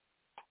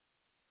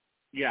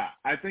 Yeah,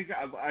 I think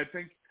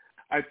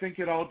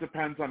it all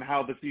depends on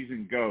how the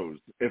season goes.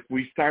 If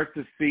we start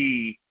to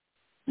see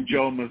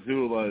Joe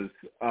Mazzulla's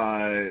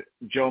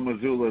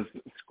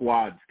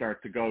squad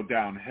start to go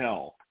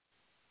downhill,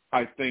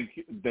 I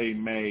think they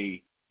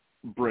may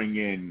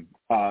remove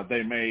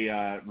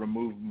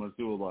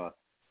Mazzulla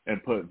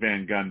and put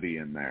Van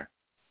Gundy in there.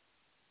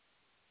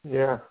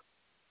 Yeah.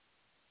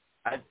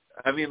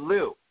 I mean,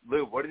 Lou,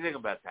 what do you think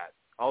about that?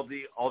 All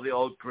the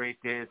old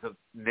great days of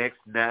Knicks,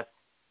 Nets,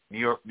 New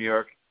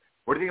York.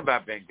 What do you think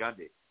about Van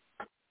Gundy?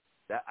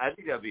 I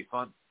think that'd be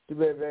fun. Too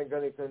bad Van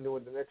Gundy couldn't do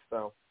it the Knicks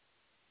though.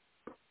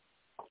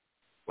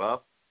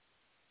 Well,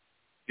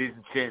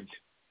 season change.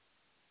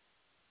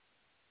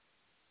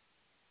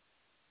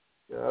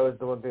 Yeah, that was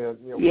the one thing. I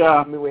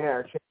mean, we had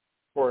our chance,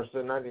 of course,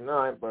 in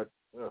 '99, but.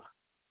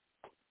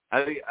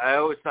 I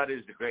always thought he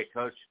was a great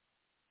coach.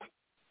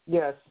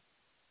 Yes.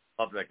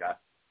 Love that guy.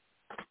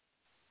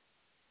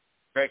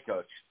 Great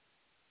coach.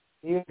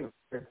 Yeah.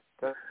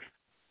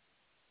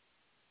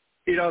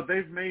 You know,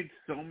 they've made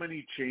so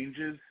many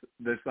changes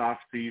this off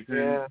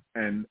season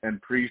and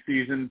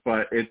preseason,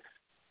 but it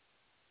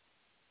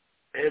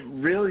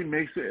really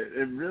makes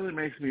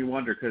me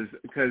wonder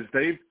because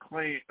they've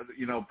claimed,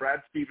 you know,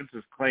 Brad Stevens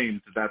has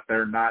claimed that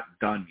they're not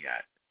done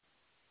yet.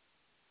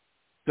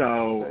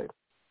 So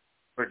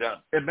we're done.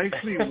 It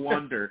makes me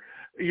wonder.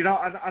 You know,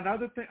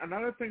 another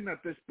thing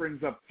that this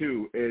brings up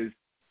too is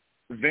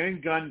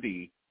Van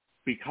Gundy,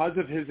 because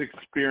of his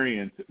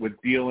experience with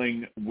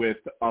dealing with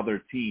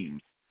other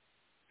teams.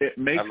 It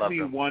makes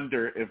me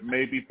wonder if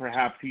maybe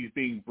perhaps he's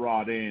being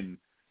brought in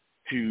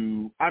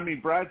to. I mean,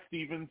 Brad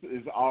Stevens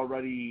is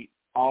already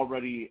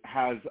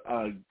has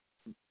a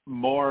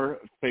more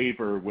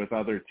favor with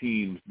other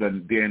teams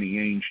than Danny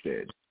Ainge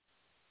did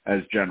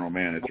as general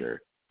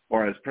manager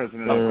or as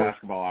president of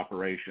basketball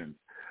operations.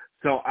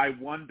 So I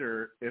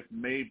wonder if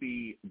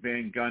maybe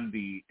Van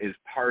Gundy is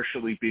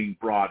partially being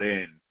brought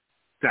in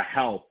to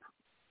help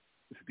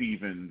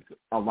Stevens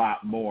a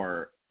lot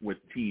more with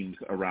teams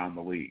around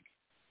the league.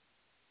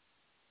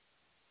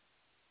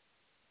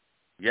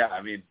 Yeah,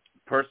 I mean,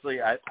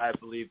 personally, I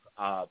believe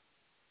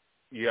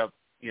you have,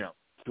 you know,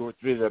 2 or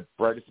 3 of the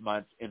brightest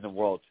minds in the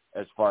world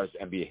as far as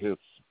NBA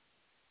hoops.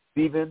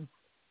 Stevens,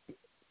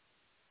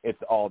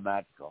 it's all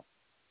magical.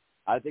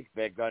 I think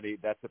Van Gundy,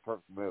 that's the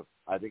perfect move.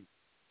 I think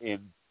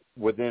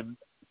within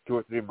 2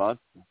 or 3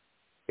 months,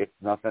 it's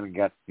nothing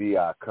against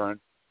the current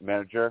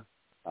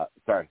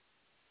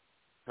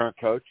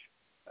coach.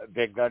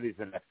 Van Gundy's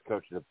the next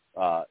coach of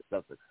the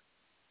Celtics.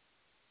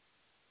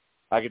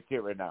 I can see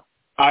it right now.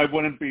 I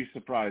wouldn't be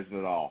surprised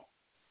at all.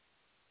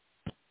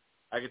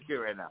 I can see it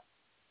right now.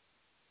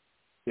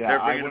 Yeah,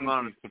 I wouldn't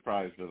be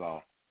surprised at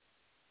all.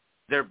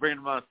 They're bringing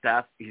him on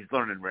staff. He's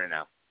learning right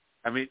now.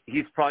 I mean,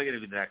 he's probably going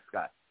to be the next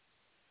guy.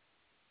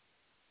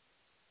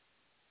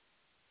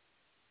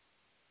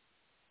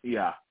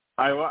 Yeah,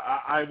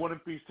 I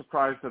wouldn't be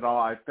surprised at all.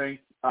 I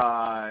think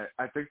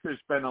there's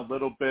been a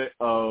little bit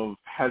of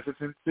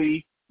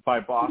hesitancy by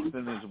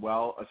Boston as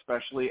well,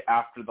 especially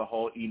after the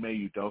whole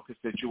Ime Udoka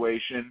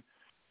situation,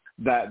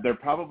 that they're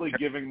probably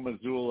giving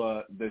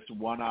Mazzulla this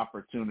one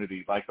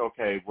opportunity. Like,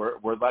 okay,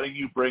 we're letting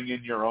you bring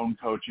in your own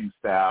coaching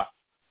staff,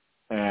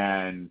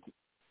 and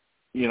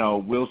you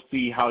know we'll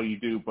see how you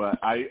do. But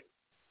I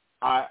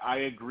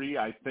agree.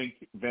 I think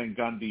Van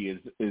Gundy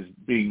is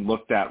being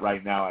looked at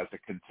right now as a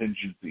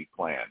contingency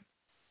plan.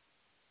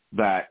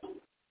 That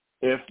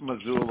if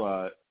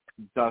Mazzulla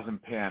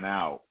doesn't pan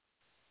out,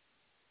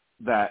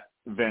 that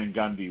Van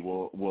Gundy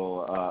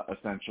will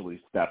essentially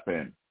step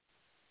in.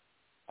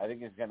 I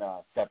think he's going to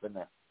step in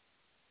there.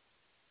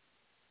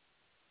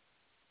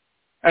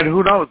 And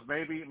who knows?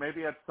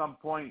 Maybe at some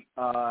point,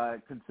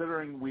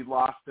 considering we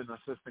lost an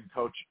assistant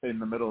coach in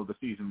the middle of the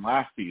season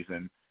last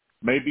season,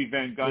 maybe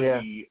Van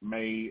Gundy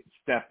may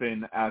step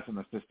in as an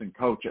assistant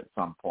coach at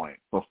some point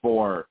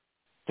before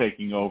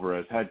taking over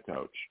as head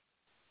coach.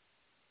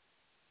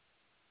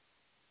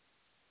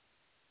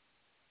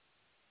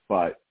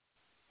 But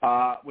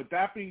with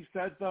that being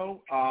said,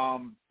 though,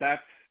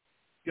 that's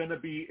going to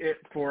be it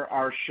for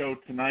our show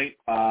tonight.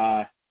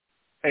 A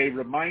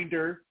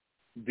reminder,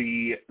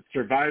 the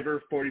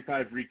Survivor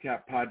 45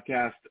 Recap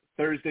podcast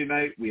Thursday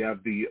night. We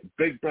have the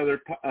Big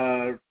Brother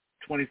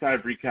 25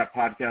 Recap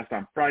podcast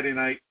on Friday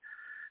night.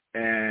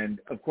 And,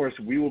 of course,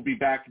 we will be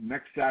back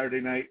next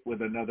Saturday night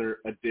with another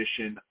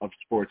edition of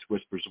Sports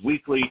Whispers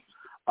Weekly.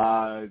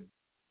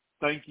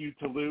 Thank you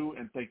to Lou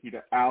and thank you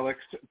to Alex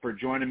for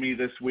joining me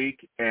this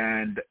week.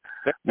 And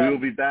we will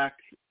be back.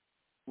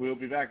 We'll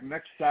be back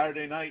next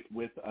Saturday night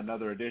with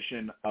another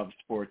edition of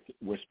Sports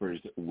Whispers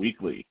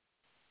Weekly.